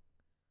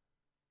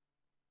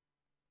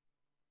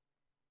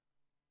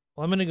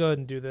 Well, I'm going to go ahead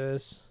and do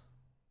this.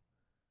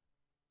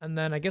 And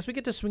then I guess we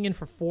get to swing in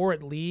for 4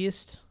 at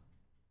least.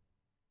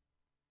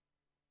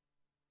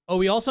 Oh,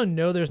 we also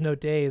know there's no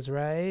days,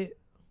 right?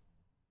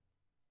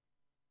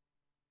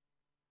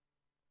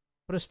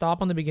 Put a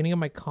stop on the beginning of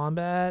my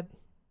combat.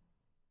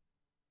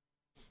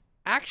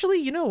 Actually,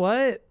 you know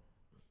what?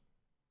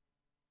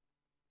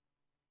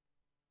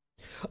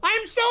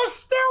 I'm so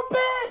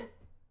stupid!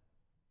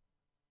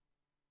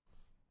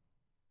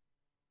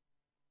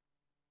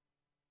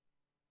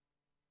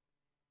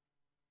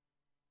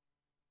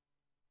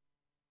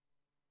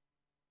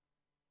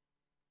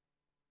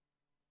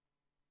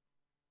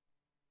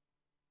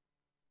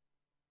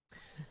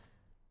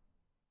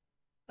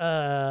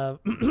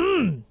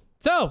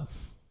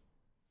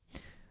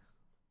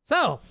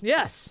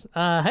 Yes.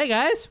 Hey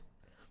guys.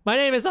 My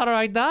name is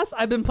Anurag Das.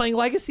 I've been playing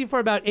Legacy for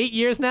about 8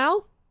 years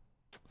now.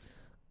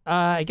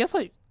 I guess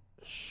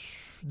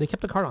they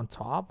kept the card on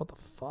top? What the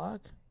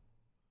fuck?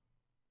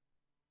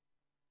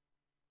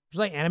 Just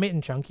like animate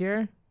and chunk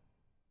here.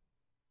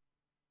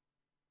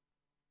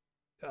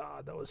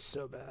 God, that was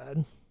so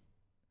bad.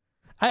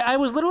 I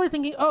was literally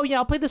thinking, oh yeah,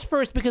 I'll play this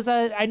first because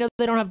I know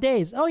they don't have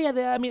days. Oh yeah,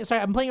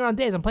 sorry, I'm playing around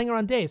days.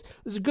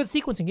 This is good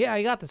sequencing. Yeah,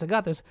 I got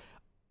this.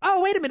 Oh,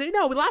 wait a minute.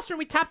 No, last turn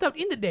we tapped out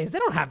into days. They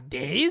don't have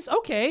days.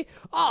 Okay.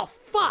 Oh,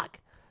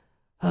 fuck.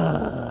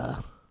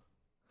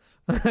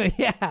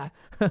 Yeah.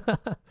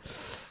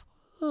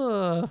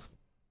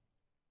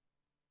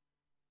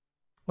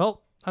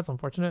 Well, that's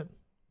unfortunate.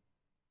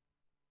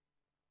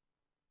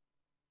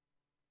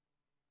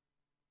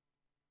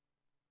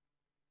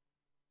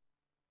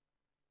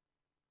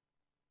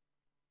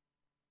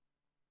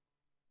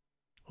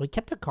 Well, he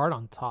kept a card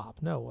on top.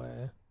 No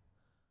way.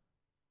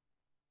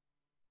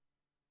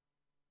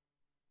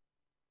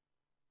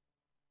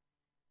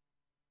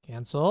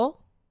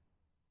 Cancel.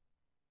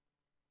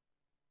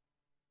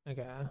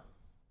 Okay.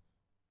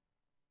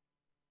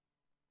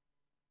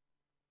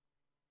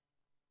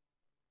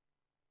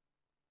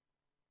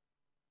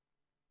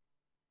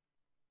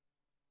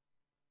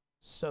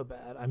 So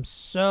bad. I'm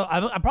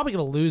probably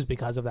gonna lose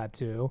because of that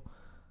too.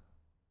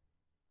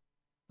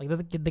 Like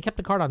they kept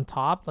the card on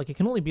top. Like it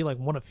can only be like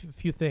one of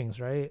few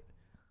things, right?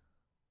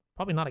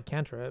 Probably not a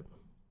cantrip.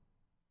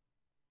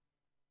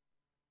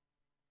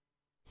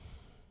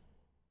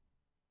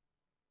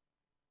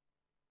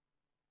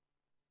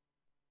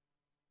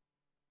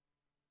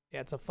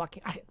 Yeah, it's a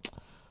fucking. I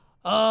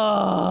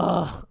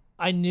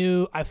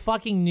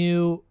fucking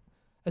knew.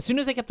 As soon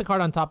as I kept the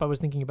card on top, I was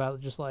thinking about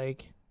just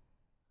like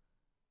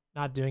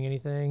not doing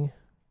anything.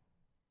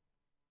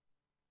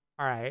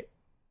 All right.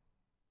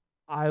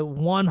 I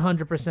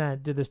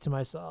 100% did this to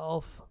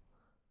myself.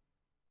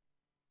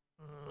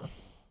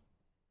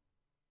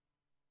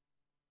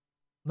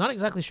 Not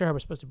exactly sure how we're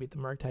supposed to beat the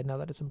Murktide now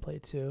that it's in play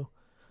too.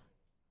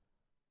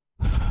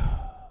 We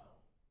have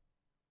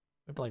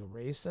to like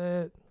race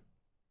it.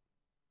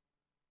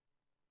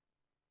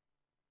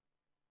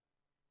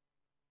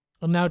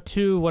 And now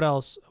two, what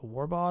else? A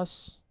War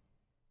Boss?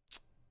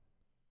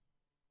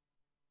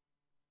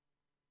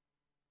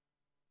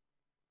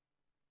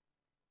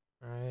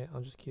 Alright, I'll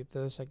just keep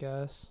this, I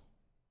guess.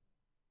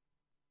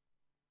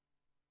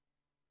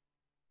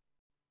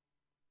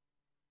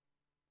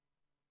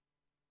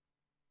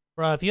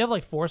 Bro, if you have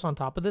like force on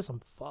top of this, I'm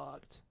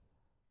fucked.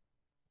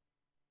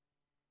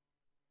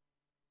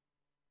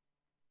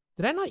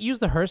 Did I not use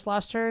the hearse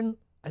last turn?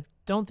 I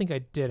don't think I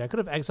did. I could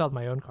have exiled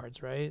my own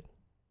cards, right?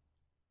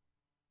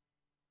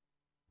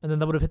 And then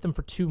that would have hit them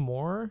for 2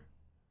 more.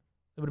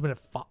 It would have been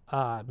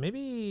a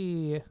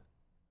maybe.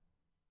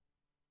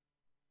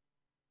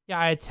 Yeah,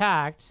 I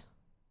attacked,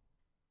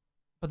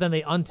 but then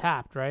they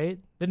untapped, right?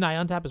 Didn't I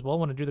untap as well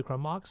when I drew the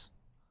Chrome Mox?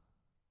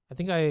 I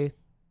think I.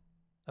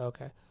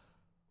 Okay.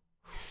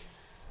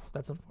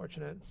 That's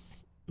unfortunate.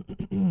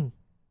 All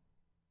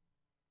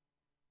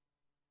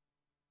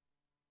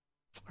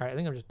right, I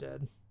think I'm just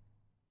dead.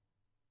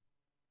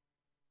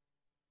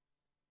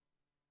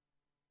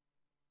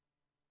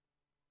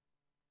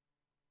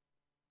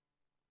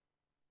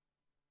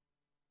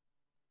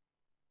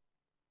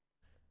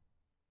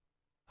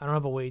 I don't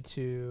have a way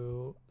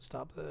to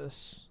stop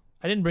this.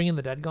 I didn't bring in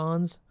the Dead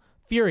Gons.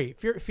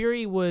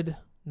 Fury would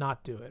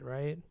not do it,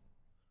 right?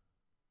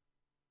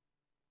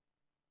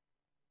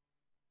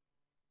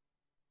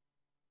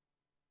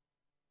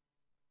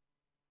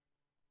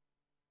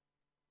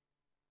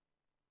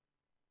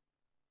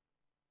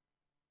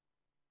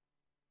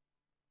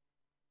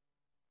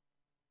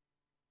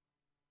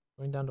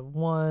 Going down to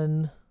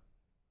 1.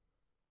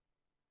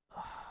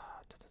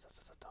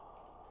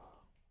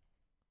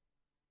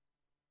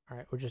 All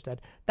right, we're just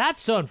dead.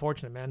 That's so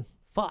unfortunate, man.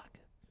 Fuck.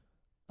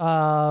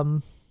 I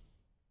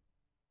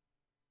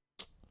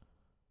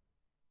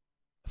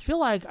feel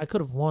like I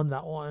could have won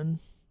that one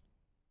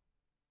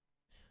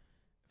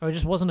if I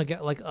just wasn't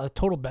like a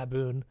total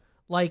baboon.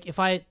 Like if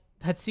I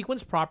had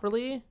sequenced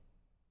properly.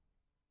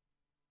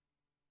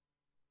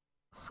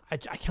 I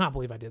cannot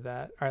believe I did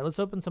that. All right, let's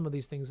open some of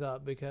these things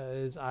up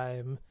because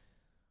I'm.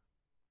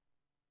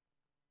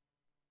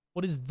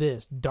 What is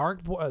this?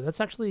 Dark Boar. Oh,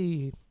 that's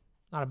actually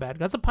not a bad.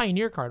 That's a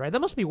Pioneer card, right?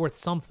 That must be worth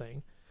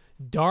something.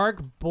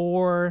 Dark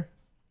Boar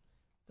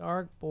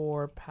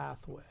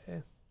Pathway.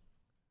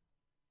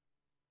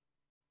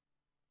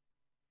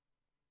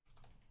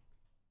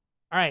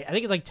 All right, I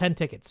think it's like 10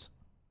 tickets.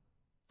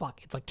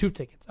 Fuck, it's like 2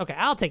 tickets. Okay,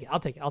 I'll take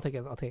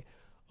it.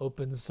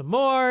 Open some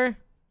more.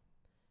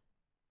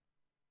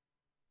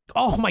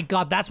 Oh my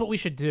god, that's what we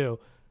should do.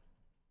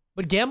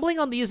 But gambling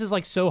on these is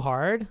like so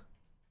hard.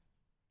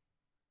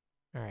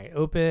 All right,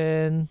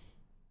 open.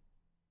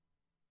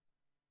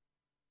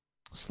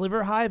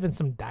 Sliver Hive and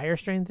some Dire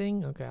Strain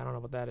thing. Okay, I don't know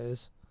what that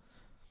is.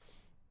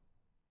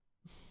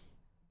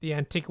 The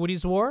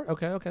Antiquities War.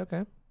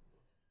 Okay.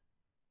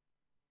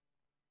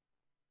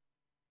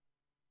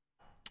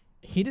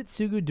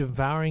 Hidetsugu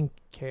Devouring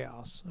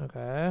Chaos.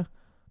 Okay.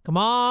 Come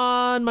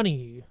on,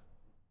 money.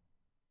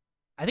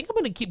 I think I'm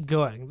going to keep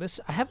going.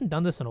 I haven't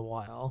done this in a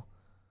while.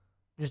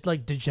 Just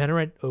like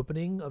degenerate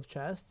opening of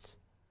chests.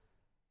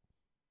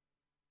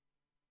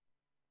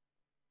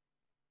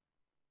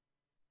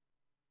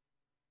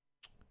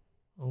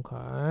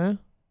 Okay.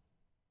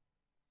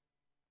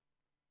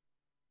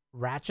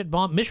 Ratchet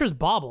Bomb. Mishra's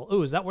Bauble.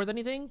 Ooh, is that worth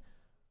anything?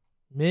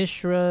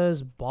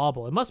 Mishra's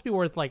Bauble. It must be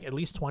worth like at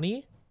least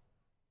 20.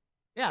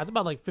 Yeah, it's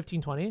about like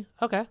 15, 20.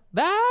 Okay.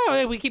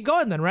 We keep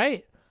going then,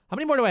 right? How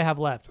many more do I have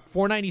left?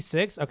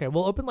 496? Okay,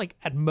 we'll open like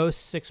at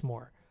most 6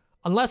 more.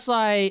 Unless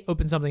I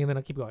open something and then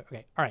I'll keep going.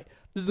 Okay, all right.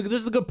 This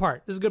is the good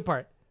part.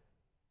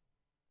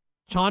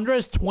 Chandra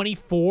is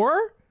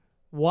 24?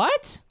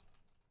 What?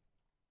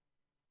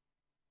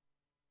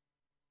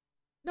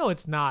 No,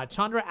 it's not.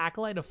 Chandra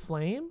Acolyte of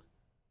Flame?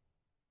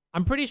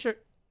 I'm pretty sure.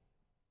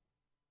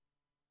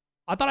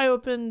 I thought I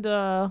opened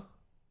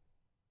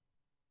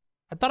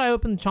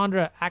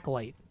Chandra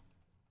Acolyte.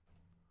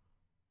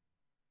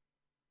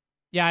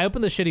 Yeah, I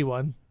opened the shitty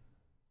one.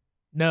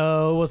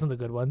 No, it wasn't the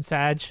good one.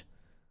 Sag.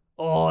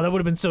 Oh, that would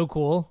have been so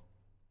cool.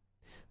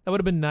 That would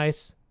have been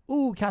nice.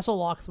 Ooh, Castle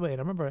Lochthwaite. I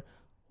remember.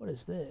 What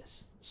is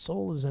this?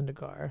 Soul of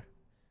Zendikar.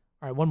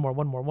 All right, one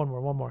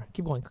more.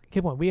 Keep going.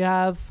 We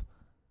have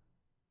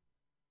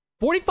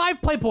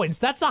 45 play points.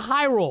 That's a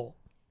high roll.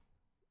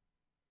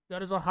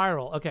 That is a high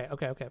roll. Okay.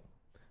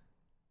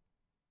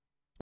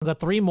 We got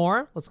 3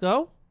 more. Let's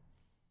go.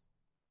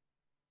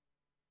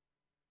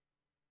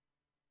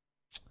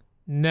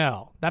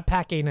 No, that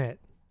pack ain't it.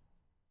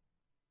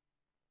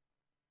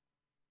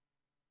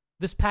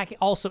 This pack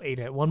also ain't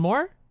it. One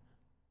more.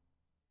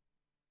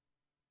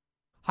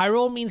 High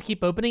roll means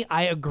keep opening.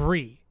 I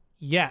agree.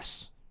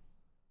 Yes.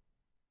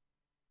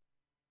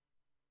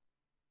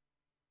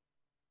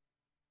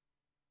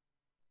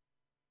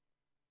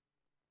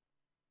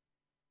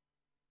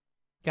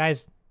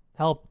 Guys,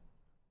 help.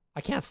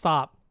 I can't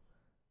stop.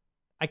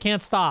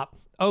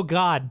 Oh,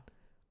 God.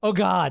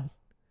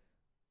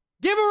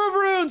 Giver of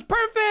Runes.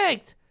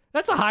 Perfect.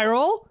 That's a high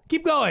roll.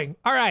 Keep going.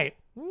 All right.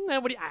 I don't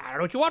know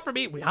what you want from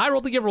me. We high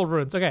rolled the Giver of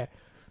Runes. Okay.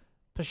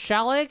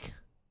 Pashalik.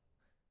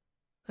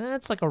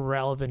 That's like a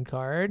relevant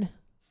card.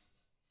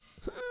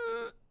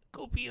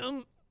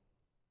 Copium.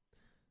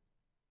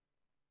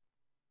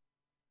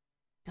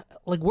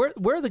 Like,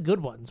 where are the good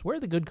ones? Where are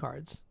the good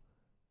cards?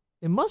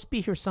 It must be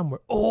here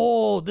somewhere.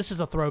 Oh, this is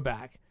a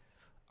throwback.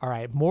 All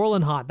right,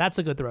 Moorland Haunt. That's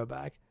a good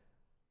throwback.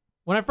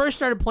 When I first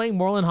started playing,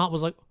 Moorland Haunt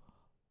was like,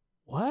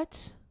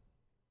 what?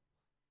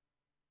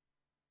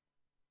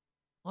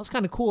 Well, that's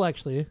kind of cool,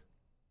 actually.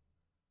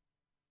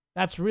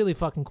 That's really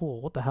fucking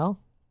cool. What the hell?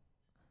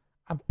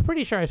 I'm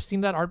pretty sure I've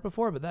seen that art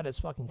before, but that is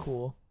fucking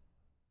cool.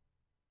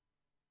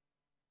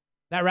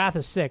 That Wrath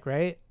is sick,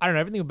 right? I don't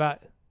know everything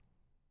about...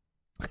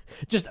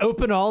 Just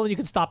open all and you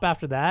can stop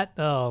after that?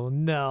 Oh,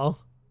 no.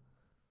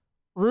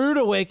 Rude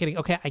Awakening.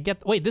 Okay, I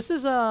get... Wait, this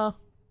is No,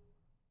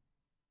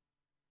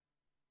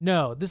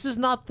 this is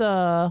not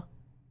the...